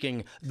 statistically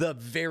speaking the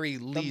very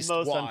The least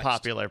most watched.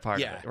 unpopular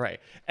part of it, right?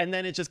 And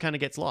then it just kind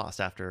of gets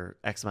lost after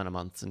X amount of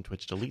months, and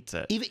Twitch deletes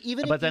it.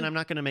 Even but if then you- I'm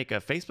not going to make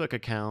a Facebook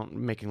account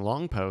making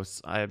long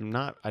posts. I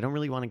don't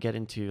really want to get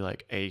into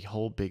like a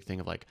whole big thing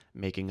of like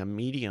making a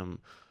Medium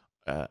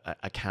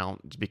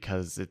account,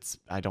 because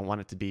I don't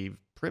want it to be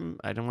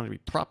I don't want it to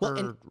be proper.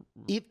 Well,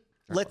 and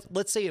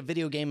let's say a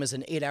video game is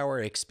an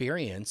 8-hour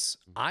experience.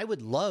 I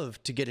would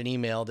love to get an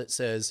email that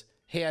says,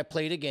 "Hey, I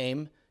played a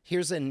game.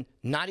 Here's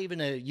not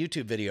even a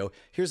YouTube video.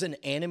 Here's an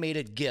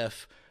animated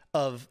GIF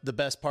of the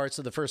best parts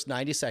of the first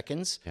 90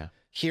 seconds. Yeah.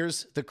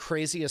 Here's the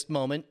craziest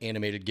moment,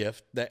 animated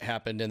GIF that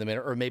happened in the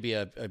minute, or maybe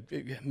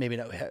maybe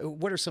not.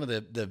 What are some of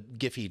the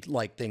Giphy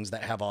like things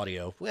that have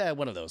audio? Yeah,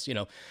 one of those,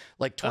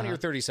 like 20 or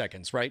 30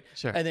 seconds, right?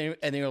 Sure. And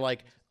then you're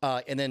like,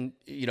 and then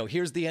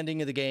here's the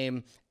ending of the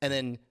game, and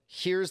then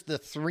here's the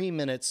 3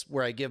 minutes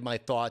where I give my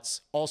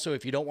thoughts. Also,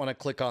 if you don't want to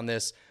click on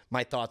this,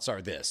 my thoughts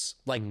are this.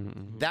 Like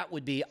that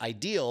would be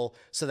ideal,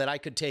 so that I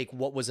could take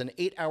what was an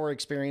 8-hour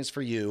experience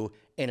for you,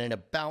 and in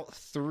about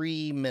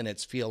 3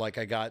 minutes feel like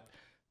I got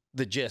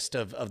the gist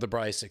of the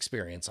Bryce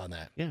experience on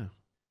that. Yeah.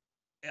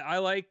 I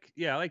like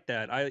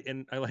that.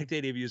 I like the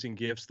idea of using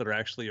GIFs that are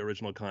actually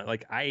original content.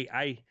 Like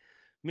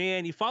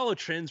man, you follow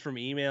trends from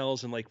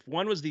emails, and like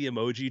one was the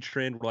emoji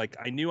trend where like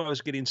I knew I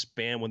was getting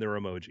spam when there were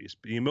emojis.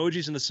 The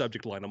emojis in the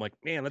subject line, I'm like,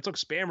 man, that's what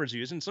spammers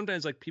use. And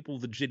sometimes like people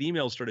legit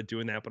emails started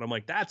doing that, but I'm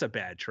like, that's a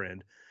bad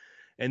trend.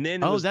 And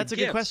then That's a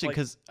good GIFs, question, like,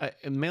 because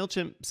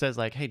MailChimp says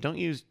like, hey, don't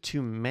use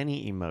too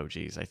many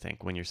emojis, I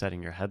think, when you're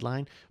setting your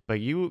headline, but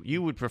you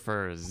would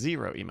prefer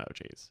 0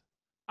 emojis.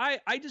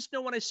 I just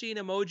know when I see an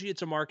emoji,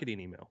 it's a marketing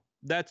email.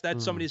 That's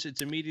somebody's.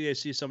 It's immediate. I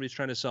see somebody's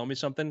trying to sell me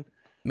something.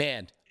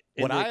 Man,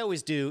 And what like- I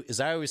always do is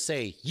I always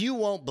say, "You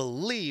won't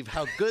believe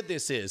how good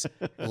this is."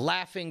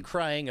 Laughing,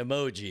 crying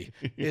emoji.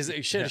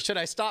 Should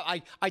I stop?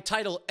 I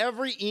title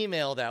every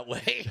email that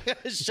way.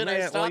 Should I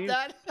Man, stop well,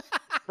 that?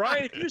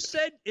 Brian,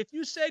 if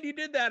you said you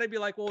did that, I'd be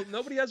like, well,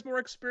 nobody has more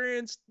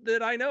experience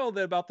that I know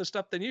about the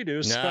stuff than you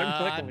do. So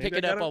I'm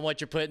picking up on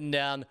what you're putting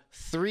down.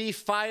 3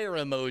 fire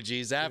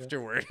emojis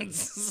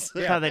afterwards.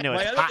 That's how they know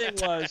My it's other hot.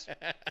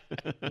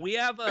 thing was we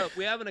have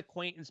an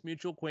acquaintance,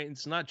 mutual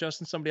acquaintance, not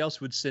Justin, somebody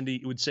else would send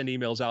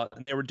emails out,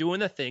 and they were doing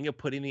the thing of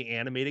putting the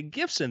animated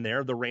GIFs in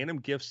there, the random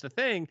GIFs, the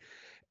thing.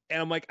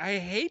 And I'm like, I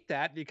hate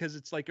that, because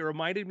it's like it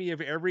reminded me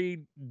of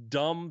every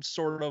dumb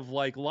sort of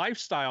like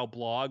lifestyle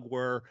blog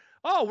where,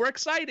 oh, we're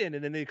excited,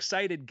 and then the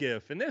excited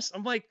GIF, and this.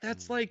 I'm like,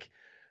 that's like,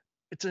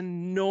 it's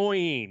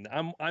annoying.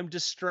 I'm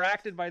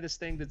distracted by this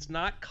thing that's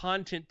not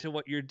content to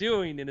what you're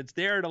doing, and it's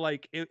there to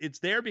like it's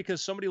there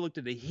because somebody looked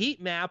at a heat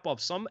map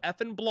of some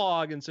effing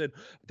blog and said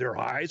their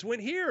eyes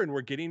went here, and we're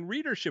getting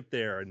readership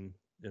there, and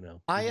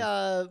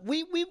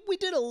we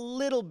did a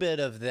little bit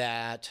of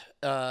that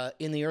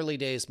in the early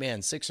days,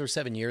 man, 6 or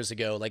 7 years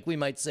ago. Like we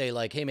might say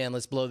like, hey man,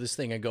 let's blow this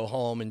thing and go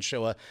home and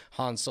show a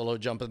Han Solo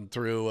jumping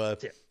through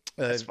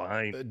that's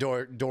fine.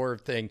 door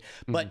thing.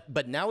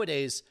 But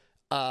nowadays,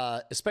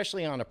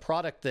 especially on a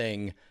product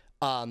thing,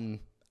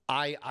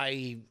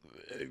 I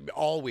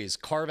always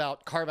carve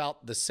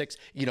out the 6.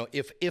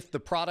 If the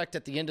product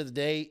at the end of the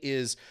day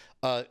is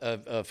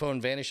a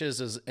phone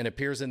vanishes and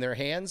appears in their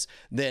hands,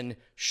 then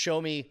show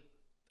me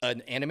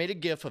an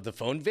animated GIF of the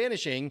phone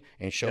vanishing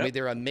and show me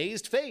their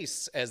amazed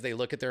face as they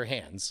look at their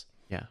hands.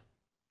 Yeah.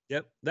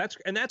 Yep, that's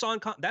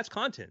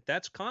content.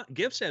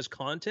 GIFs as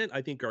content,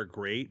 I think, are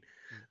great.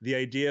 The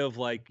idea of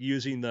like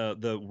using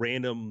the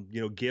random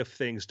GIF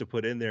things to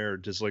put in there,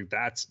 just like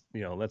that's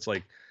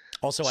like.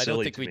 Also, I don't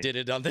silly think to we me. did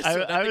it on this. I one.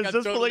 was think I'm just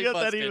totally pulling up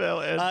that busted.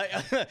 email,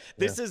 and-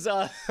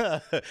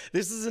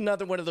 This is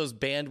another one of those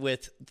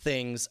bandwidth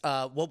things.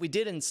 What we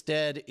did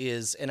instead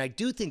is, and I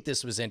do think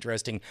this was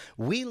interesting,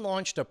 we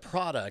launched a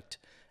product.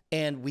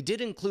 And we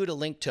did include a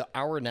link to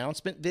our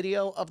announcement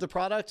video of the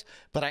product,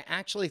 but I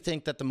actually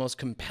think that the most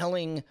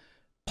compelling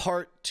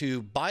part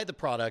to buy the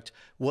product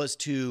was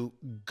to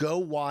go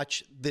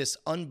watch this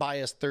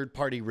unbiased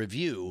third-party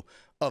review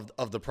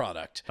of the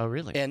product. Oh,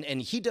 really? And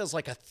he does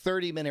like a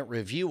 30-minute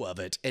review of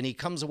it, and he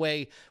comes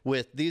away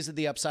with these are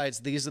the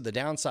upsides, these are the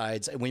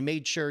downsides, and we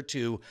made sure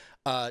to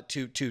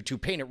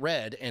paint it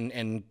red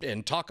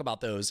and talk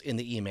about those in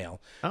the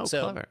email. Oh,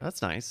 clever.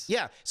 That's nice.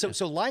 Yeah.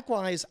 So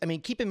likewise, I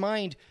mean, keep in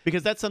mind,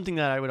 Because that's something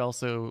that I would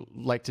also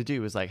like to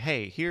do is like,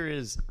 hey, here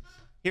is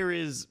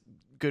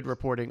good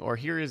reporting, or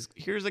here's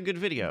a good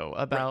video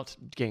about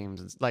games.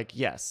 It's like,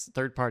 yes,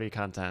 third-party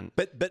content.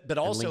 but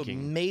also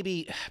linking.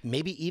 maybe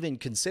even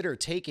consider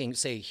taking,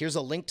 say, here's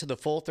a link to the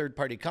full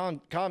third-party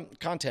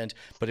content,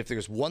 but if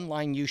there's one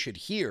line you should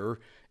hear,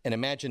 and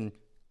imagine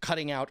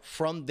cutting out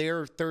from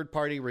their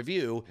third-party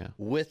review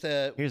with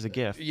Here's a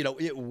GIF.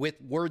 with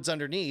words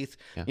underneath,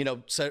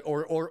 so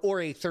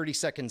or a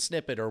 30-second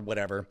snippet or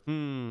whatever.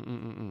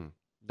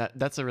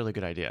 That's a really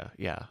good idea.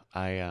 Yeah,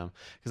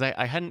 because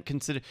I hadn't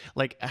considered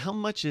like how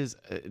much is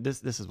this.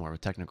 This is more of a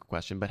technical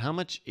question, but how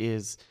much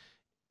is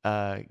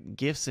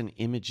GIFs and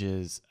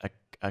images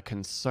a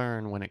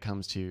concern when it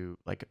comes to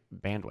like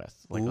bandwidth,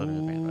 like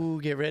limited bandwidth? Ooh,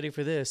 get ready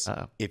for this.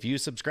 Uh-oh. If you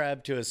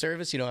subscribe to a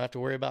service, you don't have to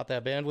worry about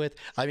that bandwidth.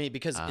 I mean,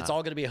 because it's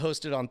all going to be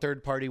hosted on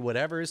third-party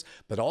whatevers,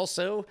 but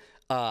also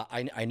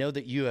I know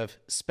that you have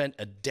spent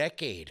a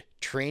decade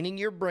training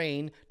your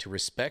brain to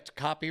respect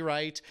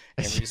copyright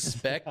and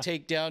respect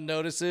takedown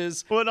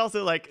notices. Well, and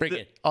also like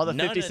all the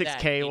None of 56K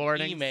that in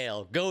warnings.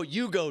 Email.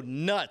 You go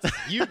nuts.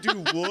 You do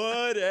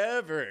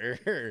whatever.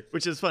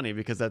 Which is funny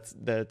because that's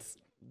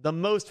the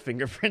most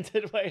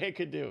fingerprinted way I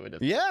could do it.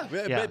 Yeah,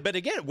 Yeah. But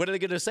again, what are they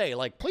going to say?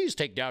 Like, please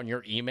take down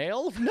your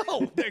email?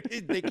 No,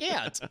 they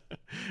can't.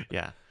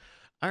 Yeah.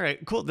 All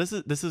right. Cool. This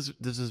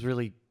is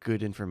really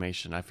good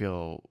information. I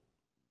feel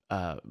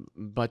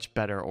much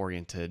better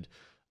oriented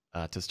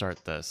to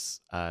start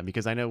this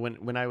because I know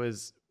when I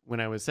was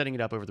setting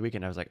it up over the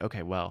weekend, I was like,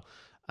 okay, well,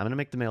 I'm gonna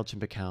make the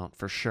MailChimp account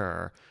for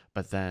sure,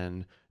 but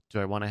then do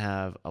I want to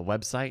have a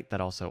website that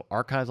also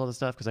archives all the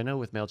stuff? Because I know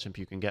with MailChimp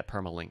you can get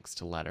permalinks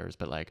to letters,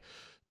 but like,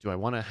 do I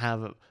want to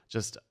have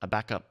just a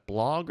backup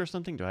blog or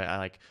something? Do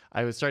I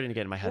was starting to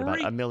get in my head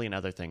about a million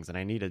other things, and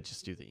I need to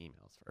just do the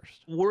emails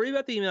first. Worry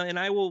about the email, and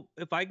I will,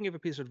 if I can give a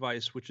piece of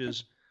advice, which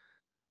is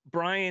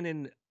Brian,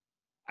 and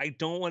I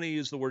don't want to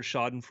use the word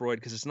schadenfreude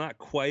because it's not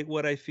quite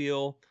what I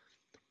feel.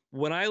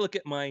 When I look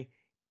at my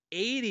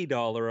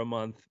 $80 a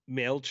month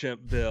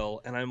MailChimp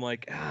bill and I'm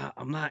like,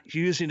 I'm not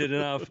using it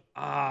enough.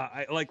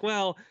 I like,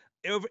 well,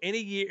 over any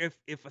year,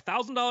 if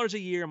 $1,000 a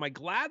year, am I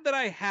glad that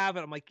I have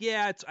it? I'm like,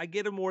 yeah, I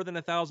get more than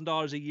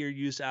 $1,000 a year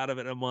use out of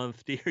it a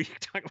month. Dear, you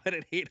talk about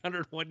an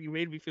 800 one, you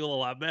made me feel a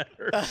lot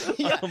better.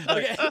 Yeah.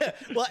 Okay.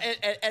 Well,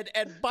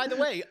 and by the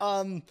way,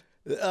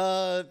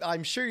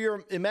 I'm sure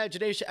your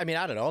imagination, I mean,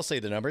 I don't know, I'll say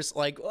the numbers.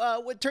 Like,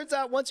 it turns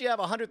out once you have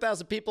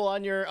 100,000 people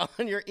on your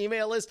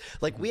email list,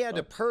 like we had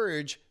to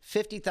purge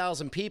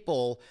 50,000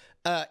 people.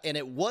 And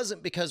it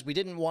wasn't because we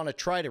didn't want to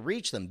try to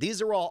reach them.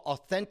 These are all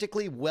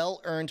authentically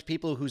well-earned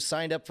people who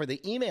signed up for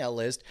the email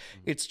list.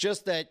 It's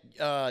just that,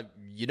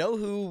 you know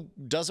who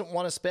doesn't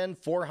want to spend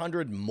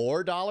 $400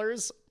 more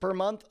per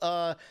month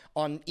on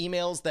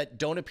emails that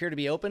don't appear to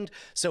be opened?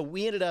 So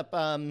we ended up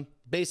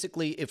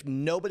basically, if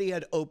nobody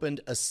had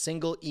opened a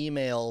single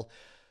email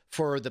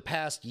for the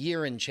past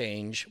year and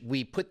change,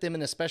 we put them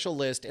in a special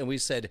list and we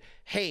said,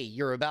 hey,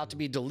 you're about to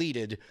be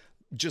deleted.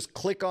 Just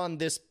click on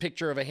this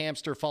picture of a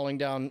hamster falling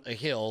down a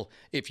hill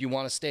if you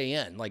want to stay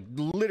in. Like,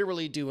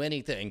 literally do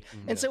anything.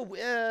 And so,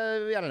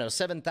 I don't know,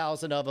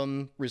 7,000 of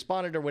them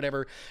responded or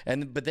whatever.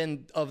 But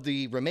then of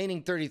the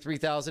remaining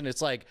 33,000,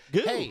 it's like,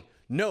 hey,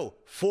 no,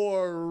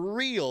 for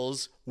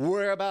reals,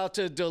 we're about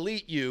to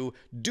delete you.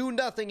 Do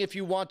nothing if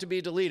you want to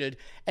be deleted.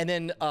 And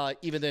then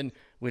even then,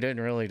 we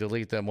didn't really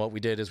delete them. What we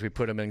did is we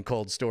put them in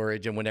cold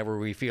storage, and whenever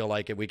we feel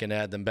like it, we can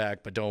add them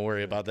back. But don't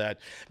worry about that.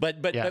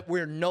 But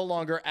we're no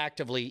longer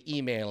actively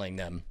emailing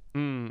them.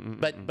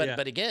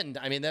 But again,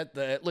 I mean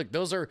look,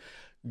 those are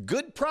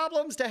good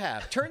problems to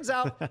have. Turns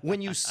out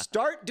when you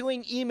start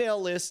doing email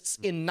lists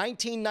in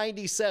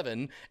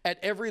 1997 at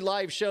every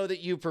live show that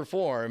you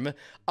perform,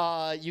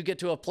 you get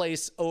to a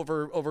place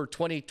over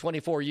 20,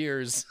 24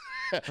 years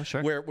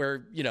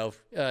where you know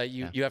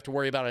you have to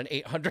worry about an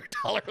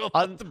 $800 a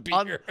month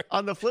beer.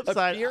 On the flip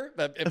side,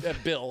 a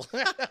bill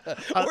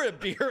or a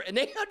beer, an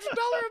 $800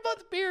 a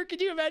month beer. Can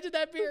you imagine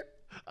that beer?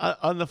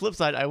 On the flip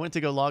side, I went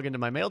to go log into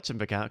my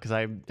MailChimp account because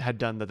I had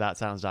done the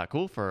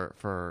thatsounds.cool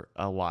for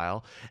a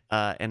while,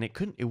 and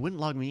it wouldn't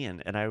log me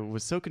in, and I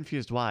was so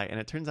confused why. And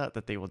it turns out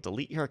that they will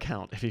delete your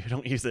account if you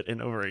don't use it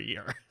in over a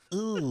year.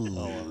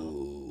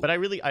 Ooh. But I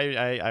would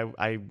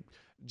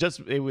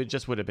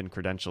have been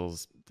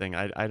credentials thing.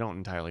 I don't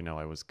entirely know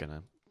I was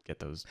gonna get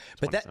those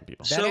 20-some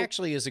people. That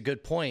actually is a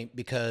good point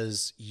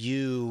because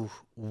you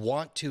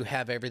want to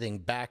have everything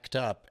backed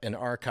up and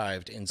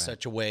archived in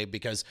such a way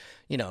because,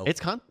 you know,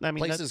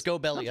 places go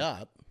belly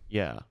up.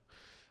 Yeah.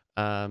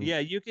 Yeah,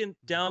 you can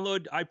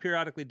download. I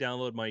periodically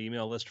download my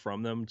email list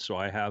from them, so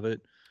I have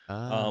it.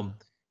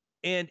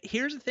 And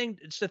here's the thing.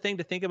 It's the thing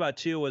to think about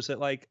too, was that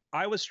like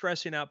I was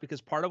stressing out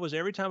because part of it was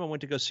every time I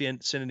went to go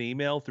send an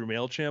email through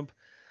MailChimp,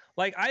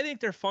 like, I think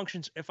their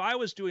functions, if I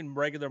was doing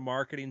regular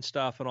marketing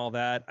stuff and all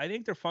that, I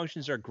think their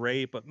functions are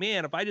great. But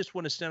man, if I just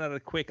want to send out a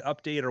quick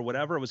update or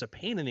whatever, it was a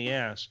pain in the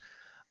ass.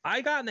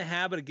 I got in the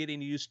habit of getting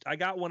used. I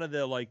got one of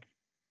the like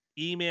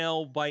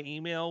email by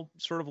email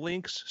sort of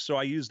links. So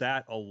I use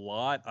that a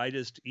lot. I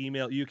just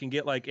email. You can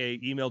get like a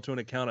email to an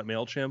account at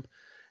MailChimp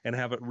and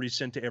have it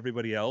resent to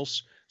everybody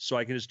else. So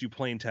I can just do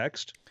plain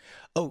text.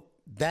 Oh,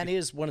 that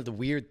is one of the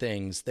weird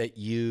things that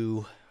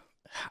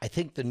I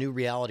think the new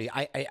reality,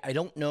 I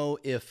don't know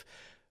if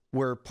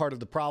we're part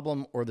of the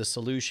problem or the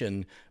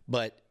solution,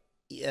 but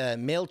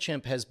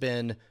MailChimp has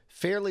been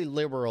fairly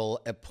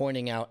liberal at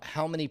pointing out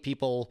how many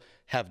people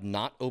have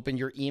not opened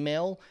your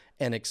email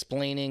and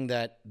explaining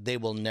that they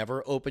will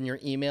never open your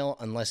email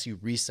unless you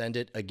resend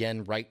it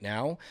again right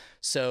now.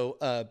 So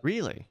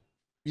really?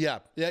 Yeah,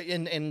 yeah,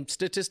 and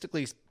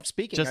statistically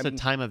speaking, Just a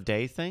time of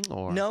day thing,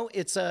 or no,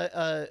 it's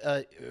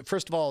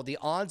first of all, the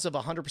odds of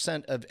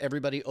 100% of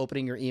everybody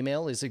opening your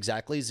email is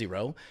exactly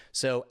 0.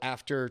 So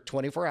after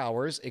 24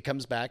 hours, it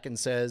comes back and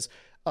says,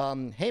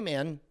 hey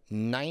man,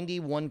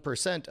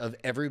 91% of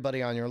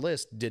everybody on your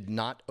list did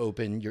not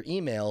open your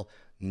email.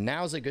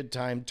 Now's a good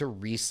time to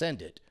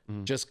resend it.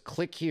 Just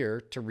click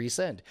here to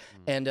resend.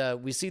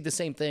 And we see the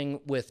same thing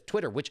with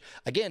Twitter, which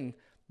again,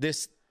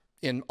 this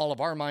in all of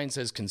our minds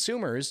as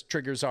consumers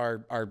triggers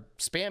our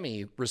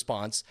spammy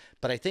response.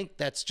 But I think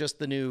that's just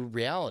the new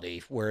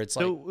reality where it's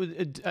like, so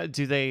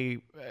do they?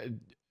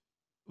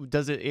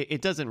 Does it?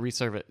 It doesn't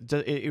reserve it.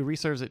 It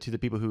reserves it to the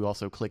people who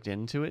also clicked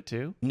into it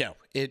too. no,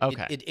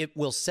 Okay. it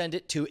will send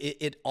it to,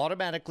 it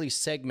automatically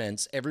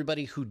segments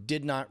everybody who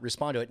did not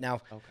respond to it.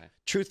 Now, Okay.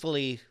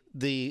 truthfully,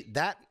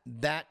 that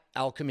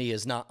alchemy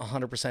is not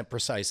 100%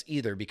 precise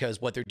either, because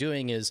what they're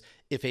doing is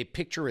if a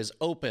picture is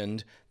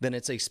opened, then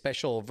it's a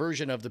special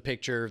version of the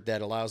picture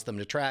that allows them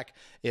to track.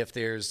 If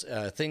there's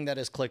a thing that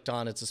is clicked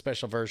on, it's a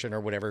special version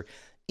or whatever.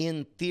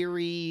 In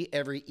theory,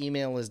 every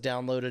email is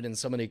downloaded and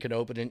somebody could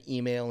open an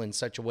email in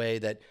such a way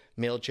that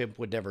MailChimp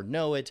would never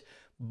know it.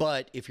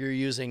 But if you're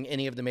using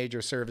any of the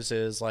major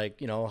services like,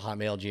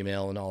 Hotmail,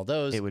 Gmail, and all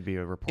those, It would be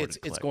a reported it's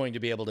click. going to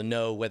be able to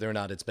know whether or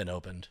not it's been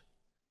opened.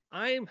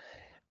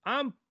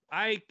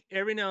 I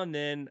every now and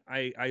then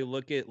I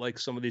look at like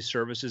some of these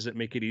services that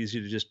make it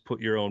easy to just build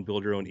your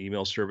own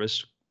email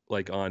service,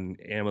 like on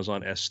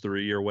Amazon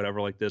S3 or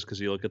whatever like this, because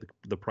you look at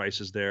the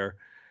prices there.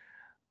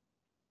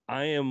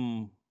 I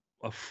am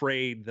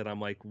afraid that I'm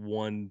like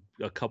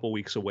a couple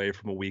weeks away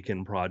from a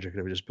weekend project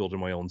of just building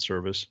my own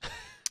service.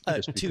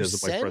 Just To because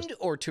of my send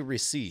or to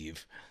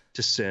receive?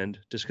 to send,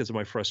 just because of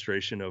my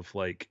frustration of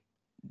like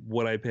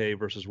what I pay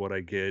versus what I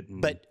get. And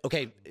But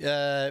okay,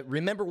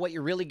 remember what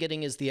you're really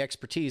getting is the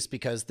expertise,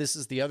 because this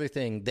is the other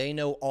thing. They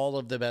know all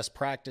of the best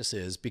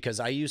practices, because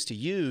I used to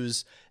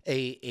use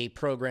a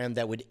program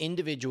that would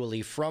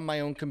individually from my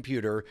own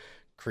computer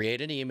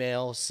create an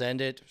email, send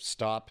it,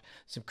 stop.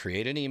 So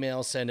create an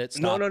email, send it,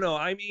 stop. No.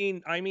 I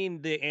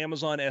mean the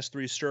Amazon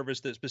S3 service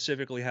that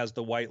specifically has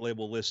the white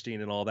label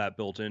listing and all that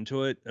built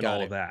into it and Got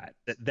all it. of that.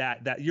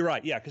 That you're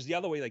right. Yeah, because the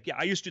other way, like, yeah,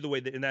 I used to do the way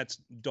that, and that's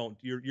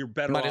you're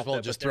better Might off as well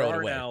that, just but there throw it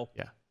are away. now.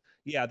 Yeah.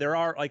 Yeah, there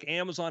are, like,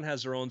 Amazon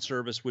has their own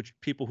service, which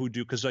people who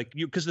do, because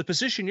the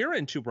position you're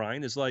into,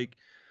 Brian, is like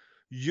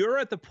you're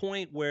at the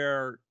point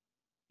where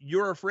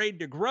you're afraid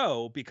to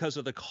grow because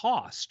of the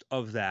cost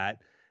of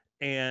that.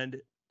 And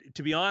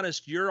to be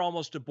honest, you're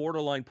almost a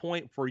borderline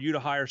point for you to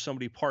hire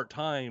somebody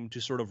part-time to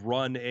sort of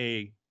run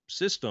a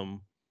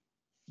system.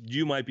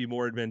 You might be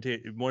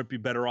it might be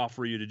better off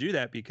for you to do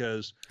that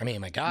because I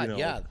mean, my God, know.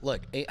 yeah.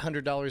 Look,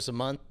 $800 a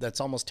month,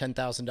 that's almost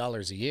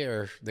 $10,000 a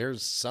year.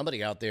 There's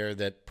somebody out there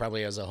that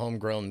probably has a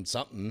homegrown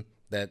something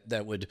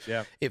that would,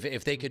 Yeah.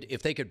 if they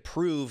could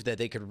prove that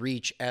they could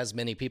reach as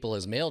many people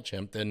as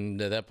MailChimp, then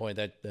at that point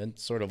that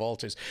sort of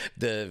alters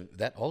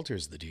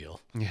the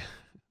deal.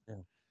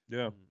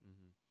 Yeah.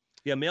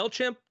 Yeah,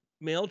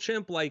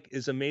 MailChimp like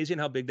is amazing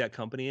how big that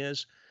company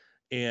is.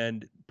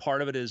 And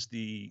part of it is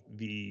the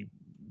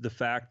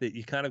fact that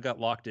you kind of got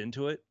locked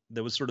into it.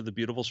 That was sort of the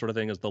beautiful sort of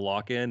thing, is the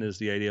lock-in, is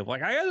the idea of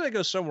like, I gotta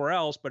go somewhere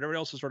else, but everybody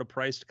else is sort of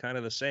priced kind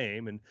of the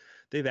same. And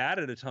they've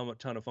added a ton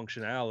of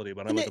functionality,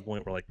 but I'm at the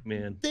point where like,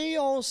 man. They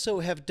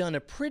also have done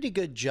a pretty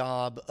good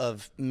job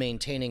of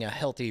maintaining a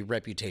healthy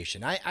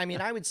reputation. I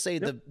mean, I would say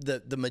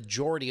the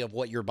majority of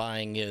what you're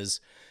buying is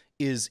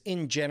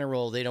in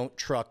general, they don't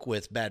truck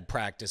with bad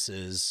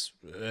practices,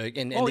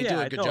 and they do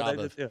a good job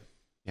of.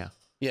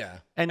 Yeah.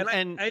 And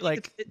I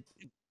like, think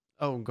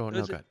oh, go on.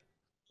 No, go ahead.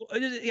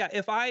 yeah,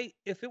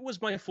 if it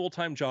was my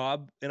full-time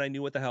job and I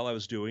knew what the hell I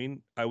was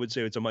doing, I would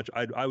say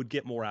I would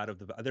get more out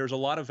of there's a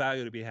lot of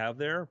value to be had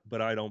there,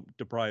 but I don't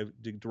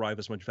derive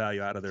as much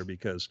value out of there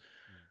because,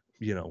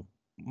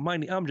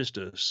 I'm just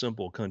a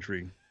simple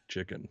country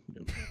chicken.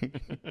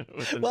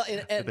 Well,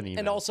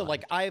 and also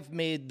like I've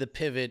made the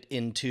pivot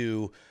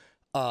into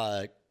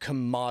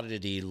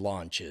commodity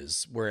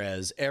launches,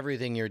 whereas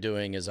everything you're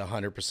doing is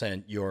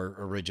 100% your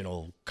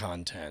original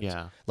content.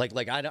 Yeah.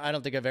 Like I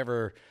don't think I've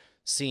ever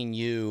seen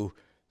you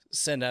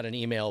send out an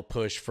email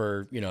push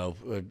for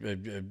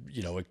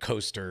a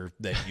coaster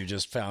that you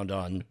just found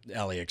on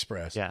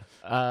AliExpress. Yeah.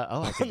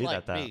 I could do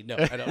Unlike that though. me. No,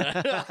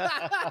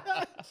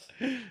 I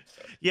don't.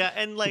 Yeah,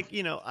 and like,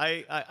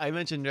 I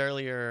mentioned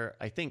earlier,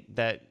 I think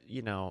that,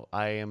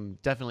 I am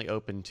definitely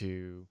open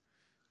to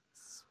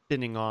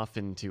spinning off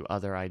into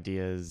other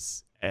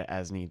ideas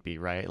as need be,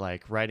 right?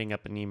 Like writing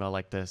up an email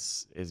like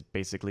this is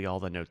basically all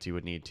the notes you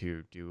would need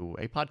to do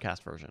a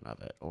podcast version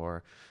of it,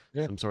 or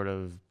some sort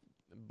of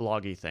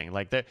bloggy thing.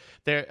 Like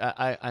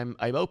I'm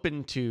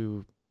open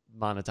to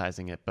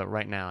monetizing it, but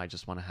right now I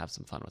just want to have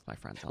some fun with my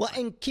friends. Well,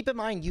 and keep in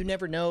mind, you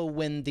never know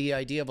when the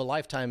idea of a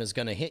lifetime is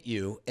going to hit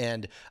you.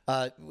 And,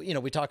 you know,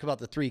 we talk about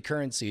the three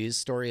currencies,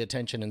 story,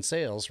 attention, and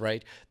sales,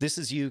 right? This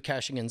is you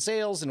cashing in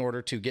sales in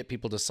order to get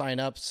people to sign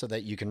up so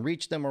that you can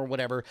reach them or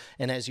whatever.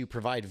 And as you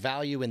provide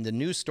value in the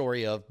news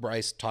story of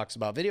Bryce talks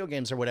about video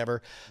games or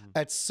whatever,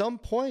 at some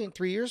point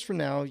 3 years from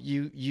now,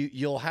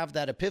 you'll have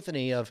that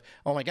epiphany of,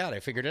 oh my God, I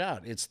figured it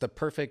out. It's the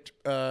perfect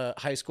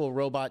high school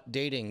robot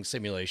dating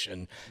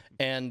simulation.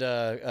 And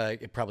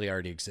it probably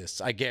already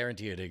exists. I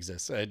guarantee it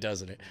exists.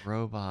 Doesn't it?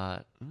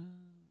 Robot.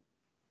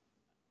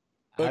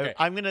 Okay.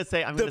 I'm gonna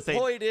say. The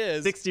point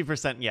is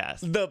 60%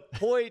 yes. The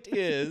point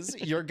is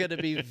you're going to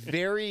be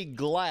very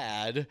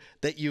glad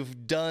that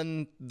you've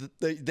done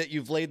that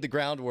you've laid the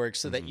groundwork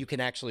so that you can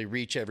actually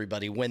reach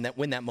everybody when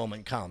that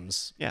moment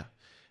comes. Yeah.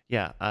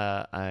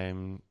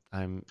 I'm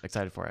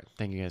excited for it.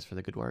 Thank you guys for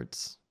the good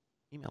words.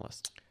 Email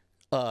us.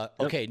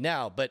 Okay,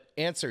 now, but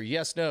answer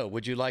yes, no.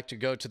 Would you like to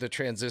go to the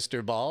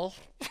transistor ball?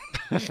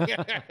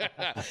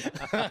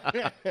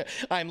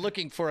 I'm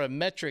looking for a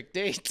metric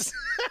date.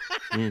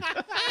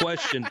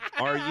 Question: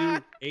 are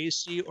you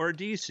AC or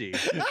DC?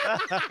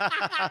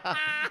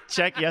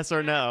 Check yes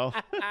or no.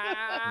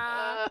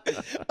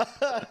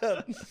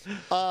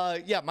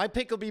 Yeah, my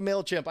pick will be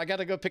MailChimp. I got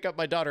to go pick up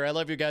my daughter. I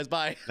love you guys.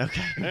 Bye.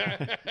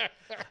 Okay.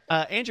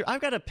 Andrew,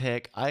 I've got a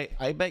pick.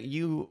 I bet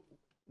you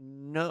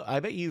know. I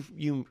bet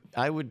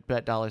I would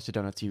bet dollars to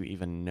donuts you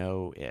even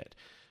know it.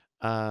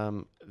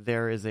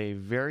 There is a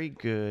very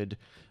good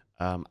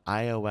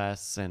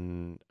iOS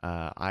and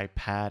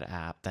iPad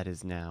app that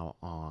is now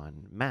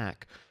on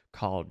Mac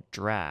called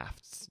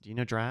Drafts. Do you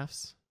know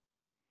Drafts?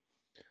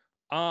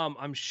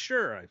 I'm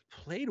sure I've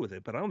played with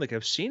it, but I don't think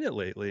I've seen it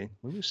lately.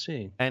 Let me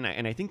see. And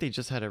I think they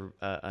just had an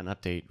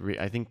update.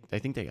 I think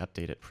they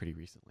updated it pretty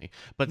recently.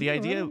 But the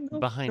idea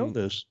behind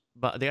this,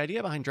 but the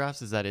idea behind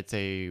Drafts is that it's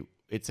a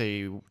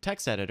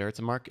text editor. It's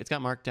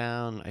got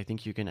Markdown. I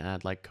think you can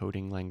add like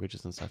coding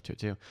languages and stuff to it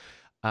too.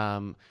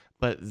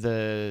 But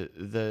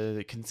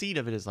the conceit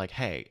of it is like,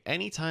 hey,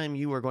 anytime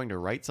you are going to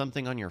write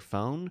something on your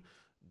phone,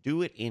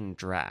 do it in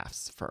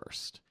Drafts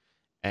first.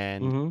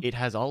 And it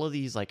has all of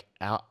these like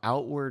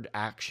outward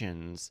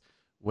actions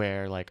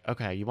where like,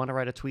 okay, you want to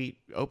write a tweet,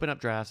 open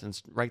up Drafts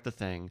and write the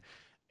thing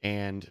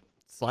and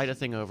slide a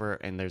thing over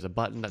and there's a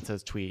button that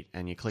says tweet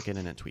and you click it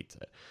and it tweets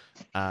it.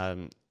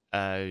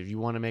 If you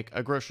want to make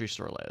a grocery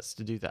store list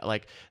to do that,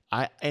 like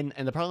and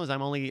the problem is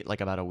I'm only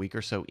like about a week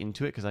or so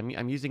into it because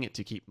I'm using it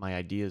to keep my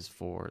ideas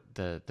for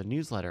the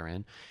newsletter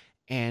in.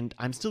 And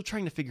I'm still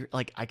trying to figure,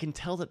 like, I can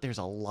tell that there's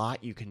a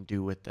lot you can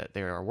do with it.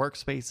 There are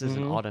workspaces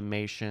and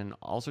automation,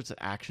 all sorts of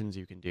actions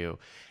you can do.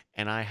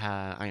 And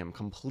I am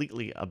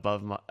completely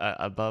above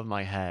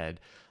my head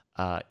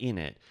in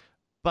it.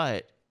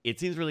 But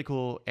it seems really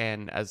cool.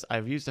 And as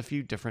I've used a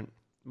few different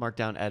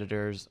Markdown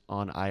editors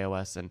on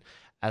iOS, and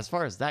as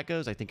far as that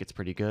goes, I think it's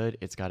pretty good.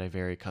 It's got a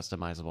very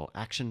customizable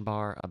action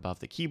bar above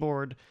the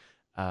keyboard.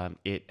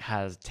 It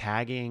has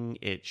tagging.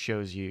 It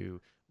shows you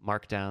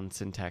Markdown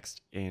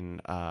syntax in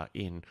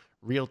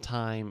real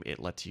time. It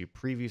lets you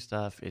preview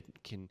stuff.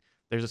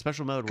 There's a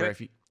special mode where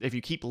if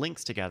you keep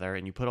links together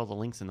and you put all the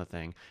links in the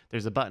thing,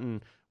 there's a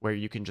button where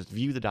you can just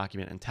view the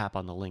document and tap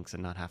on the links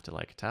and not have to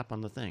like tap on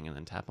the thing and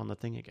then tap on the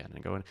thing again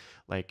and go in.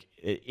 Like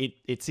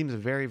it seems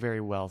very, very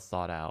well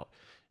thought out,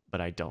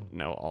 but I don't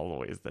know all the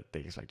ways that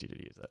they expect you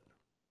to use it.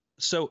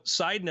 So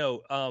side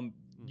note,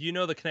 you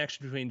know the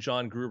connection between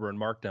John Gruber and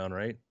Markdown,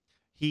 right?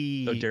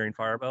 Daring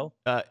Firebell.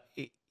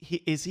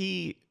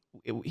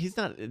 He's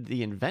not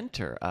the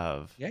inventor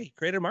of. Yeah, he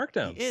created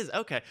Markdown. He is,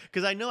 okay,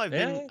 because I know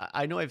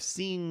I've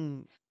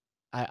seen.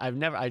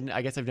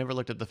 I guess I've never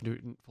looked at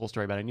the full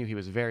story, but I knew he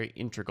was very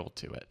integral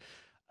to it.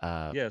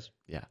 Yes.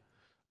 Yeah.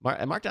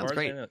 Markdown's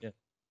great.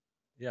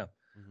 Yeah.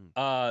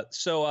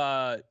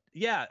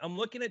 Yeah, I'm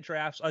looking at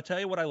Drafts. I'll tell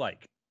you what I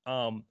like.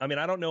 I mean,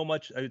 I don't know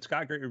much. It's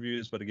got great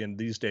reviews, but again,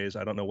 these days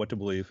I don't know what to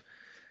believe.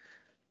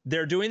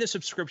 They're doing the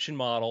subscription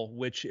model,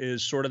 which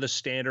is sort of the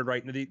standard,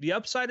 right? The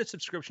upside of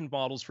subscription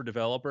models for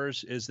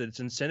developers is that it's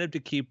incentive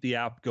to keep the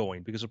app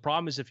going, because the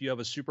problem is if you have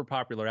a super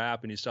popular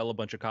app and you sell a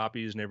bunch of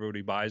copies and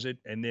everybody buys it,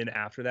 and then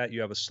after that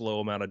you have a slow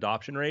amount of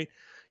adoption rate,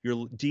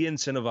 you're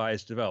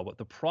de-incentivized to develop. But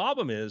the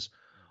problem is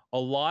a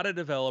lot of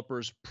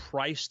developers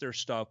price their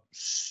stuff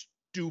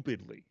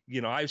stupidly. You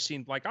know, I've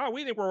seen like, oh,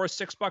 we think we're worth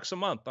 $6 a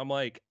month. I'm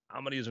like,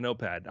 I'm going to use a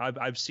notepad.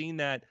 I've seen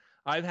that.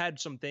 I've had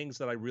some things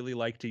that I really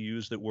like to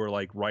use that were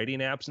like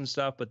writing apps and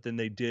stuff, but then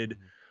they did,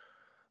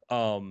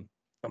 I'm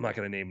not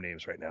going to name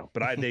names right now,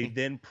 but they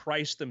then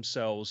priced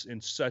themselves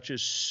in such a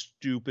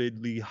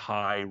stupidly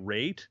high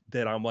rate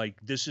that I'm like,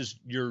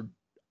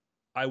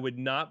 I would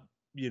not,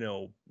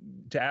 to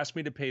ask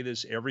me to pay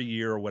this every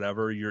year or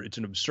whatever, it's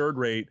an absurd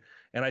rate.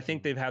 And I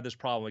think they've had this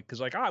problem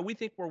because like, we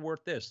think we're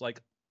worth this. Like,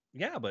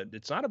 yeah, but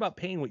it's not about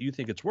paying what you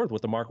think it's worth,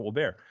 what the market will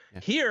bear. Yeah.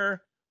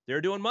 Here, they're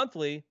doing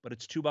monthly, but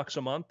it's $2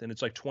 a month, and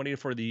it's like $20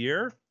 for the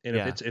year. And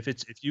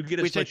if you get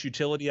as much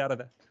utility out of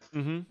that,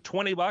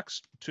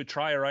 $20 to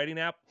try a writing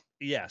app,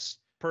 yes,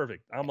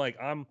 perfect. I'm like,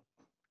 I'm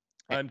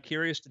I'm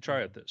curious to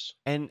try out this.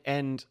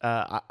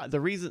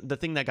 The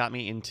thing that got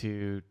me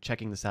into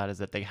checking this out is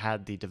that they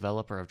had the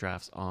developer of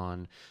Drafts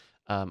on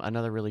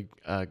another really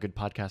good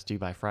podcast, Due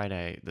by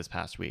Friday, this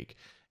past week.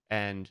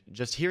 And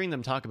just hearing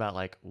them talk about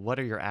like, what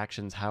are your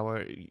actions? How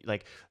are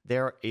like,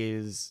 there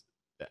is,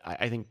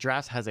 I think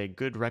Drafts has a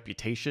good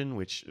reputation,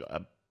 which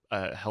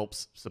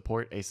helps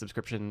support a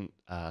subscription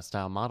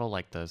style model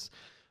like this.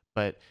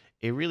 But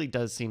it really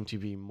does seem to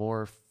be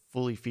more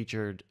fully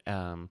featured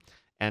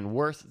and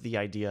worth the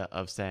idea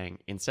of saying,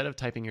 instead of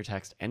typing your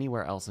text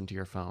anywhere else into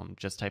your phone,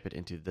 just type it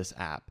into this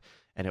app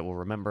and it will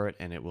remember it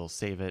and it will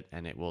save it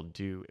and it will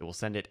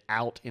send it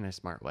out in a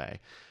smart way.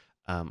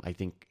 I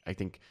think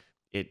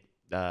it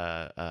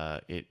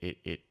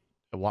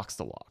walks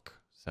the walk.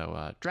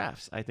 So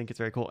Drafts, I think it's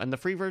very cool. And the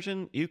free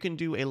version, you can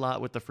do a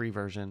lot with the free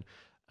version.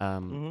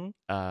 And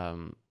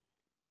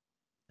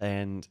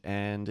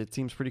it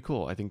seems pretty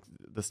cool. I think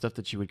the stuff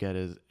that you would get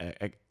is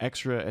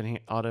extra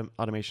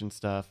automation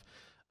stuff,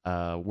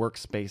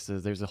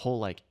 workspaces. There's a whole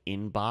like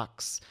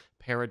inbox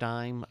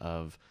paradigm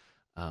of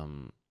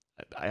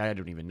I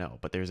don't even know,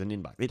 but there's an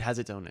inbox. It has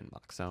its own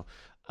inbox. So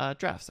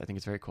Drafts, I think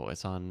it's very cool.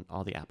 It's on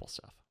all the Apple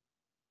stuff.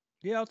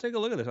 Yeah, I'll take a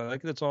look at this. I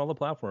like that it's on all the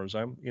platforms.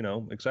 I'm,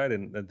 excited.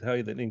 And I'll tell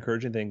you that the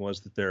encouraging thing was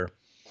that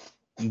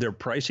their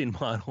pricing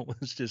model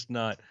was just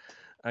not.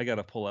 I got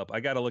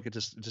to look at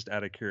just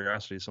out of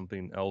curiosity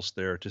something else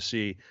there to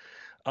see.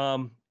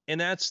 And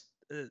that's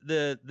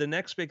the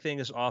next big thing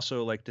is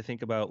also like to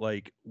think about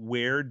like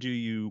where does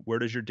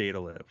your data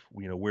live?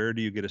 Where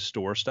do you get to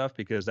store stuff?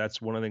 Because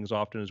that's one of the things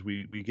often is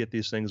we get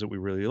these things that we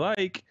really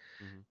like,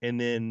 and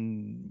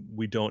then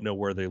we don't know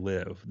where they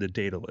live. The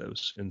data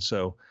lives. And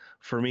so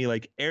for me,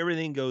 like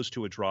everything goes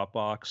to a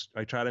Dropbox.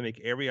 I try to make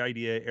every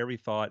idea, every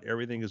thought,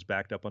 everything is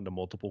backed up onto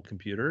multiple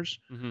computers.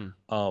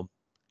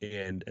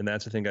 And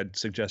that's the thing I'd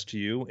suggest to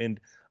you. And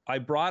I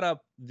brought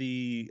up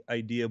the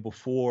idea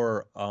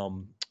before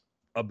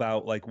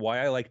about like why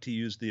I like to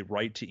use the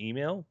write to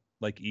email,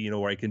 like,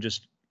 where I can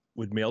just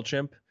with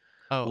MailChimp,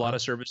 a lot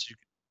of services.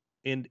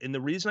 And the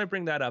reason I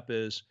bring that up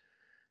is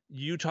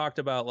you talked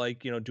about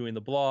like, doing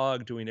the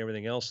blog, doing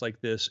everything else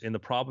like this. And the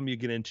problem you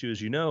get into,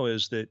 as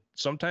is that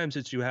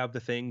sometimes you have the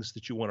things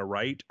that you want to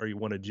write or you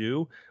want to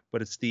do,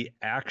 but it's the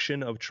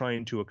action of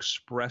trying to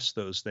express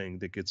those things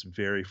that gets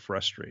very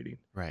frustrating.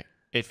 Right.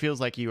 It feels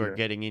like you are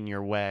getting in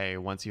your way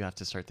once you have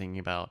to start thinking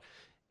about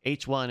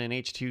H1 and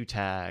H2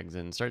 tags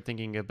and start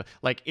thinking about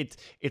like it's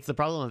the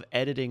problem of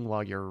editing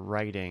while you're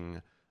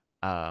writing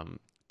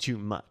too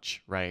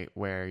much, right?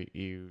 Where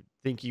you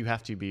think you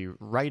have to be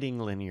writing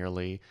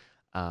linearly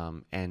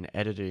and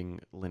editing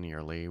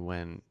linearly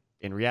when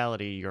in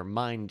reality your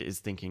mind is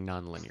thinking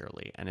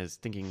non-linearly and is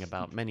thinking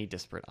about many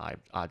disparate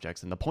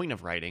objects. And the point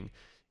of writing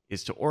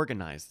is to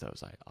organize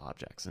those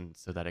objects and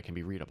so that it can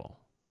be readable.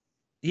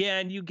 Yeah,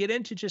 and you get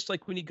into just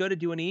like when you go to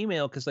do an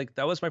email, because like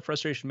that was my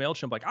frustration with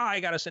MailChimp. Like,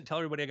 I got to tell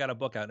everybody I got a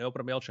book out and open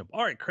a MailChimp.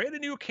 All right, create a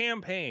new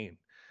campaign.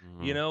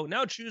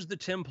 Now choose the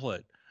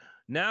template.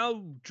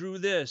 Now drew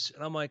this.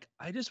 And I'm like,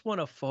 I just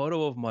want a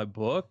photo of my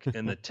book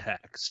and the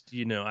text,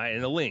 and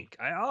the link.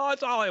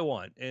 That's all I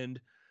want. And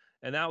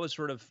that was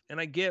sort of, and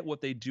I get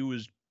what they do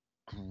is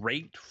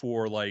great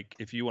for like,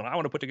 if you want, I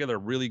want to put together a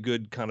really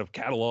good kind of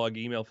catalog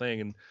email thing.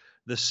 And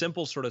the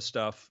simple sort of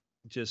stuff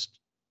just,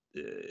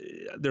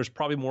 there's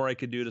probably more I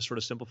could do to sort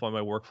of simplify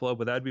my workflow,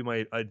 but that'd be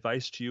my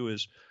advice to you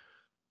is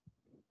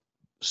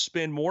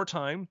spend more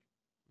time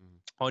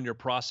on your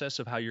process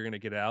of how you're going to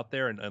get it out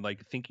there and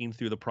like thinking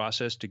through the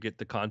process to get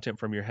the content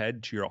from your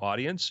head to your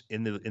audience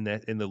in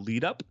the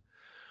lead up,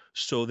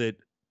 so that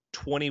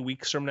 20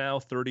 weeks from now,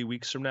 30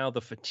 weeks from now,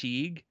 the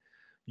fatigue,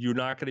 you're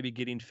not going to be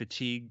getting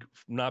fatigue,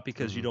 not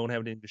because you don't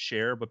have anything to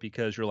share, but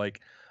because you're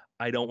like,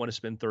 I don't want to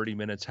spend 30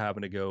 minutes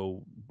having to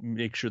go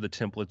make sure the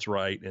template's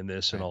right and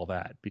this and all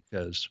that,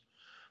 because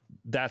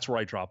that's where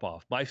I drop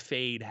off. My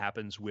fade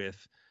happens with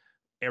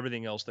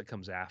everything else that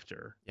comes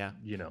after. Yeah.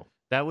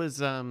 That was,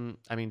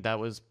 that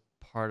was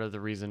part of the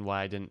reason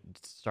why I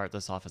didn't start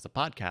this off as a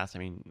podcast. I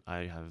mean,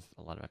 I have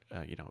a lot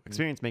of,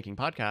 experience making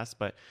podcasts,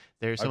 but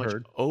there's so much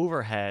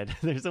overhead.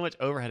 There's so much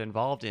overhead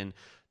involved in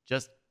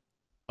just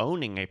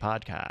owning a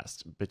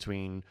podcast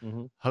between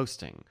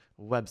hosting,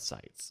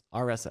 websites,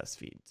 RSS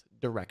feeds,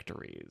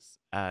 directories,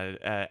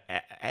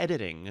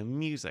 editing,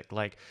 music.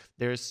 Like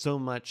there's so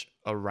much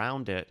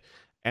around it.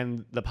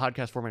 And the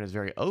podcast format is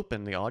very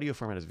open. The audio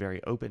format is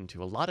very open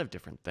to a lot of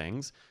different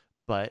things.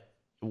 But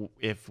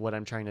if what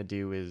I'm trying to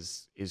do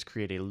is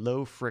create a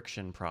low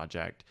friction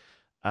project,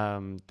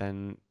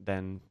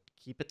 then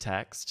keep it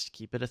text,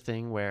 keep it a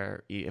thing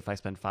where if I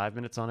spend 5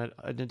 minutes on it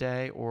in a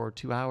day or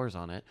 2 hours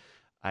on it,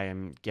 I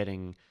am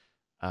getting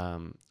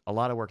a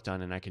lot of work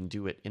done and I can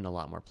do it in a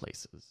lot more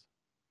places.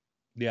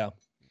 Yeah.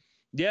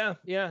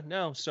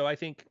 No. So I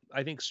think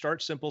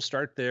start simple,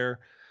 start there.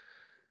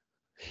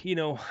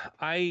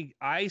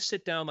 I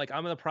sit down, like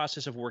I'm in the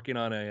process of working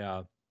on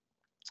a,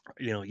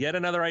 yet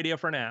another idea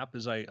for an app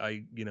as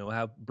I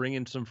bring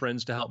in some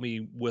friends to help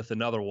me with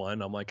another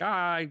one. I'm like,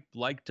 I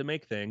like to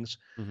make things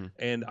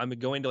and I'm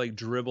going to like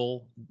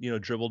Dribbble,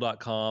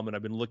 dribbble.com. And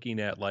I've been looking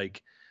at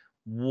like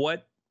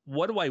what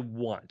do I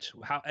want?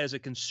 How, as a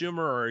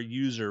consumer or a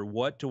user,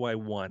 what do I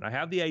want? I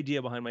have the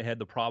idea behind my head,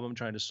 the problem I'm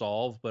trying to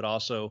solve, but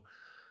also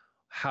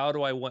how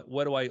do I want,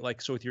 what do I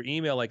like? So with your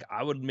email, like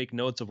I would make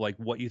notes of like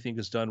what you think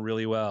is done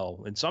really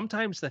well. And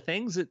sometimes the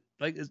things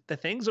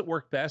that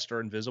work best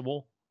are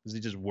invisible because they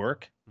just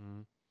work.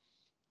 Mm.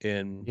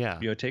 And,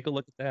 Yeah. take a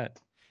look at that.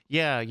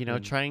 Yeah.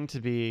 And Trying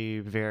to be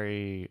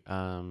very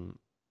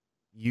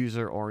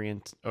user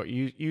oriented or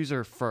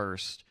user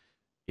first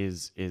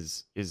is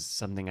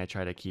something I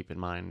try to keep in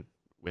mind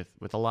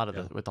with a lot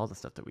of with all the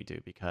stuff that we do,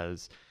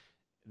 because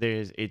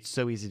it's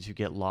so easy to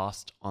get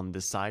lost on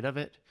this side of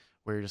it,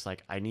 where you're just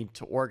like, I need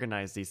to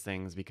organize these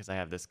things because I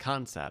have this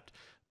concept.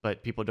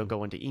 But people don't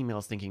go into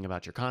emails thinking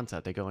about your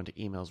concept. They go into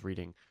emails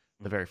reading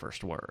the very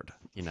first word.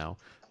 You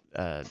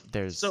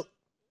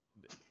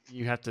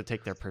have to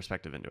take their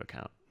perspective into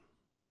account.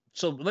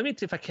 So let me,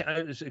 if I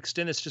can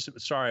extend this,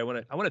 just sorry, I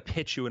want to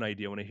pitch you an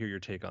idea. I want to hear your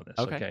take on this.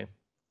 Okay.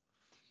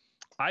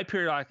 I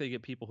periodically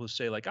get people who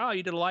say like, oh,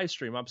 you did a live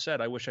stream. I'm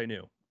upset. I wish I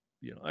knew.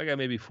 I got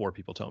maybe 4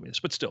 people tell me this,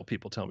 but still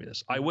people tell me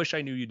this. I wish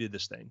I knew you did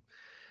this thing.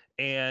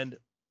 And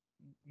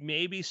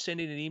maybe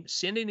sending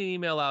an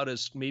email out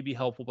is maybe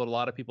helpful, but a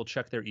lot of people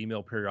check their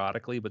email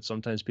periodically, but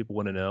sometimes people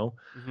want to know.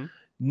 Mm-hmm.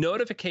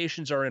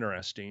 Notifications are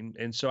interesting.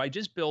 And so I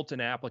just built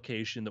an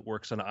application that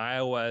works on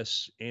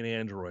iOS and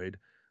Android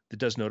that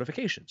does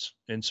notifications.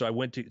 And so I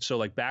went to,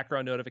 like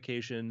background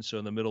notifications. So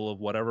in the middle of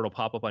whatever, it'll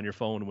pop up on your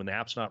phone when the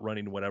app's not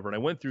running, whatever. And I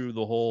went through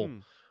the whole,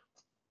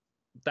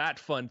 that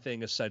fun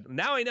thing aside.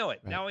 Now I know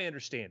it. Right. Now I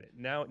understand it.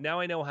 Now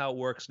I know how it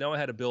works. Now I know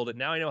how to build it.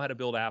 Now I know how to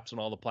build apps on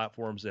all the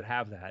platforms that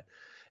have that.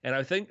 And I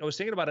was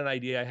thinking about an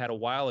idea I had a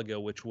while ago,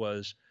 which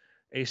was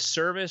a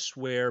service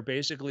where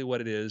basically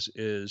what it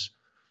is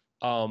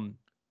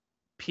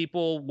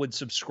people would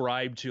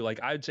subscribe to, like,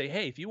 I would say,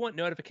 hey, if you want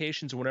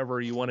notifications whenever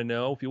you want to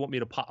know, if you want me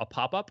to a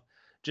pop-up,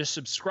 just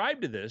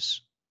subscribe to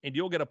this and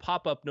you'll get a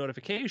pop-up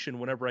notification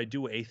whenever I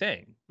do a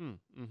thing.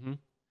 Mm-hmm.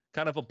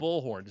 Kind of a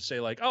bullhorn to say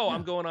like, oh, yeah,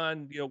 I'm going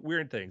on,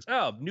 weird things.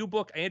 Oh, new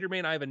book, Andrew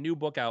Mayne, I have a new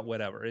book out,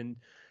 whatever. And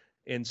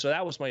so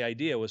that was my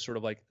idea, was sort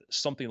of like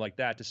something like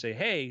that to say,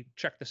 hey,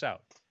 check this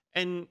out.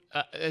 And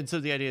so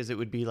the idea is it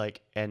would be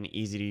like an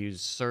easy to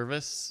use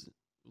service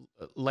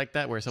like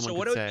that, where someone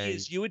could say,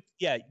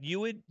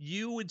 you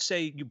would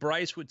say,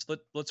 Bryce would,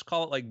 let's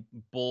call it like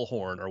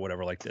bullhorn or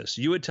whatever like this.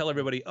 You would tell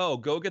everybody, oh,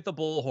 go get the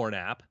bullhorn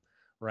app,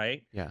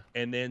 right? Yeah.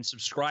 And then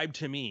subscribe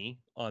to me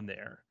on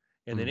there.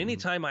 And then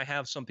anytime I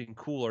have something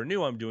cool or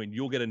new I'm doing,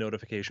 you'll get a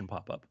notification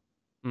pop up.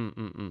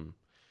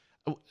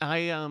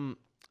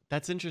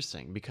 That's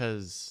interesting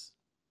because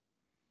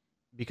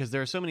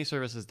there are so many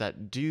services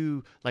that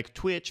do, like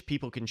Twitch,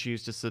 people can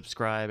choose to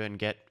subscribe and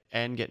get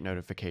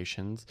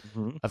notifications.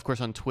 Mm-hmm. Of course,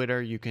 on Twitter,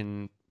 you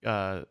can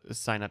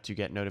sign up to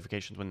get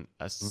notifications when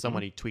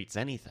somebody tweets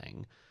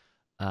anything.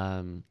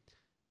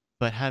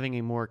 But having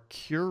a more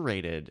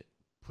curated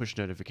push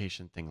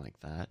notification thing like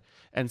that,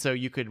 and so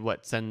you could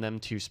send them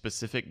to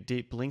specific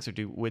deep links, or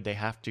would they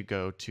have to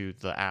go to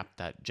the app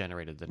that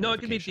generated the notification? No, it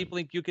could be deep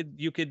link. You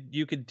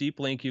could deep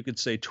link. You could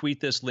say, tweet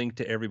this link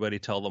to everybody,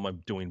 tell them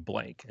I'm doing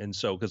blank. And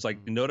so, because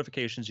like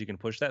notifications, you can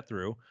push that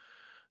through.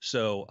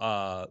 So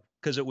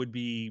because it would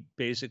be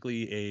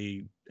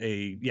basically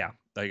I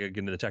get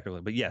into the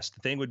technical, but yes, the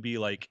thing would be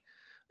like,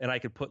 and I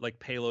could put like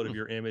payload of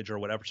your image or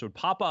whatever. So it would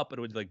pop up and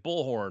it would be like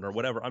bullhorn or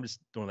whatever. I'm just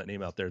throwing that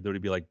name out there. There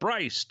would be like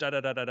Bryce,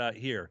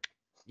 here.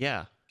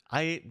 Yeah.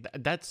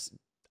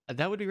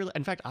 That would be really,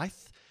 in fact,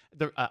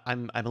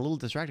 I'm a little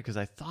distracted because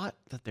I thought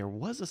that there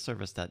was a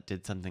service that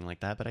did something like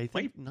that, but I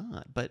think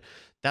not. But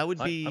that would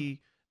be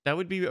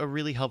a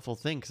really helpful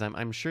thing, because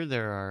I'm sure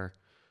there are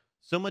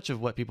so much of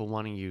what people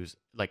want to use,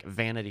 like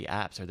vanity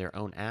apps or their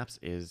own apps,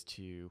 is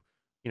to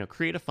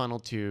create a funnel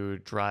to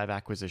drive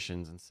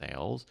acquisitions and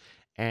sales,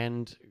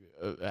 and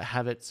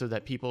have it so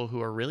that people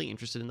who are really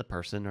interested in the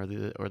person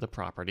or the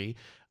property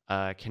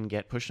can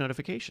get push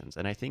notifications.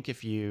 And I think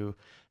if you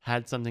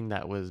had something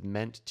that was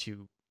meant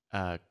to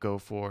go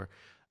for,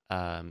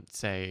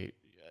 say,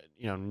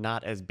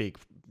 not as big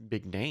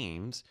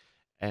names,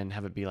 and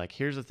have it be like,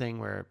 here's a thing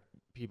where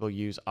people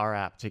use our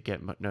app to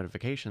get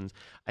notifications.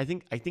 I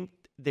think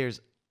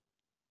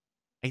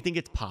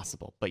it's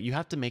possible, but you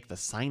have to make the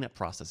sign up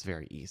process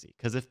very easy.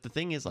 Because if the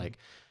thing is like,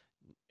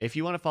 if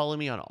you want to follow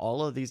me on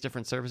all of these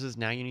different services,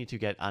 now you need to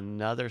get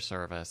another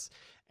service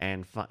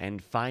and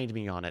find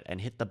me on it and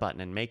hit the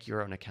button and make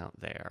your own account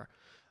there.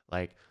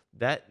 Like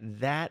that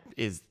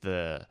is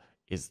the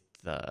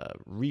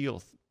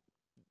real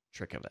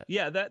trick of it.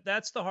 Yeah,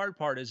 that's the hard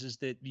part is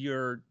that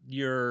you're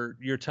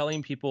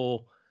telling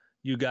people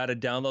you got to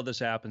download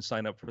this app and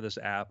sign up for this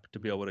app to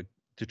be able to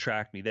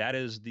track me. That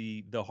is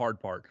the hard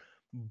part.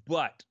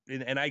 But,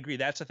 and I agree,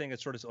 that's the thing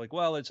that's sort of like,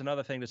 well, it's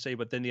another thing to say,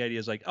 but then the idea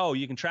is like, oh,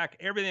 you can track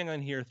everything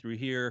on here through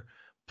here,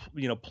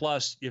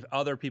 plus if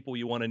other people,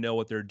 you want to know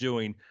what they're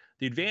doing.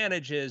 The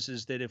advantage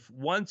is that if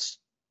once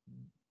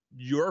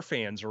your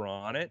fans are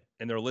on it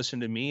and they're listening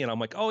to me and I'm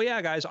like, oh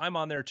yeah, guys, I'm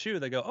on there too.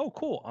 They go, oh,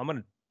 cool. I'm going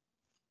to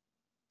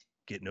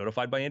get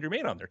notified by Andrew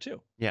Mayne on there too.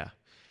 Yeah.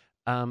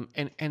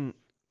 And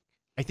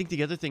I think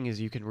the other thing is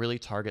you can really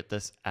target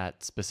this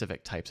at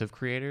specific types of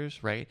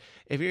creators, right?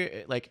 If you're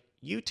like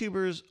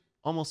YouTubers,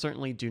 almost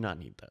certainly do not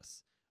need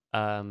this.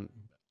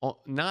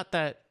 Not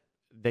that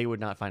they would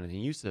not find any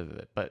use of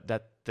it, but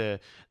that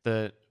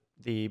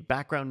the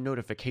background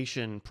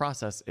notification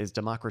process is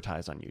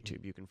democratized on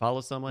YouTube. You can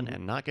follow someone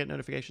and not get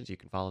notifications. You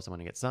can follow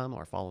someone and get some,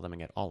 or follow them and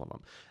get all of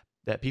them.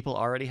 That people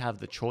already have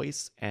the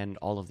choice and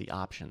all of the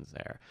options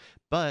there.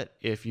 But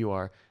if you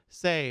are,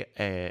 say,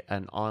 a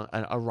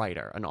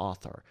writer, an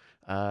author,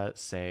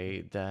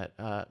 say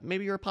that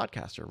maybe you're a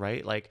podcaster,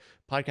 right? Like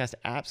podcast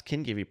apps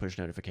can give you push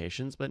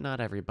notifications, but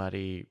not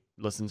everybody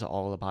listens to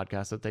all of the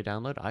podcasts that they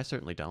download. I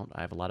certainly don't.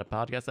 I have a lot of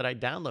podcasts that I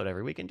download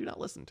every week and do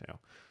not listen to.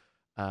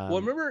 Well,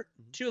 remember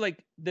too,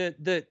 like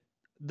the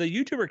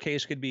YouTuber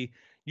case could be,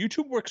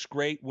 YouTube works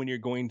great when you're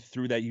going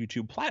through that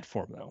YouTube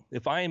platform, though.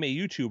 If I am a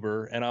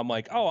YouTuber and I'm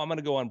like, oh, I'm going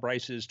to go on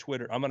Bryce's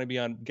Twitter, I'm going to be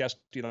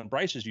guesting on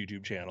Bryce's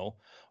YouTube channel,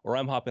 or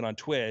I'm hopping on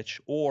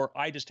Twitch, or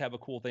I just have a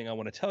cool thing I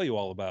want to tell you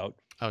all about.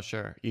 Oh,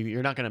 sure.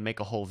 You're not going to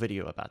make a whole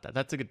video about that.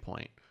 That's a good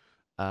point.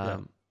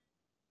 Though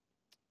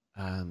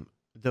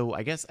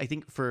I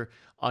think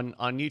on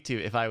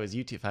YouTube, if I was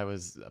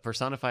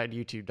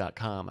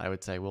personifiedyoutube.com, I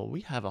would say, well,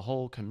 we have a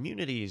whole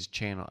communities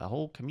channel, a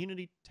whole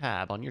community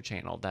tab on your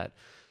channel that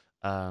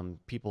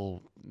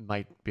people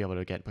might be able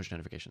to get push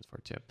notifications for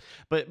too.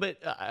 But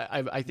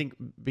I think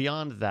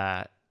beyond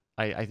that,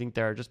 I think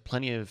there are just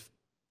plenty of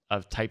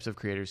types of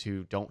creators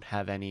who don't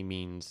have any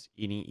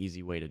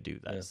easy way to do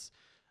this.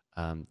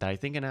 That I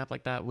think an app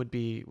like that would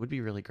be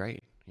really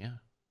great. Yeah.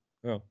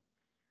 Oh.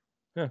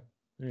 Yeah.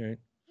 All right.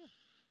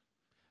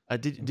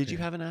 Did you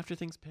have an After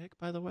Things pick,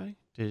 by the way?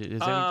 Is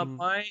anything...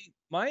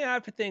 My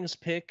After Things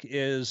pick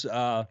is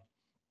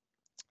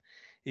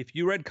if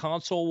you read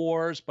Console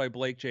Wars by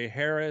Blake J.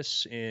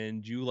 Harris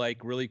and you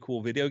like really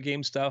cool video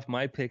game stuff,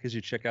 my pick is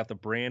you check out the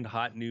brand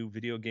hot new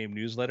video game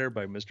newsletter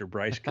by Mr.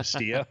 Bryce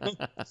Castillo. Go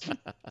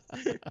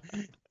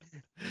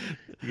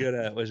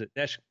to his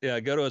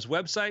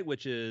website,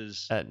 which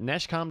is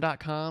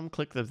neshcom.com.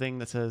 Click the thing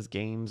that says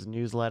games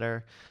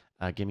newsletter.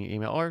 Give me an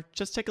email, or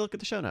just take a look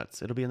at the show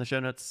notes. It'll be in the show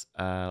notes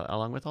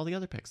along with all the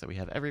other picks that we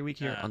have every week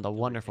here on the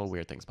wonderful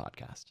Weird Things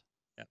podcast.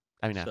 Yeah.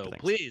 I mean, so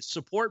please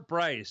support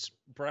Bryce.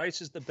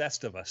 Bryce is the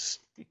best of us.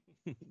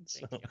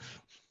 So,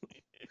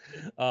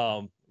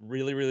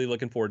 really, really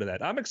looking forward to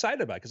that. I'm excited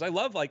about it because I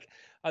love, like,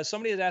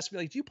 somebody had asked me,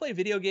 like, do you play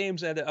video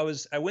games? And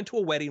I went to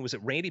a wedding. It was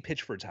at Randy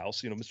Pitchford's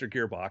house, Mr.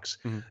 Gearbox.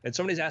 And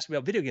somebody's asked me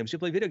about video games. Do you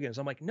play video games?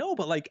 I'm like, no,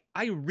 but like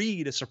I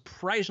read a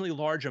surprisingly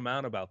large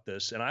amount about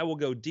this, and I will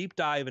go deep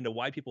dive into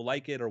why people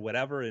like it or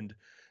whatever. And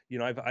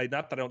not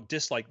that I don't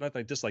dislike, not that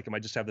I dislike them. I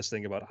just have this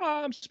thing about,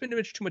 I'm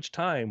spending too much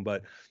time,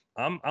 but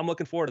I'm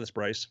looking forward to this,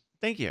 Bryce.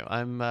 Thank you.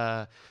 I'm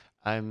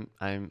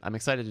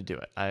excited to do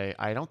it.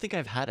 I don't think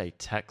I've had a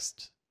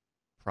text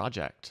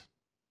project.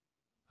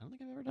 I don't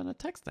think I've ever done a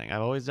text thing.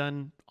 I've always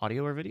done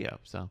audio or video.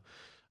 So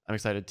I'm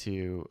excited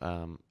to,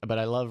 but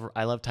I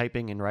love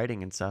typing and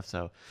writing and stuff.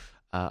 So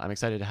I'm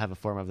excited to have a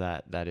form of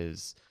that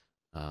is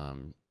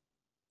in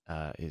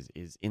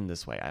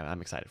this way.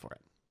 I'm excited for it.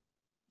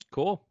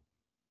 Cool.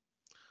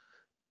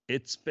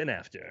 It's been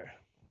after.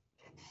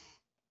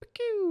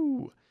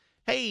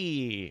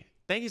 Hey,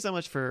 thank you so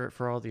much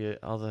for all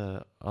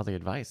the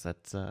advice.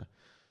 That's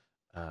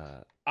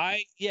I'm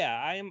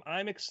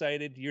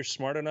excited. You're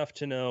smart enough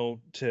to know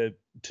to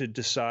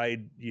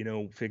decide,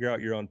 figure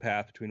out your own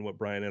path between what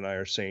Brian and I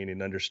are saying,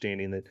 and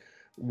understanding that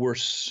we're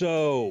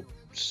so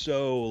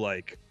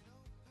like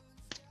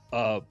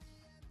our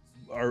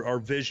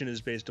vision is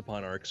based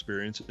upon our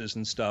experiences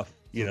and stuff,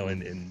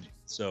 and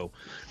so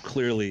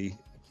clearly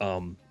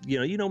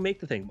make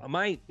the thing.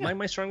 My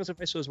strongest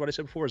advice is what I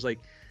said before, is like,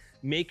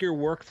 make your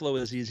workflow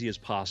as easy as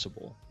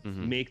possible.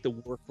 Make the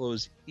workflow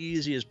as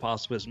easy as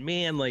possible. As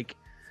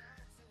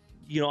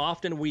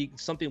often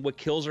what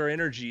kills our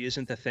energy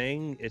isn't the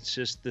thing. It's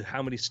just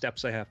how many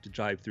steps I have to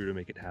drive through to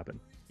make it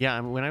happen. Yeah.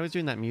 When I was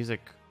doing that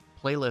music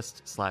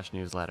playlist /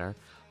 newsletter,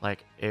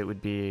 like, it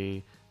would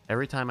be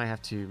every time I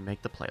have to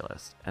make the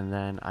playlist, and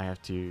then I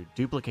have to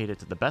duplicate it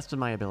to the best of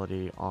my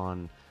ability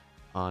on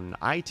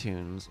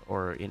iTunes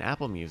or in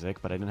Apple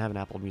Music, but I didn't have an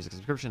Apple Music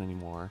subscription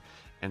anymore.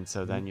 And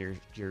so then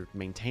you're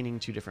maintaining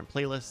two different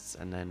playlists,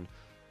 and then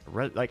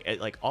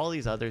like all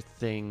these other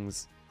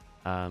things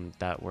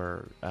that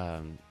were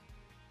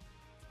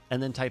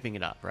and then typing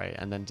it up, right?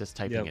 And then just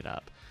typing it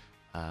up,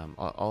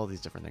 all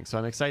these different things. So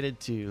I'm excited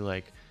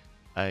to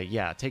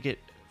take it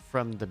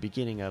from the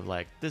beginning of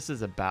like, this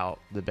is about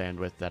the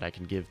bandwidth that I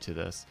can give to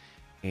this,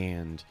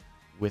 and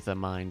with a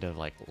mind of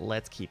like,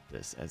 let's keep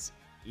this as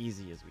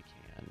easy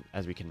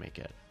as we can make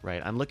it,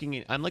 right? I'm looking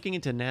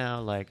into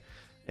now, like,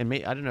 and I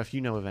don't know if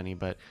you know of any,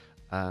 but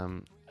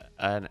an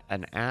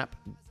app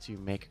to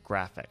make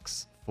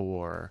graphics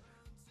for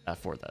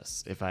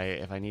this. If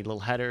I need little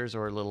headers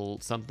or little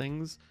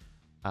somethings,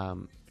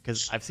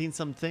 because I've seen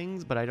some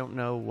things, but I don't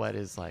know what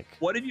is like.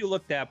 What have you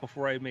looked at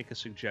before I make a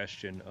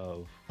suggestion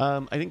of?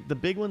 I think the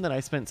big one that I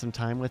spent some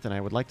time with, and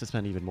I would like to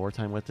spend even more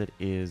time with it,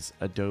 is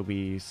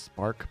Adobe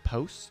Spark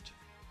Post.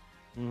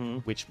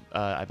 which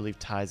I believe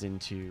ties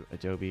into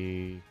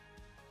Adobe.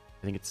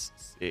 I think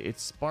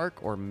it's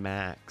Spark or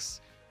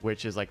Max,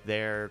 which is like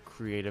their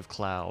Creative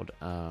Cloud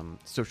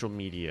social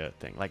media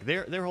thing. Like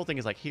their whole thing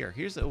is like,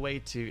 here's a way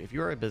to, if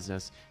you're a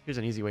business, here's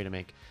an easy way to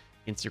make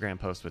Instagram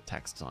posts with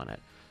texts on it.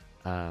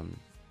 And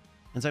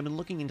so I've been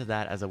looking into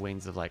that as a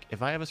ways of like,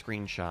 if I have a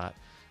screenshot,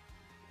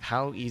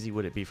 how easy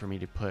would it be for me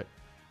to put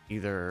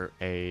either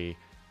a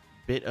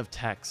bit of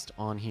text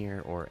on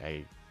here or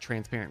a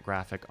transparent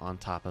graphic on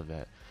top of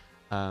it?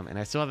 And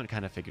I still haven't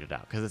kind of figured it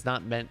out because it's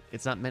not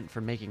meant for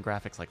making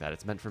graphics like that.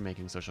 It's meant for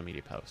making social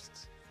media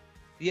posts.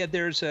 Yeah,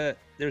 there's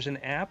an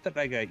app that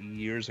I got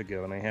years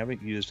ago, and I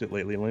haven't used it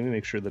lately. Let me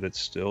make sure that it's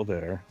still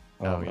there.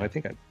 Yeah. I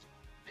think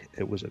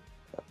it was a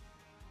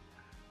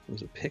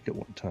pick at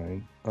one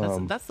time.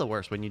 That's the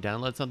worst, when you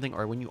download something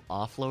or when you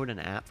offload an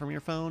app from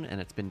your phone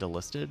and it's been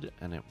delisted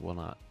and it will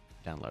not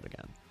download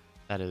again.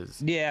 That is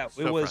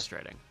so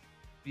frustrating.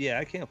 Yeah,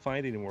 I can't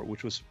find it anymore.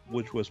 Which was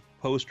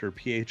Poster,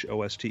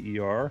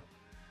 Poster,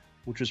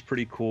 which is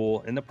pretty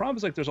cool. And the problem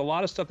is like there's a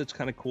lot of stuff that's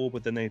kind of cool,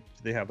 but then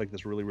they have like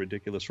this really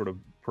ridiculous sort of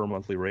per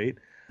monthly rate.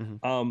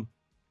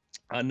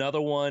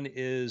 Another one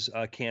is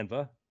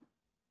Canva.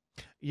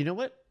 You know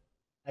what?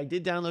 I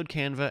did download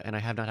Canva and I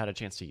have not had a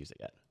chance to use it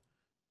yet.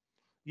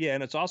 Yeah,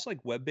 and it's also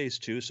like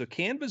web-based too. So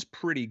Canva's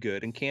pretty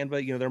good. And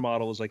Canva, their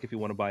model is like if you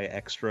want to buy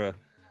extra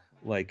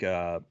like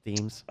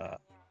themes.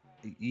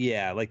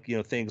 Yeah, like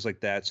things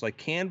like that. So like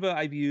Canva,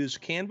 I've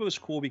used. Canva is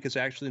cool because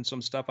actually in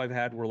some stuff I've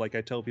had where like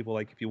I tell people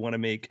like if you want to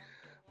make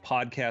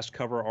podcast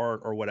cover art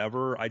or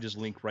whatever, I just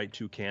link right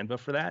to Canva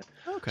for that.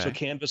 Okay. So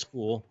Canva's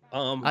cool.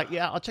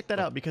 Yeah, I'll check that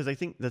out because I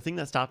think the thing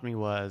that stopped me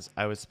was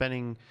I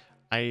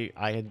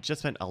had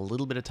just spent a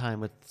little bit of time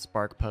with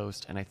Spark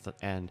Post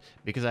and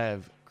because I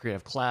have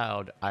Creative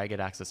Cloud, I get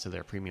access to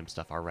their premium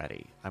stuff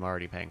already. I'm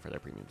already paying for their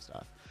premium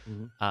stuff.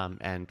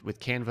 And with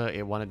Canva,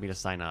 it wanted me to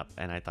sign up,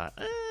 and I thought,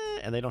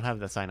 and they don't have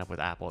the sign up with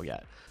Apple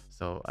yet,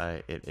 so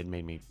it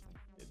made me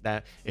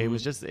that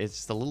it's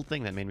just a little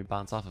thing that made me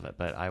bounce off of it.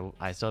 But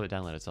I still have it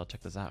downloaded, so I'll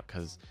check this out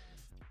because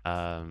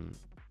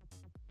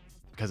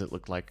it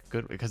looked like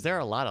good. Because there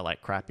are a lot of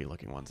like crappy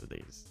looking ones of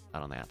these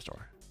out on the App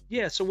Store.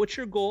 Yeah. So what's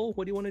your goal?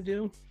 What do you want to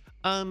do?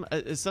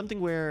 Something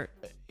where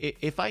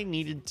if I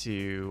needed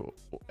to,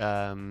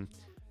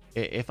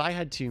 if I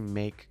had to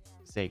make,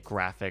 say,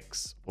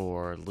 graphics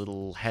or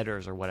little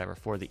headers or whatever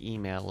for the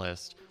email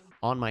list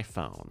on my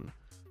phone,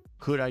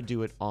 could I do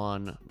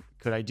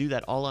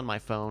that all on my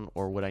phone,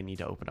 or would I need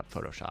to open up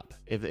Photoshop?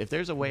 If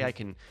there's a way I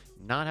can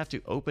not have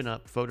to open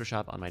up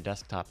Photoshop on my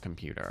desktop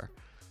computer,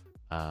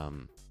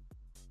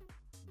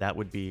 that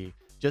would be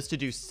just to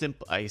do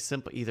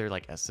either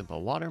like a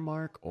simple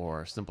watermark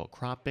or simple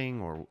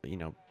cropping or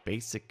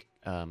basic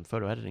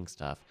photo editing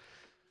stuff.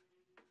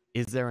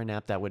 Is there an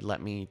app that would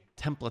let me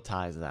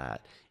templatize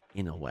that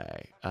in a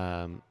way?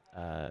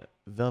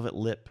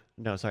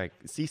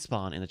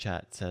 C-Spawn in the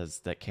chat says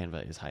that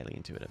Canva is highly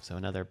intuitive. So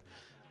another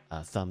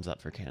thumbs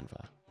up for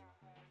Canva.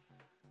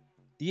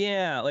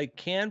 Yeah, like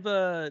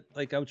Canva,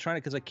 like I was trying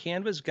to, because like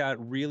Canva's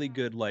got really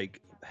good like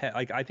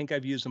I think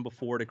I've used them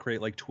before to create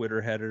like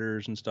Twitter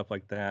headers and stuff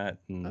like that.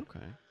 And,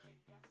 okay.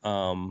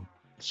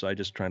 So I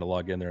just trying to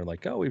log in there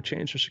like, oh, we've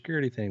changed our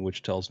security thing,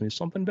 which tells me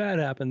something bad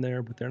happened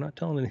there, but they're not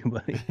telling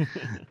anybody.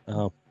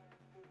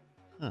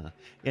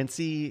 And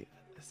see,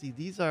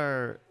 these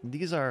are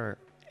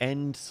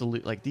end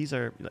salute, like these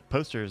are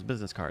posters,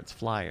 business cards,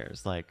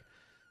 flyers. Like,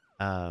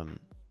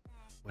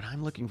 what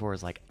I'm looking for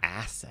is like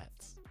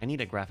assets. I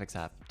need a graphics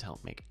app to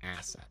help make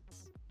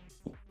assets.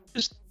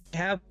 Just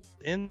have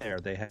in there.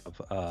 They have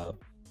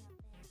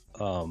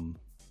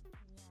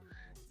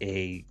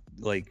a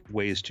like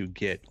ways to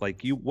get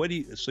like you. What do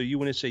you? So you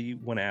want to say you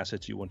want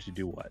assets? You want to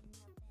do what?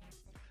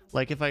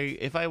 Like if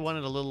I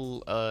wanted a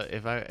little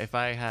if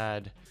I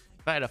had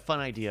a fun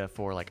idea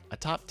for like a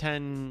top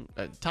 10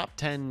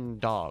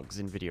 dogs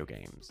in video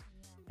games,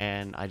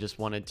 and I just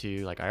wanted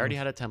to like I already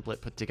had a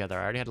template put together.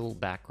 I already had a little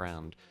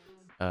background.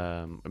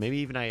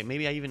 Maybe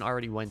I even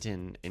already went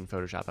in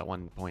Photoshop at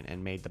one point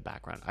and made the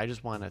background. I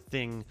just want a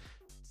thing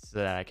so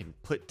that I can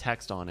put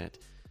text on it,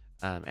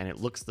 and it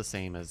looks the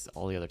same as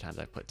all the other times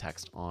I've put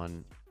text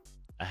on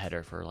a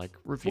header for like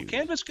reviews.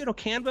 Well, Canva's good.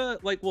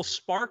 Canva, like, well,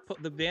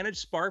 the Vantage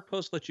Spark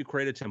Post lets you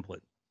create a template.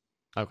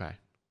 Okay.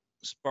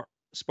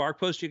 Spark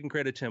Post, you can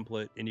create a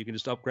template, and you can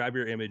just grab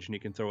your image and you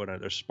can throw it on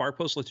there. Spark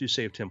Post lets you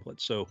save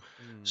templates. So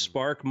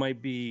Spark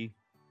might be,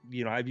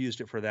 I've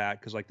used it for that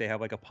because like they have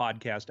like a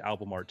podcast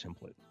album art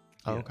template.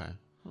 Oh, okay.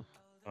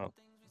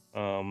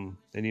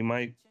 And you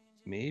might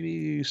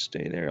maybe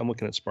stay there. I'm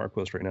looking at Spark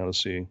Post right now to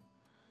see.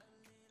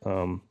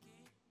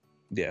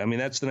 Yeah, I mean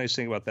that's the nice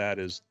thing about that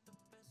is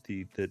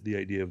the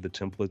idea of the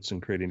templates and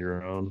creating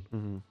your own.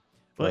 Mm-hmm.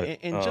 Well, but,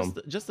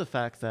 and just the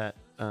fact that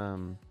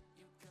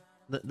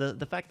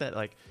the fact that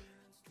like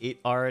it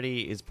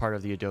already is part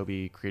of the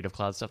Adobe Creative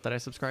Cloud stuff that I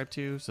subscribe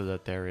to, so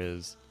that there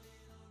is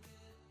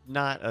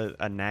not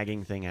a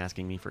nagging thing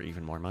asking me for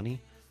even more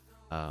money.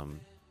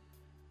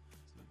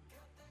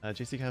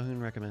 JC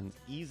Calhoun recommends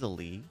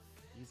Easel.ly.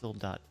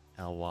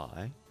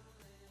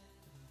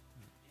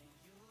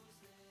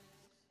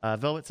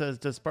 Velvet says,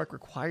 "Does Spark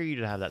require you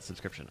to have that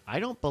subscription?" I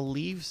don't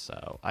believe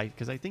so.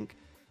 Because I think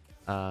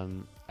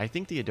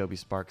the Adobe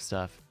Spark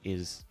stuff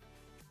is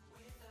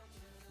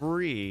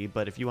free,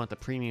 but if you want the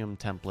premium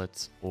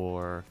templates,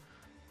 or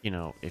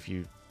if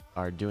you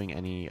are doing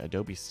any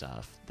Adobe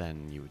stuff,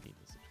 then you would need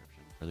the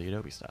subscription for the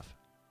Adobe stuff.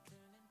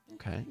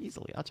 Okay,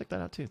 easily. I'll check that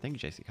out too. Thank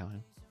you, JC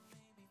Callahan.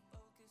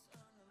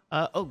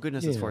 Oh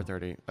goodness, it's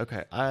 4:30.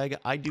 Okay,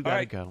 I do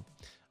gotta go.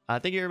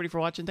 Thank you everybody for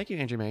watching. Thank you,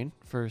 Andrew Main,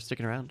 for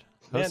sticking around,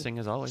 hosting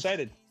as always.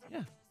 Excited.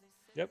 Yeah.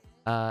 Yep.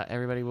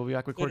 Everybody, we'll be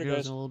back with Core Later,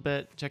 Heroes guys. in a little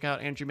bit. Check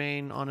out Andrew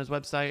Main on his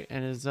website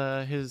and his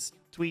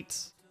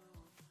tweets.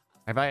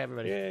 All right, bye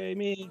everybody. Yay,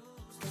 me.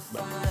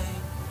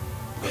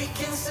 We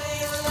can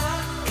say a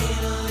lot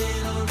in a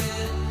little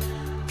bit.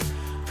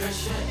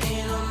 Pressure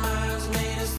in our minds made us